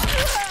that game.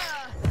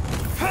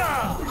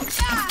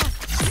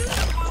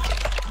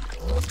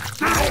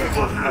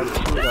 I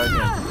threw that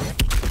game.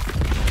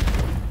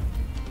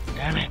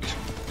 Damn it.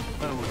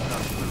 What was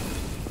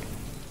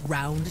that?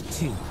 Round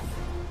 2.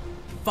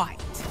 Fight.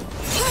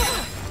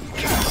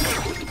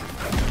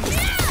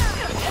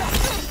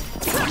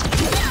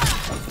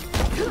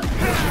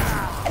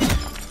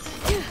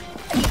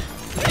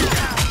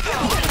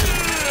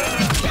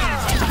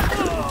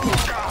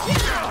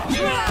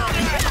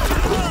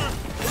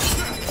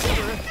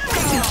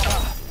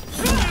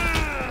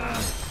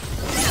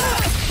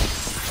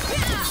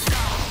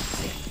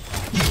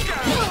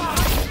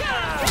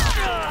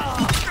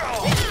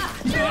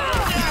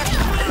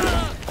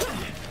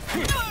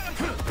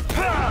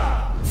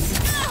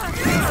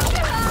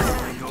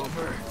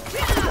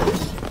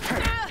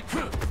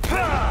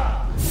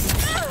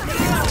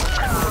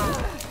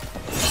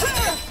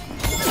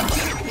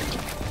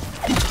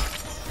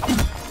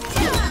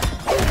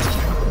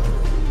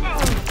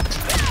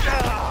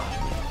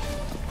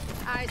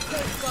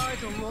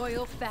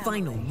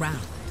 Final round.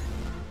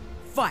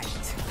 Fight.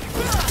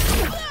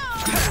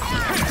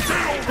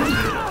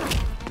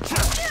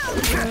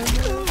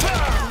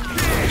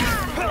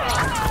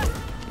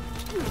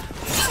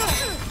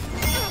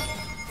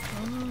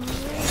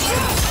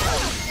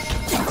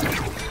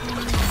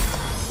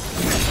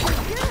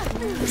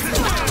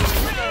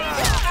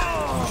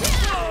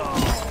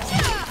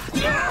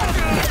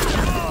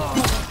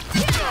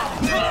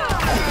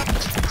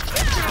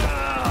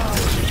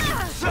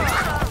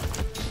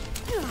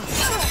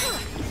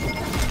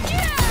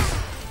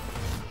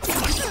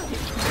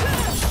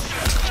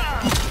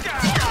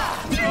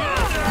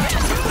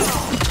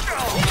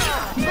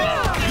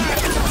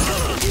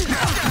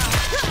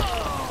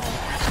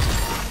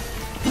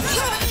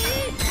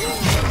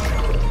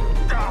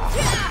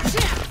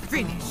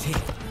 Finish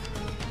him.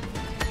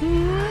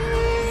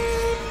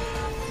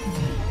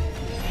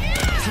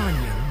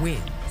 Tanya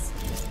wins.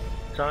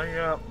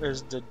 Tanya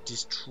is the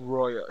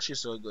destroyer. She's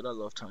so good. I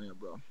love Tanya,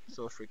 bro.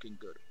 So freaking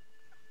good.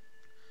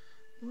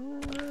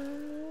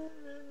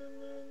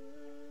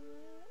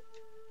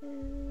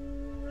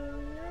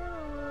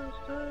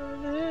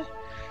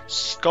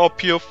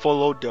 Scorpio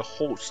followed the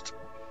host.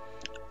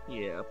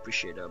 Yeah, I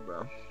appreciate that,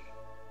 bro.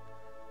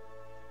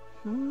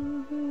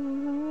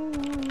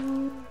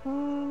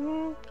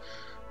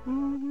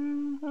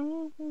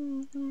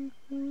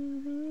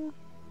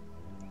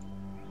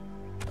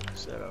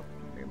 Set up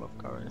name of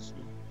currency.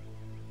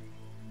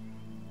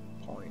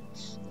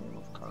 Points. Name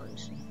of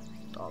currency.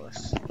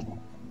 Dollars.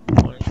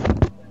 Points.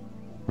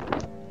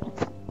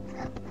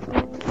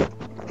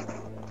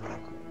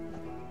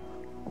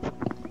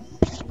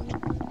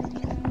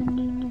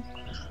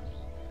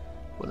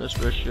 Bonus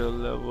ratio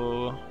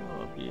level.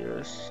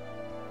 Obvious.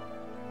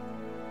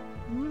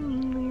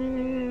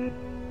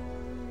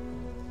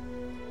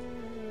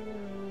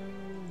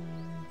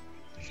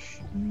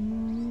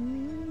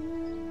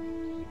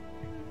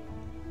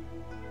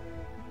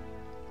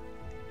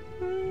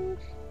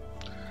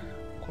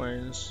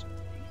 Coins.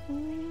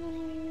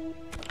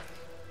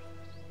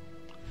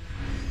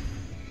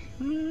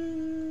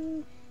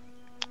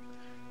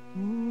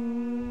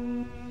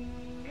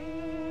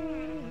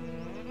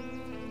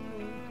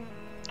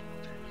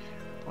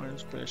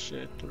 Points per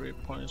share, 3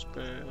 points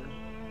per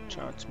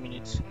charge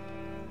minute.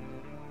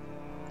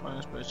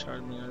 Points per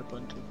charge minute,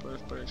 2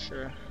 points per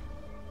share.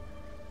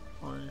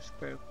 Points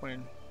per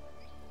coin.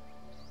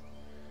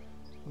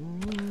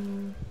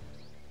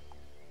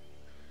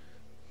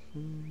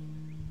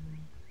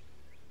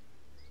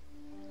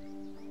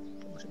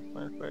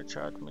 Points per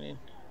charge minute.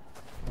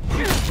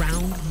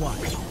 Round 1.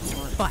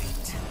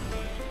 Fight.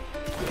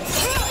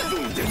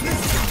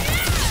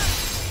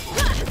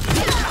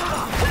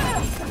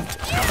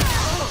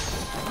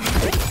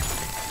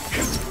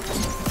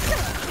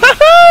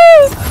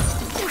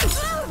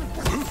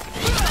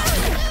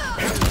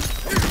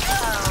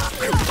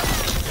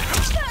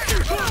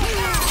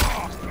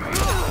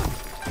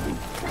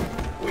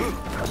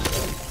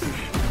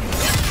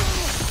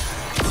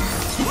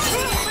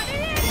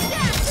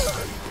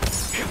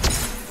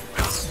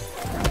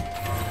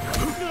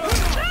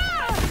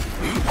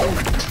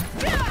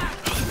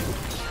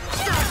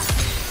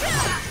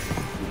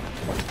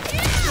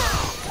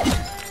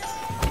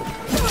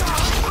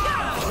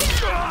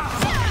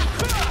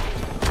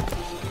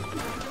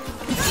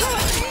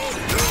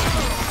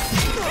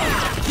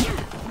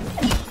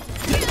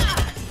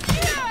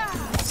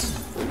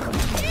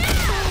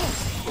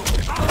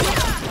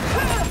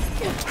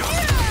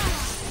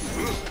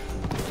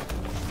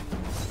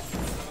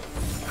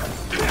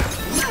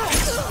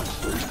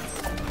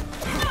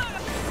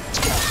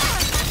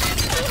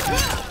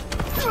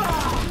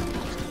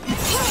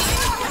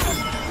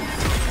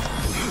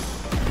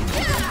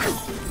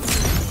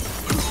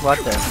 What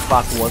the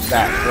fuck was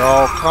that,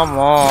 bro? Come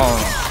on.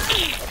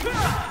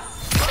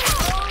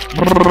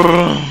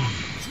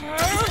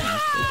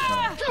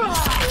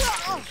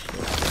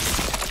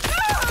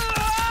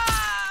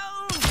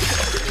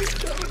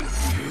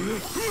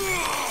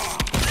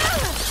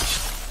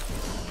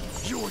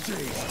 Your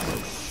days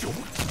grow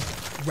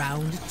short.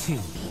 Round 2.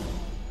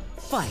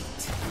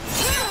 Fight.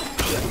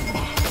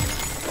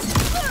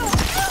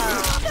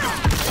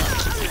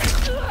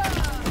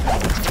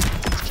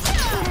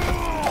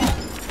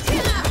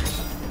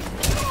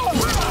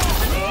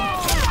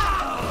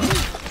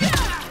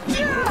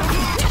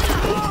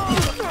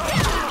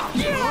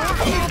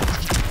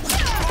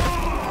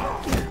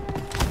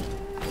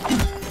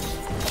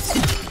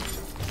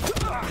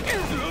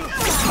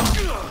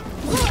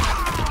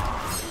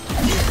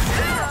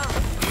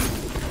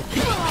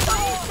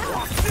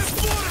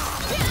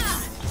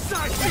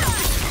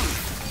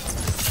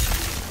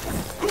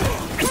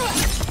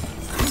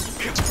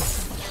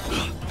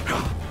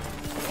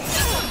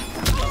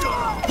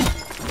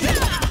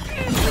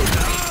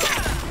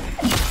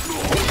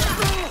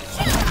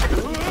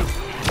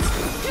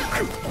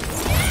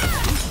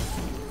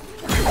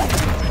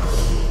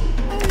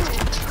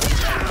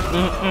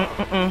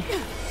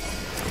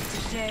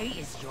 Today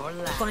is your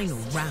last. Final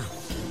round.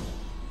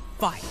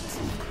 Fight.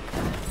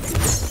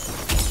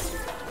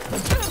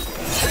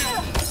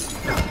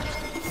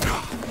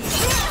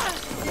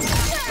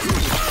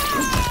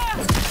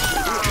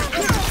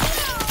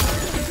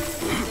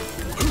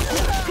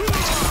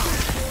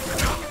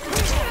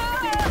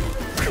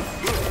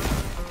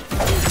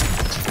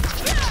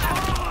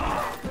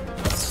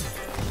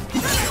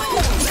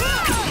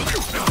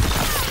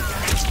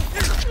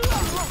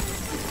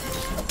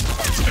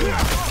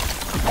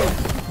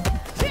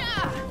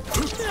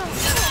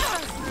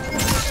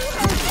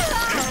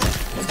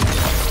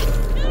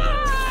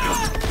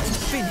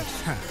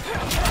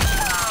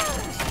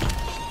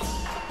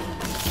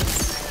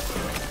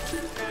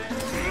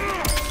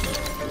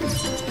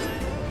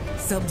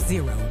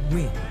 Sub-Zero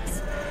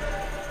wins.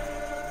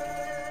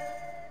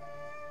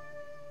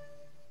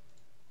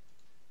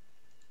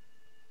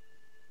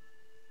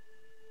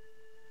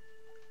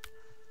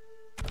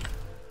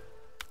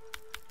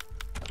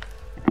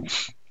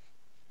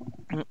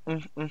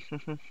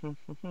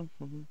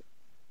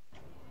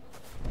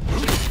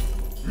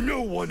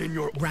 No one in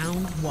your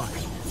Round 1.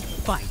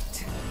 Fight.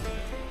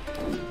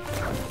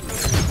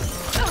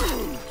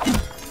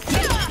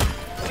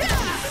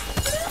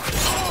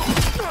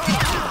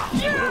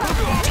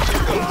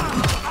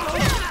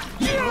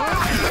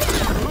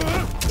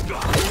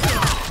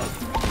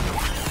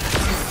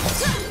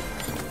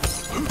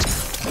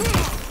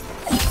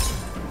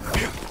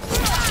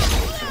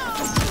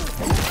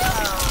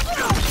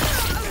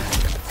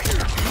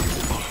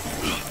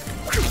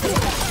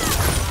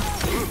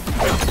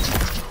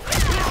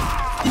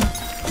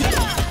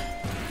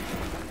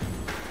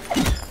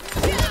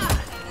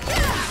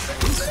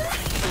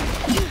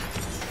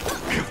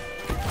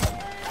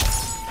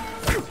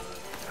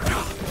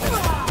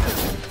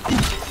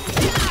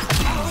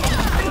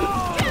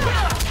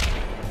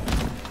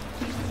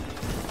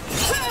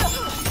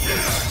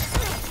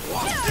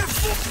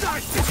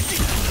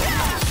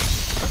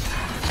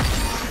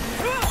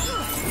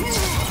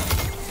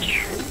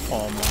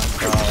 Oh my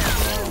god,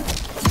 bro.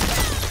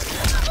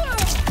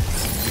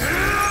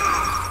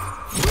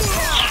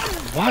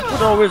 What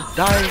would always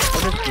die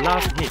on his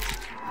last hit?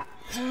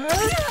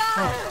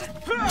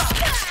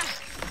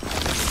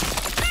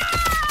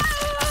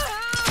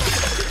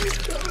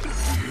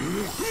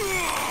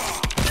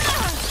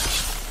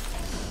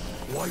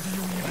 Why do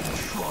you even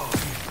try?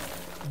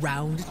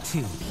 Round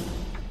 2.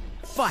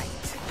 Fight.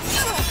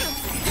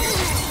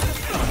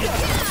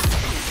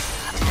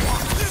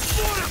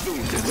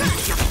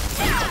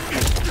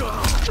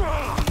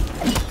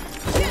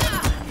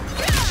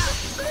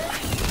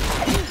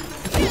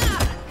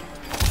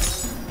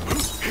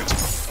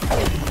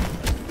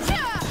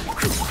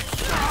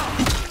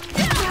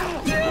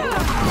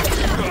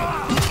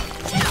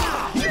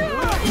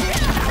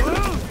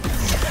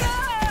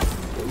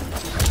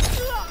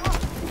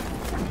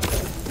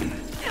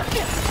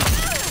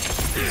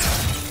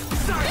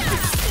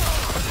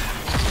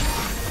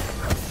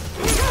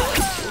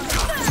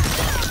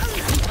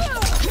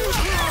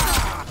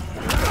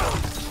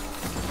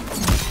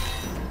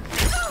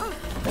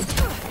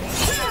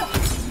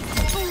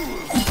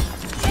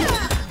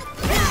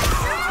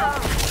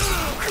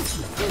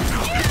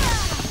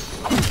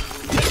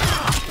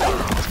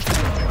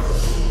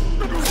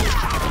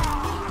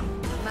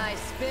 My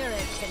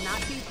spirit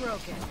cannot be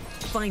broken.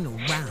 Final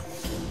round.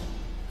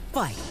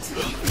 Fight.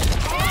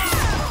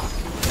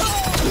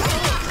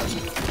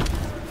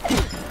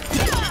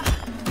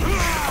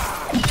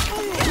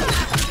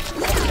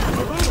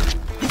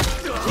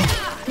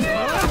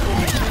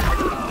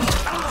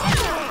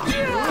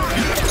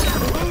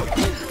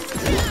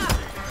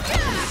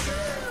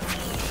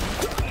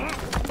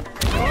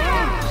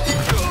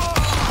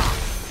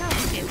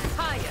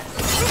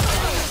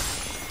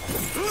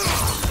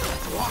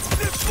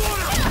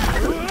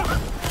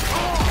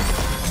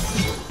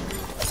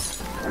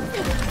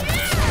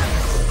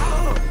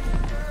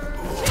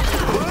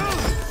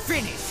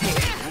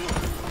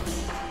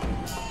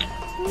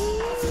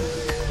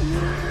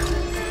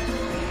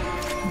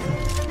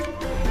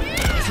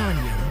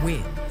 TANYA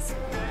wins.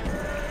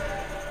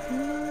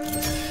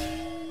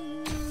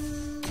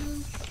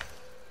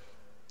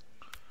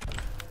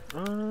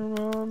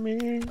 On me,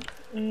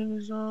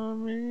 it's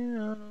on me, I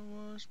don't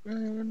want to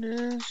spend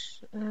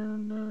this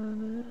and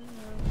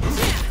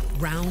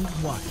Round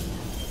 1.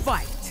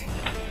 Fight.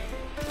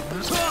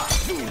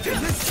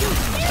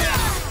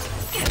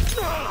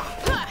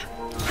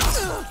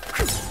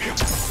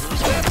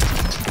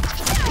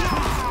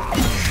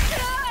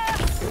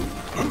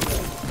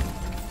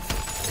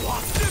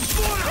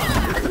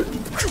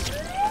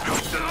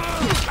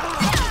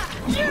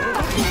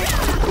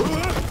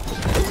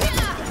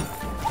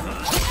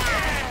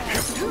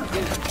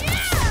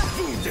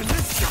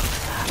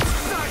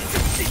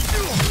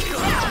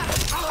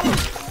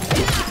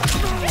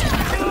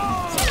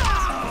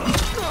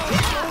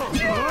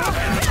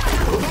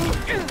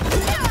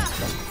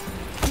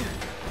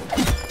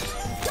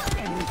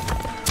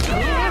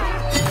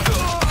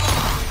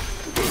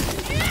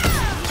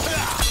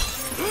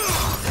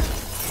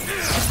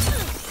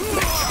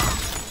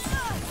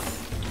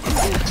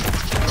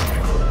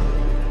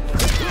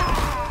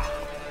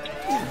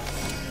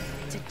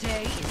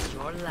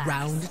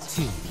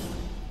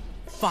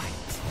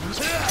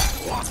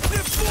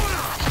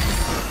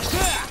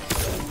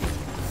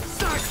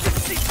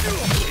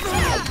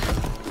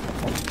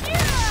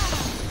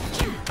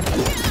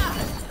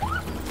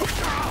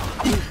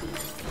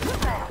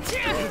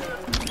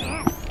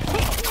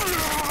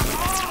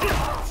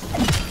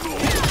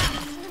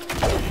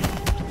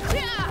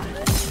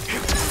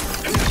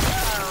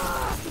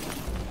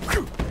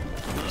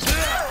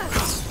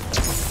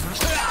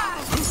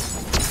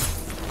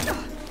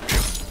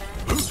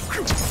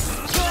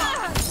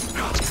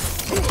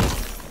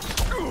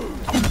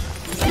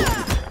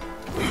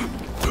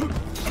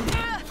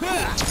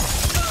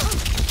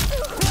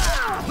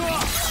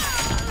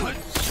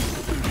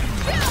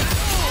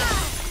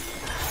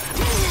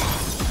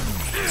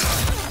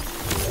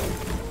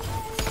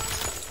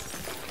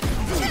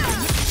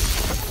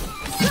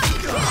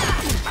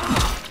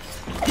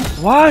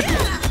 What?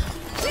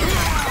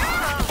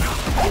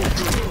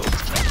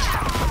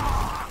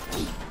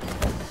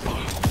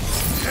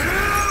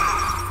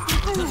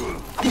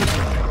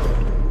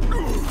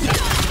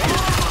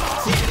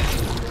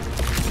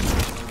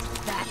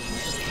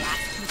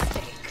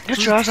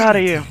 Get your ass out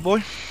of here,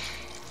 boy.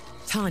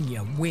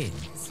 Tanya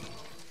wins.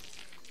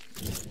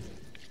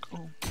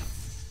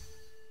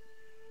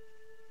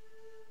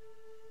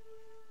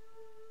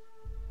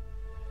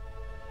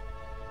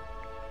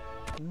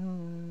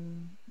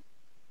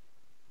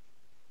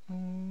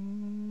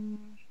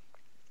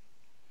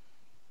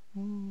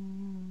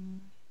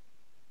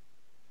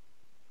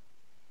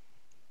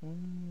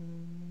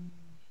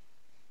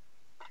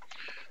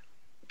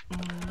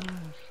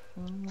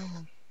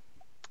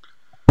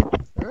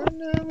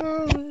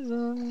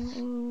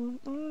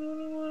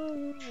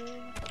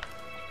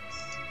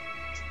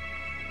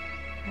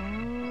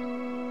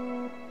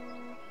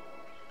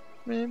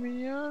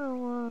 Maybe I don't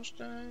wanna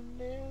stand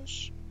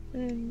this.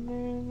 And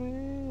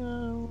maybe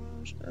I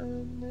wanna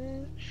stand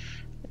this.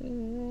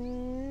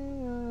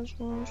 And I just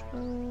wanna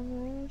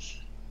stand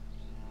this.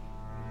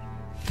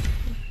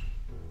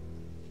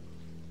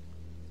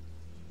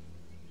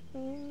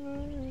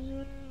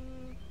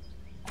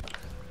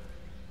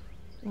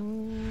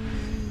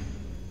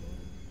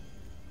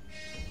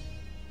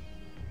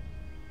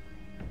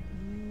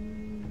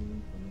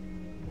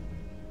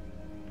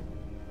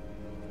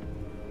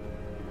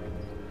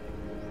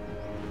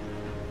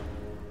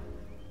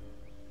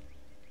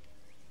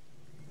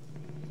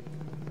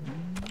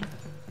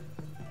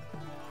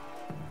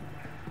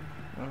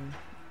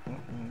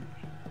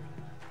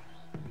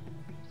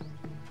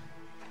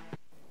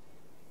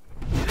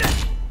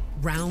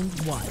 Round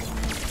 1.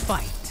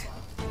 Fight.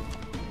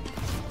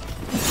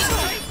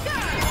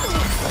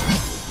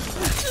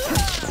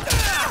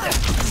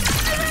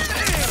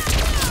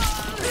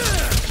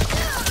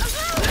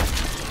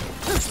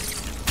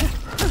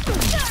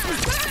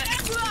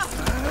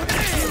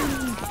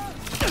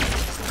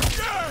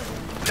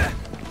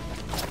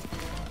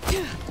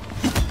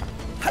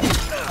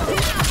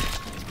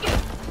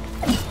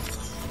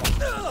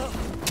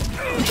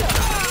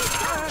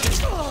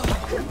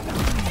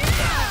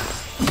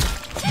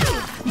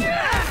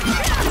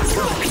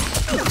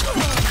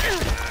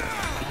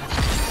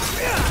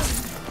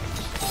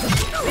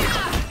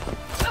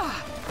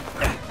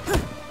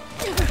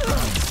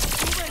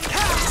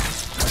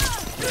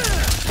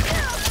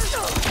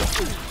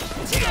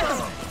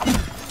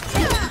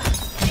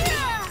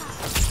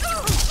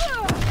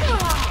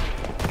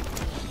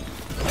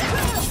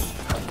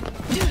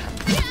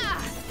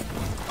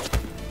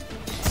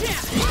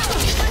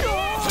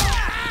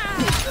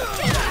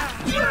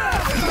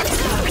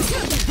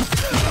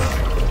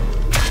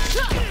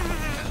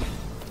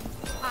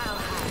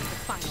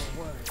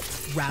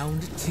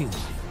 Round 2.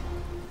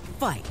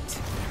 Fight.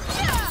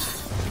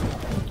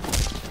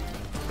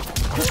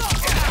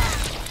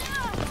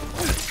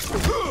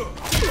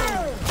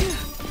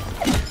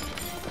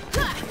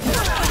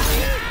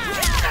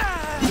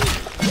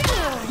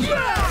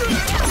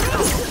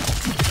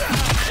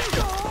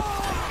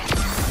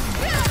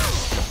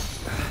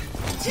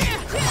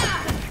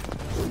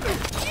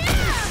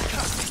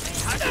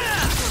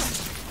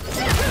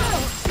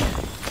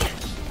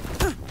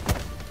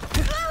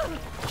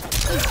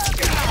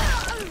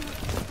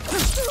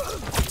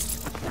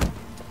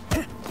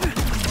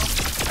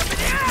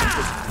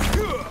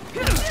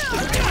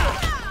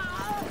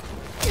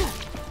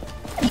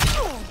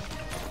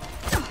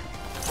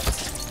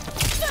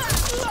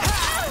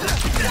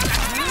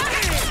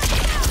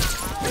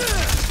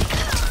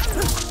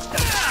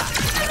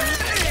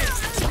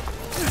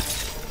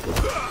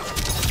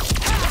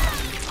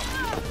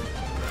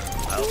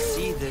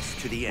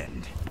 To the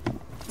end.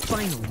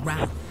 Final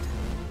round.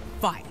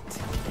 Fight.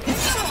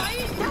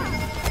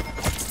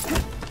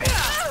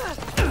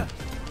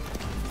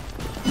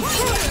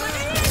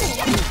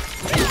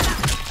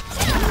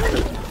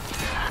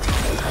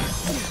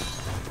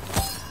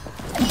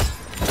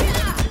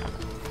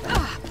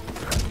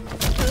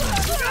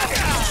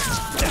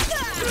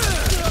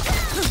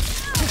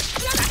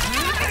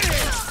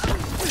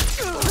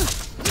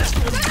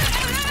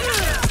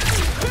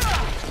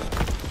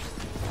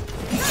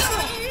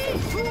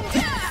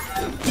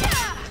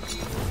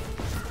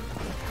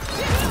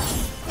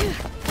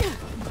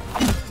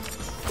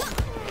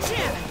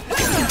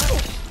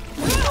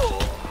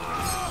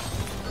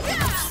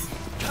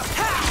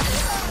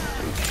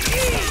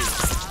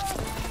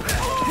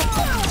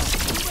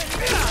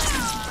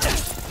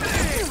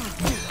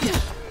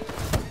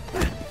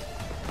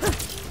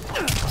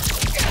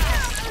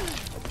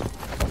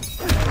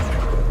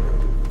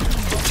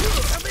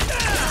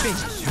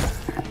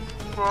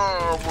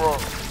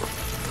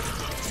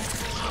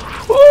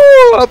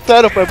 Ooh, I'm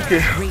tired of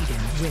MK.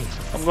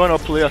 I'm going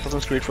to play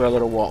Assassin's Creed for a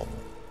little while.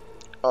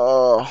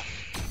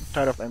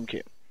 Tired of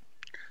MK.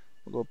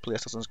 We'll go play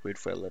Assassin's Creed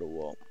for a little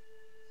while.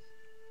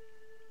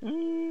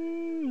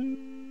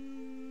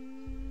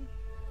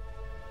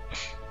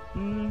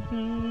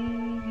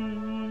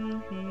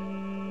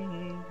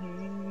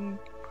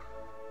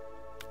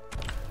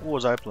 Who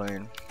was I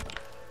playing?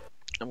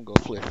 I'm gonna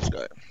play this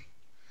guy.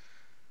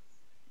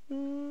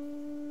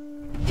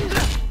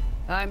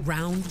 I'm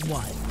round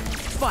one.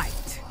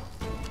 Fight.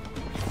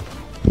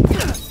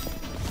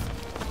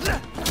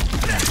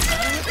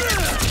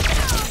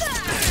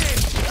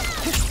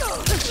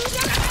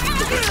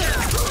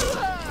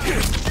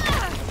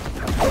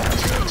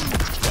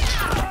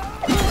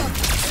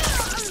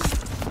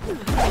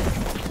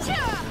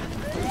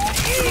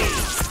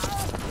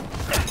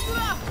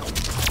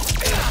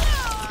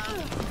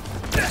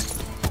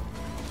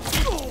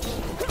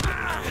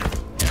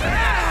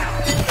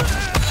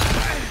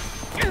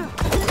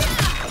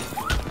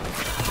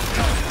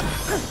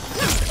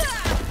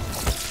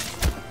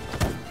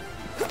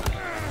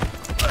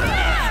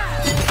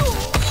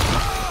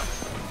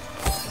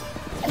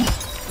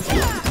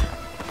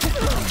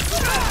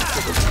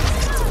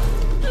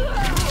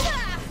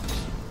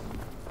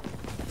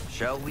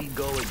 Shall we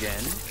go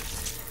again?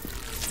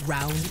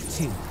 Round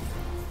two.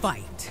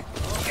 Fight.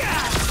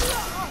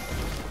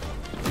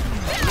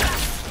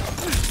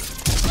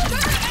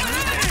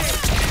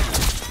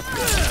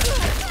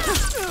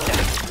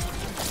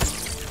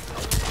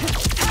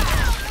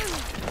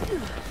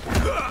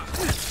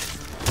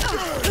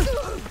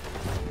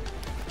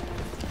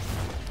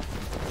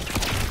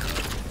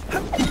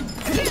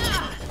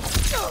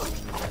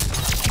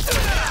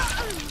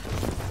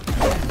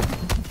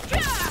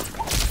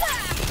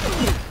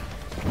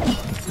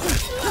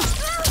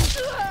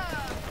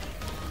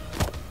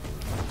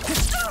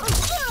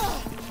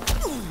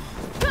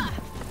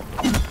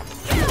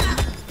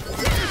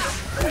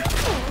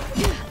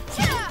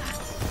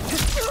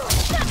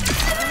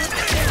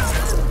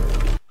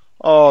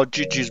 Oh,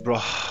 GG's, bro.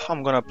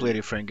 I'm gonna play a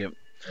different game.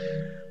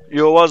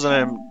 Yo, what's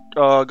the name?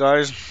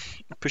 Guys,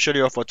 appreciate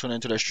you all for tuning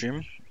into the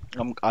stream.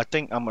 I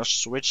think I'm gonna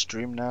switch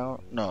stream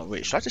now. No,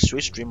 wait, should I just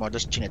switch stream or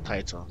just change the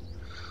title?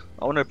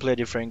 I wanna play a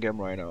different game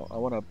right now. I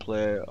wanna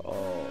play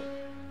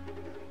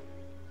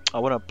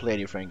a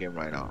different game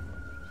right now.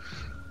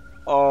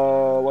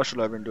 What should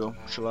I even do?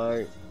 What should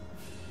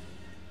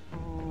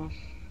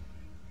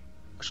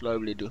I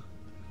really do?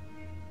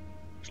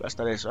 Should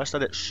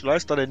I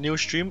start a new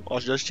stream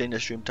or just change the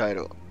stream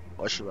title?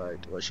 What should I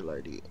do?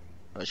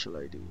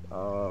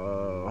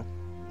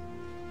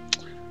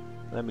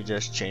 Let me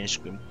just change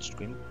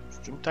stream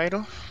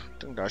title. I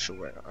think that should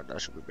work.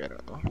 That should be better.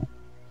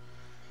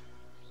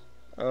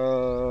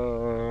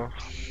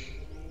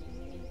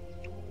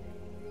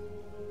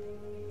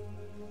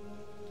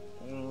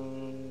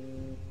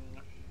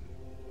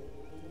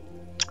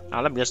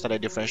 Let me just start a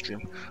different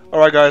stream.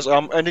 Alright guys,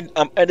 I'm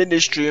ending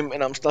this stream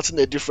and I'm starting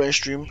a different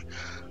stream.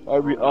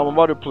 I'm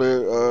about to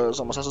play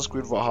some Assassin's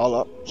Creed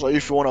Valhalla. So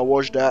if you wanna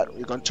watch that,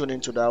 you can tune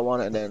into that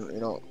one, and then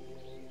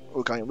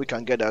we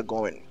can get that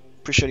going.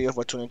 Appreciate you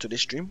for tuning into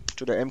this stream,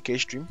 to the MK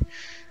stream.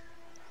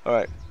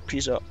 Alright,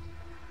 peace out.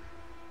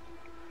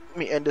 Let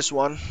me end this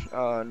one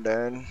and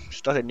then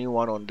start a new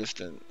one on this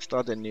thing.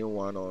 Start a new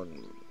one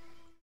on